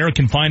 or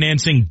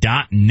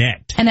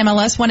AmericanFinancing.net. And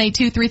MLS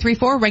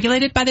 182334,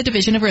 regulated by the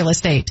Division of Real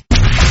Estate.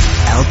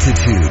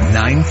 Altitude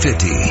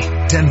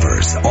 950,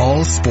 Denver's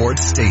all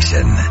sports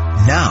station.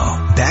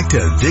 Now, back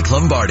to Vic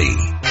Lombardi.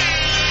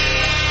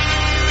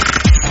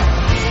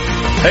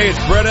 Hey,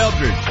 it's Brett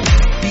Eldridge.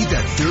 Be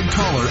that third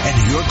caller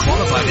and you're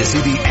qualified to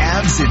see the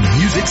Avs in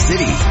Music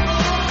City.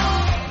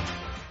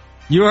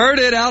 You heard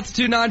it.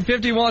 Altitude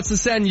 950 wants to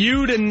send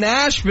you to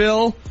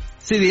Nashville.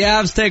 See the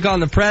Avs take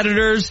on the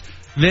Predators.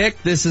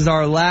 Vic, this is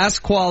our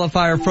last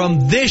qualifier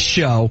from this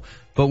show,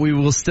 but we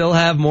will still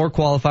have more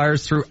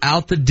qualifiers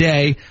throughout the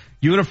day.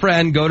 You and a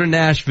friend go to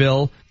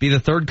Nashville. Be the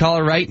third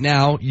caller right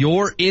now.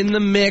 You're in the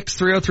mix.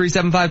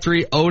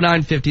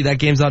 303-753-0950. That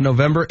game's on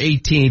November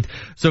 18th.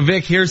 So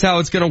Vic, here's how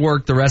it's going to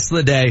work the rest of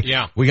the day.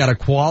 Yeah. We got a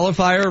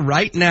qualifier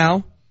right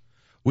now.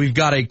 We've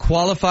got a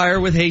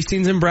qualifier with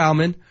Hastings and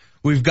Browman.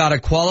 We've got a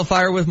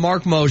qualifier with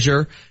Mark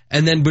Mosier.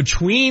 And then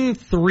between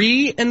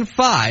 3 and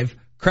 5,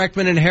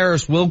 Kreckman and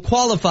Harris will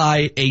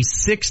qualify a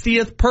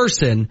 60th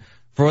person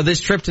for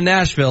this trip to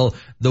Nashville.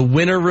 The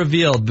winner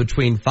revealed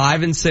between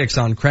 5 and 6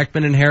 on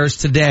Kreckman and Harris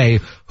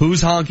today.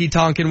 Who's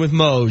honky-tonkin' with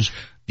Moj?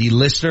 The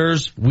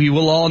listeners, we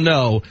will all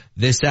know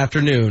this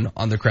afternoon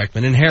on the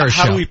Kreckman and Harris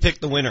show. How do we pick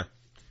the winner?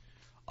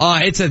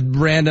 It's a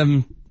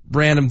random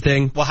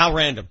thing. Well, how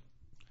random?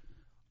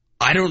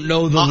 I don't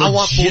know the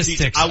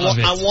logistics of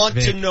it. I want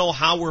Vic. to know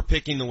how we're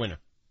picking the winner.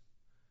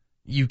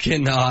 You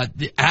can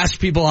ask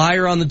people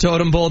higher on the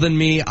totem pole than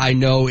me. I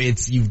know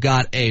you've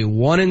got a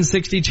 1 in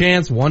 60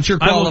 chance once you're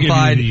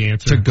qualified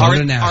to go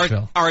to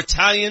Nashville. Are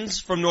Italians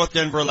from North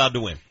Denver allowed to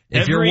win?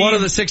 If you're one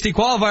of the 60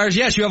 qualifiers,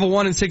 yes, you have a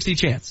 1 in 60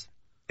 chance.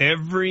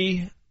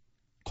 Every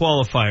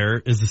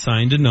qualifier is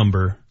assigned a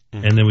number,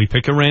 and then we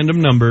pick a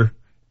random number,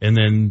 and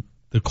then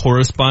the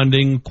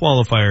corresponding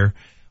qualifier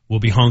will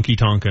be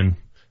honky-tonkin'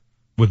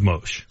 with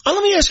Moshe.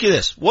 Let me ask you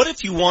this. What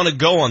if you want to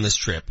go on this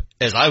trip,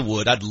 as I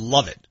would, I'd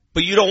love it,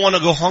 but you don't want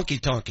to go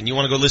honky-tonkin', you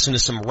want to go listen to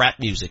some rap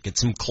music at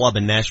some club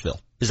in Nashville.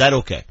 Is that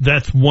okay?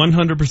 That's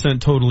 100%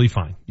 totally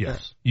fine.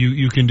 Yes.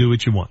 You can do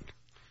what you want.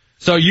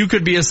 So you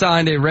could be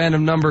assigned a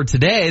random number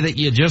today that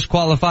you just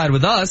qualified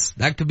with us.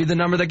 That could be the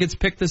number that gets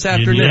picked this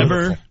afternoon. You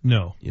never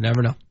know. You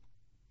never know.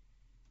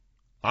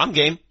 I'm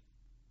game.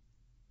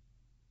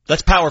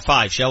 Let's power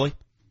 5, shall we?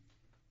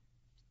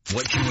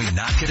 What can we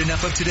not get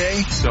enough of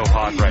today? So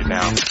hot right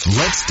now.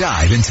 Let's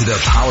dive into the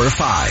Power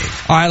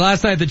 5. All right,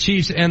 last night the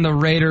Chiefs and the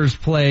Raiders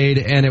played,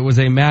 and it was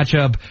a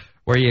matchup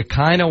where you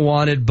kind of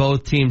wanted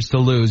both teams to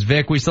lose.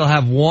 Vic, we still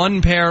have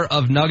one pair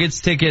of Nuggets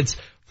tickets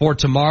for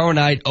tomorrow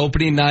night,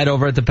 opening night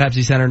over at the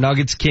Pepsi Center.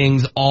 Nuggets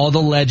Kings, all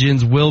the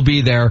legends will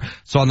be there.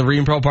 So on the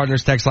Rheem Pro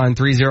Partners text line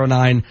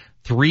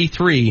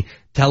 30933,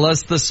 tell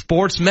us the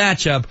sports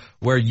matchup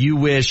where you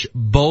wish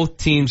both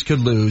teams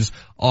could lose.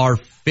 Our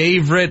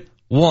favorite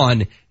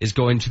one is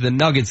going to the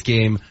Nuggets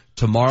game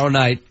tomorrow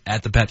night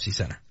at the Pepsi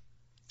Center.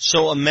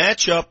 So a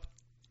matchup,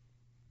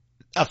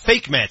 a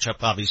fake matchup,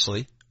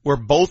 obviously, where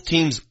both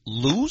teams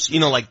lose? You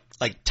know, like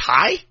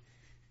tie?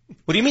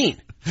 What do you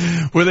mean?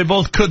 Where they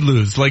both could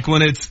lose. Like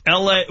when it's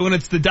when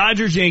it's the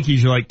Dodgers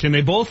Yankees, you're like, can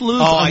they both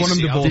lose? I want them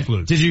to both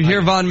lose. Did you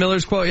hear Von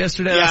Miller's quote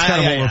yesterday? That's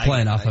kind of what we're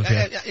playing off of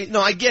here.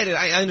 No, I get it.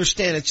 I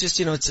understand. It's just,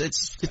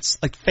 it's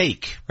like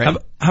fake, right?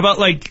 How about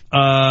like,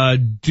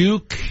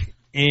 Duke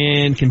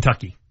and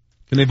Kentucky?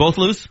 Can they both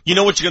lose? You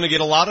know what you're going to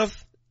get a lot of?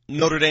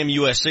 Notre Dame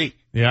USC.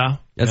 Yeah.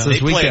 That's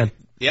this weekend.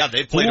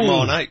 They play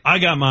tomorrow night. I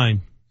got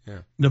mine. Yeah.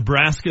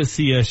 Nebraska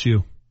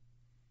CSU.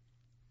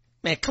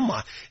 Man, come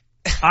on.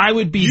 I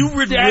would be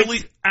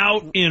really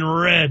out in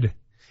red.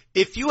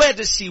 If you had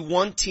to see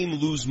one team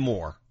lose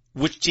more,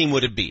 which team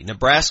would it be?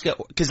 Nebraska?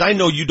 Because I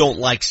know you don't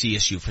like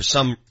CSU for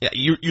some.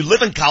 You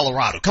live in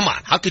Colorado. Come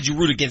on, how could you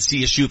root against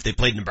CSU if they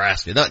played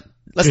Nebraska?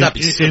 Let's not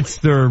be silly.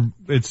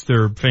 It's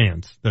their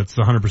fans. That's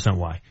 100%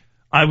 why.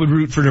 I would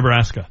root for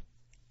Nebraska.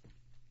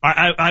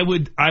 I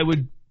would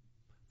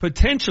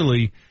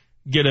potentially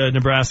get a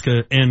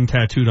Nebraska N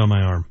tattooed on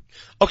my arm.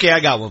 Okay, I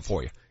got one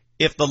for you.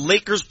 If the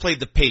Lakers played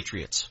the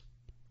Patriots.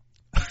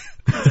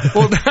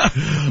 Well,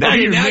 now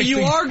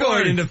you are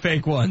going into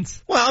fake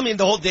ones. Well, I mean,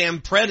 the whole damn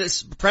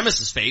premise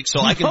is fake,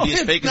 so I can be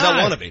as fake as I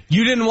want to be.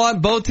 You didn't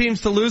want both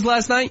teams to lose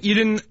last night? You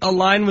didn't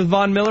align with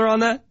Von Miller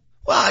on that?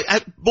 Well,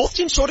 both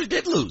teams sort of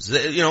did lose.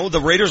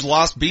 The Raiders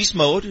lost beast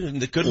mode,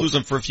 and they could lose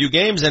them for a few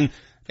games, and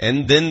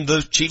then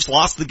the Chiefs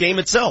lost the game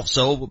itself.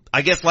 So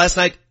I guess last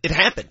night it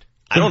happened.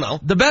 I don't know.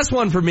 The best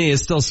one for me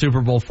is still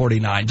Super Bowl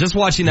 49. Just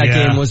watching that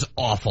game was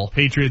awful.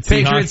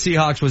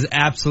 Patriots-Seahawks was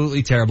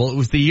absolutely terrible. It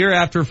was the year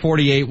after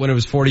 48 when it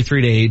was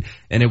 43-8,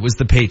 and it was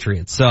the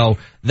Patriots. So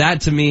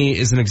that to me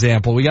is an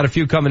example. We got a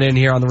few coming in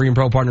here on the Rheem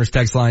Pro Partners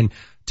text line.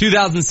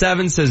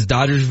 2007 says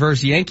Dodgers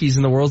versus Yankees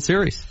in the World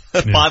Series.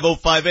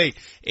 5058.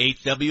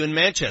 HW in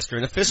Manchester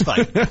in a fist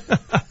fight.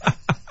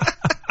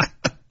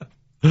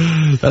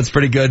 That's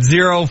pretty good.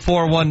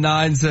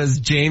 0419 says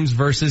James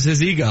versus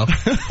his ego.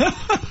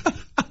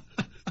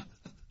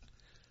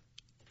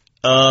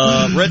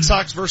 Red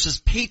Sox versus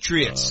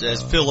Patriots,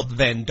 says Philip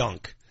Van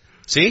Dunk.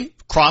 See?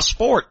 Cross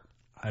sport.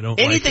 I don't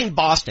Anything like it.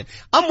 Boston.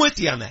 I'm with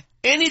you on that.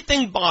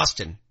 Anything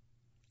Boston.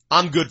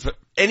 I'm good for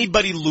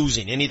anybody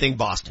losing. Anything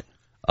Boston.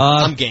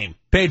 I'm game.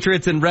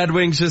 Patriots and Red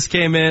Wings just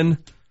came in.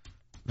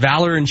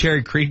 Valor and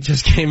Cherry Creek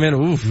just came in.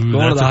 Oof,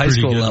 going to the high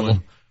school level.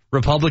 One.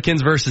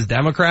 Republicans versus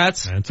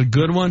Democrats. That's a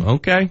good one.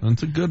 Okay.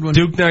 That's a good one.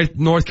 Duke,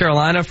 North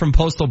Carolina from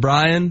Postal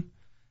Bryan.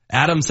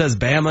 Adam says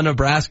Bama,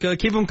 Nebraska.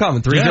 Keep them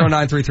coming.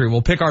 30933.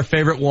 We'll pick our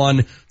favorite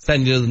one,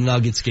 send you to the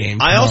Nuggets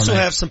game. I also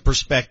have some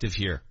perspective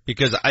here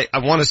because I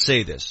want to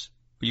say this.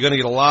 You're going to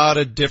get a lot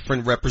of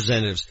different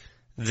representatives.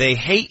 They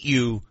hate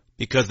you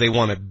because they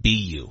want to be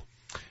you.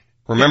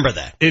 Remember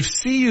that. If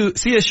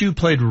CSU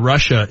played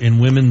Russia in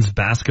women's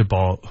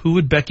basketball, who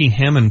would Becky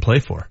Hammond play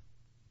for?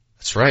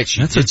 That's right. She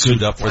did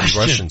suit up for the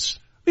Russians.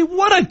 I mean,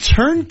 what a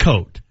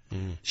turncoat.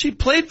 She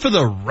played for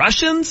the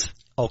Russians?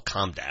 Oh,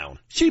 calm down.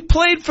 She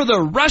played for the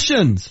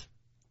Russians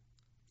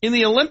in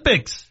the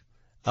Olympics.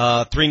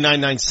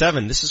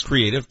 3997. This is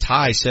creative.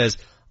 Ty says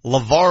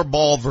LeVar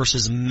Ball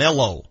versus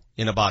Melo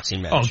in a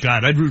boxing match. Oh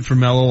God, I'd root for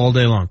Melo all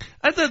day long.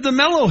 The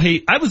Melo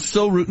hate, I was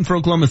so rooting for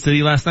Oklahoma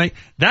City last night.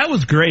 That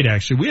was great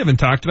actually. We haven't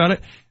talked about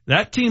it.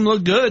 That team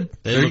looked good.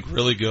 They look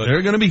really good.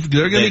 They're gonna be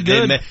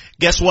good.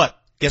 Guess what?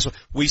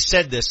 We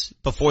said this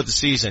before the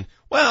season.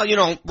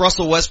 Well,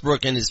 Russell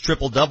Westbrook and his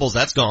triple doubles,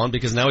 that's gone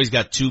because now he's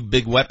got two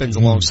big weapons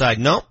alongside.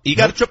 No, he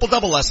got a triple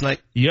double last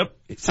night. Yep.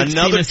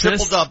 Another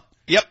triple double.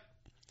 Yep.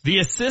 The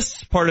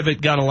assists part of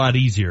it got a lot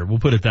easier. We'll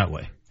put it that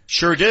way.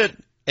 Sure did.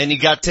 And he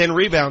got 10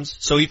 rebounds,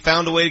 so he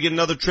found a way to get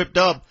another trip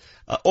dub.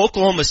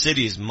 Oklahoma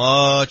City is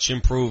much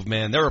improved,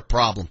 man. They're a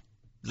problem.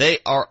 They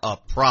are a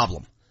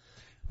problem.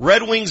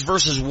 Red Wings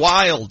versus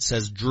Wild,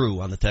 says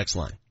Drew on the text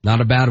line.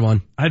 Not a bad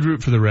one. I'd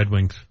root for the Red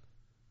Wings.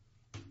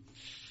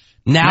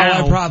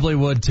 Now I probably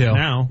would too.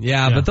 Now.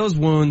 Yeah, but those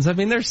wounds, I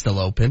mean, they're still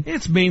open.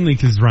 It's mainly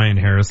because Ryan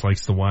Harris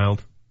likes the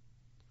Wild.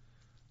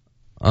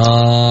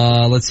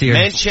 Let's see here.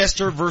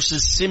 Manchester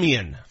versus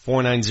Simeon,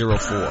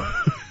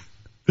 4904.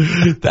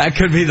 That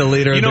could be the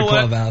leader of the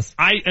clubhouse.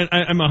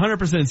 I'm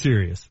 100%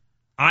 serious.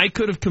 I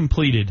could have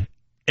completed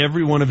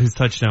every one of his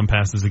touchdown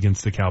passes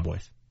against the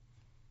Cowboys.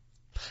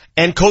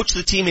 And coach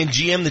the team and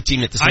GM the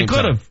team at the same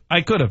time.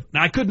 I could have.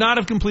 I could not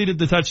have completed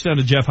the touchdown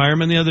to Jeff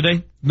Hireman the other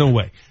day. No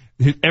way.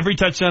 Every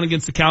touchdown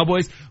against the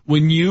Cowboys,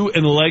 when you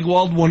and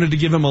Legwald wanted to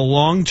give him a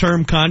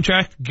long-term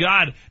contract,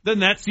 God, doesn't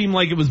that seem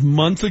like it was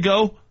months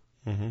ago?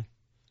 Mm-hmm.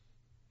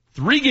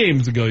 3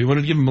 games ago, you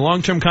wanted to give him a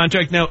long-term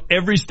contract. Now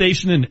every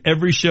station and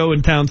every show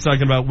in town's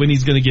talking about when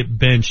he's going to get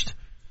benched.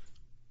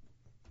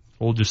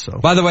 Told you so.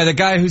 By the way, the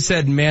guy who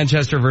said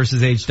Manchester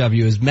versus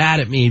HW is mad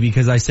at me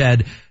because I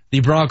said the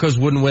Broncos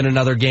wouldn't win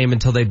another game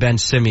until they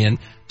benched Simeon,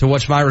 to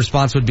which my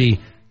response would be,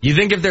 you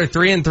think if they're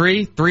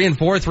 3-3, 3-4,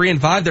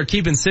 3-5, they're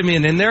keeping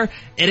Simeon in there?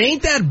 It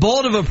ain't that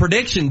bold of a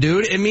prediction,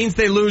 dude. It means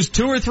they lose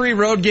 2 or 3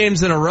 road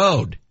games in a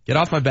row. Get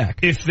off my back.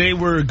 If they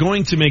were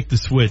going to make the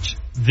switch,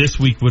 this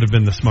week would have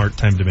been the smart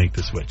time to make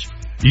the switch.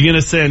 You're going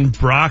to send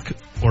Brock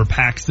or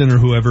Paxton or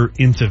whoever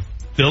into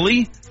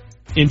Philly,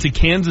 into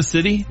Kansas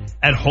City,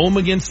 at home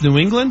against New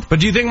England? But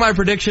do you think my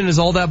prediction is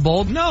all that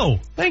bold? No.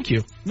 Thank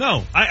you.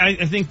 No.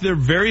 I think they're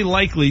very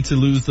likely to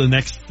lose the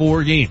next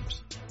 4 games.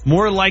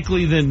 More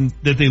likely than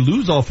that they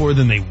lose all 4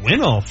 than they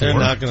win all 4. They're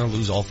not going to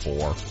lose all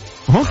 4.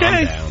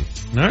 Okay.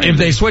 Right. If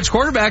they switch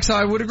quarterbacks,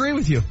 I would agree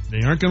with you.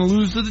 They aren't going to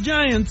lose to the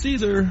Giants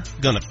either.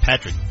 Gonna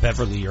Patrick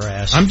Beverly your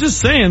ass. I'm just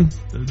saying,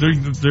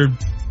 they're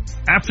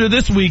after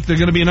this week, they're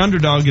going to be an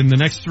underdog in the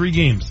next 3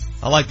 games.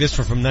 I like this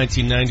one from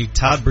 1990.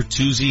 Todd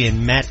Bertuzzi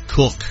and Matt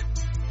Cook.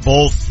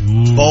 Both.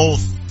 No,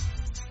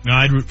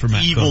 I'd root for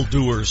Matt evil Cook.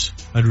 Doers.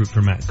 I'd root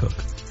for Matt Cook.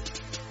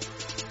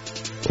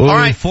 All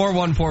right.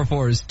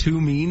 4144 is too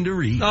mean to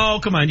read. Oh,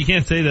 come on. You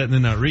can't say that and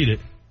then not read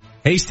it.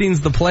 Hastings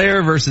the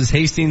player versus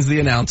Hastings the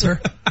announcer.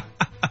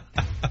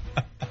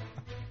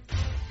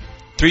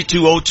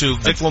 3202.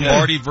 Vic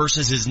Lombardi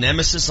versus his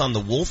nemesis on the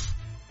Wolf.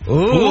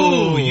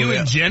 Ooh, you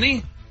and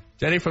Jenny?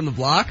 Jenny from the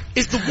block?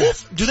 Is the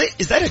Wolf,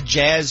 is that a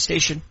jazz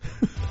station?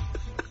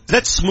 Is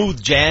that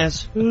smooth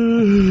jazz?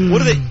 What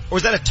do they, or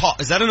is that a talk?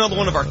 Is that another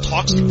one of our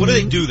talks? What do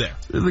they do there?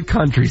 It's a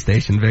country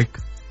station, Vic.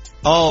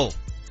 Oh.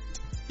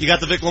 You got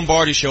the Vic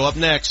Lombardi show up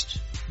next.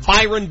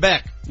 Byron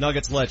Beck,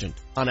 Nuggets legend,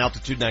 on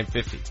Altitude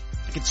 950.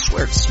 I can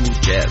swear it's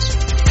smooth jazz.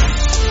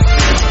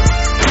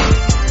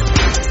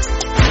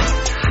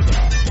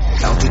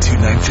 Altitude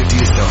 950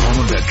 is the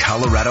home of the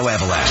Colorado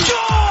Avalanche.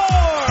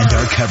 And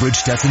our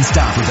coverage doesn't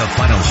stop with the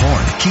final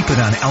horn. Keep it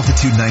on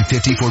Altitude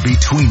 950 for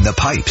Between the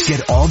Pipes.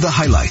 Get all the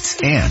highlights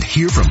and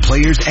hear from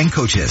players and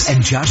coaches.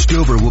 And Josh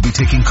Dover will be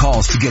taking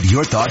calls to get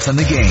your thoughts on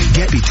the game.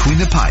 Get Between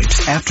the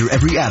Pipes after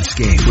every Avs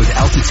game with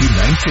Altitude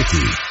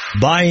 950.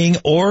 Buying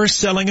or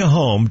selling a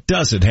home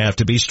doesn't have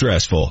to be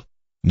stressful.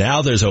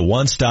 Now there's a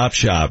one-stop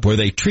shop where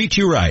they treat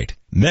you right.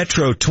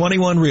 Metro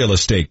 21 Real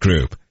Estate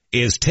Group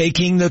is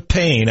taking the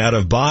pain out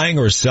of buying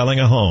or selling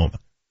a home.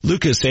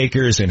 Lucas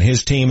Akers and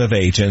his team of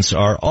agents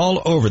are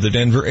all over the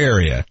Denver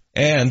area,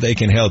 and they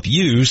can help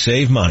you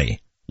save money.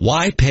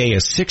 Why pay a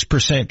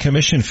 6%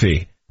 commission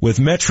fee? With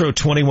Metro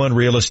 21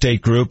 Real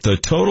Estate Group, the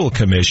total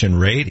commission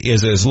rate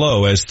is as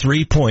low as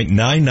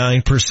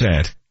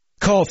 3.99%.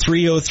 Call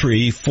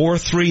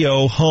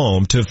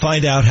 303-430-HOME to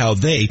find out how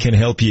they can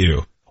help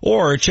you.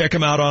 Or check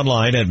them out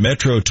online at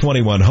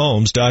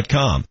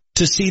metro21homes.com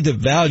to see the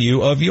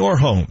value of your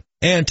home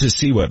and to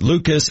see what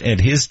Lucas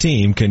and his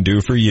team can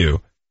do for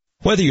you.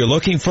 Whether you're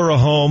looking for a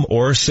home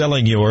or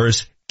selling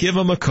yours, give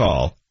them a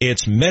call.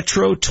 It's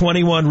Metro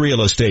 21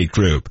 Real Estate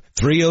Group,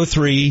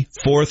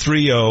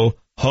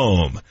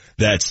 303-430-HOME.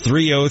 That's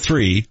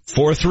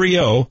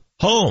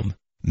 303-430-HOME.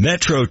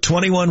 Metro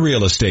 21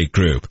 Real Estate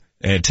Group.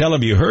 And tell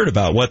them you heard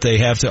about what they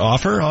have to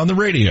offer on the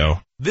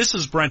radio. This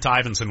is Brent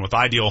Ivinson with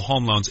Ideal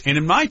Home Loans, and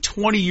in my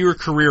 20-year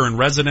career in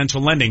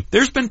residential lending,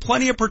 there's been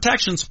plenty of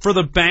protections for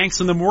the banks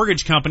and the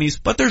mortgage companies,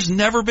 but there's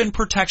never been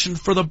protection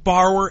for the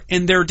borrower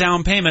and their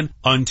down payment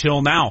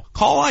until now.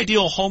 Call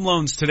Ideal Home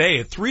Loans today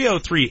at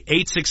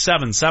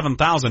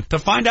 303-867-7000 to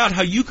find out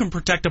how you can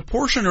protect a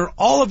portion or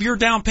all of your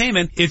down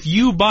payment if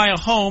you buy a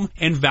home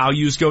and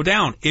values go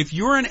down. If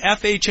you're an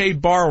FHA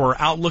borrower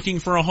out looking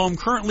for a home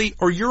currently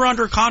or you're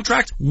under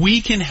contract,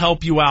 we can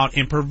help you out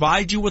and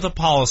provide you with a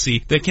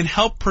policy that can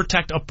help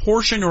protect a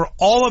portion or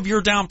all of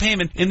your down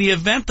payment in the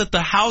event that the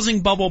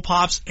housing bubble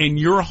pops and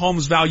your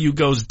home's value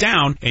goes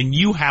down and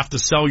you have to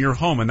sell your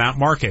home in that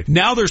market.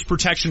 Now there's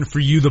protection for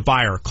you, the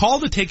buyer. Call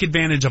to take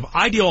advantage of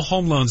Ideal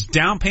Home Loans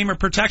down payment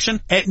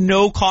protection at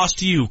no cost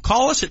to you.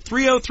 Call us at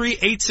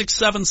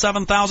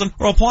 303-867-7000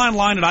 or apply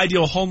online at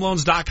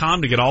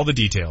idealhomeloans.com to get all the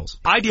details.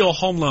 Ideal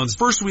Home Loans.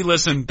 First we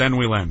listen, then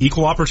we lend.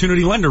 Equal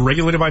opportunity lender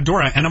regulated by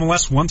DORA,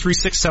 NMLS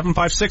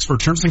 136756. For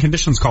terms and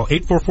conditions, call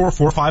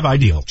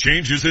 844-45-IDEAL.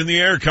 Changes in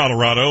the air,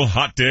 Colorado.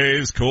 Hot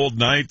days, cold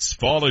nights.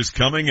 Fall is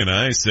coming, and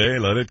I say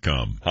let it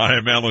come. Hi,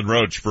 I'm Alan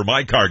Roach for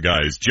My Car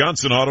Guys,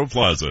 Johnson Auto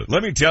Plaza.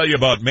 Let me tell you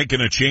about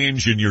making a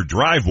change in your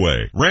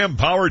driveway. Ram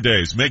Power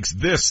Days makes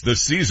this the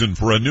season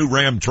for a new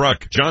Ram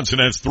truck. Johnson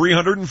has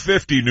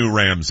 350 new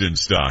Rams in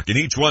stock, and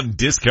each one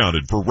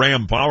discounted for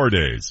Ram Power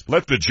Days.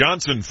 Let the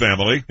Johnson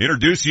family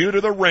introduce you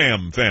to the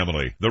Ram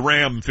family. The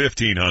Ram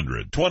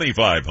 1500,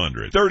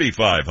 2500,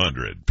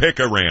 3500. Pick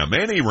a Ram,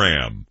 any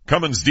Ram.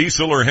 Cummins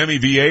diesel or Hemi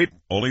V8,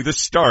 only the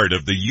start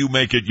of the you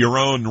make it your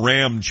own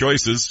Ram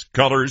choices,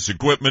 colors,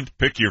 equipment.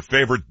 Pick your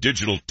favorite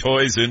digital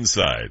toys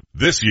inside.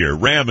 This year,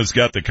 Ram has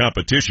got the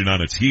competition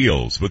on its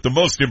heels with the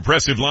most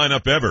impressive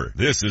lineup ever.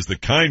 This is the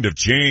kind of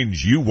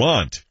change you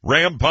want.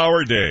 Ram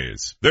Power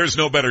Days. There's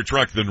no better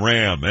truck than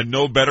Ram and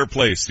no better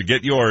place to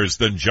get yours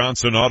than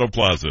Johnson Auto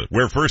Plaza,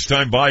 where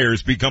first-time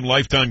buyers become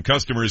lifetime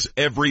customers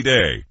every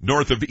day.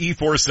 North of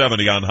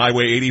E470 on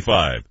Highway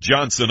 85.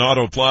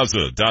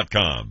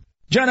 JohnsonAutoPlaza.com.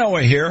 John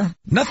Elway here.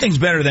 Nothing's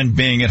better than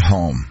being at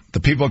home. The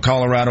people of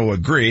Colorado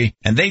agree,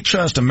 and they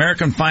trust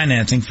American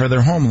Financing for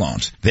their home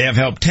loans. They have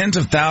helped tens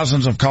of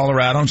thousands of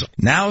Coloradans.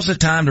 Now's the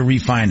time to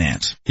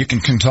refinance. You can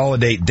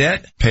consolidate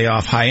debt, pay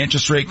off high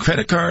interest rate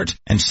credit cards,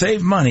 and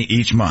save money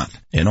each month.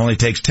 It only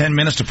takes 10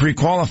 minutes to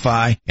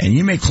pre-qualify, and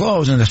you may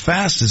close in as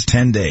fast as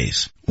 10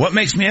 days. What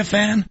makes me a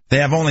fan? They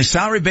have only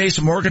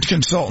salary-based mortgage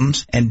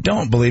consultants and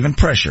don't believe in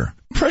pressure.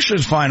 Pressure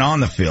is fine on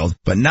the field,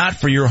 but not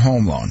for your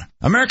home loan.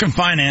 American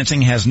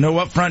Financing has no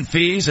upfront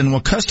fees and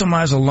will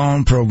customize a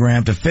loan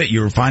program to fit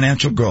your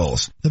financial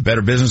goals. The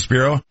Better Business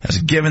Bureau has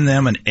given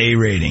them an A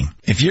rating.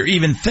 If you're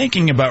even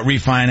thinking about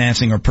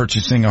refinancing or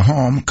purchasing a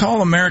home,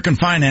 call American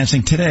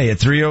Financing today at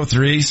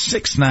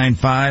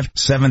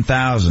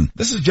 303-695-7000.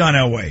 This is John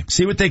Elway.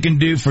 See what they can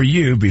do for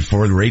you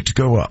before the rates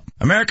go up.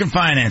 American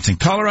Financing,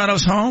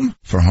 Colorado's home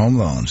for home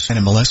loans.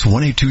 NMLS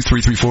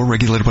 182334,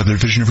 regulated by the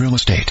Division of Real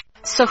Estate.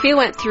 Sophia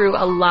went through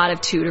a lot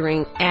of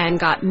tutoring and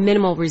got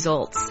minimal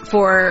results.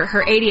 For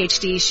her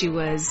ADHD, she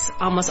was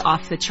almost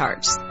off the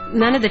charts.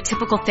 None of the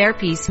typical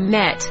therapies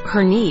met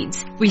her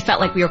needs. We felt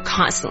like we were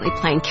constantly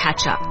playing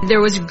catch up. There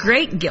was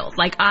great guilt,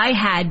 like I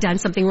had done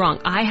something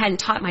wrong. I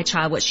hadn't taught my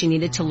child what she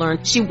needed to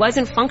learn. She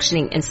wasn't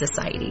functioning in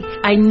society.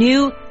 I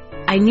knew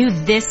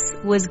this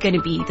was going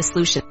to be the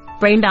solution.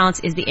 Brain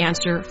Balance is the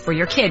answer for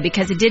your kid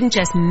because it didn't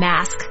just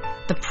mask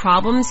the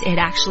problems, it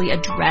actually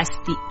addressed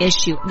the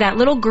issue. That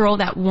little girl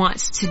that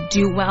wants to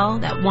do well,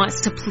 that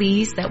wants to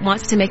please, that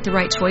wants to make the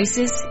right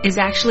choices is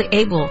actually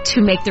able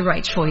to make the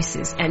right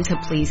choices and to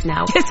please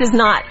now. This is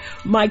not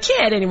my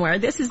kid anymore.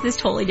 This is this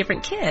totally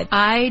different kid.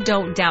 I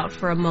don't doubt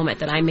for a moment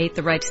that I made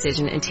the right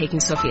decision in taking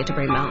Sophia to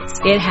Brain Balance.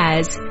 It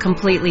has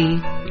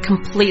completely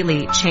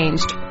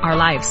changed our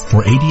lives.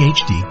 For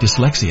ADHD,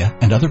 dyslexia,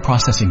 and other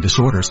processing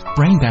disorders,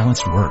 Brain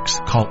Balance works.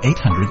 Call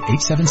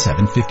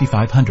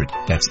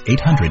 800-877-5500. That's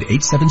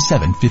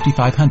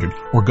 800-877-5500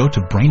 or go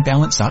to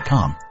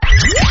brainbalance.com.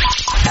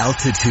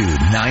 Altitude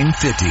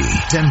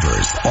 950,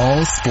 Denver's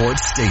all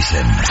sports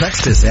station.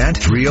 Text us at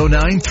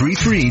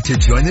 30933 to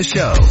join the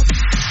show.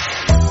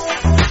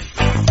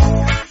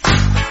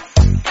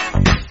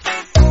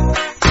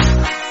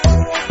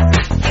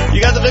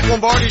 You got the Vic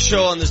Lombardi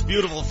Show on this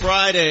beautiful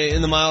Friday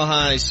in the Mile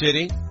High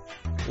City.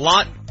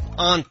 Lot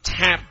on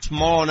tap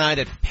tomorrow night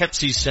at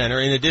Pepsi Center,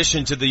 in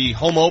addition to the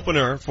home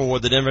opener for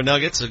the Denver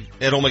Nuggets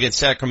at home against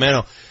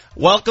Sacramento.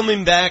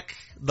 Welcoming back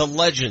the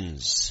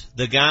legends,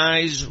 the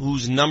guys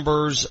whose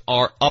numbers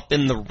are up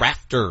in the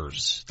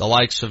rafters, the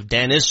likes of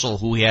Dan Issel,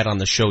 who we had on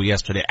the show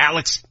yesterday,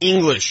 Alex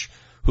English,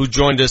 who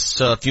joined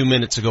us a few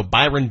minutes ago,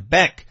 Byron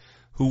Beck,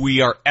 who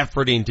we are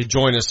efforting to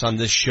join us on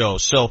this show.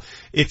 So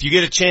if you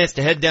get a chance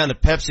to head down to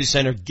Pepsi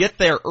Center, get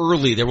there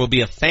early. There will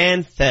be a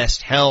fan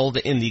fest held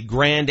in the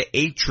Grand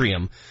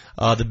Atrium,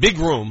 the big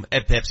room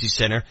at Pepsi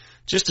Center,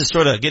 just to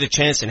sort of get a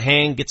chance and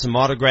hang, get some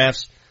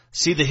autographs,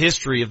 see the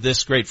history of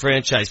this great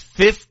franchise.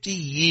 50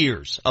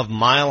 years of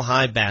Mile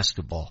High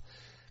basketball.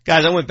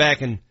 Guys, I went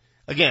back and,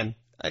 again,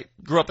 I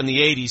grew up in the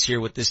 80s here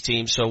with this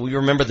team, so we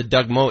remember the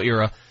Doug Moe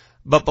era.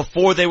 But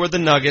before they were the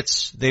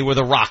Nuggets, they were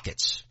the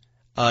Rockets,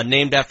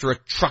 named after a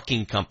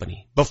trucking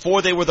company.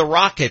 Before they were the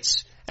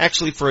Rockets,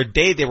 actually for a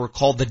day they were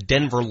called the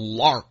Denver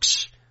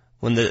Larks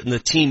when the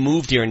team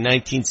moved here in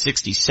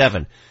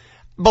 1967.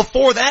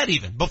 Before that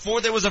even, before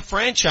there was a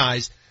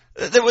franchise,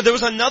 there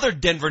was another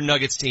Denver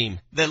Nuggets team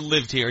that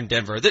lived here in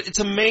Denver. It's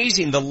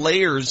amazing the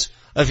layers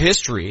of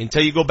history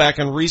until you go back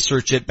and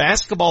research it.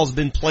 Basketball has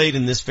been played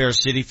in this fair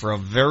city for a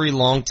very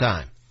long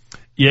time.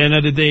 Yeah,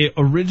 now did they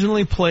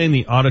originally play in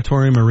the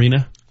Auditorium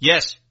Arena?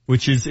 Yes.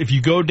 Which is, if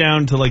you go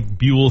down to like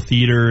Buell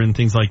Theater and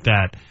things like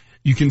that,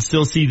 you can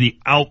still see the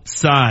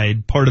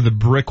outside part of the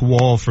brick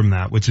wall from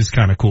that, which is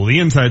kind of cool. The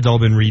inside's all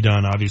been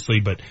redone, obviously,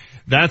 but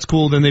that's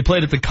cool. Then they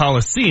played at the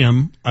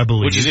Coliseum, I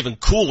believe. Which is even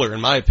cooler,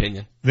 in my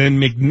opinion. Then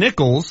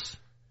McNichols,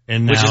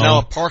 and now... Which is now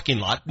a parking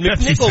lot.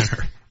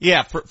 McNichols,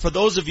 yeah, for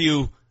those of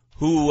you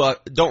who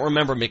don't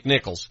remember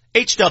McNichols,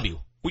 HW.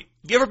 Have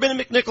you ever been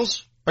to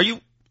McNichols?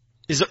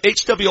 Is it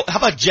HW? How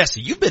about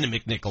Jesse? You've been to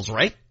McNichols,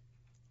 right?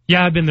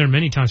 Yeah, I've been there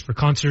many times for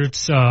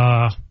concerts,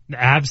 the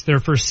Avs their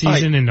first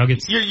season, and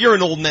Nuggets. You're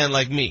an old man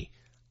like me.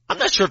 I'm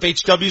not sure if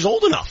HW's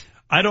old enough.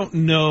 I don't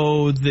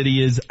know that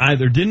he is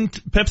either.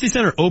 Didn't Pepsi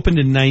Center opened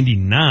in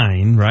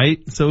 99, right?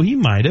 So he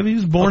might have. He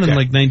was born in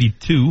like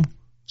 92.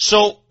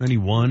 So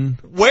 91.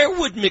 Where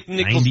would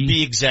McNichols 90.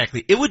 be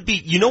exactly? It would be,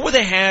 you know where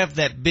they have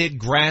that big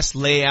grass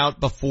layout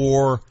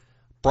before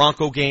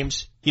Bronco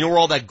games? You know where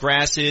all that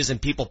grass is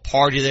and people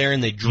party there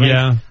and they drink?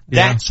 Yeah.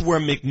 That's where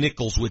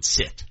McNichols would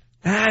sit.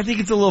 I think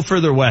it's a little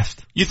further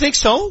west. You think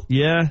so?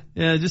 Yeah,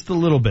 just a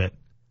little bit.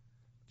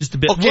 Just a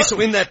bit. Okay,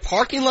 so in that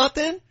parking lot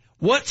then?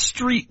 What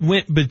street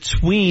went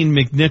between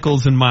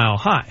McNichols and Mile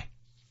High?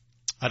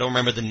 I don't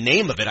remember the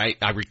name of it.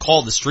 I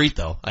recall the street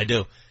though. I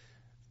do.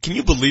 Can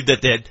you believe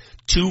that they had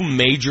two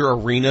major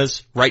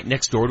arenas right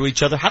next door to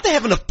each other? How'd they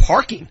have enough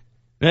parking?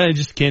 Yeah, they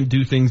just can't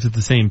do things at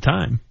the same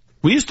time.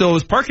 We used to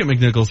always park at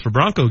McNichols for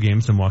Bronco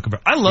games and walk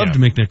about. I loved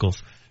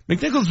McNichols.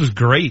 McNichols was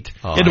great.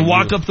 You had to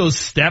walk up those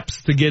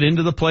steps to get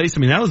into the place. I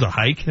mean, that was a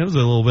hike. That was a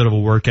little bit of a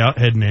workout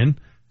heading in.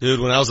 Dude,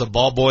 when I was a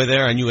ball boy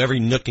there, I knew every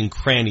nook and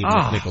cranny of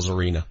McNichols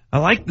Arena. I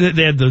like that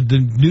they had the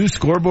new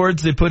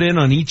scoreboards they put in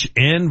on each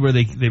end where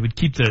they would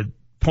keep the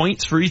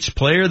points for each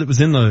player that was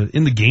in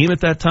the game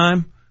at that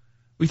time.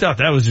 We thought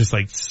that was just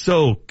like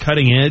so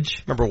cutting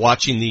edge. Remember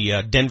watching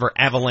the Denver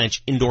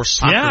Avalanche indoor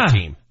soccer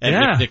team at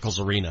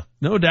McNichols Arena.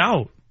 No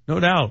doubt. No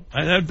doubt.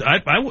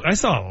 I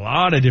saw a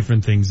lot of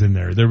different things in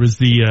there. There was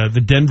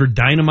the Denver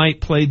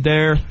Dynamite played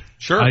there.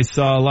 Sure. I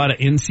saw a lot of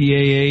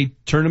NCAA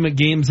tournament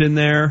games in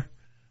there.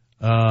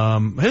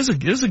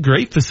 It was a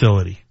great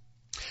facility.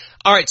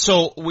 All right,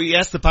 so we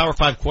asked the Power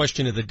 5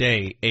 question of the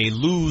day, a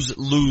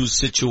lose-lose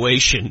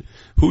situation.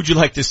 Who would you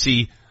like to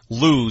see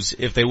lose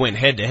if they went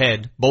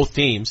head-to-head, both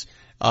teams?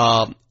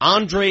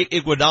 Andre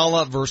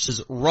Iguodala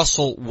versus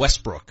Russell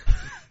Westbrook.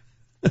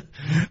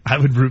 I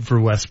would root for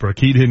Westbrook.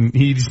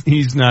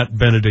 He's not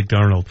Benedict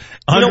Arnold.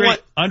 You know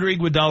what? Andre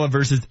Iguodala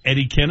versus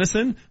Eddie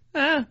Kennison?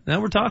 Now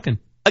we're talking.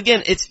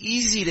 Again, it's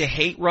easy to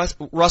hate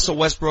Russell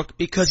Westbrook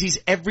because he's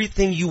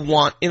everything you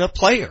want in a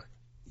player.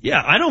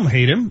 Yeah, I don't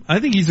hate him. I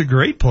think he's a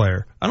great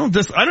player. I don't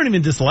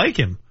even dislike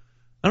him.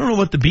 I don't know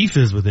what the beef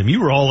is with him. You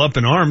were all up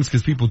in arms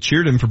because people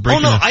cheered him for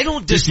breaking I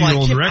don't dislike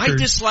him. record. I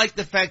dislike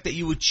the fact that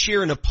you would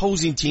cheer an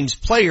opposing team's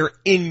player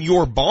in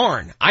your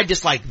barn. I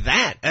dislike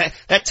that.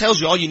 That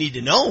tells you all you need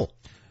to know.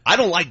 I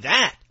don't like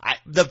that.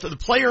 The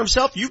player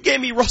himself, you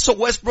gave me Russell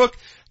Westbrook,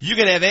 you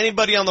can have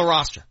anybody on the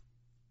roster.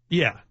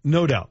 Yeah,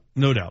 no doubt.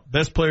 No doubt.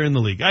 Best player in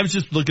the league. I was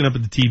just looking up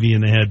at the TV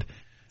and they had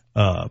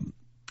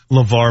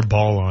LeVar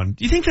Ball on.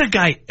 Do you think that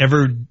guy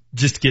ever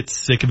just gets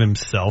sick of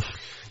himself?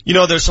 You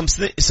know, there's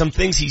some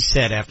things he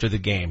said after the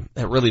game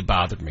that really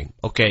bothered me.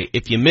 Okay,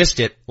 if you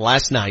missed it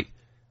last night,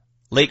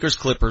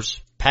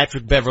 Lakers-Clippers,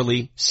 Patrick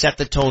Beverley set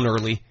the tone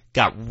early,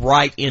 got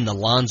right in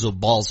Lonzo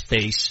Ball's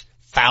face,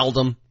 fouled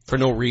him for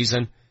no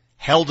reason,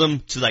 held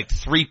him to like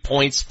 3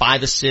 points,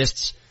 5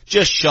 assists,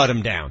 just shut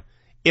him down.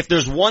 If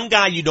there's one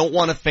guy you don't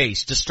want to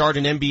face to start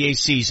an NBA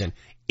season,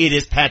 it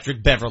is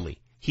Patrick Beverley.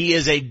 He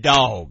is a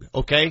dog,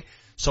 okay?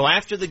 So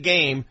after the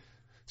game,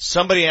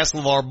 somebody asked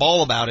LeVar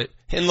Ball about it,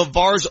 and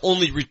LeVar's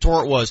only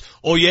retort was,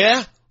 oh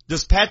yeah?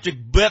 Does Patrick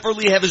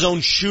Beverley have his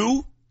own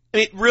shoe? I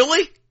mean,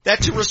 really?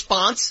 That's your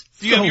response?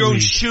 Do you have your own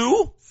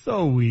shoe?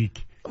 So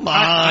weak. Come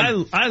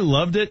on. I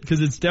loved it because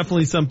it's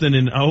definitely something,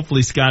 and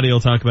hopefully Scotty will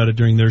talk about it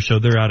during their show.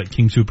 They're out at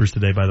King Soopers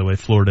today, by the way,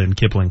 Florida and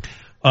Kipling.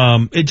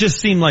 It just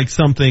seemed like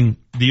something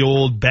the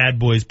old Bad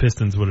Boys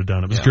Pistons would have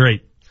done. It was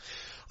great.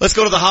 Let's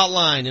go to the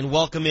hotline and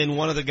welcome in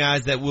one of the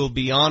guys that will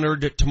be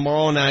honored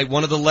tomorrow night,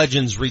 one of the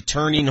legends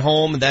returning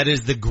home. That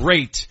is the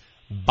great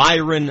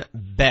Byron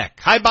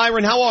Beck. Hi,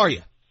 Byron. How are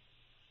you?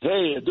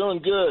 Hey,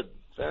 doing good.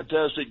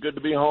 Fantastic. Good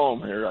to be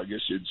home here, I guess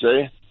you'd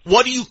say.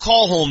 What do you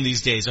call home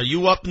these days? Are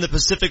you up in the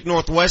Pacific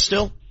Northwest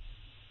still?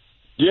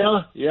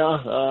 Yeah.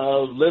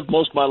 Lived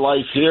most of my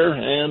life here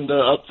and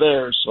up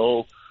there,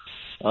 so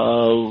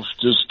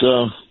just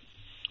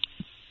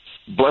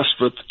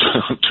blessed with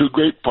two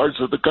great parts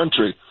of the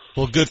country.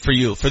 Well, good for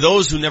you. For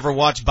those who never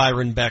watched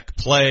Byron Beck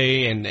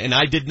play, and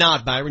I did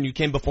not, Byron, you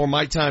came before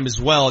my time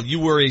as well. You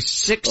were a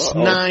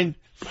 6'9"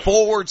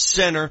 forward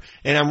center,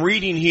 and I'm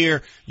reading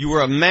here you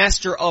were a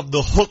master of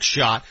the hook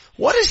shot.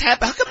 What has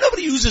happened? How come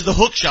nobody uses the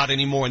hook shot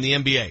anymore in the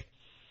NBA?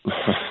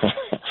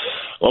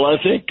 Well, I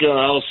think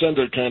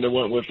Alcindor kind of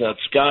went with that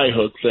sky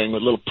hook thing,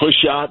 with a little push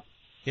shot.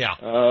 Yeah.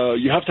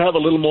 You have to have a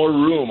little more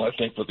room, I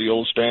think, with the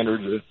old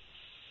standard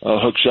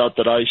hook shot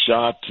that I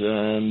shot,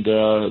 and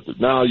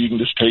now you can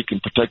just take and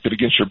protect it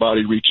against your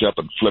body, reach up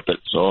and flip it.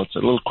 So it's a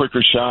little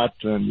quicker shot,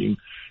 and you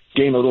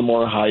gain a little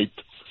more height.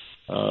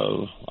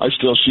 I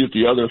still shoot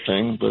the other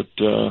thing, but,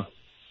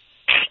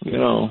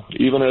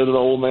 even as an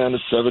old man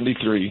is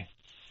 73.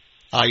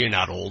 You're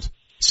not old.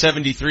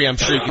 73, I'm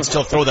sure you can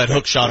still throw that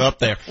hook shot up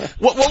there.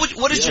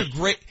 What is your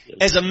great,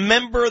 as a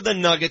member of the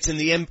Nuggets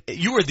in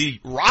you were the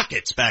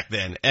Rockets back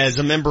then, as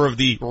a member of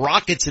the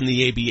Rockets in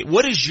the ABA,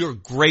 what is your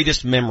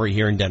greatest memory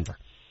here in Denver?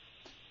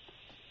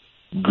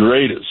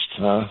 Greatest,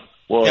 huh?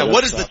 Well, yeah,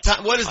 what is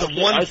the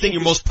one thing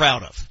you're most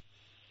proud of?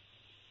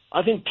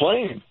 I think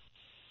playing.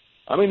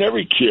 I mean,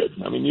 every kid.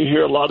 I mean, you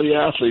hear a lot of the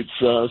athletes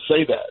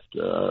say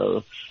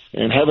that.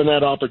 And having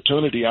that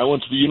opportunity, I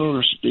went to the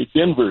University of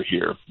Denver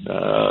here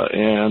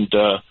and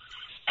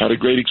had a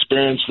great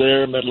experience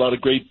there, met a lot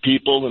of great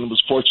people, and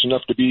was fortunate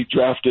enough to be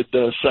drafted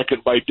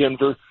second by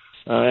Denver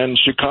and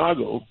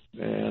Chicago,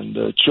 and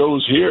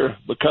chose here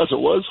because it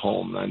was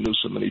home. I knew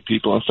so many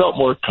people and felt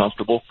more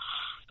comfortable.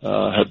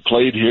 Had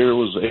played here,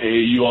 was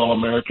AAU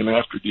All-American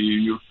after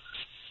DU,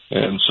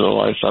 and so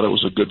I thought it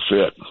was a good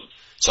fit.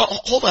 So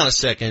hold on a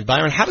second,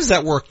 Byron. How does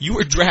that work? You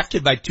were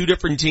drafted by two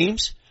different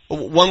teams?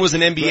 One was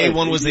an NBA, right,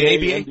 one was the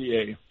ABA?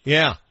 NBA.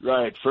 Yeah.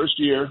 Right. First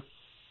year.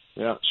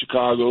 Yeah,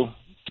 Chicago.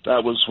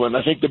 That was when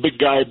I think the big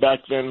guy back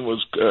then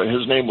was,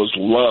 his name was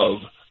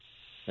Love,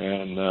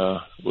 and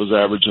was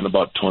averaging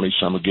about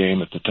 20-some a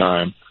game at the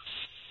time.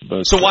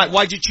 But so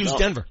why'd you choose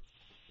Denver?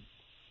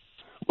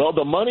 Well,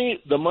 the money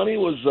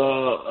was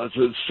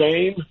the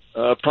same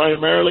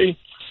primarily,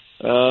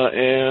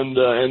 and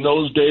in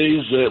those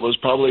days it was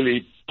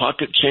probably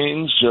pocket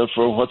change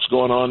for what's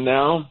going on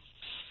now.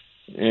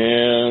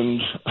 And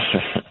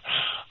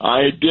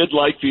I did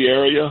like the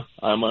area.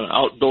 I'm an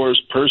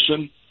outdoors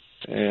person,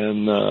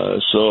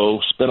 and so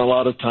spent a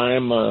lot of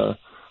time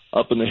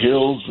up in the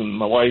hills, and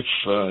my wife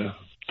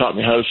taught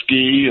me how to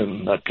ski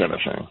and that kind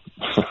of thing.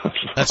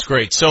 That's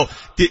great. So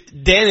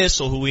Dan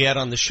Issel, who we had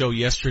on the show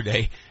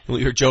yesterday,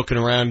 we were joking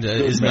around,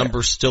 his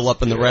number's still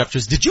up in the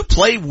rafters. Did you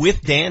play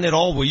with Dan at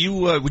all? Would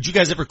you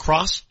guys ever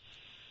cross?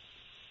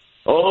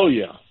 Oh,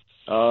 yeah.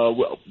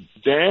 Well,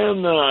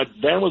 Dan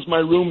was my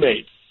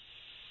roommate.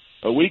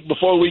 A week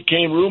before we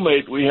came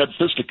roommate, we had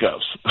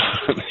fisticuffs.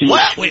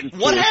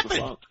 What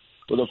happened?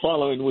 For the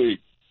following week.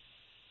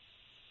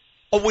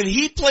 Oh, when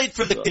he played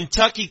for the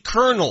Kentucky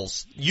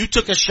Colonels, you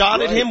took a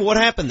shot at him? What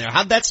happened there?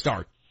 How'd that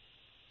start?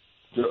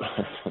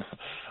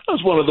 That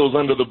was one of those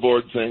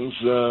under-the-board things.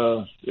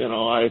 I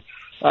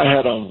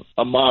had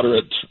a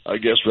moderate, I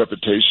guess,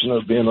 reputation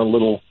of being a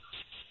little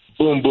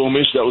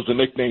boom-boomish. That was the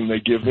nickname they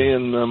give me.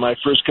 And my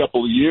first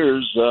couple of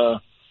years, a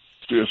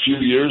few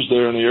years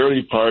there in the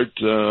early part,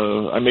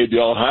 I made the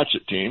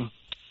all-hatchet team.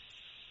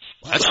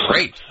 Well, that's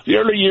great. The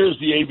early years,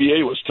 the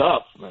ABA was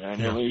tough, man.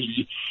 Yeah. I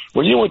mean,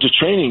 when you went to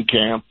training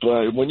camp,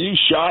 when you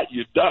shot,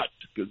 you ducked,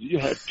 because you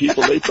had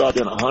people, they brought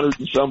in 100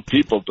 and some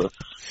people to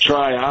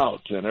try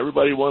out, and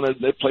everybody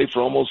they play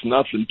for almost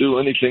nothing, do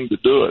anything to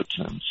do it.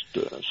 And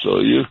so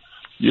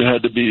you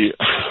had to be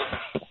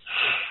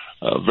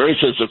very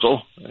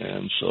physical,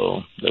 and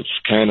so that's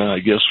kind of, I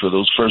guess, for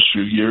those first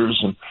few years.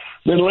 And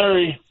then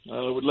Larry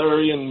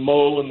and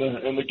Mo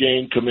and the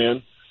gang come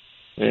in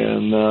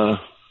and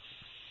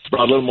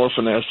brought a little more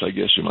finesse, I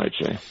guess you might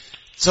say.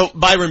 So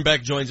Byron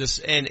Beck joins us,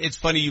 and it's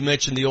funny you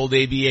mentioned the old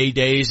ABA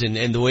days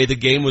and the way the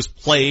game was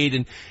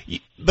played.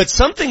 But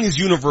something is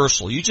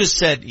universal. You just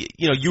said,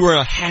 you were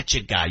a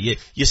hatchet guy.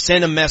 You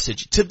sent a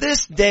message. To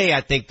this day,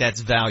 I think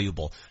that's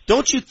valuable.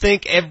 Don't you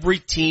think every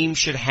team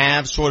should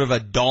have sort of a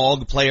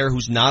dog player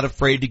who's not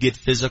afraid to get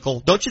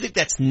physical? Don't you think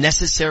that's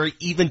necessary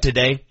even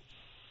today?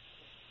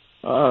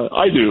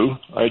 I do.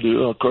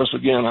 Of course,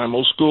 again, I'm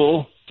old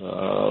school,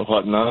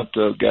 whatnot.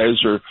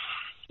 Guys are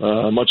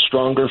much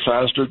stronger,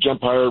 faster,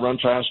 jump higher, run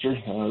faster.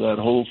 That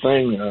whole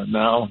thing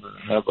now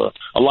have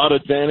a lot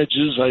of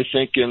advantages, I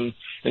think, in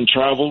and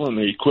travel and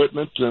the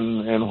equipment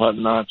and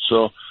whatnot.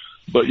 So,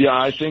 but yeah,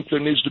 I think there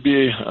needs to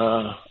be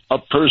a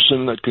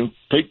person that can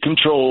take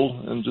control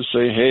and just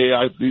say, hey,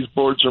 these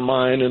boards are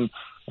mine. And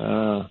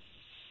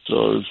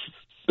so if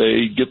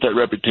they get that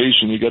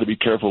reputation, you got to be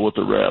careful with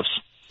the refs.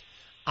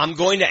 I'm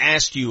going to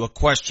ask you a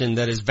question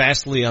that is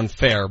vastly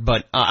unfair,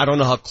 but I don't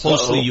know how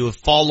closely you have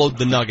followed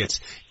the Nuggets.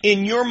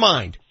 In your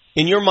mind,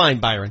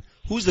 Byron,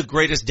 who's the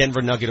greatest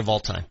Denver Nugget of all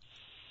time?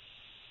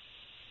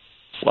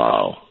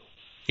 Wow.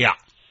 Yeah.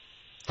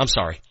 I'm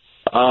sorry.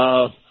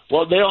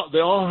 Well, they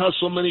all have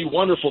so many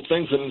wonderful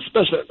things, and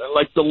especially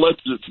like the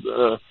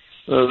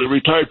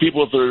retired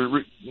people with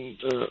their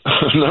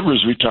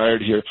numbers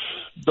retired here.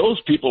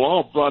 Those people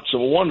all brought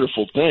some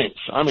wonderful things.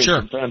 I mean,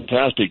 some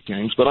fantastic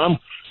things. But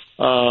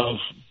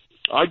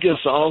I guess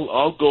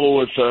I'll go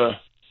with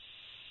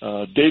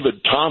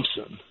David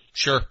Thompson.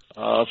 Sure.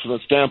 From the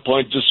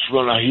standpoint, just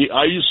when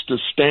I used to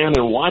stand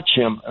and watch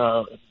him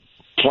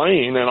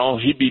playing,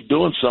 and he'd be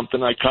doing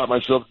something. I caught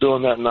myself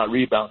doing that and not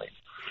rebounding.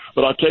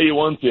 But I'll tell you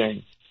one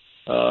thing.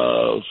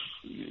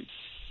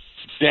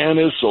 Dan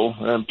Issel,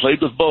 and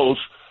played with both.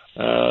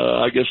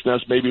 I guess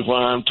that's maybe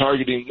why I'm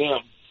targeting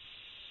them.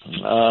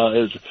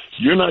 Is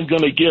you're not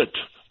going to get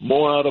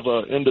more out of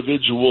an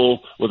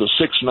individual with a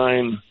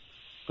 6'9"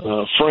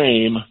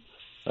 frame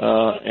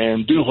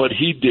and do what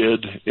he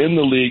did in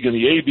the league, in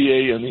the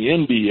ABA and the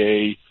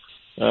NBA,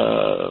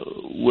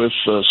 with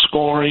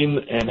scoring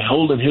and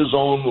holding his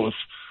own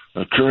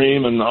with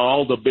Kareem and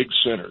all the big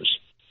centers.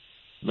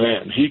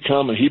 Man, he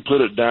come and he put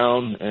it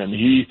down, and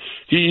he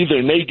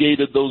either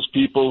negated those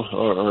people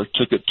or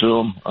took it to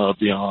them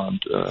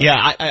beyond. Yeah,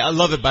 I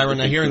love it,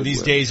 Byron. I hear in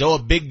these days, a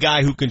big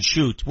guy who can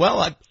shoot.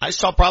 Well, I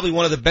saw probably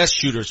one of the best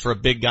shooters for a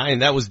big guy,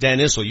 and that was Dan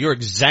Issel. You're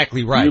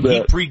exactly right.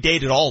 He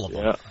predated all of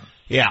them.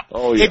 Yeah.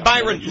 Oh, yeah. Hey,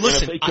 Byron,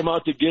 listen. If they come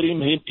out to get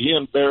him, he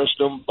embarrassed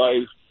them by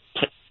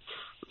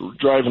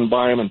driving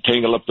by him and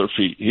tangle up their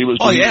feet. He was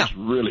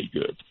really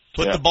good.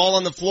 Put the ball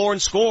on the floor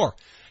and score.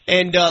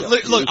 And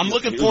look, I'm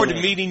looking forward to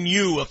meeting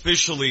you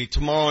officially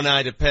tomorrow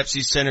night at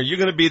Pepsi Center. You're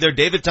going to be there.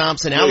 David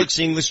Thompson, Alex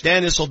English,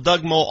 Dan Issel,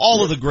 Doug Moe,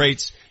 all of the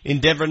greats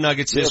in Denver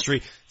Nuggets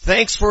history.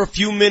 Thanks for a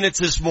few minutes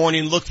this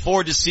morning. Look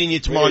forward to seeing you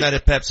tomorrow night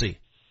at Pepsi.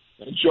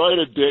 Enjoyed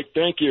it, Dick.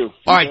 Thank you.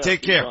 All right,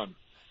 take care.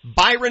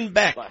 Byron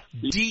Beck,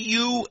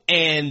 DU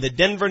and the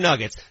Denver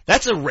Nuggets.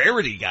 That's a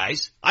rarity,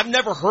 guys. I've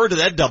never heard of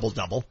that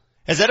double-double.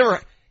 Has that ever...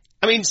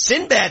 I mean,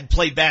 Sinbad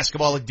played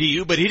basketball at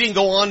DU, but he didn't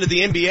go on to the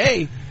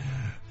NBA.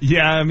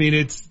 Yeah, I mean,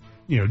 it's,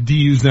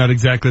 DU's not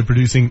exactly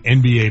producing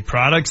NBA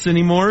products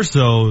anymore,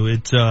 so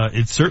it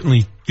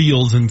certainly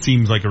feels and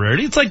seems like a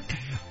rarity. It's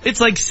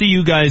like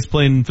CU guys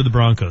playing for the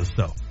Broncos,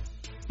 though.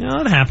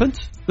 It happens,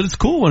 but it's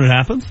cool when it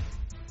happens.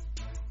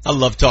 I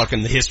love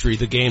talking the history of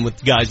the game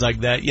with guys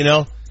like that,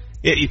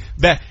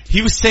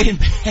 He was saying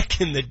back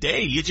in the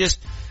day, you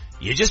just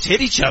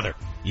hit each other.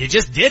 You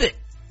just did it.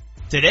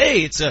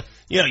 Today, it's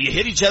you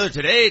hit each other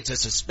today, it's a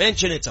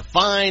suspension, it's a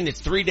fine, it's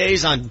 3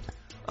 days on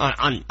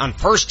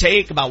first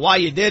take about why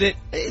you did it.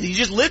 You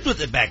just lived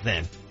with it back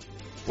then.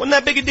 Wasn't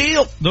that big a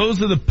deal?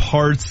 Those are the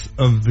parts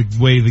of the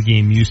way the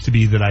game used to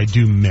be that I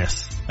do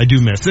miss. And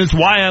it's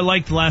why I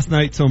liked last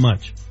night so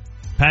much.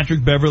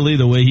 Patrick Beverley,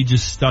 the way he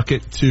just stuck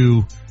it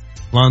to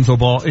Lonzo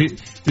Ball.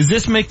 Does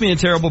this make me a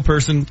terrible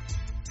person?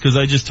 Because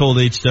I just told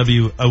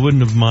HW I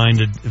wouldn't have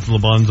minded if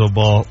Lonzo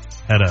Ball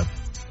had a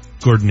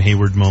Gordon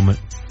Hayward moment.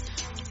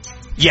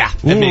 Yeah,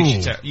 that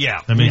makes you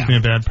that makes me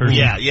a bad person.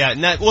 Yeah.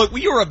 Now, look,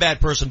 you were a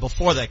bad person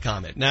before that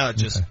comment. Now it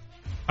just...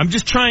 I'm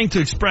just trying to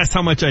express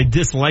how much I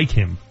dislike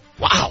him.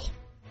 Wow.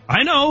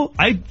 I know.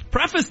 I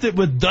prefaced it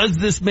with, does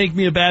this make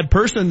me a bad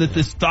person, that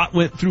this thought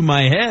went through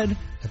my head?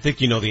 I think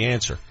you know the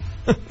answer.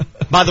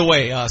 By the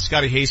way,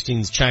 Scotty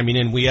Hastings chiming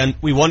in.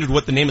 We wondered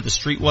what the name of the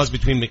street was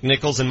between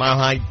McNichols and Mile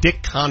High.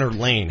 Dick Connor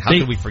Lane. How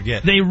could we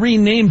forget? They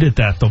renamed it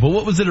that, though. But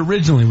what was it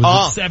originally?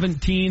 Was it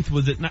 17th?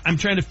 Was it? I'm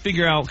trying to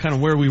figure out kind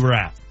of where we were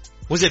at.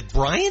 Was it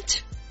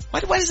Bryant?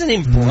 Why does the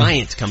name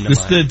Bryant come to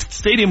mind? The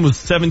stadium was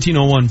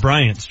 1701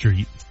 Bryant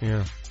Street.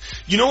 Yeah.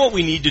 You know what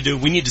we need to do?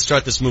 We need to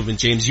start this movement,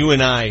 James. You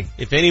and I,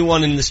 if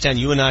anyone in this town,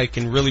 you and I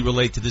can really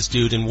relate to this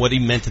dude and what he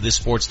meant to this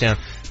sports town.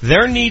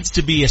 There needs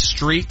to be a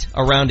street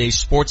around a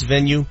sports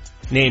venue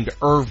named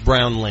Irv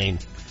Brown Lane.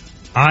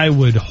 I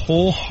would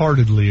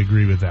wholeheartedly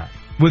agree with that.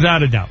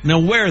 Without a doubt. Now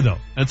where though?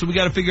 That's what we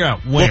gotta figure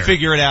out. Where? We'll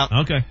figure it out.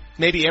 Okay.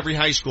 Maybe every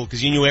high school,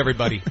 because you knew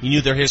everybody. You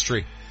knew their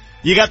history.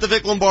 You got the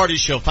Vic Lombardi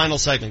Show. Final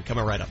segment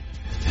coming right up.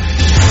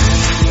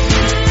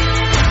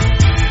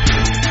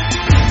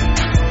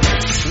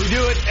 We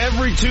do it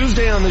every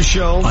Tuesday on the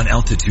show. On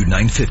Altitude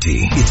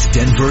 950, it's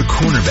Denver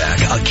cornerback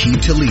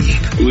Aqib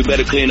Talib. We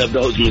better clean up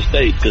those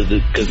mistakes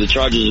because the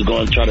Chargers are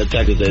going to try to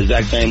attack us the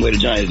exact same way the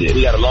Giants did.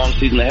 We got a long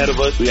season ahead of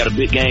us. We got a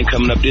big game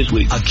coming up this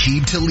week.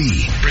 Aqib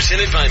Talib.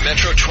 Presented by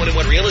Metro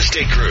 21 Real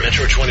Estate Group,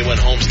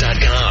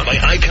 Metro21Homes.com, by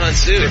Icon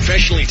Suit,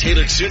 professionally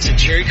tailored suits in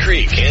Cherry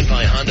Creek, and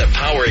by Honda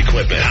Power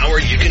Equipment, power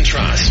you can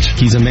trust.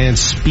 He's a man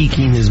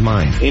speaking his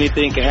mind.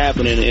 Anything can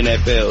happen in the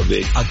NFL,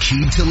 Vic.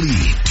 Aqib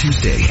Talib,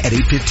 Tuesday at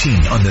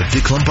 8:15 on the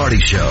Vic Lombardi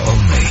Show,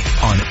 only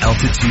on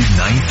Altitude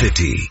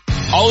 950.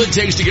 All it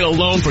takes to get a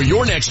loan for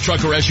your next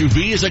truck or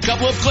SUV is a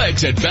couple of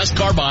clicks at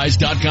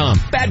bestcarbuys.com.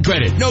 Bad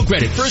credit, no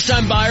credit,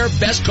 first-time buyer,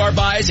 Best Car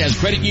Buys has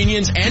credit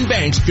unions and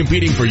banks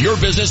competing for your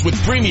business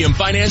with premium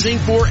financing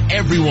for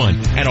everyone.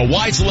 And a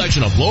wide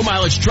selection of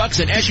low-mileage trucks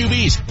and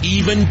SUVs,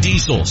 even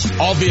diesels.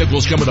 All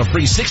vehicles come with a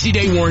free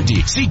 60-day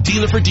warranty. See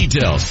dealer for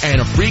details.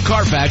 And a free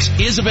Carfax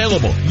is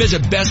available.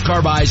 Visit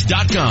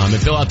bestcarbuys.com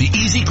and fill out the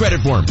easy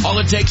credit form. All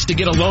it takes to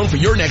get a loan for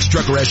your next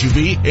truck or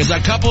SUV is a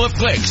couple of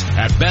clicks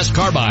at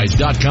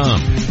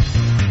bestcarbuys.com.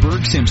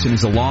 Berg Simpson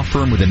is a law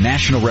firm with a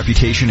national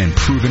reputation and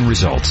proven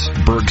results.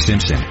 Berg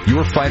Simpson,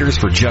 your fighters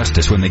for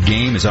justice when the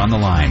game is on the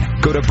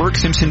line. Go to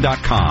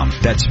BergSimpson.com.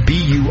 That's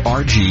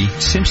B-U-R-G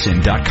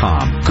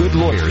Simpson.com. Good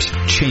lawyers,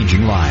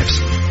 changing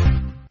lives.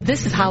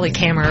 This is Holly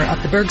Kammerer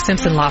of the Berg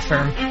Simpson Law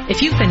Firm.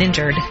 If you've been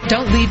injured,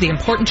 don't leave the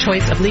important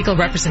choice of legal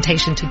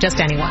representation to just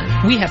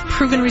anyone. We have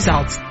proven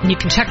results, and you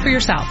can check for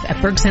yourself at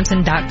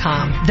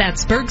BergSimpson.com.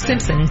 That's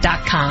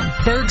BergSimpson.com.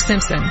 Berg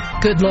Simpson.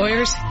 Good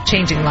lawyers,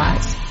 changing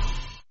lives.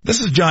 This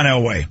is John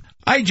Elway.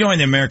 I joined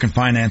the American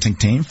Financing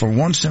team for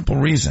one simple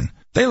reason.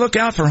 They look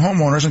out for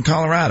homeowners in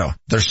Colorado.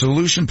 They're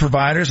solution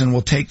providers and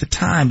will take the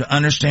time to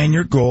understand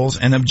your goals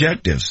and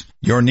objectives.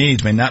 Your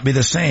needs may not be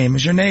the same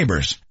as your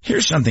neighbors.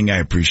 Here's something I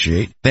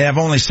appreciate. They have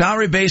only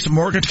salary-based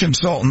mortgage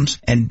consultants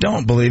and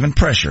don't believe in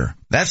pressure.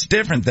 That's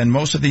different than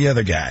most of the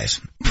other guys.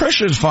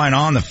 Pressure is fine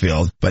on the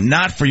field, but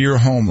not for your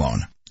home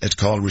loan. It's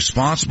called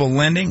responsible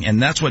lending,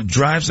 and that's what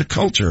drives the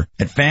culture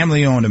at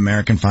family-owned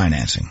American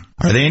Financing.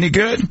 Are they any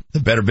good?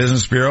 The Better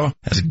Business Bureau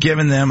has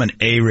given them an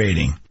A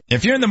rating.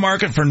 If you're in the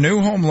market for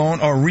new home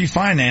loan or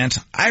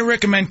refinance, I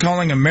recommend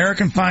calling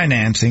American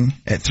Financing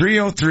at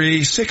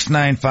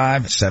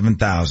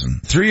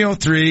 303-695-7000.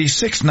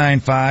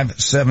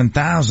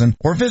 303-695-7000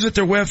 or visit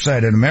their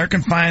website at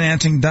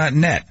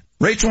AmericanFinancing.net.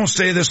 Rates won't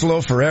stay this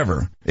low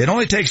forever. It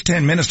only takes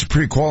 10 minutes to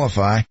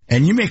pre-qualify,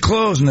 and you may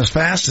close in as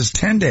fast as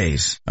 10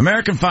 days.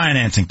 American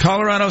Financing,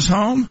 Colorado's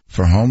home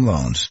for home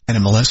loans.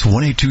 NMLS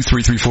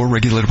 182334,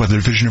 regulated by the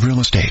Division of Real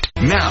Estate.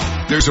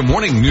 Now, there's a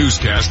morning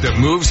newscast that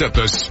moves at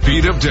the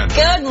speed of Denver.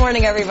 Good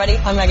morning, everybody.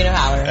 I'm Megan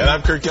O'Halloran. And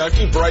I'm Kirk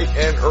Yelke, bright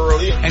and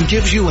early. And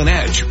gives you an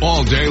edge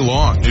all day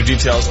long. New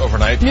details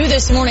overnight. New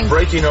this morning.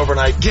 Breaking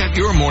overnight. Get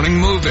your morning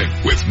moving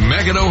with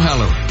Megan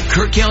O'Halloran,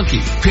 Kirk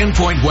Yelke,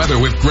 pinpoint weather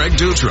with Greg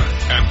Dutra,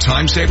 and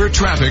time saver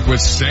traffic with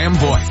Sam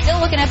Boyd. Still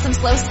looking at some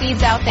slow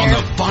speeds out there. On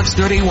the Fox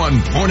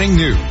 31 Morning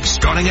News,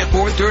 starting at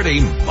 4:30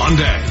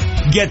 Monday.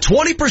 Get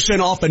 20%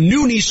 off a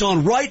new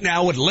Nissan right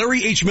now at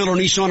Larry H. Miller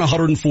Nissan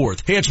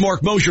 104th. Hey, it's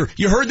Mark Mosher.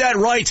 You heard that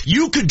right.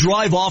 You could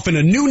drive off in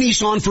a new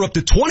Nissan for up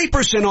to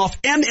 20% off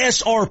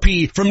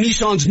MSRP from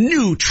Nissan's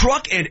new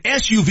truck and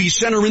SUV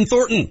center in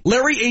Thornton.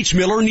 Larry H.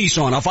 Miller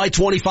Nissan off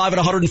I-25 at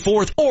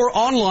 104th or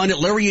online at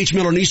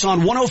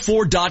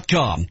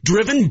LarryHMillerNissan104.com.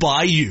 Driven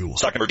by you.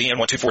 Stock number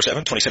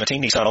DN1247,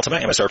 2017 Nissan Altima,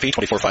 MSRP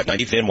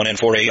 24,590, VIN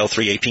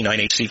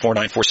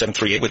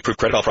 1N4AL3AP9HC494738 with proof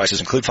credit. All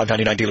prices include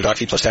 $599 dealer doc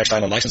fee plus tax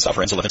time on license.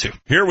 Offer ends 11/2.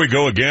 Here we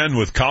go again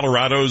with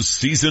Colorado's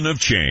season of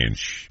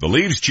change. The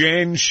leaves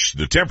change,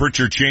 the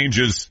temperature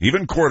changes,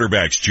 even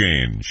quarterbacks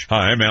change.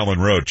 Hi, I'm Alan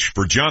Roach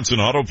for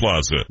Johnson Auto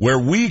Plaza, where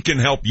we can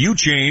help you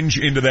change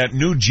into that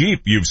new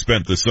Jeep you've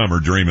spent the summer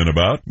dreaming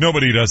about.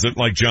 Nobody does it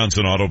like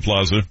Johnson Auto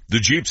Plaza. The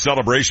Jeep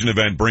Celebration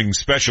event brings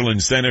special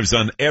incentives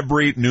on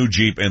every new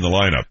Jeep in the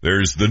lineup.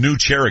 There's the new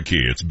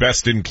Cherokee. It's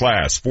best in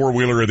class,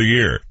 four-wheeler of the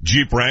year.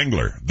 Jeep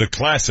Wrangler, the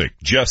classic,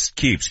 just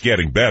keeps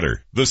getting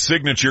better. The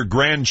signature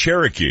Grand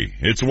Cherokee.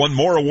 It's won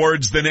more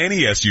awards than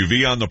any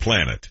SUV on the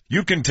planet.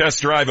 You can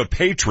test drive a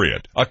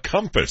Patriot, a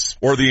Compass,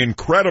 or the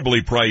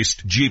incredibly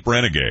priced Jeep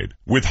Renegade.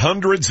 With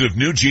hundreds of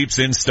new Jeeps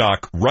in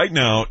stock right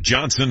now,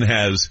 Johnson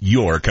has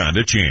your kind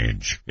of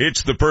change.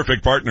 It's the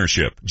perfect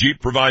partnership. Jeep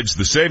provides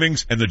the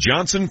savings, and the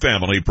Johnson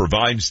family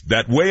provides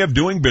that way of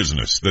doing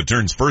business that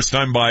turns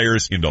first-time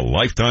buyers into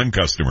lifetime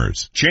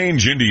customers.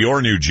 Change into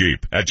your new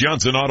Jeep at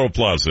Johnson Auto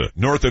Plaza,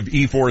 north of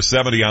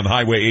E470 on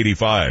Highway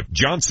 85.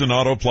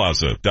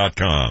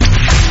 JohnsonAutoplaza.com.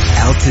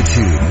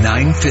 Altitude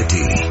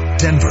 950,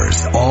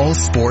 Denver's all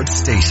sports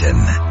station.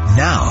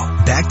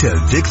 Now, back to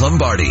Vic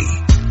Lombardi.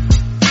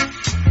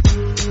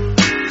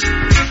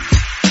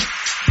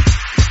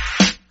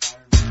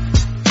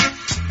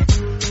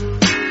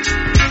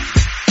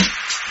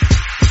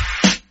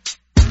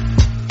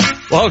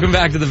 Welcome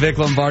back to the Vic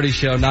Lombardi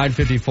Show,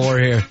 9:54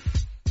 here.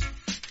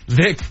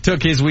 Vic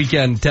took his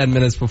weekend 10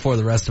 minutes before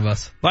the rest of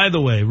us. By the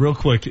way, real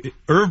quick,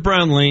 Irv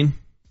Brown Lane,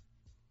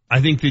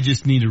 I think they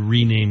just need to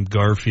rename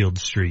Garfield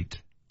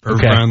Street. Irv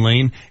Brown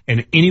Lane,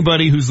 and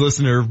anybody who's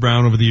listened to Irv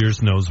Brown over the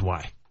years knows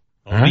why.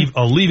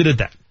 I'll leave it at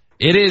that.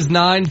 It is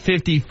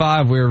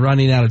 9:55. We're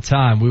running out of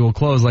time. We will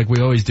close like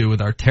we always do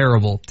with our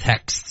terrible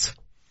texts.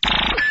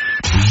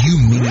 Do you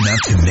mean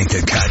enough to make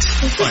the cut?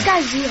 This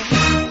guy's real.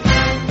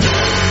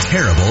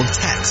 Terrible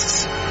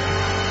texts.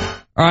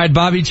 All right,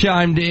 Bobby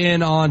chimed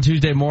in on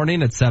Tuesday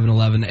morning at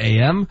 7:11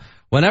 a.m.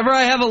 Whenever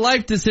I have a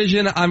life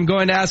decision, I'm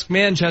going to ask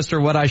Manchester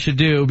what I should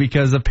do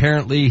because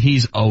apparently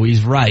he's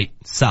always right.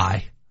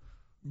 Sigh.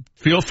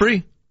 Feel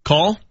free.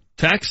 Call,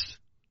 text,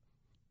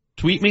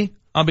 tweet me.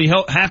 I'll be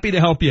happy to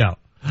help you out.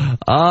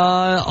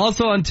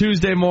 Also on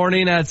Tuesday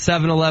morning at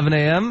 7:11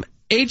 a.m.,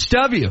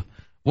 HW.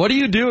 What do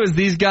you do as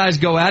these guys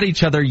go at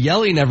each other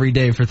yelling every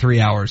day for 3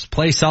 hours?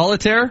 Play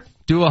solitaire?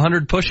 Do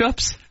 100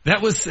 push-ups?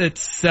 That was at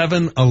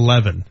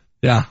 7:11.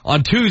 Yeah,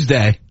 on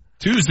Tuesday.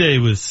 Tuesday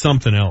was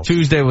something else.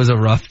 Tuesday was a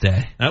rough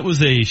day. That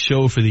was a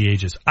show for the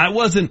ages. I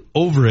wasn't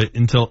over it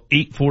until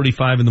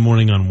 8:45 in the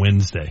morning on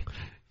Wednesday.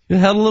 You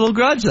had a little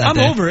grudge that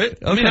day. I'm over it.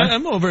 Okay.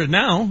 I'm over it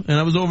now, and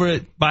I was over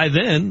it by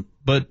then,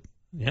 but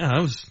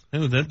yeah,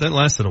 that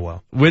lasted a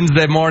while.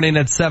 Wednesday morning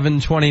at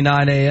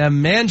 7:29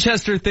 a.m.,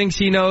 Manchester thinks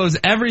he knows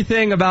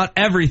everything about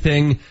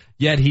everything,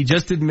 yet he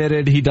just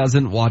admitted he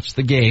doesn't watch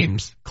the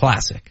games.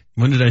 Classic.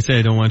 When did I say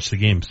I don't watch the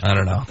games? I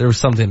don't know. There was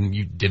something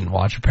you didn't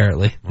watch,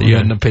 apparently, that you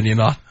had an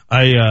opinion on.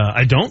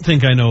 I don't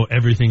think I know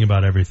everything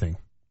about everything.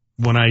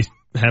 When I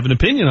have an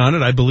opinion on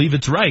it, I believe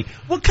it's right.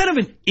 What kind of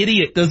an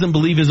idiot doesn't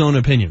believe his own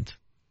opinions?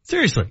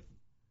 Seriously.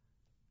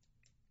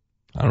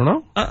 I don't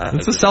know.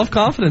 It's a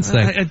self-confidence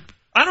thing.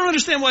 I don't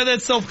understand why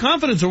that's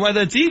self-confidence or why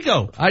that's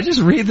ego. I just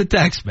read the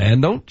text,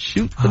 man. Don't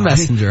shoot the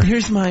messenger.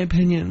 Here's my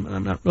opinion, but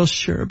I'm not real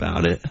sure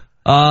about it.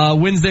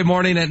 Wednesday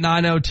morning at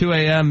 9:02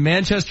 a.m.,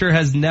 Manchester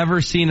has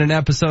never seen an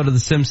episode of The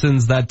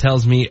Simpsons. That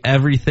tells me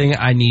everything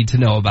I need to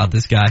know about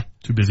this guy.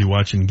 Too busy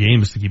watching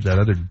games to keep that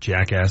other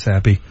jackass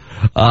happy.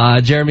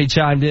 Jeremy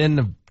chimed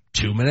in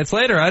 2 minutes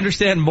later. I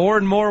understand more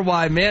and more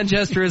why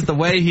Manchester is the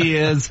way he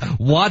is.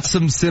 Watch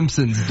some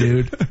Simpsons,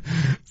 dude.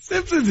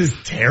 Simpsons is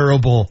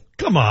terrible.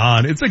 Come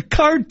on. It's a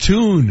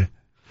cartoon.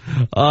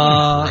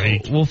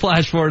 We'll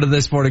flash forward to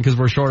this morning because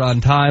we're short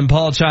on time.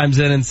 Paul chimes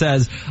in and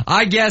says,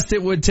 I guessed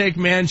it would take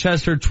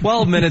Manchester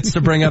 12 minutes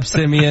to bring up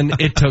Simeon.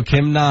 It took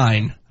him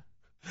 9.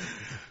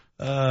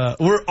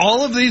 Were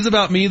all of these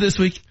about me this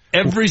week?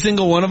 Every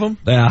single one of them?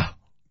 Yeah.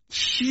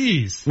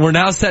 Jeez. We're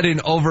now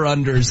setting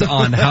over-unders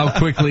on how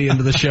quickly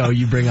into the show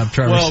you bring up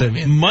Trevor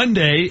Simeon.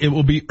 Monday, it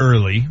will be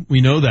early.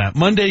 We know that.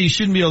 Monday, you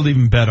shouldn't be able to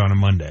even bet on a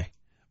Monday.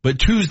 But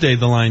Tuesday,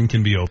 the line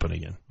can be open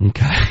again.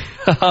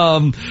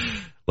 Okay.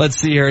 Let's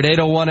see here. At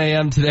 8:01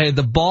 a.m. today,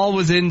 the ball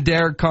was in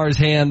Derek Carr's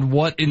hand.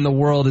 What in the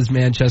world is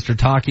Manchester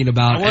talking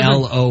about?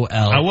 LOL.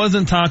 I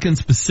wasn't talking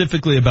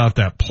specifically about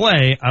that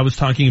play. I was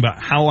talking about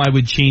how I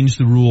would change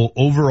the rule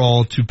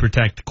overall to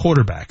protect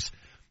quarterbacks.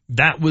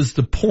 That was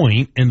the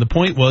point, and the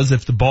point was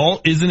if the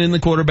ball isn't in the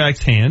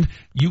quarterback's hand,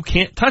 you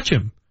can't touch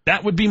him.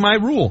 That would be my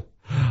rule.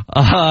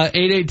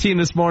 8:18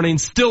 this morning,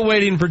 still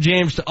waiting for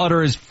James to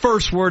utter his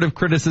first word of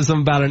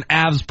criticism about an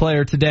Avs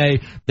player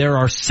today. There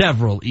are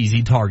several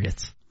easy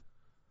targets.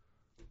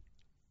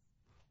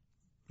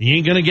 He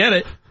ain't gonna get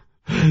it.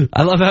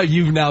 I love how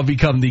you've now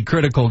become the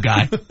critical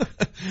guy.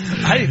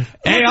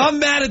 I'm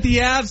mad at the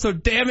Avs, so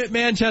damn it,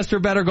 Manchester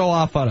better go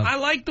off on him. I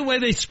like the way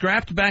they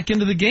scrapped back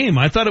into the game.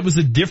 I thought it was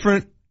a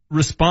different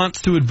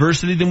response to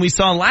adversity than we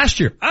saw last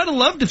year. I'd have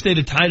loved if they'd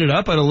have tied it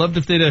up. I'd have loved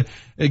if they'd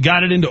have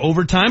got it into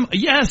overtime.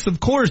 Yes, of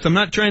course. I'm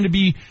not trying to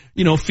be,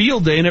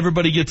 field day and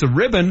everybody gets a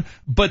ribbon,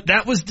 but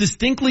that was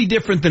distinctly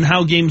different than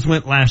how games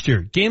went last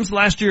year. Games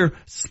last year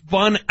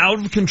spun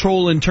out of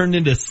control and turned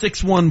into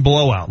 6-1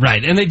 blowout.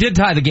 Right, and they did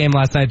tie the game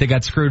last night. They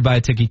got screwed by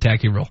a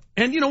ticky-tacky rule.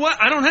 And you know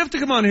what? I don't have to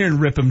come on here and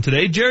rip him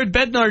today. Jared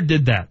Bednar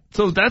did that,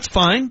 so that's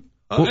fine.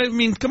 I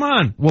mean, come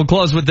on. We'll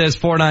close with this.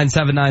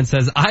 4979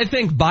 says, I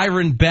think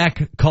Byron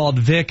Beck called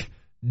Vic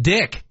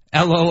Dick.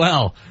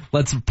 LOL.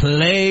 Let's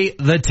play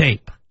the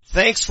tape.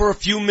 Thanks for a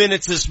few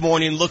minutes this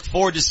morning. Look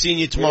forward to seeing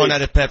you tomorrow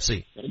night at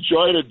Pepsi.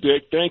 Enjoyed it,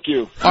 Dick. Thank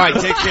you. All right,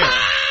 take care.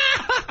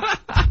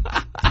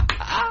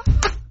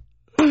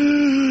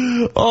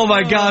 Oh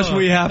my gosh,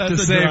 we have to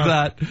save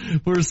that.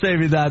 We're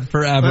saving that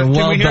forever.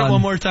 Can we hear done. it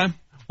one more time?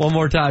 One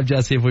more time,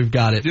 Jesse, if we've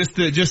got it.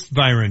 Just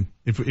Byron,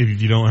 if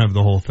you don't have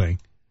the whole thing.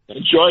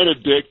 Enjoyed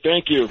it, Dick.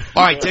 Thank you.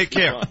 All right, take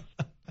care.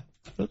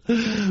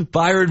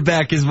 Byron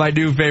Beck is my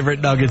new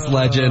favorite Nuggets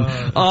legend.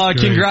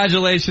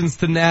 Congratulations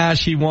to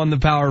Nash. He won the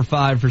Power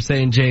 5 for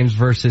saying James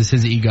versus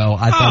his ego.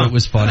 I thought it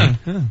was funny.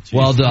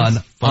 Well done.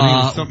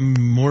 Funny, something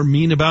more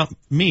mean about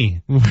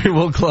me. We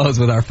will close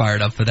with our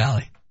fired up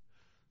finale.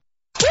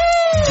 We're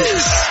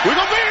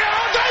gonna be here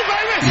all day,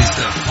 baby! It's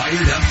the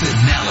fired up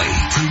finale,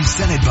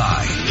 presented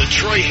by the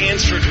Troy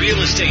Hansford Real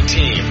Estate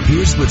Team.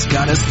 Here's what's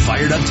got us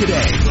fired up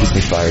today. Keep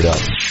me fired up.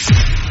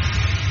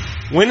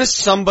 When is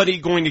somebody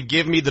going to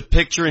give me the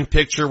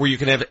picture-in-picture where you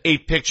can have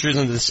 8 pictures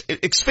in this?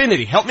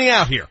 Xfinity, help me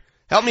out here.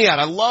 Help me out.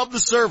 I love the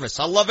service.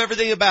 I love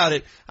everything about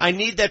it. I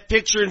need that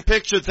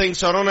picture-in-picture thing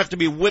so I don't have to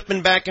be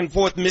whipping back and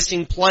forth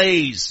missing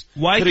plays.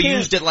 Could have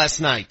used it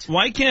last night.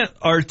 Why can't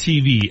our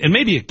TV, and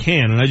maybe it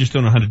can, and I just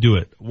don't know how to do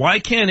it, why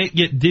can't it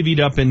get divvied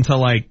up into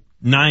like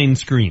 9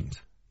 screens?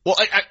 Well,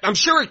 I'm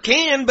sure it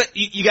can, but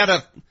you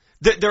gotta,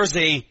 there's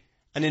an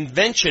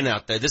invention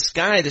out there. This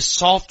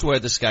software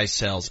this guy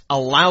sells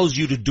allows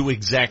you to do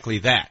exactly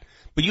that.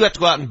 But you have to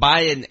go out and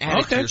buy it and add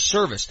it to your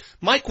service.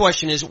 My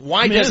question is,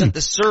 why doesn't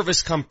the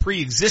service come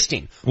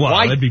pre-existing? Well,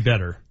 that'd be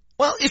better.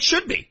 Well, it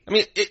should be. I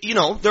mean,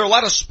 there are a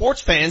lot of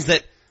sports fans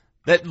that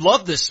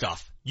love this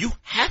stuff. You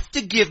have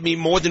to give me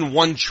more than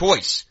one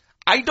choice.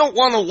 I don't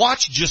want to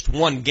watch just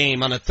one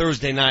game on a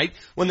Thursday night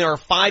when there are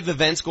 5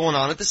 events going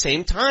on at the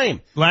same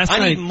time.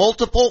 I need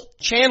multiple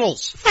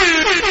channels.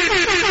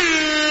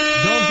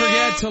 Don't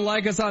forget to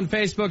like us on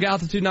Facebook,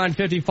 Altitude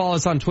 950. Follow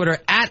us on Twitter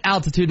at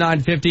Altitude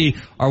 950.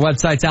 Our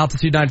website's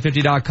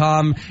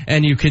altitude950.com.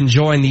 And you can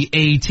join the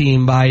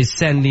A-Team by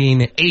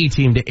sending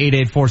A-Team to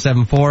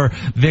 88474.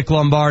 Vic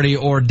Lombardi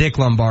or Dick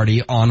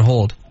Lombardi on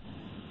hold.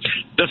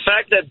 The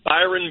fact that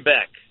Byron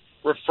Beck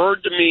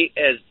referred to me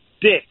as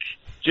Dick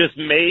just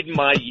made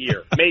my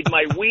year, made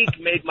my week,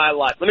 made my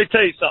life. Let me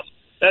tell you something.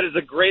 That is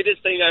the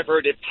greatest thing I've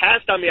heard. It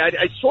passed on me.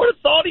 I sort of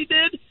thought he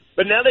did,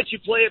 but now that you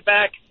play it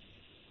back,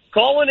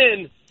 calling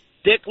in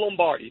Dick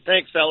Lombardi.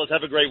 Thanks, fellas.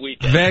 Have a great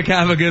weekend. Vic,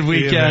 have a good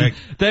weekend.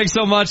 Thanks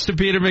so much to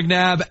Peter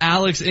McNabb,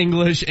 Alex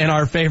English, and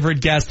our favorite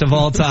guest of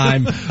all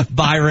time,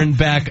 Byron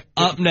Beck.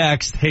 Up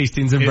next,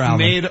 Hastings and Brown.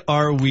 It made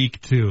our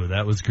week, too.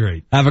 That was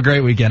great. Have a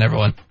great weekend,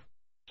 everyone.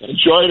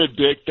 Enjoyed it,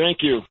 Dick.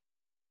 Thank you.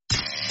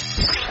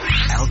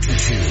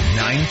 Altitude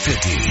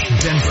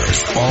 950,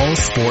 Denver's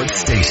all-sports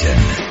station.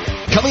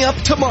 Coming up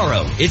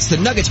tomorrow, it's the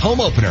Nuggets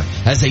home opener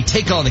as they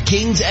take on the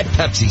Kings at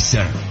Pepsi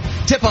Center.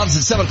 Tip-offs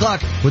at 7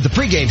 o'clock with the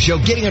pregame show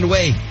getting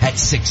underway at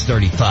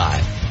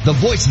 6:35. The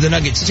voice of the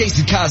Nuggets,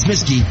 Jason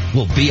Kosmiski,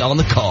 will be on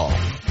the call.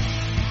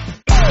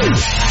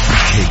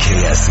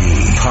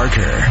 KKSE,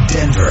 Parker,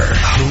 Denver,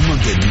 home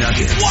of the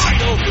Nuggets.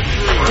 Wide open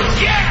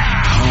three.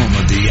 Yeah! Home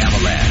of the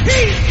Avalanche.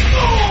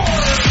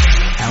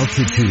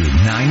 Altitude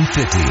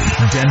 950,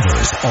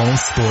 Denver's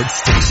all-sports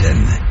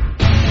station.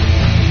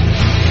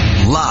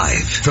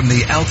 Live from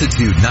the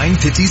Altitude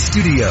 950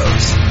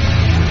 studios.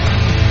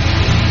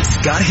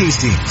 Scott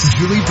Hastings,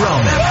 Julie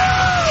Browman.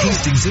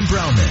 Hastings and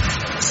Browman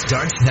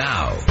starts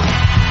now.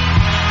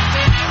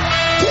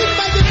 Keep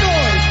making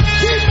noise!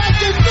 Keep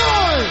making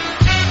noise!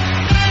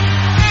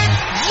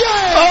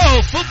 Yeah!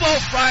 Oh, Football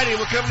Friday.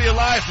 We're coming to you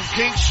live from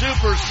King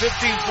Soopers,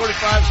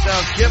 1545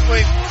 South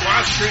Kipling,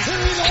 Rock Street,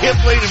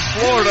 Kipling in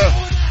Florida.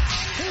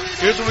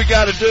 Here's what we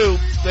got to do,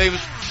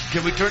 Davis.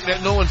 Can we turn that?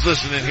 No one's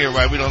listening here,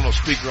 right? We don't have no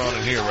speaker on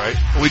in here, right?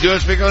 Are we doing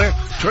a speaker on here?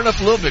 Turn up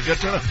a little bit.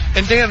 Turn up.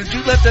 And Dan, did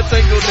you let that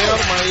thing go down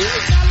in my ear?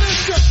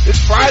 It's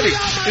Friday.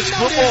 It's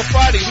Football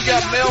Friday. We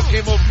got Mel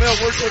came over. Mel,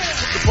 where's the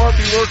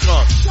department you work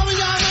on?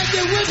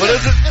 What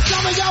is it?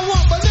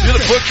 You're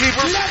the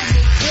bookkeeper?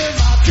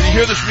 Can you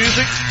hear this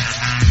music?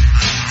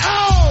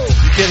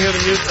 You can't hear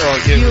the music? Oh,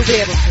 yeah. You'll be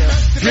able to.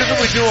 Here's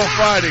what we do on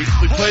Friday.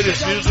 We play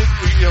this music.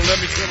 Let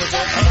me turn it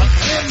up.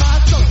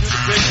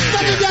 We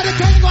do the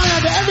big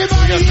hand there. We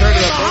got to turn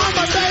it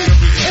up.